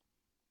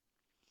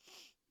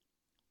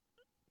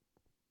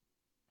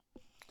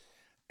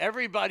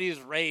 Everybody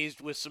is raised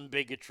with some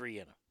bigotry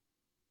in them.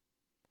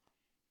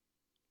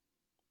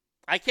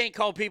 I can't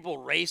call people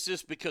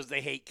racist because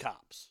they hate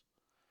cops.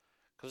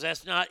 Because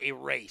that's not a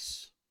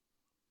race.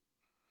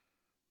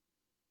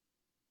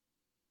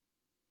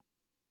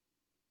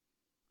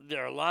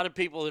 There are a lot of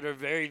people that are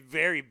very,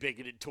 very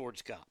bigoted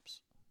towards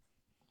cops.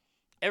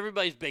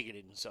 Everybody's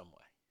bigoted in some way.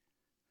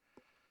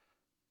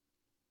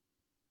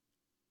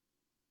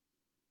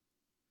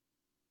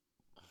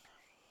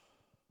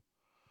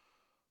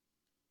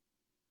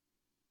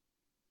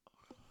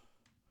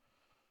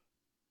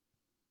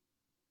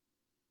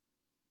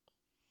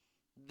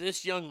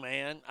 This young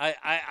man,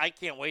 I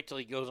can't wait till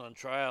he goes on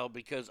trial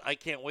because I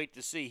can't wait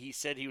to see. He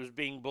said he was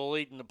being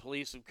bullied, and the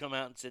police have come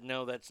out and said,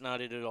 no, that's not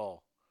it at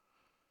all.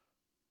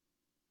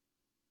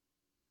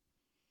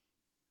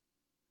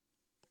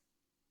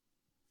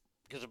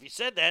 Because if he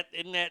said that,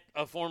 isn't that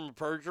a form of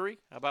perjury?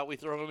 How about we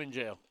throw him in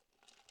jail?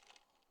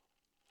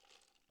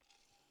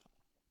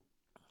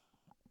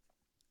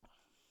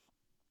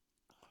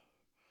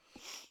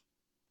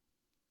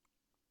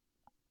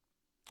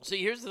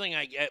 See, here's the thing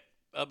I get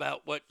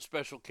about what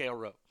Special Kale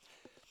wrote.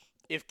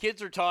 If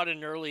kids are taught at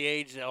an early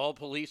age that all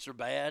police are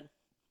bad,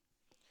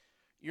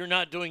 you're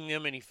not doing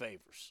them any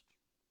favors.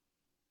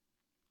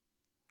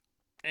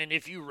 And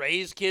if you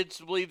raise kids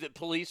to believe that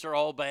police are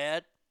all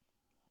bad,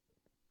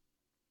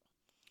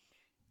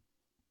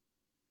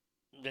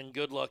 then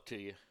good luck to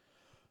you.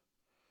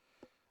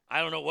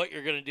 I don't know what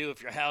you're going to do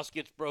if your house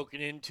gets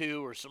broken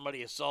into or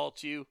somebody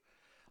assaults you.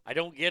 I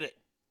don't get it.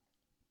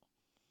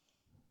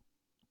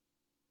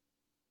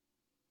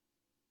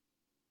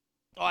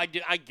 Oh, I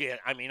get it.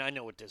 I mean, I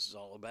know what this is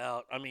all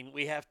about. I mean,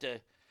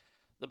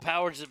 the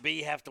powers that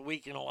be have to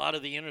weaken a lot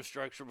of the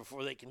infrastructure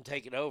before they can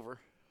take it over.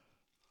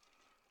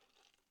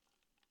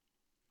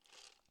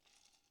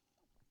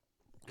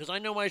 Because I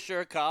know my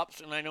share of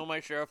cops and I know my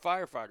share of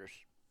firefighters.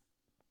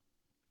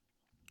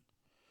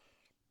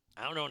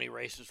 I don't know any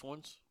racist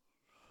ones.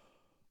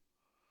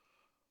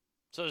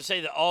 So to say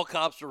that all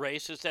cops are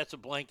racist, that's a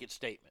blanket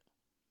statement.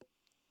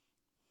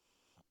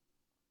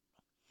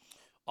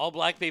 All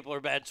black people are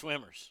bad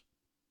swimmers.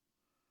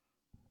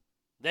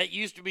 That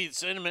used to be the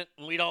sentiment,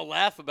 and we'd all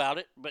laugh about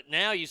it, but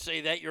now you say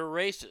that you're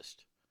a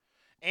racist.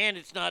 And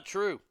it's not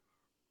true.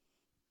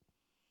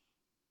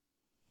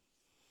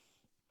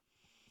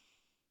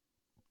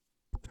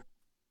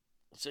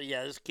 So,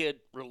 yeah, this kid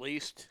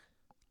released.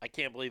 I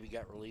can't believe he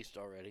got released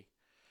already.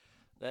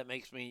 That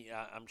makes me,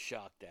 I'm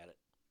shocked at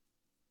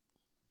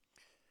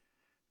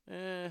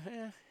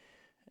it.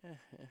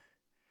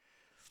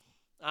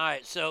 All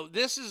right, so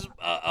this is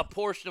a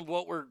portion of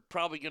what we're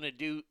probably going to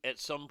do at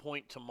some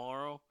point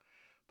tomorrow.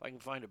 If I can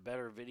find a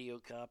better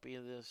video copy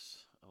of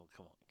this. Oh,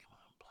 come on,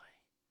 play.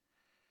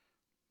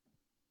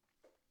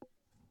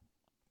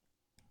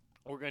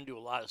 We're going to do a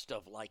lot of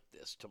stuff like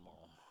this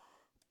tomorrow.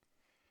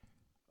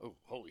 Oh,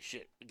 holy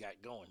shit, we got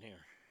going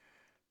here.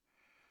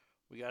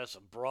 We got us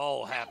a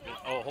brawl happening.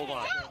 Oh, hold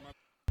on.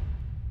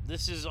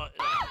 This is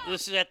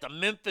at the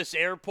Memphis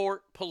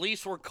airport.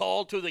 Police were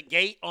called to the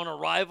gate on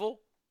arrival.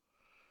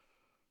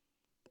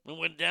 We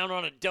went down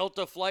on a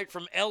Delta flight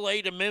from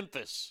L.A. to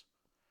Memphis.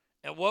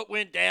 And what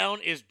went down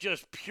is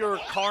just pure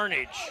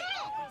carnage.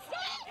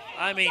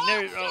 I mean,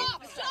 there's...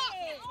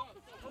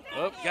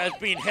 Oh, guy's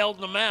being held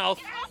in the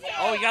mouth.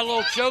 Oh, he got a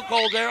little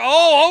chokehold there.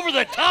 Oh, over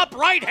the top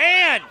right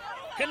hand.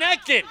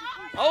 Connected.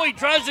 Oh, he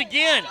tries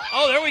again.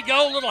 Oh, there we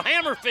go. A little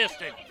hammer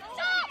fisted.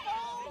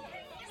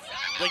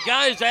 The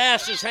guy's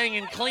ass is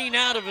hanging clean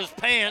out of his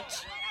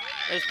pants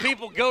as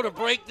people go to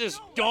break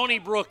this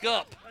Donnybrook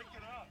up.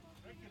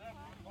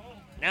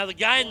 Now the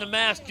guy in the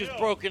mask just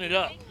broken it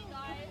up.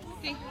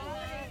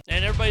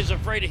 And everybody's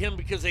afraid of him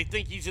because they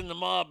think he's in the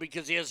mob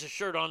because he has a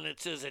shirt on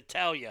that says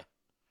Italia.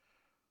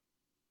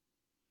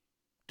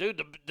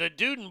 Dude, the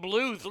dude in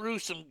blue threw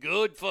some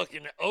good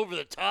fucking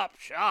over-the-top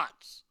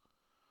shots.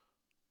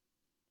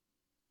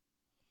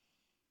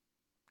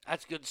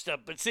 That's good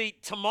stuff. But see,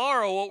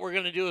 tomorrow what we're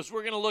going to do is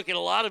we're going to look at a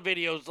lot of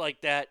videos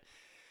like that,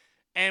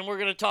 and we're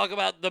going to talk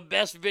about the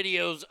best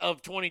videos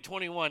of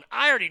 2021.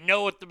 I already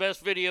know what the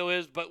best video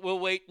is, but we'll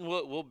wait and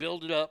we'll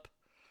build it up.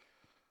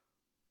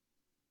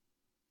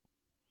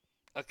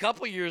 A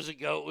couple years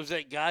ago, it was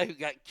that guy who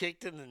got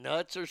kicked in the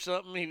nuts or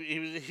something.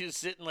 He was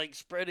sitting like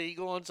spread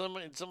eagle on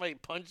somebody, and somebody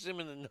punched him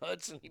in the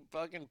nuts, and he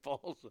fucking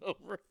falls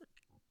over.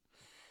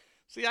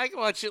 See, I can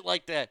watch shit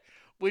like that.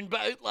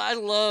 I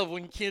love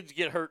when kids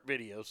get hurt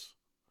videos.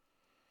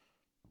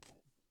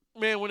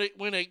 Man,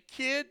 when a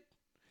kid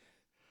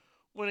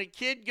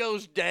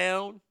goes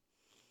down,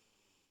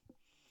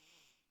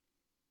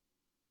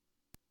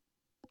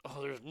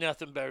 oh, there's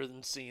nothing better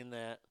than seeing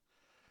that.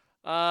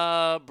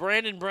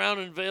 Brandon Brown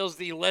unveils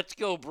the Let's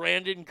Go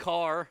Brandon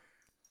car.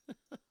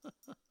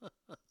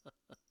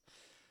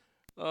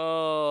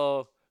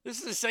 Oh, this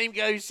is the same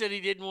guy who said he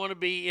didn't want to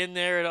be in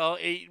there at all,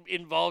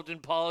 involved in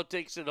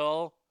politics at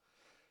all.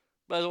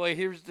 By the way,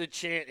 here's the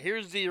chant.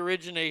 Here's the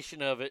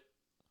origination of it.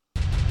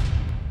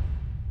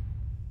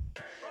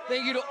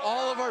 Thank you to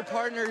all of our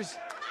partners.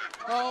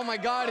 Oh my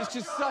God, it's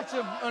just such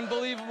an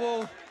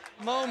unbelievable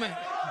moment.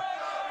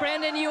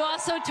 Brandon, you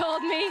also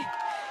told me,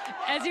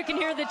 as you can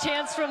hear the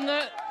chants from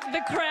the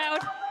crowd,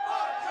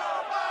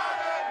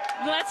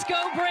 let's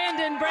go,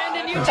 Brandon.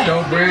 Brandon, you Let's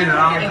go, Brandon.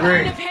 I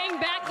agree. Kind of hang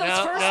back those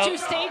first two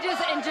stages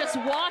and just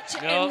watch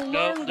and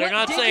learn. They're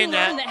not saying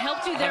that. That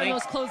helped you there in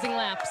those closing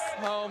laps?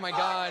 Oh my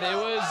God, it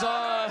was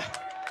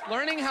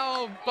learning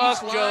how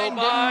Fuck each Joe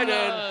line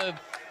Biden.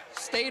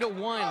 stay to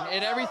one,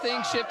 and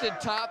everything shifted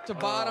top to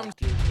bottom. Oh,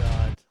 dear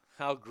God.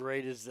 How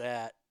great is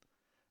that?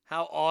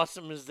 How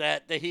awesome is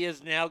that he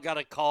has now got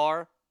a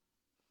car?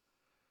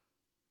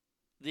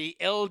 The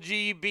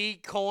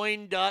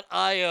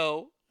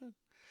LGBcoin.io.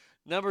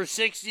 Number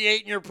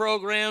 68 in your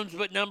programs,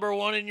 but number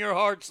 1 in your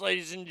hearts,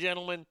 ladies and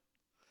gentlemen.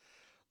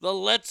 The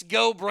Let's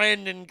Go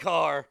Brandon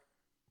car.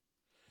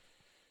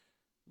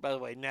 By the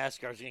way,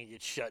 NASCAR's going to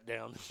get shut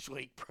down this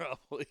week,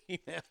 probably.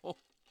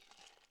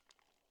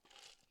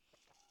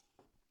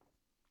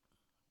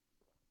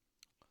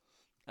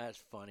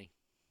 That's funny.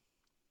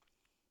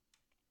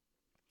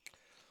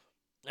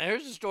 Now,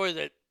 here's a story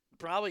that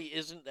probably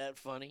isn't that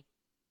funny.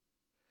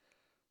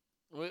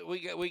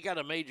 We got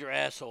a major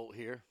asshole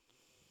here.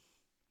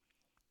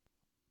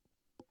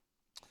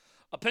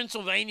 A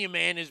Pennsylvania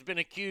man has been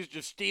accused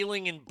of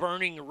stealing and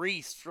burning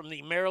wreaths from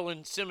the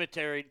Maryland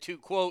cemetery to,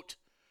 quote,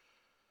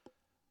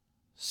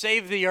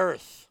 save the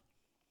earth.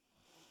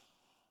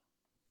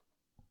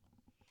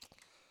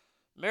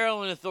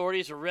 Maryland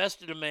authorities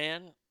arrested a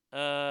man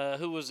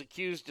who was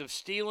accused of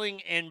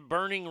stealing and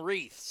burning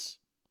wreaths.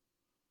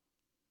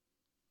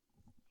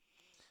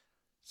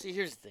 See,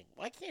 here's the thing.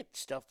 Why can't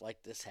stuff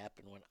like this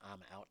happen when I'm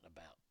out and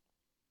about?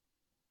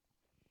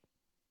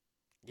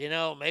 You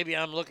know, maybe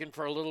I'm looking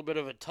for a little bit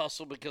of a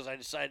tussle because I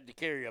decided to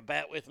carry a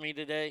bat with me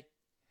today.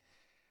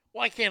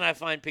 Why can't I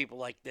find people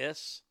like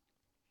this?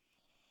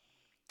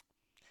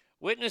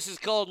 Witnesses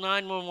called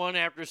 911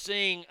 after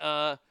seeing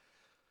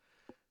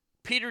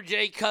Peter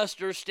J.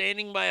 Custer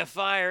standing by a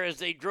fire as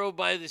they drove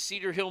by the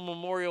Cedar Hill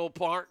Memorial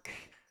Park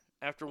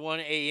after 1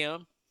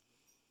 a.m.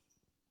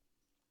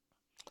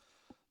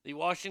 The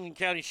Washington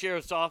County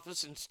Sheriff's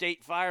Office and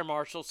State Fire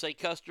Marshal say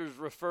Custer's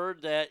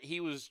referred that he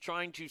was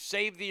trying to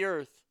save the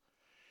earth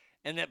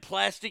and that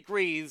plastic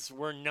wreaths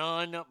were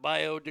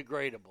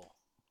non-biodegradable.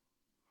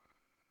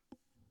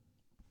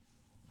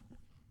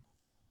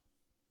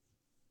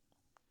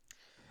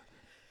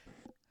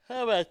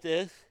 How about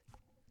this?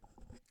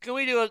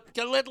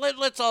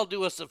 Let's all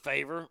do us a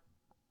favor.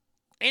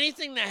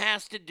 Anything that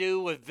has to do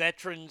with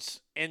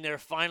veterans and their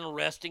final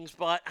resting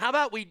spot, how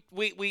about we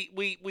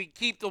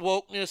keep the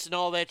wokeness and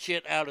all that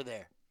shit out of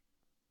there?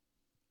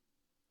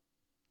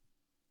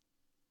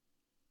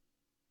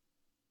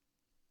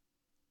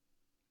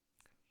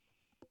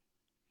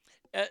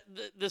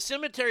 The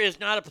cemetery is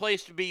not a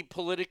place to be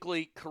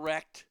politically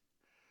correct.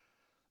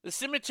 The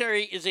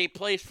cemetery is a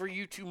place for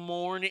you to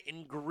mourn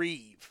and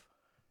grieve.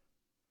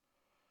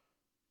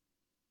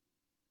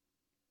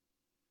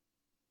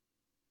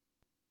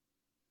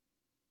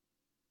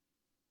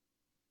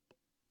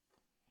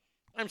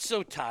 I'm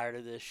so tired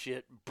of this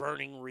shit.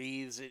 Burning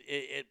wreaths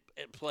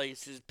at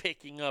places,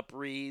 picking up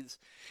wreaths.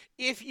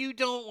 If you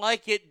don't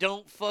like it,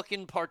 don't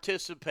fucking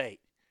participate.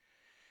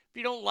 If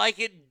you don't like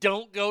it,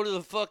 don't go to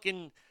the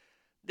fucking...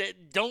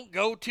 Don't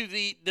go to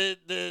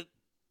the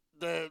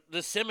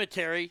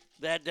cemetery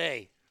that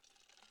day.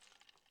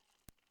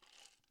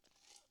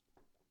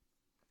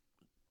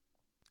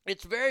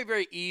 It's very,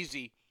 very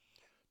easy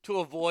to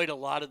avoid a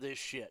lot of this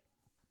shit.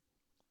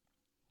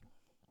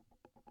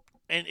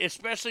 And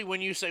especially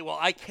when you say, well,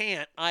 I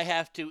can't, I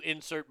have to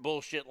insert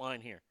bullshit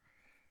line here.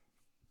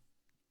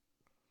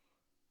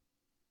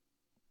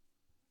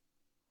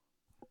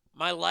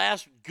 My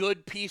last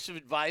good piece of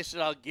advice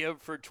that I'll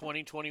give for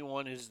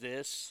 2021 is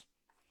this.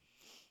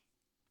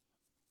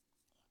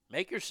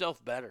 Make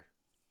yourself better.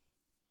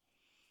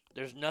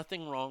 There's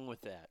nothing wrong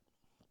with that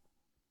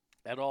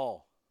at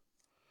all.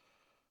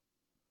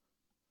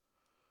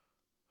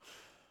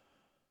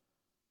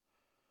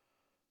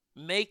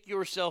 Make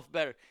yourself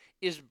better.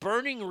 Is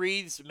burning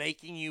wreaths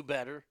making you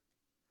better?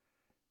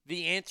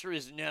 The answer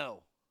is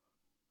no.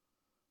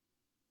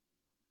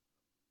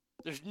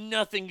 There's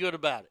nothing good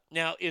about it.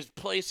 Now, is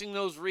placing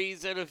those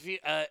wreaths at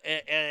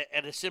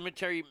a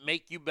cemetery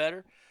make you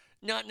better?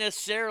 Not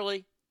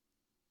necessarily.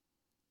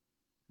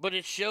 But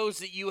it shows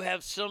that you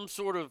have some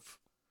sort of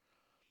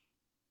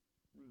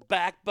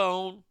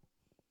backbone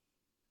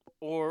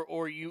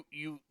or you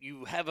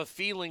have a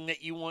feeling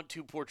that you want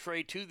to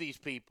portray to these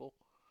people.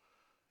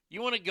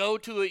 You want to go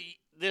to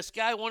this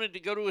guy wanted to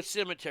go to a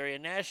cemetery, a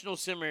national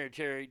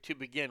cemetery to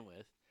begin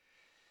with,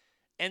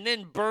 and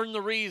then burn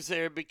the wreaths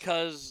there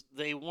because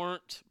they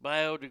weren't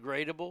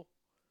biodegradable.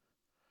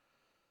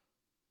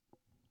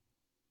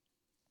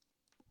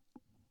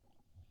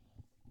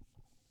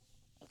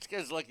 This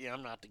guy's lucky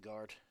I'm not the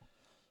guard.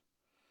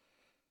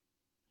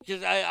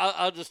 Because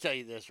I'll just tell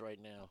you this right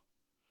now.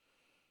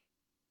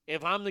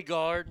 If I'm the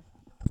guard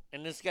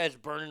and this guy's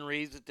burning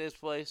wreaths at this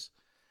place,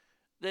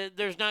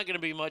 there's not going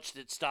to be much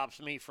that stops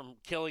me from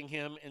killing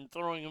him and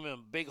throwing him in a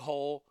big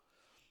hole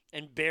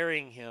and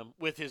burying him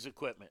with his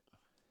equipment.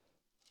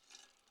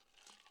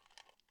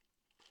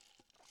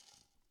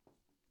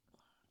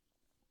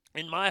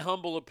 In my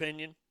humble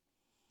opinion,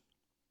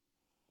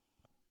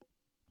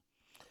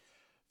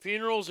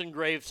 funerals and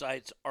grave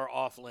sites are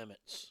off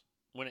limits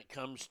when it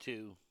comes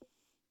to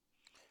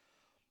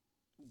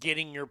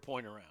getting your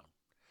point around.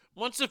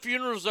 Once the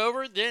funeral's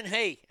over, then,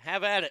 hey,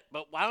 have at it.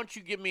 But why don't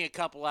you give me a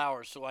couple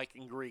hours so I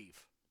can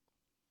grieve?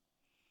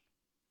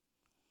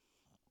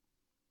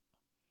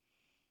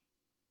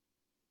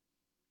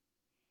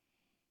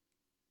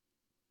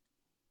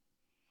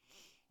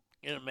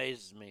 It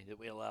amazes me that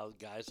we allow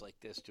guys like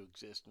this to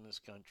exist in this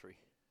country.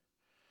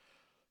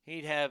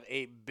 He'd have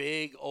a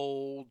big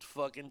old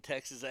fucking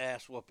Texas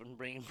ass whooping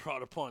being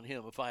brought upon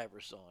him if I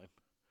ever saw him.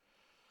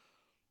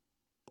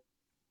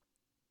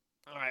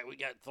 All right, we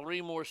got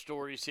 3 more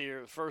stories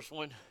here. The first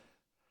one,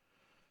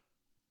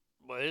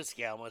 boy, this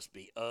gal must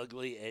be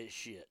ugly as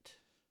shit.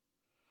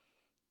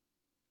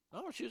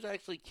 Oh, she was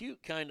actually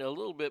cute, kind of, a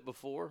little bit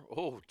before.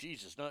 Oh,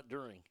 Jesus, not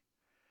during.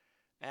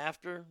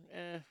 After,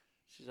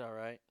 she's all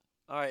right.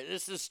 All right,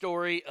 this is a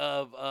story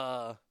of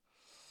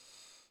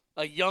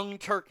a young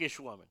Turkish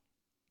woman.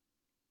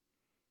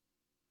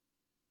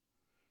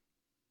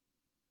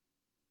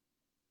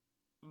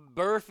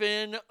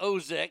 Berfin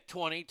Ozek,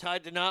 20,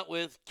 tied the knot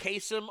with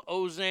Kasem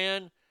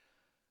Ozan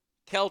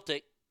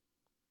Celtic,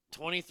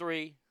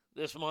 23,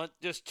 this month.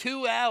 Just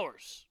 2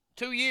 hours,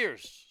 2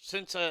 years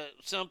since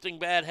something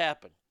bad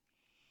happened.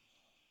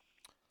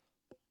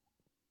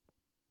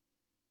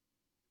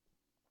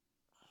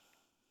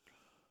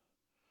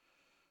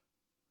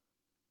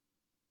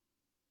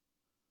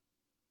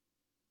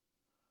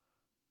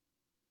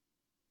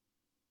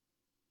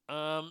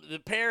 The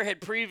pair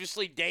had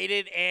previously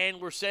dated and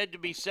were said to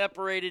be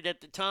separated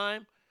at the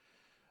time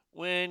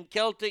when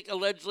Celtic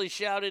allegedly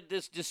shouted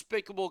this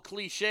despicable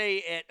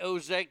cliche at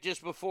Ozek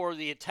just before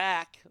the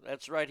attack.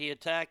 That's right, he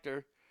attacked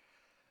her.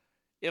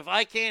 If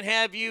I can't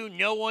have you,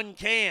 no one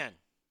can.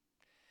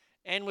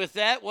 And with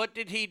that, what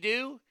did he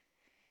do?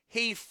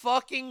 He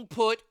fucking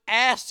put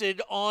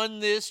acid on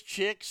this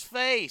chick's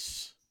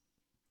face.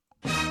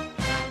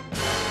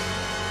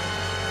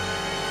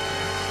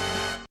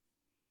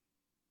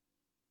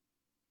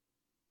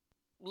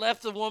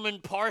 Left the woman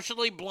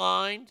partially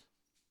blind.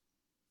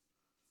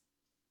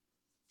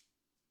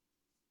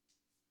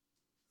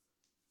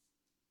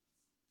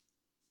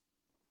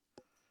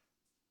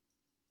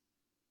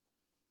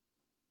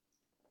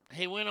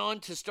 He went on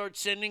to start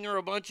sending her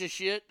a bunch of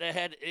shit that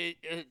had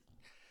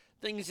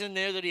things in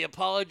there that he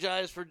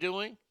apologized for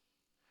doing.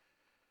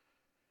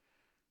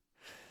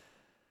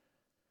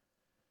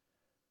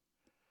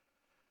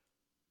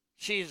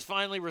 She has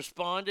finally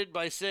responded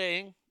by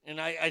saying, and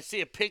I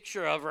see a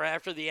picture of her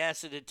after the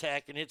acid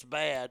attack, and it's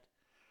bad.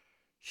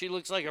 She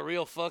looks like a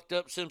real fucked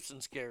up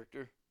Simpsons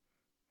character.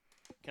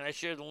 Can I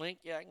share the link?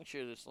 Yeah, I can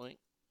share this link.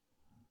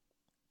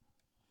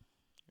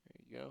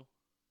 There you go.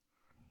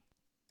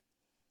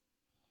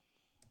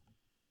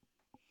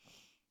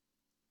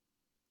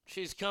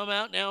 She's come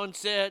out now and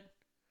said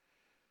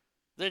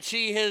that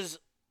she has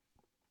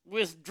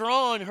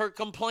withdrawn her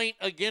complaint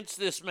against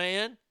this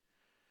man,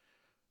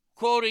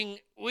 quoting,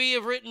 "We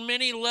have written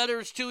many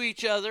letters to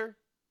each other.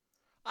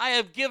 I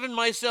have given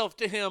myself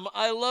to him.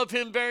 I love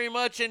him very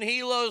much, and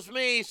he loves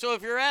me. So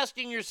if you're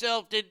asking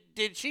yourself,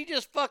 did she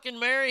just fucking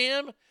marry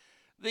him?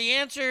 The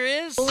answer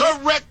is...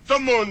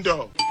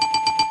 Correctamundo.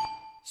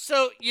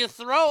 So you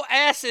throw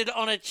acid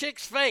on a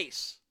chick's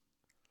face,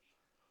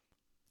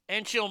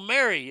 and she'll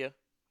marry you.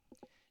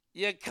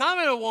 You come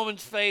in a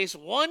woman's face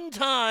one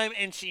time,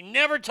 and she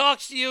never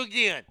talks to you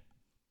again.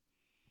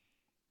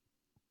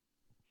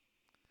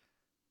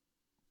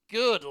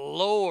 Good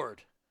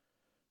Lord.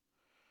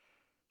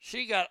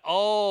 She got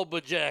all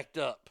bajacked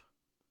up.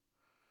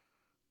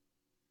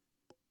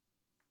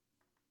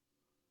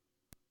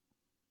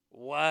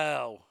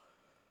 Wow.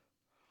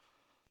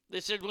 They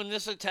said when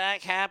this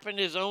attack happened,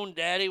 his own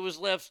daddy was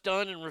left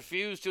stunned and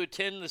refused to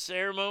attend the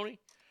ceremony.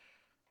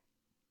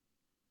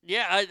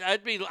 Yeah,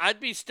 I'd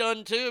be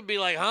stunned too. I'd be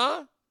like,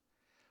 huh?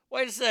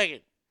 Wait a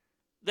second.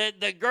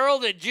 The girl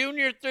that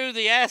Junior threw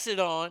the acid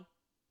on,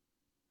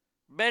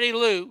 Betty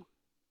Lou,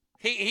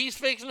 he's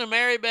fixing to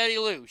marry Betty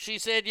Lou. She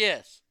said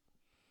yes.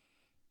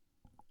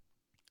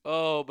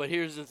 Oh, but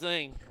here's the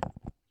thing.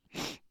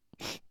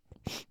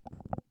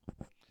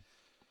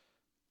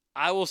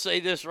 I will say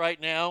this right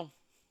now.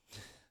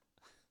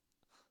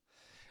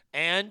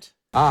 And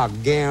I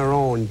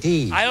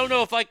guarantee. I don't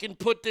know if I can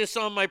put this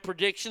on my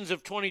predictions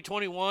of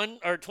 2021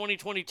 or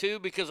 2022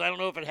 because I don't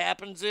know if it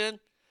happens then.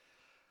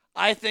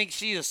 I think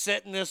she is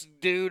setting this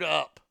dude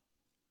up.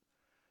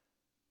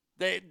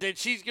 That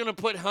she's going to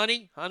put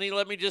honey,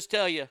 let me just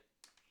tell you.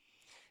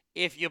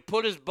 If you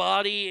put his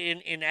body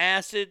in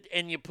acid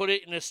and you put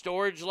it in a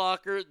storage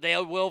locker, they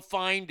will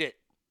find it.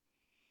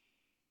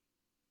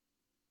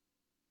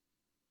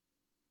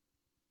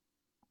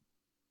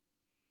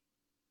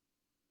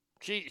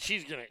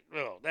 She's gonna.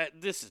 Oh,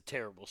 this is a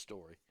terrible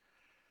story.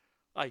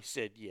 I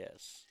said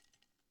yes.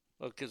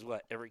 Well, because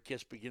what? Every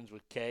kiss begins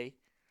with K.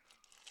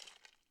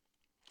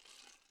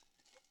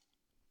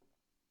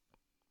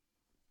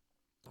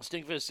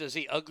 Stinkfist says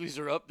he uglies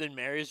her up, then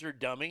marries her,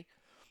 dummy.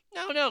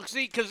 No,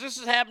 see, because this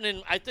is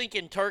happening, I think,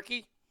 in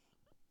Turkey.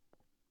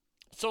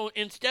 So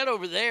instead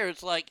over there,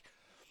 it's like,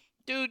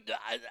 dude,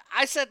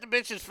 I set the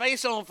bitch's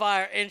face on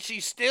fire, and she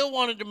still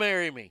wanted to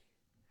marry me.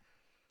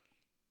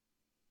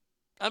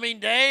 I mean,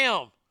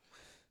 damn.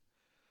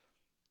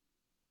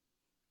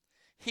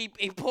 He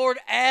poured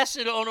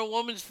acid on a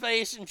woman's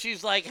face, and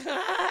she's like,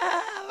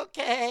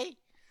 okay,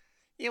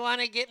 you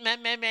want to get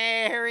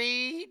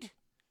married?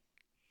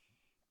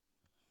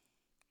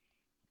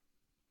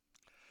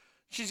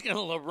 She's going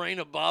to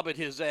Lorena Bobbitt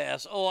his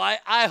ass. Oh,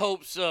 I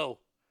hope so.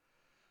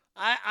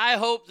 I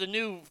hope the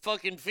new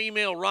fucking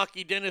female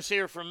Rocky Dennis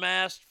here from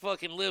Mask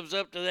fucking lives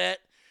up to that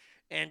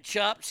and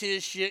chops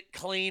his shit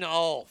clean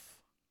off.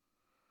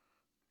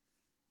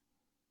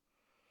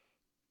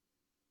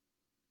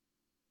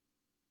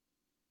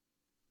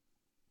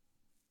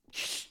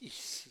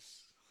 Jesus.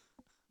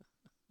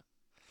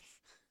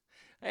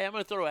 Hey, I'm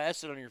going to throw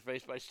acid on your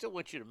face, but I still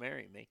want you to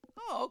marry me.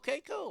 Oh,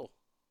 okay, cool.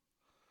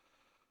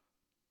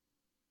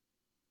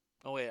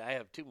 Oh, wait, I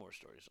have 2 more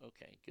stories.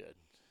 Okay, good.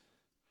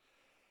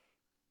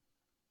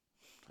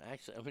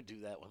 Actually, I'm going to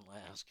do that one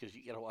last because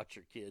you got to watch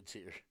your kids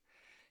here.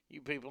 You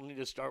people need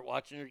to start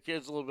watching your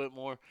kids a little bit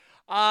more.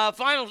 Not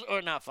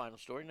final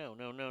story. No.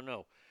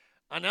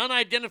 An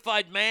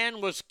unidentified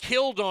man was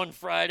killed on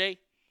Friday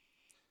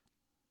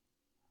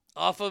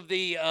off of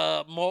the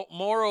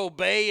Morro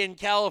Bay in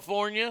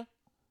California.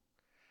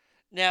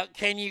 Now,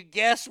 can you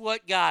guess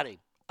what got him?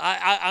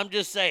 I'm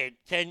just saying.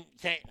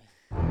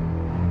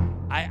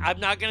 I'm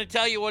not going to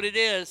tell you what it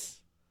is.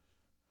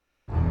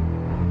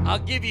 I'll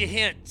give you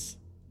hints.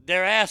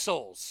 They're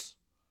assholes.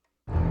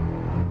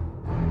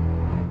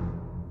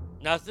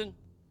 Nothing?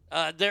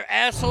 They're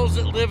assholes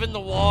that live in the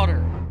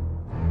water.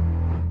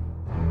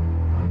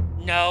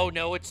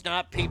 No, it's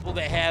not people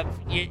that have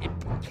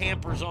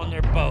campers on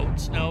their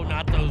boats. No,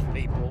 not those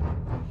people.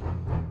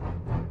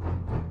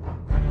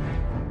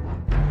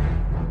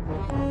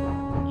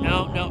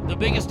 No, the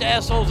biggest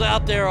assholes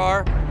out there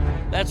are,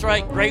 that's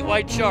right, great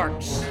white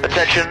sharks.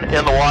 Attention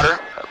in the water.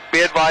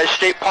 Be advised,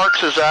 State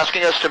Parks is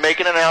asking us to make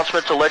an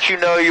announcement to let you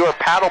know you are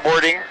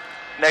paddleboarding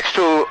next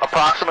to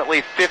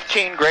approximately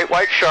 15 great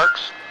white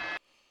sharks.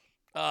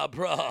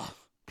 Bruh.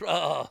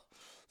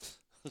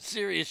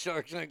 Serious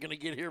sharks aren't going to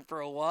get here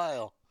for a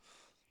while.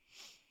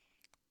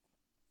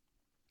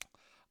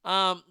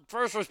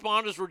 First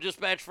responders were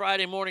dispatched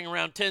Friday morning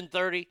around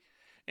 10:30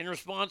 in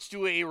response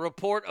to a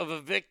report of a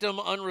victim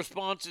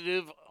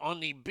unresponsive on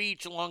the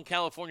beach along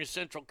California's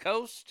Central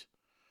Coast.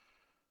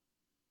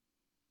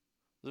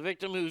 The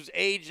victim, whose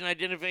age and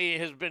identity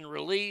has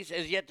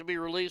yet to be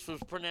released,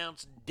 was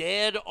pronounced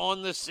dead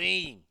on the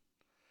scene.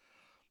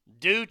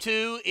 Due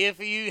to,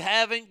 if you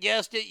haven't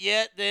guessed it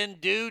yet, then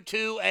due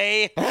to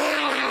a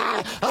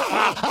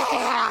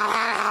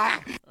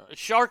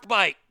shark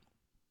bite.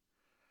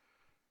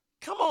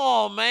 Come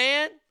on,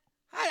 man.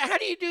 How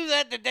do you do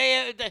that the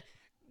day? The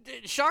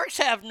sharks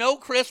have no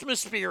Christmas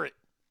spirit.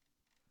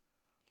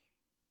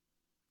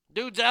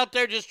 Dude's out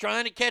there just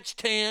trying to catch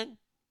 10.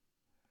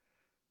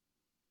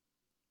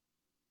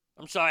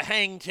 I'm sorry,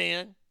 hang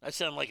 10. I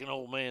sound like an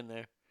old man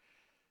there.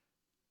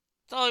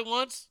 That's all he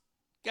wants.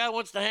 Guy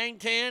wants to hang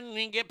 10 and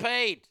then get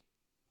paid.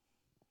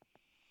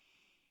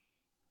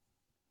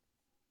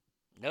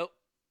 Nope.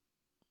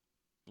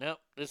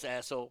 This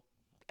asshole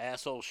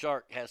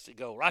shark has to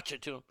go. Watch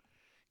it to him.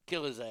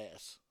 Kill his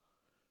ass.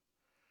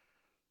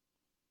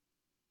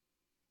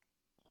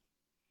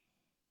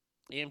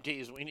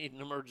 EMTs, we need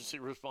an emergency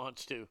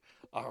response to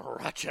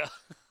Aracha.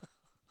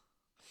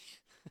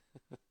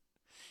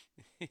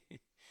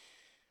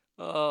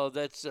 Oh,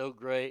 that's so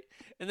great.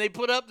 And they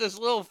put up this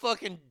little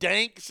fucking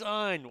dank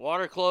sign.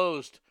 Water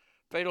closed.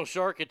 Fatal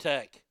shark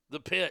attack. The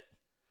pit.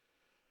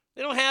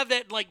 They don't have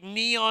that like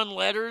neon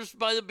letters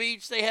by the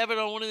beach. They have it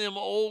on one of them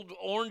old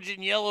orange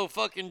and yellow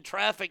fucking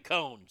traffic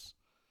cones.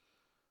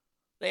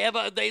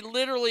 They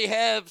literally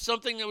have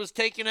something that was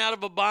taken out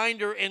of a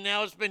binder and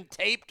now it's been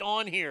taped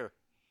on here.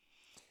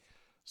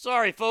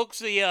 Sorry, folks.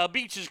 The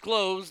beach is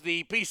closed.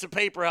 The piece of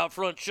paper out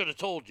front should have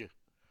told you.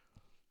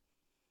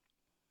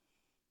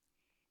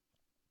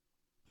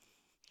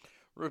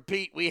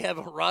 Repeat, we have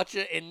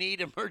Aracha and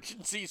need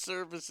emergency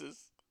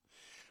services.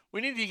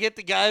 We need to get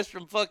the guys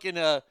from fucking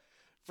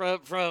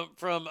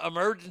from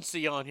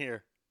emergency on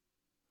here.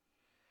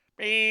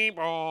 Beep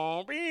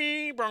bong,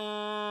 beep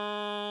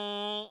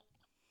bong.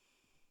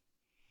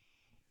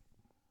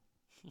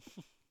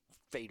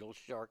 Fatal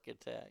shark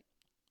attack.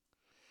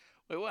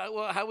 Wait,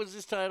 how was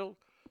this titled?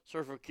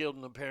 Surfer killed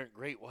in apparent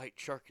great white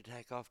shark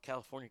attack off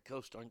California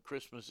coast on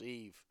Christmas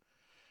Eve.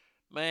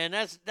 Man,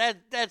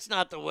 that's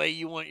not the way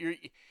you want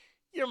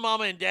your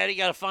mama and daddy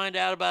got to find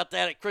out about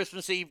that at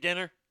Christmas Eve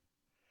dinner.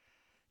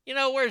 You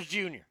know, where's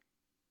Junior?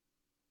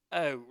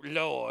 Oh,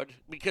 Lord.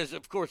 Because,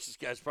 of course, this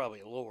guy's probably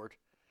a Lord.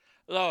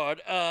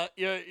 Lord,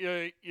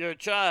 your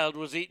child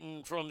was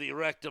eaten from the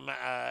rectum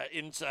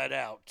inside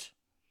out.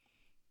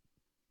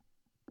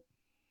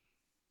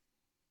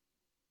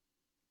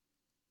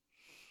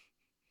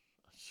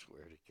 I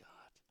swear to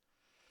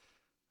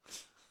God.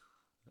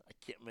 I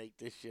can't make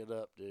this shit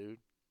up, dude.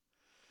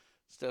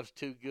 Stuff's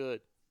too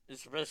good.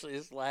 Especially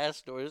this last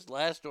story. This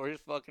last story is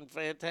fucking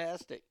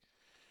fantastic.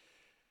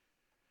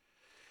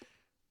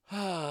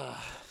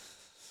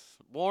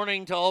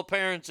 Warning to all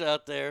parents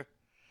out there.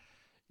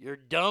 Your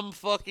dumb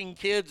fucking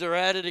kids are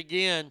at it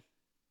again.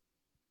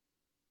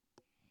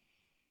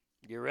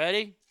 You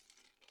ready?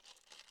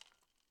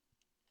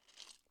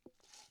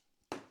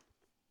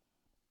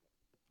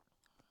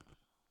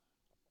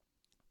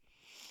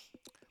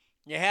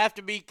 You have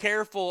to be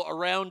careful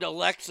around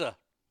Alexa.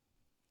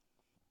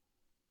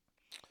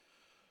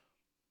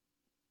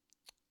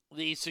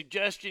 The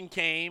suggestion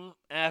came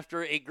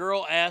after a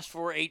girl asked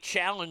for a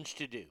challenge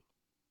to do.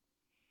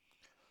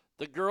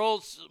 The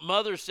girl's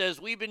mother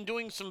says, we've been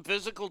doing some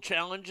physical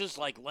challenges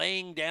like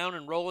laying down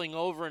and rolling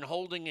over and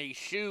holding a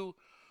shoe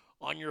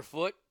on your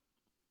foot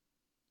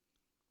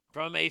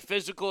from a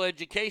physical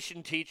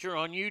education teacher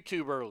on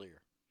YouTube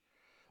earlier.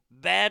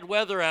 bad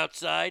weather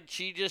outside.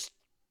 She just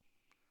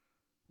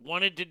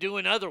wanted to do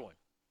another one.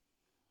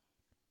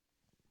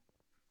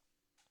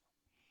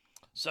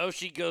 So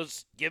she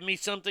goes, give me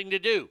something to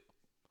do.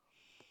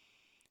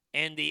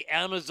 And the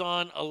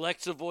Amazon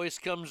Alexa voice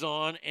comes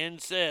on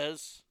and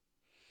says,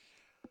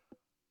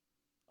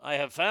 I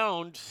have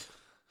found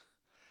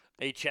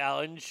a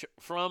challenge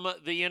from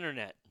the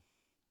internet.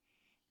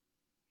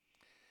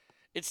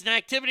 It's an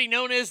activity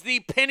known as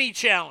the Penny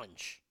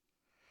Challenge.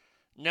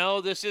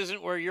 No, this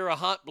isn't where you're a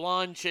hot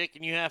blonde chick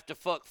and you have to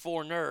fuck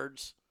 4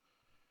 nerds.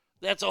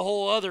 That's a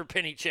whole other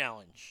penny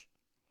challenge.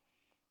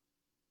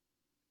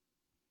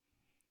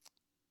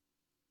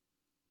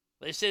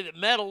 They say that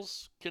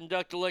metals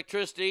conduct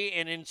electricity,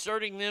 and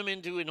inserting them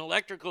into an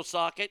electrical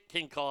socket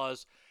can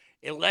cause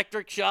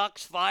electric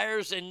shocks,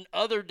 fires, and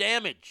other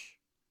damage.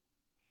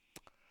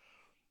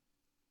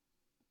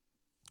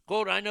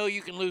 Quote, I know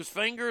you can lose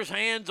fingers,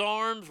 hands,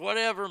 arms,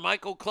 whatever.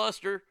 Michael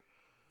Cluster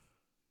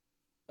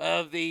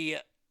of the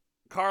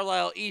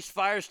Carlisle East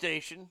Fire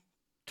Station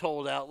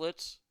told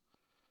outlets.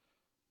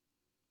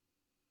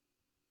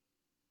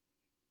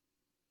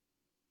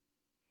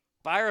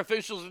 Fire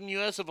officials in the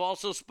U.S. have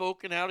also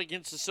spoken out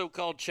against the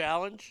so-called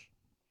challenge.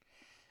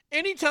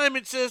 Anytime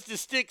it says to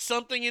stick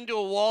something into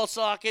a wall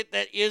socket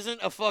that isn't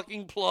a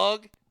fucking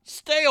plug,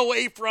 stay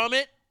away from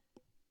it.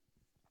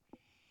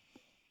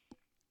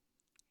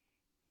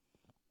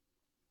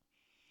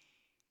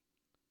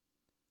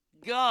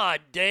 God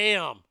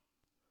damn.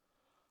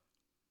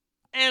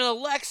 And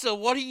Alexa,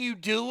 what are you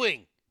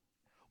doing?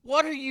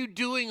 What are you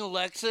doing,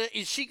 Alexa?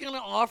 Is she going to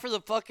offer the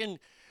fucking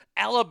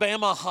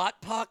Alabama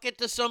Hot Pocket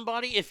to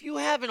somebody? If you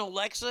have an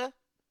Alexa,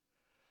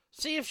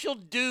 see if she'll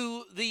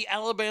do the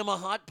Alabama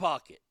Hot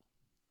Pocket.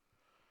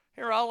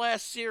 Here, I'll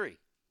ask Siri.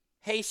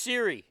 Hey,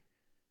 Siri.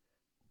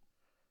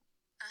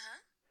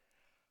 Uh-huh.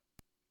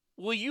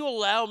 Will you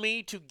allow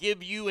me to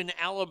give you an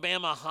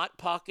Alabama Hot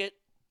Pocket?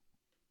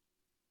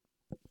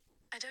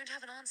 I don't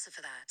have an answer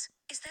for that.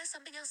 Is there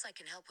something else I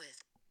can help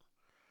with?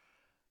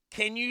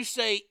 Can you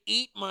say,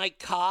 eat my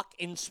cock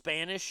in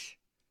Spanish?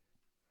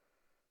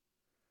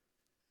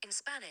 In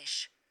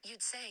Spanish,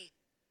 you'd say,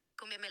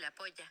 cómeme la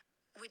polla,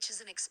 which is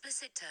an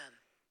explicit term.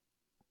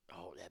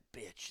 Oh, that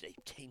bitch. They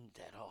tamed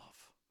that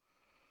off.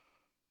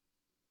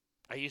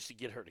 I used to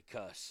get her to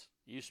cuss.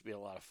 It used to be a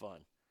lot of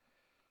fun.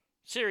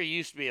 Siri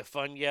used to be a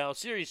fun gal.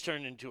 Siri's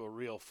turned into a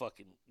real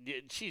fucking...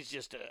 She's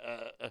just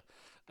a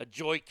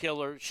joy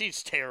killer.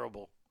 She's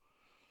terrible.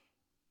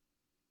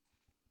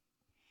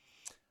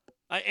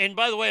 And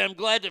by the way, I'm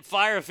glad that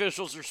fire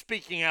officials are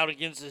speaking out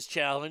against this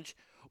challenge.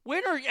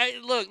 When are...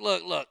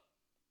 Look.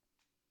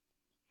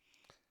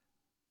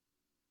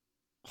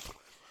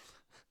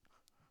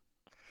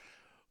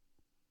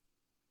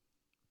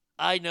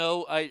 I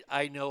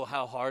know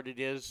how hard it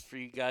is for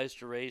you guys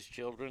to raise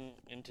children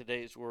in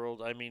today's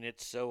world. I mean,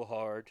 it's so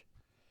hard.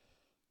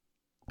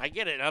 I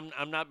get it.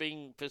 I'm not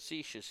being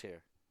facetious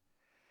here.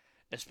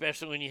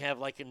 Especially when you have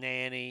like a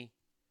nanny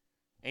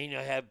and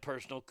have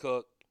personal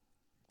cook.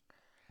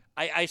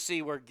 I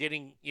see where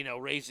getting,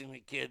 raising the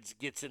kids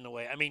gets in the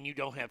way. I mean, you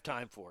don't have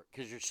time for it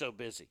because you're so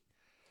busy.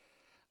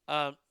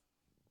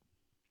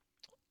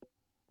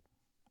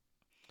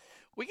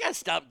 We got to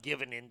stop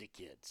giving in to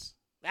kids.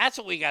 That's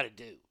what we got to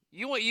do.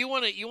 You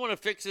want to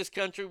fix this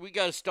country? We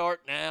got to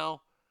start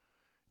now,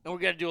 and we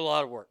got to do a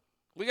lot of work.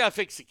 We got to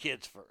fix the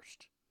kids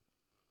first.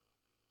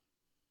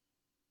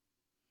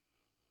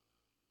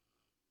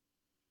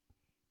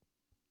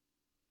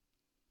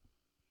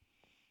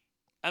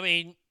 I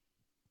mean,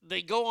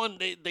 they go on,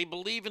 they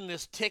believe in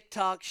this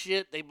TikTok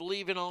shit. They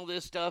believe in all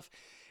this stuff.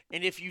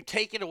 And if you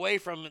take it away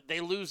from them, they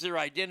lose their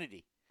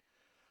identity.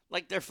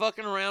 Like they're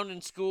fucking around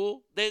in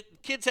school.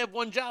 Kids have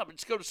one job.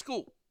 It's go to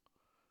school.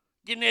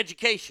 Get an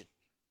education.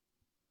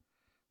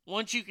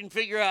 Once you can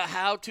figure out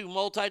how to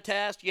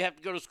multitask, you have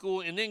to go to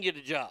school and then get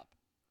a job.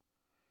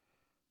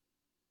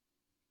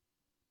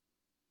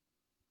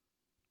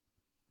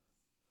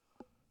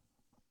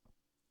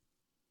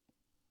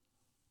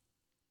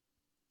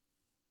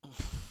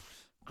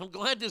 I'm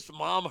glad this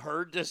mom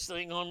heard this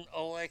thing on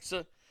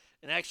Alexa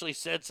and actually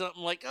said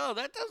something like, oh,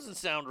 that doesn't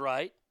sound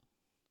right.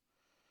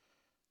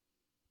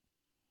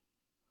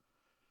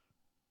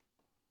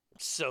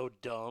 It's so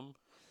dumb.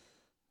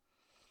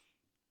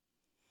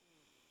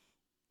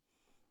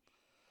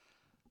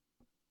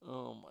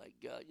 Oh, my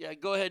God. Yeah,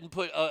 go ahead and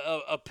put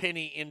a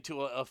penny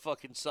into a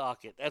fucking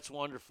socket. That's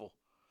wonderful.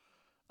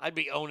 I'd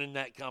be owning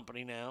that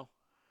company now.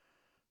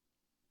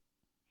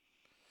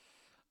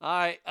 All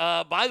right.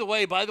 By the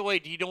way,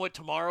 do you know what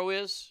tomorrow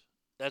is?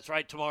 That's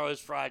right. Tomorrow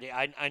is Friday.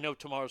 I know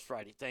tomorrow's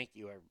Friday. Thank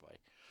you, everybody.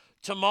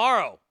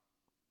 Tomorrow,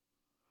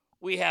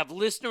 we have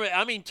listener.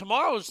 I mean,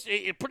 tomorrow's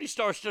a pretty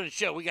star-studded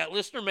show. We got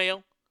listener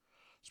mail,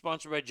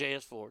 sponsored by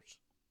JS Force.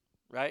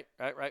 Right.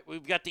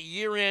 We've got the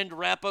year-end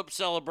wrap-up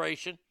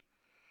celebration.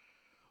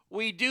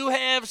 We do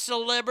have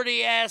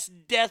Celebrity Ass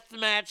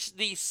Deathmatch,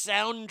 the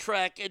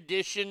soundtrack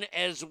edition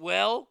as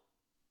well.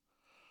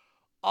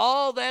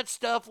 All that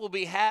stuff will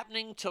be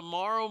happening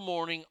tomorrow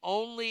morning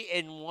only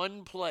in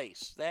one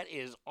place. That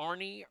is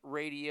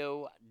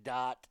ArnieRadio.com.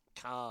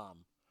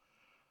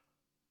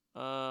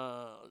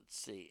 Let's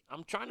see.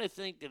 I'm trying to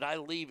think, did I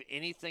leave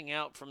anything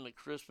out from the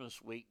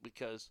Christmas week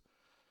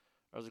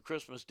or the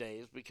Christmas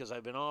days because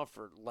I've been off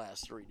for the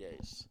last 3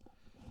 days?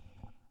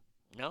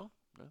 No?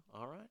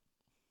 All right.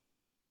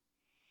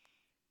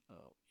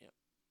 Oh, yeah.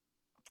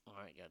 All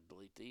right, got to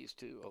delete these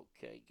two.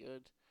 Okay,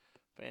 good.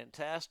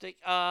 Fantastic.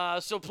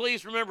 So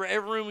please remember,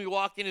 every room you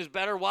walk in is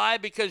better. Why?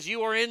 Because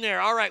you are in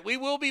there. All right, we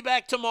will be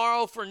back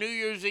tomorrow for New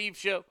Year's Eve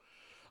show.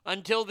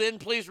 Until then,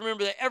 please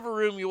remember that every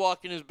room you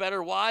walk in is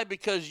better. Why?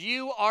 Because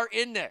you are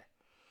in there.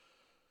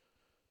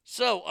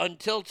 So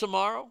until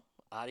tomorrow,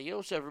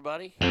 adios,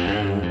 everybody.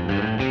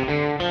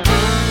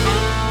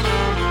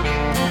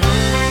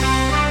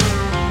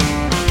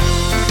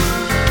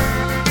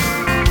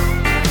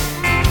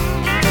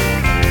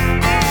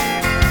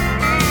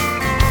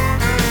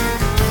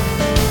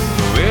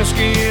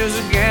 Whiskey is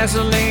a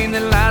gasoline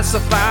that lights the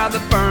fire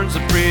that burns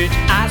the bridge.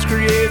 Ice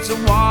creates the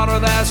water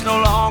that's no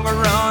longer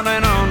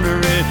running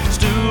under it.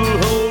 Stool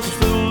holds the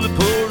fool that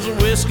pours the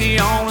whiskey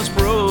on his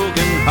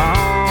broken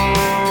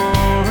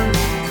heart.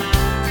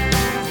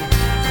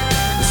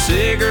 The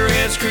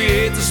cigarettes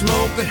create the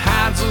smoke that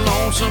hides the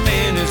lonesome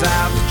in his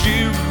eyes. The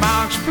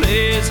jukebox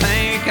plays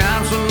Hank,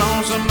 I'm so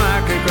lonesome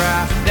I could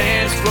cry.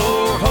 Dance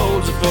floor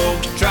holds the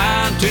folks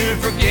trying to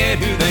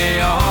forget who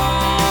they are.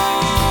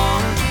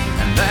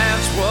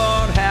 That's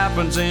what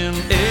happens in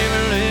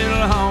every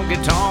little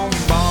honky-tonk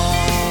bar.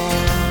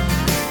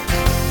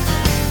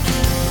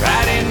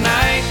 Friday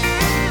night,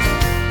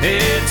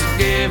 it's a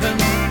given.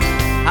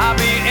 I'll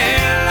be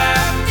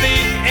L.I.V.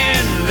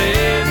 and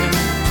living.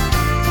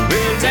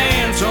 We'll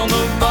dance on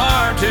the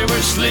bar till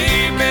we're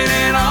sleeping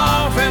and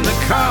off in the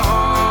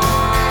car.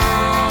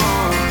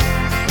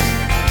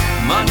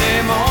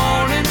 Monday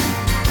morning,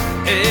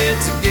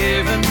 it's a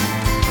given.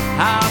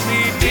 I'll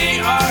be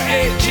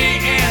D-R-A-G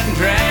and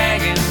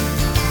dragging.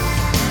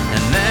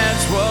 And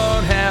that's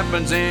what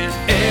happens in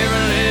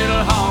every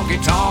little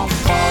honky-tonk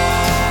bar.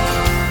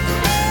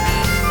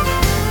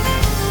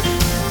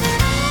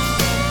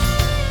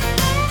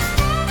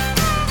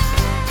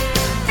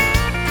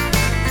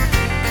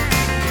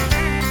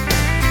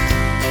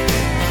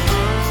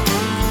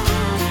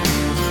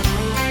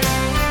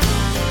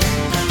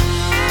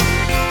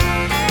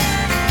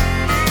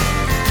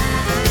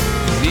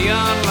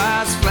 Neon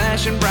lights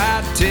flashing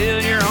bright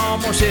till you're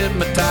almost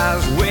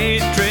hypnotized.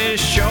 Waitress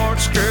short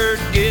skirt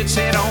gets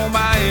hit on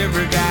by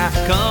every guy.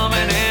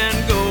 Coming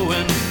and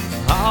going,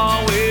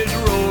 always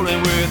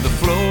rolling with the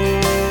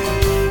flow.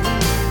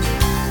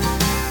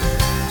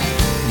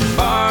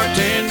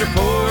 Bartender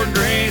pour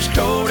drinks,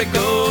 Cody,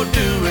 go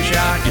do a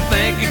shot. You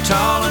think you're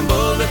tall and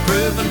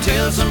bulletproof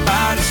until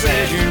somebody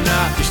says you're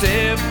not. You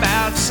step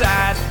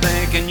outside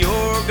thinking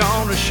you're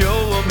gonna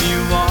show them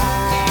you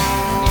are.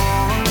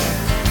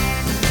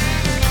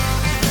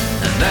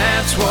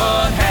 That's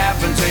what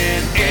happens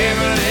in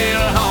every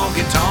little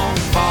honky-tonk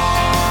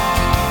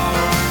bar.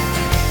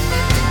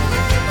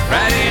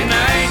 Friday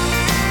night,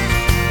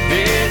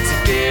 it's a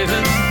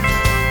given.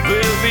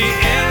 We'll be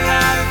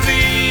L.I.V.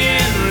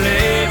 and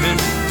living.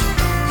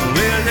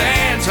 We'll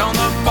dance on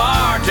the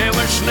bar till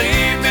we're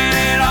sleeping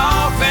it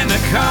off in the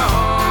car.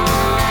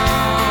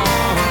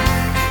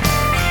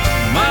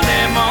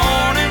 Monday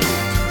morning,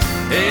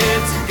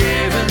 it's a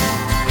given.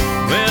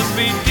 We'll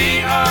be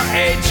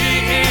D-R-A-G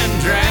and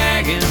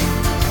dragging.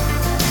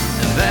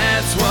 And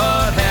that's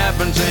what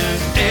happens in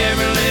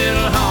every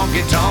little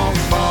honky-tonk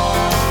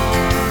bar.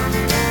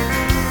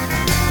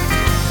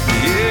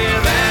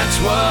 Yeah, that's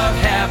what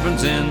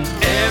happens in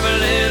every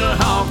little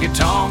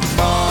honky-tonk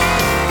bar.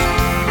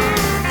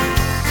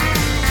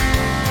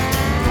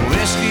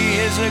 Whiskey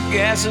is a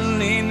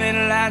gasoline that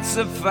lights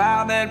the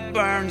fire that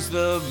burns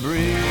the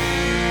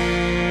bridge.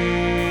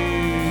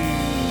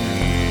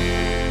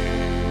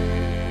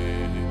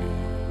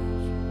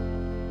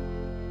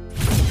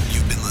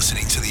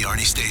 Listening to the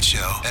Arnie State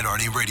Show at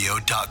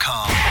ArnieRadio.com.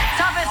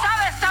 Stop it,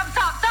 stop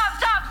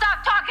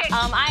talking.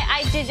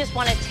 I did just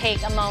want to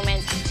take a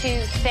moment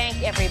to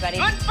thank everybody.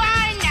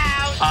 Goodbye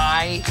now.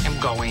 I am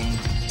going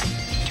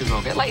to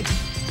go get laid.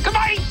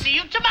 Goodbye. See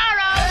you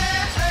tomorrow.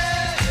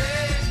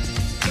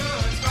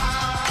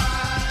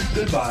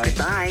 Goodbye.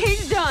 Bye.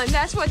 He's done.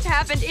 That's what's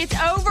happened. It's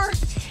over.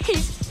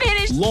 He's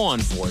finished. Law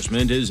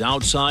enforcement is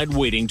outside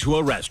waiting to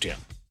arrest him.